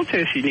kind of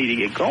protest you need to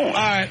get going. All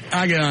right,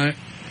 I get on it.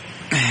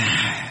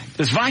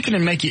 Does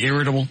Vicodin make you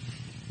irritable?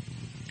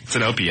 It's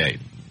an opiate.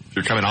 If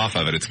you're coming off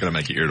of it, it's going to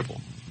make you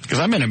irritable. Because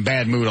I've been in a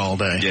bad mood all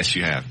day. Yes,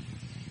 you have.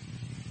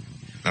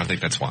 I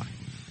think that's why.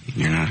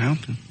 You're not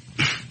helping.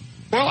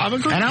 Well, I'm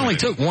agreeing. And I only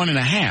took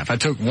 1.5. I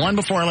took one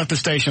before I left the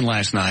station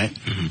last night.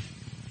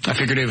 I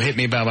figured it would hit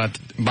me by about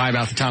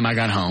the time I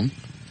got home.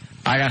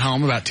 I got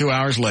home about 2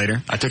 hours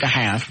later. I took a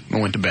half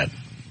and went to bed.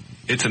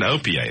 It's an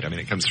opiate. I mean,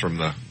 it comes from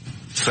the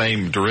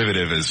same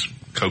derivative as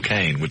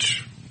cocaine,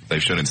 which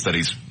they've shown in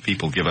studies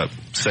people give up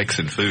sex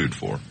and food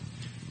for.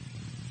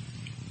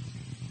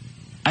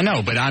 I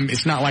know, but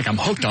it's not like I'm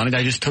hooked on it.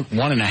 I just took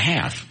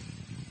 1.5.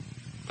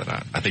 But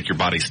I think your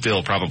body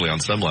still probably on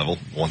some level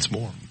wants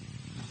more.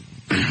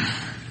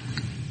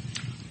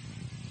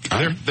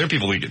 There are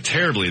people who get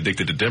terribly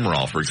addicted to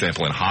Demerol, for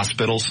example, in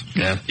hospitals.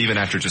 Yeah. Even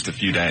after just a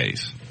few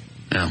days.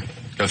 Yeah.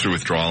 Go through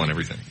withdrawal and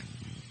everything.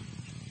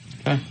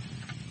 Okay.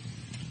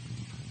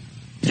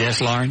 Yes,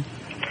 Lauren?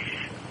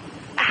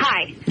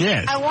 Hi.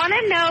 Yes. I want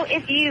to know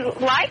if you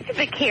liked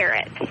the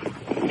carrot.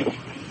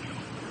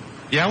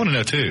 Yeah, I want to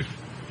know, too.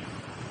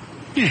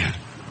 Yeah.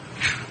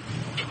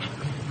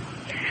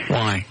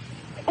 Why?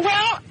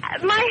 Well,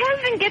 my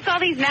husband gets all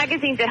these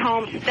magazines at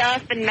home,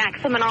 Stuff and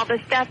Maxim and all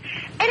this stuff,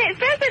 and it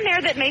says in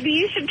there that maybe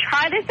you should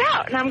try this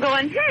out. And I'm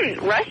going,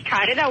 Russ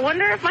tried it. I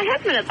wonder if my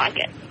husband would like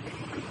it.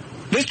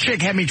 This chick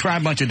had me try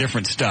a bunch of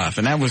different stuff,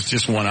 and that was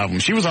just one of them.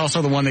 She was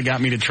also the one that got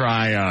me to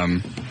try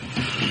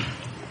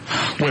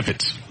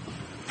Whippets.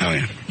 Oh,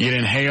 yeah. You'd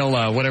inhale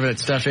whatever that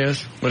stuff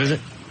is. What is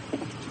it?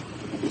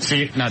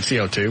 Not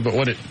CO2, but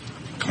what it...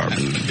 Carbon.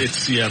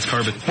 It's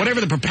carbon. Whatever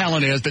the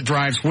propellant is that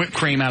drives whipped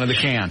cream out of the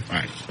can.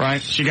 Right? I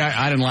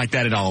didn't like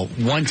that at all.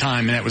 One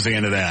time, and that was the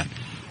end of that.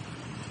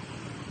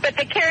 But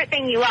the carrot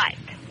thing you liked.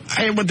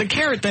 But the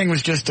carrot thing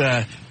was just...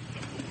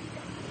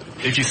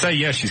 If you say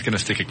yes, she's going to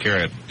stick a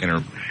carrot in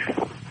her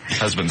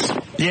husband's.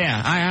 Yeah,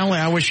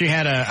 I wish we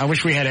had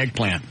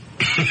eggplant.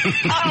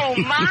 Oh,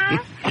 my.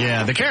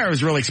 Yeah, the carrot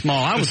was really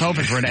small. I was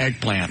hoping for an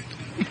eggplant.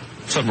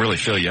 Something really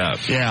fill you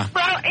up. Yeah.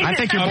 Well, I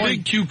think you're a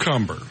big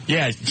cucumber.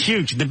 Yeah,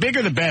 huge. The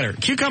bigger the better.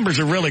 Cucumbers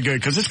are really good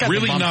because it's got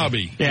really the bumps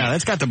knobby. Yeah,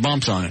 it's got the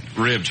bumps on it.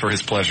 Ribbed for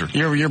his pleasure.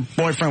 Your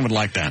boyfriend would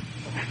like that.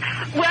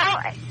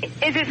 Well,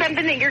 is it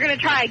something that you're going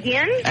to try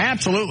again?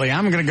 Absolutely.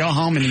 I'm going to go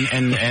home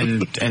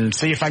and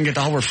see if I can get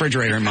the whole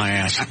refrigerator in my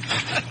ass.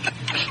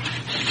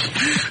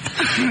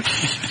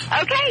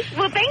 Okay.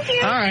 Well, thank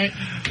you. All right.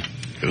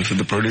 Go to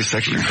the produce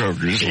section of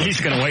Kroger's.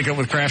 He's going to wake up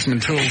with Craftsman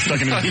tools stuck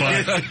in his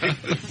butt.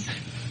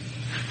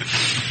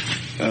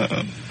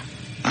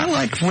 I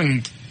like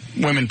when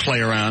women play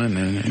around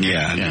and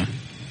yeah.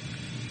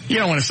 You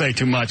don't want to say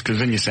too much because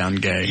then you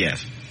sound gay.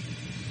 Yes.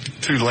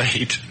 Too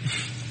late.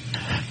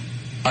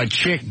 A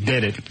chick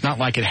did it. It's not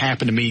like it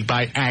happened to me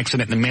by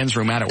accident in the men's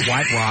room out at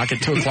White Rock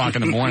at 2 o'clock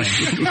in the morning.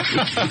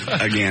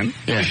 Again?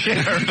 Yeah.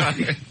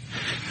 Right.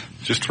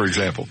 Just for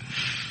example.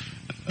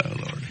 Oh,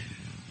 Lord.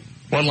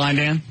 What line,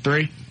 Dan?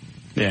 3?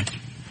 Yeah.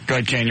 Go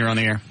ahead, Ken. You're on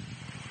the air.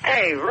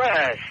 Hey,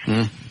 Russ.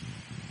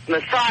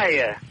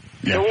 Messiah.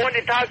 Yeah. The one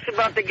that talks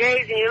about the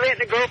gays and you letting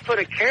the girl put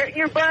a carrot in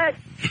your butt?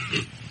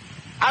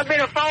 I've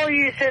been following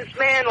you since,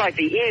 man, like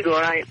the eagle,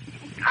 and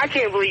I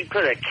can't believe you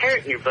put a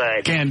carrot in your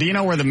butt. Ken, do you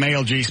know where the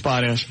male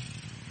G-spot is?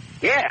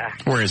 Yeah.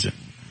 Where is it?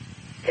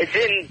 It's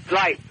in,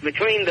 like,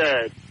 between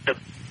the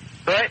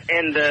butt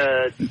and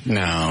the...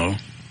 No.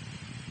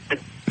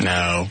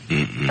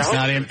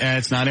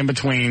 It's not in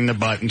between the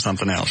butt and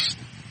something else.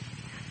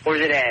 Where's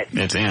it at?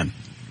 It's in.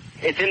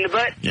 It's in the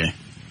butt? Yeah.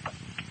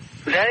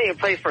 That ain't a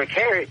place for a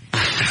carrot.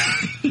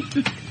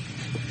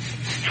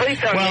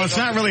 Well, it's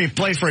not really a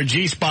place for a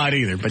G-spot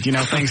either, but,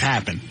 things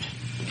happen.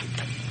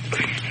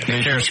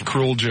 Here's a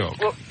cruel joke.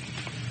 Well,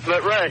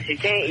 but, Russ, you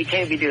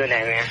can't be doing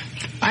that, man.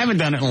 I haven't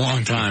done it in a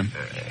long time.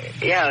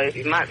 Yeah,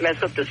 it might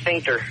mess up the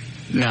sphincter.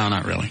 No,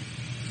 not really.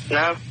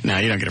 No? No,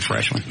 you don't get a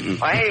fresh one.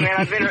 Well, hey, man,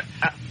 I've been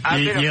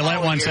you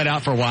let one set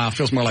out for a while. It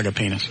feels more like a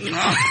penis.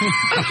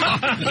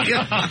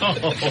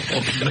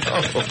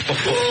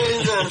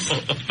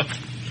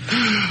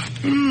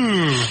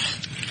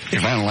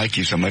 If I don't like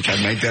you so much,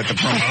 I'd make that the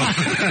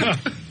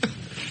promo.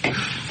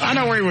 I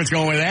know where he was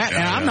going with that,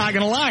 and I'm not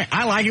going to lie.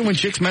 I like it when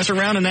chicks mess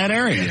around in that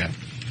area. Yeah.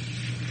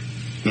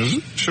 Mm-hmm.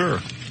 Sure.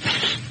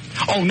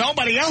 Oh,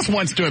 nobody else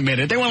wants to admit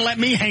it. They want to let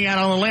me hang out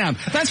on the limb.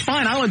 That's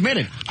fine. I'll admit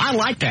it. I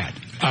like that.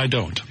 I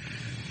don't.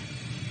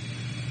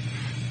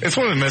 It's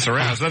one of the mess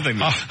around. It's nothing.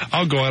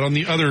 I'll go out on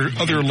the other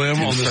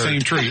limb on the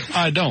same tree.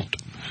 I don't.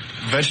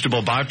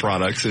 Vegetable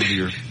byproducts into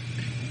your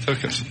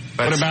tuchus.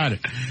 What about it?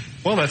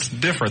 Well, that's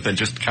different than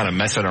just kind of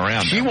messing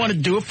around. She wanted to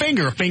do a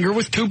finger. A finger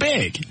was too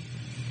big.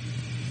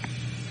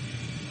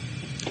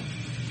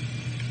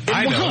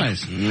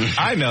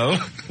 I know.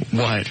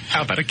 What?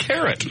 How about a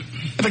carrot?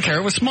 The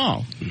carrot was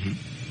small. Mm-hmm.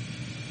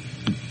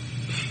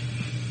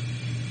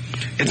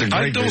 It's a great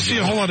I don't see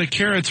a whole lot of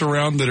carrots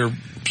around that are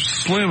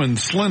slim and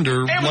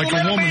slender like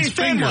a woman's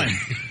finger.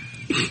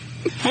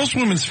 Most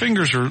women's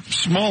fingers are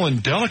small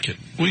and delicate.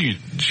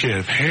 She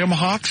have ham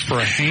hocks for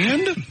a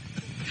hand?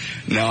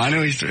 No, I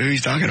know who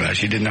he's talking about.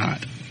 She did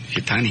not. She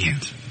had tiny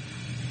hands.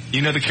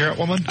 You know the carrot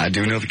woman? I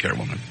do know the carrot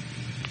woman.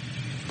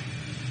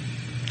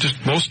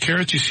 Just most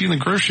carrots you see in the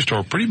grocery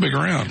store, pretty big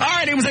around. All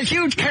right, it was a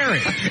huge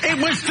carrot. It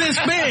was this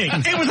big.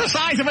 It was the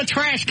size of a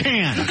trash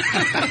can.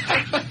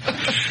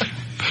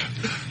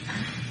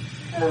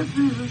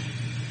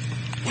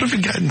 What if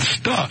it gotten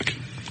stuck?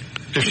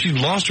 If she'd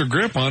lost her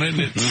grip on it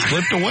and it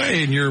slipped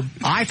away and your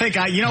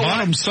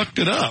bottom sucked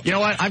it up. You know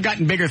what? I've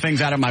gotten bigger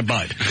things out of my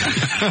butt.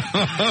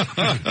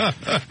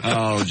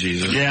 Oh,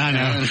 Jesus. Yeah, I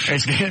know.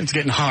 It's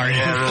getting hard.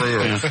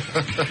 Yeah.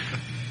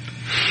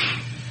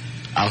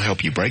 I'll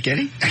help you break,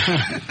 Eddie.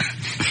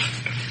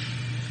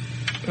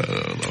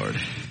 Oh, Lord.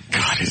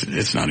 God,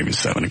 it's not even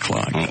 7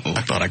 o'clock. Uh-oh.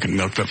 I thought I could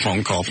milk that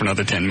phone call for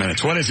another 10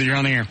 minutes. What is it? You're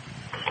on the air.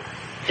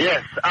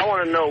 Yes, I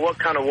want to know what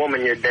kind of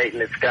woman you're dating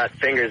that's got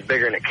fingers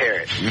bigger than a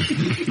carrot.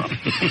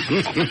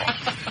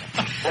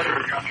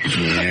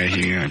 Yeah,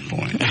 you got a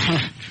point.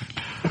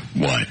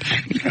 What?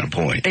 You got a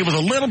point. It was a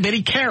little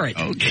bitty carrot.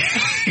 Okay.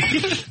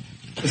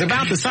 It's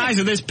about the size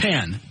of this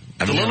pen.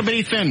 It's a little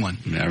bitty thin one.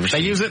 They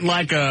use it in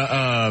like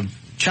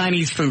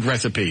Chinese food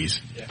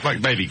recipes.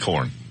 Like baby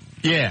corn.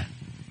 Yeah.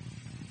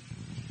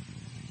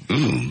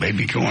 Ooh,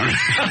 baby corn.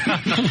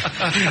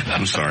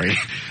 I'm sorry.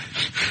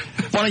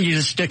 Why don't you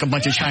just stick a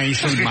bunch of Chinese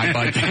food in my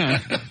butt?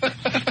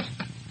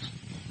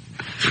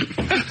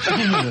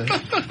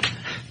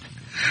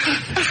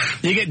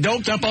 You get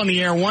doped up on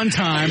the air one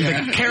time,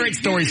 the carrot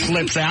story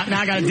slips out, now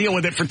I got to deal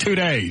with it for 2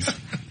 days.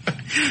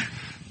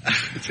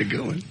 It's a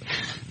good one.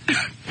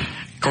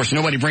 Of course,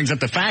 nobody brings up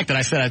the fact that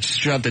I said I'd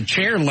shoved a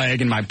chair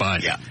leg in my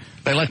butt. Yeah.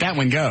 They let that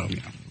one go.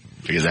 Yeah.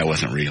 Because that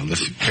wasn't real.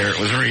 This carrot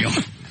was real.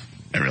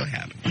 That really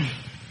happened.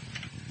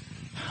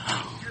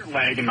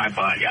 Leg in my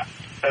butt, yeah.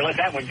 They let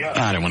that one go.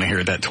 I don't want to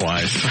hear that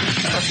twice.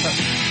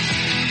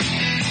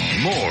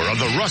 More of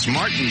the Russ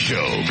Martin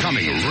Show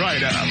coming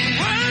right up.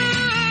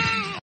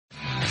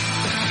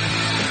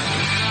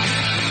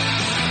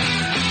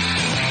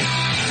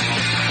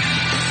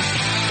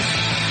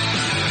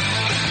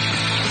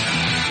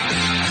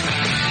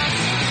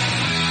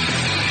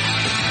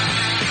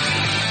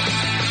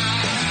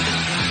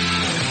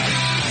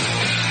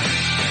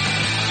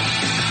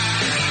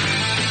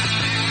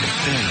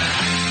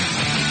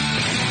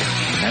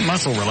 That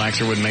muscle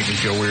relaxer wouldn't make me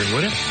feel weird,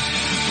 would it?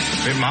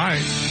 It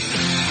might.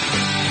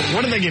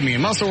 What did they give me? A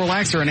muscle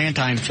relaxer or an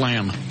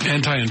anti-inflam?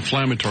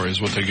 Anti-inflammatory is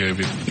what they gave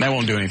you. That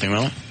won't do anything,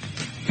 will it?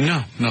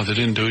 No, they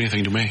didn't do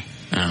anything to me.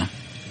 No.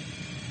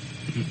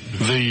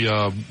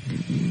 The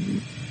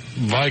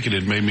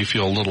Vicodin made me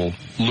feel a little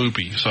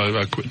loopy, so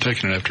I quit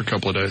taking it after a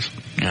couple of days.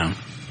 Yeah. In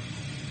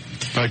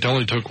fact, I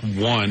only took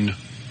one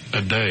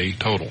a day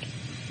total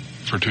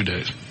for 2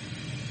 days.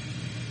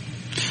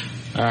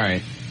 All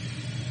right.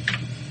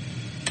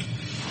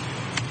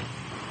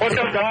 What's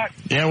up, Doc?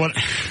 Yeah, what?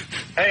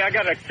 Hey, I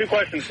got 2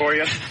 questions for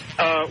you.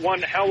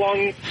 One, how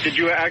long did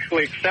you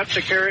actually accept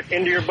the carrot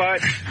into your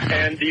butt?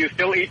 And do you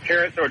still eat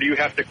carrots, or do you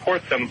have to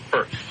court them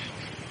first?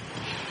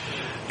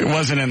 It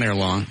wasn't in there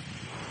long.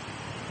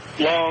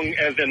 Long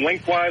as in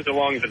lengthwise or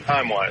long as in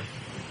time-wise?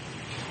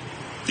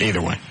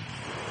 Either way.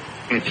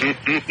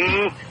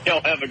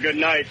 You'll have a good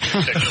night.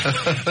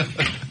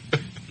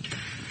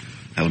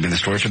 That'll be the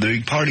story for the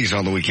big parties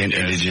all the weekend.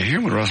 And did you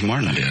hear what Russ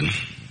Martin did?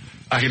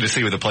 I can just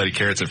see with a plate of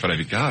carrots in front of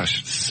you.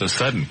 Gosh, it's so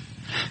sudden.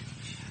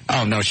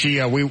 Oh, no,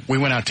 we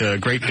went out to a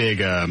great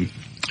big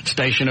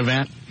station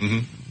event,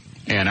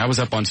 and I was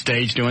up on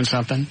stage doing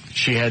something.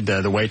 She had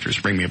the waitress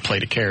bring me a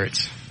plate of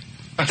carrots.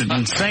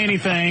 Didn't say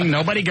anything.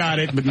 Nobody got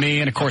it but me,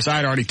 and, of course, I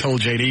had already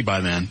told J.D.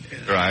 by then.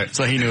 Right.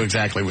 So he knew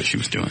exactly what she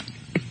was doing.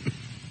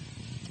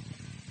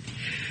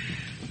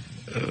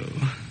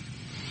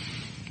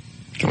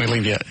 Can we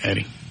leave yet,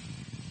 Eddie?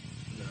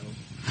 No.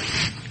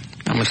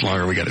 How much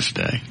longer we got to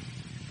stay?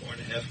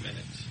 4.5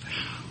 minutes.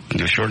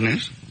 Do short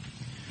news?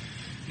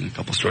 A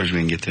couple stories we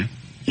can get to.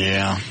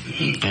 Yeah.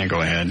 Yeah, go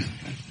ahead. You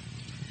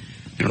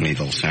don't need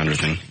the little sounder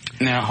thing.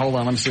 Now, hold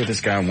on. Let me see what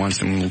this guy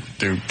wants, and we'll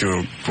do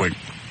a quick,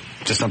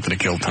 just something to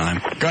kill time.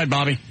 Go ahead,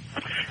 Bobby.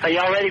 Are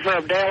y'all ready for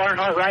a Dale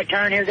Earnhardt right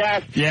turn here,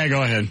 guys? Yeah,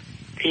 go ahead.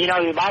 You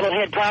know, the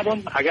bobblehead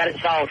problem, I got it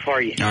solved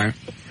for you. All right.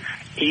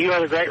 You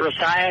are the great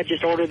Messiah.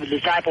 Just order the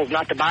disciples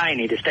not to buy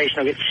any. The station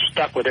will get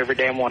stuck with every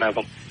damn one of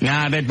them.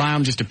 Nah, they'd buy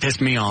them just to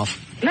piss me off.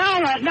 No,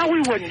 we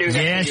wouldn't do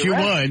that. Yes, you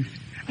would.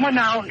 Well,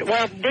 no.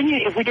 Well, then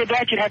if we did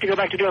that, you'd have to go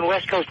back to doing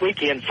West Coast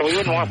weekends, so we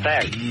wouldn't want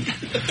that.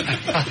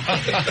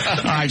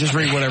 All right, just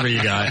read whatever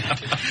you got.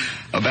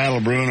 A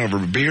battle brewing over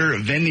a beer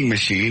vending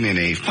machine in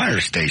a fire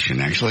station,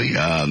 actually.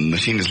 The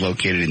machine is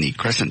located in the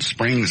Crescent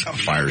Springs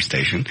fire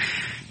station,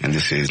 and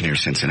this is near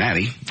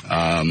Cincinnati.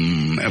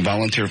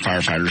 Volunteer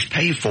firefighters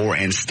pay for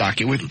and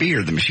stock it with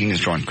beer. The machine has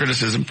drawn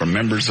criticism from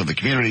members of the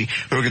community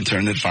who are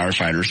concerned that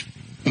firefighters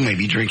may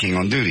be drinking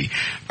on duty.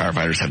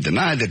 Firefighters have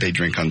denied that they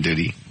drink on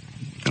duty.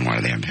 Then why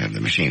do they have to have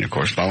the machine? Of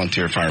course,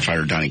 volunteer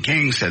firefighter Donnie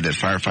King said that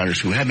firefighters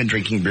who have been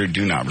drinking beer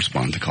do not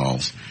respond to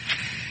calls.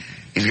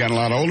 He's gotten a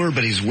lot older,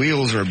 but his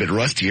wheels are a bit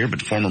rustier,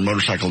 but former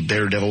motorcycle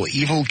daredevil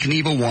Evel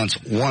Knievel wants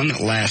one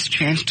last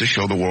chance to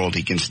show the world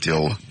he can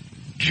still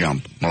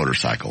jump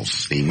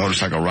motorcycles. The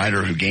motorcycle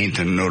rider who gained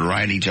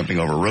notoriety jumping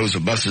over rows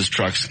of buses,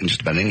 trucks, and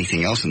just about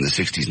anything else in the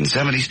 60s and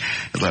 70s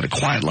has led a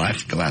quiet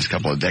life the last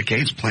couple of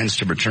decades, plans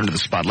to return to the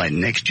spotlight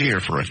next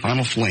year for a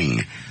final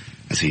fling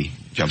as he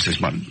jumps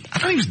his motor. I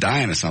thought he was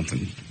dying of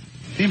something.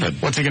 Yeah, but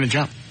what's he going to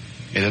jump?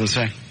 It doesn't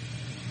say.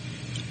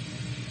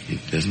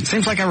 It doesn't.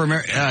 Seems like I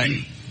remember.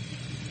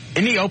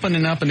 Isn't he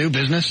opening up a new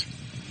business?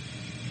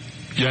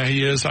 Yeah,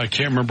 he is. I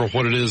can't remember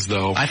what it is,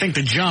 though. I think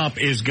the jump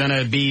is going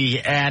to be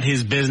at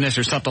his business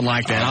or something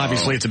like that.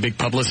 Obviously, it's a big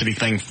publicity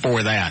thing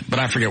for that, but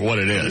I forget what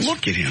it is.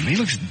 Look at him. He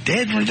looks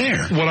dead right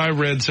there. What I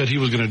read said he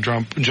was going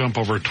to jump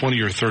over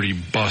 20 or 30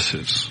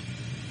 buses.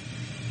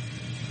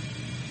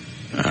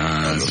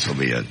 This will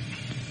be it.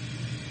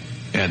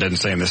 Yeah, it doesn't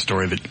say in this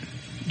story that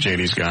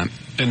JD's got.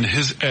 And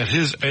at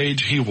his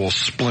age, he will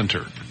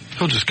splinter.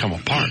 He'll just come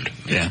apart.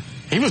 Yeah.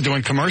 He was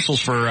doing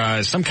commercials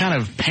for some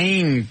kind of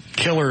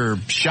painkiller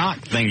shock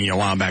thingy a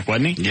while back,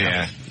 wasn't he?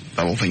 Yeah.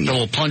 The whole thing. The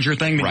little plunger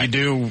thing that you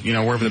do,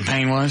 wherever the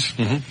pain was.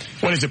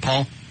 Mm-hmm. What is it,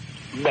 Paul?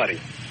 Buddy,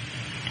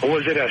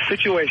 was it a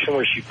situation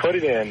where she put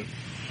it in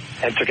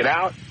and took it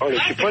out, or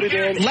did she put it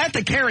in? Let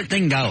the carrot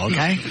thing go,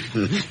 okay?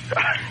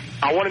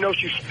 I want to know if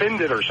she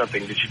spinned it or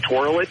something. Did she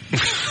twirl it?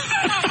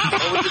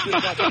 Or was it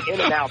just like an in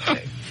and out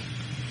thing?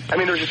 I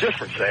mean, there's a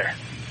difference there.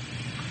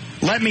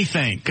 Let me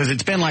think, because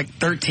it's been like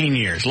 13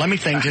 years. Let me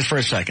think just for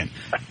a second.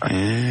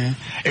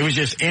 It was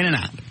just in and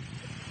out.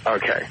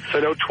 Okay,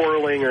 so no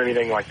twirling or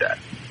anything like that?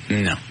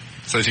 No.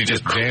 So she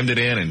just jammed it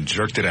in and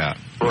jerked it out.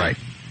 Right.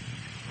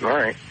 All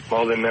right.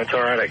 Well, then that's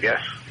all right, I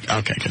guess.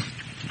 Okay,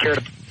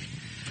 good.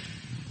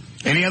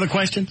 Any other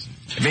questions?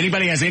 If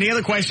anybody has any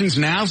other questions,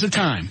 now's the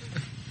time.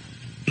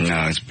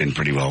 No, it's been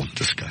pretty well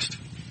discussed.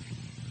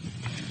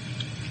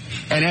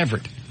 And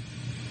Everett,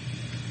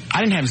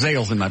 I didn't have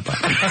Zales in my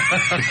butt.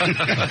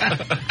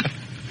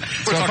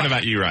 We're talking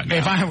about you right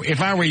now.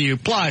 If I were you,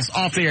 plus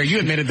off the air, you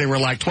admitted there were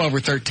like 12 or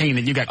 13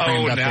 that you got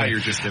crammed up now there. You're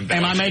just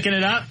embellishing. Am I making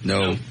it up?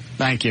 No.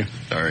 Thank you.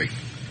 Sorry.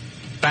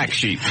 Fact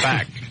sheet.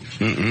 Fact.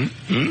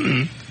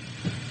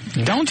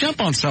 Don't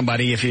jump on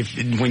somebody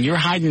when you're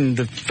hiding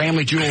the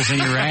family jewels in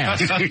your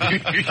ass. All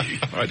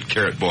right,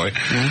 carrot boy.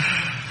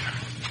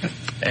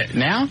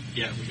 Now?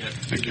 Yeah, we got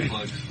two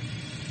plugs.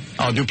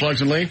 Oh, do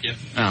plugs and leave? Yep.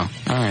 Oh,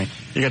 all right.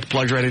 You got the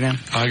plugs ready now?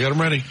 I got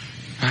them ready.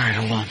 All right,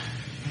 hold on.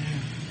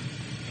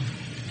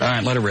 All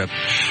right, let it rip.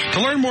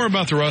 To learn more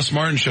about the Russ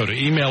Martin Show, to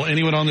email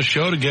anyone on the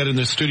show, to get in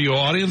the studio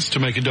audience, to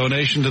make a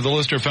donation to the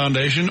Lister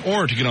Foundation,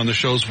 or to get on the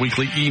show's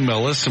weekly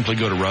email list, simply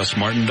go to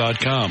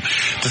russmartin.com.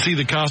 To see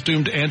the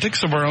costumed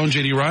antics of our own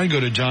J.D. Ryan, go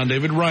to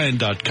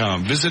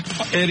johndavidryan.com.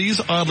 Visit Eddie's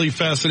oddly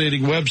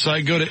fascinating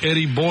website, go to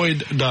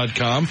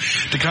eddieboyd.com.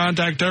 To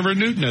contact Everett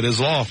Newton at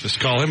his law office,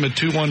 call him at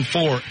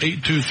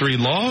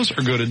 214-823-LAWS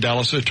or go to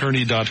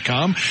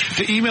dallasattorney.com.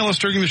 To email us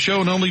during the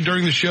show and only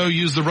during the show,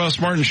 use the Russ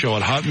Martin Show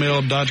at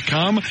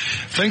hotmail.com.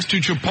 Thanks to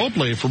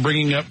Chipotle for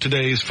bringing up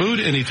today's food.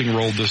 Anything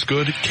rolled this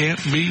good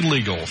can't be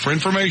legal. For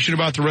information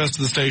about the rest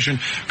of the station,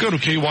 go to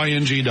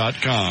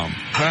kyng.com.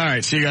 All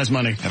right, see you guys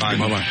Monday.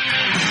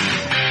 Bye-bye.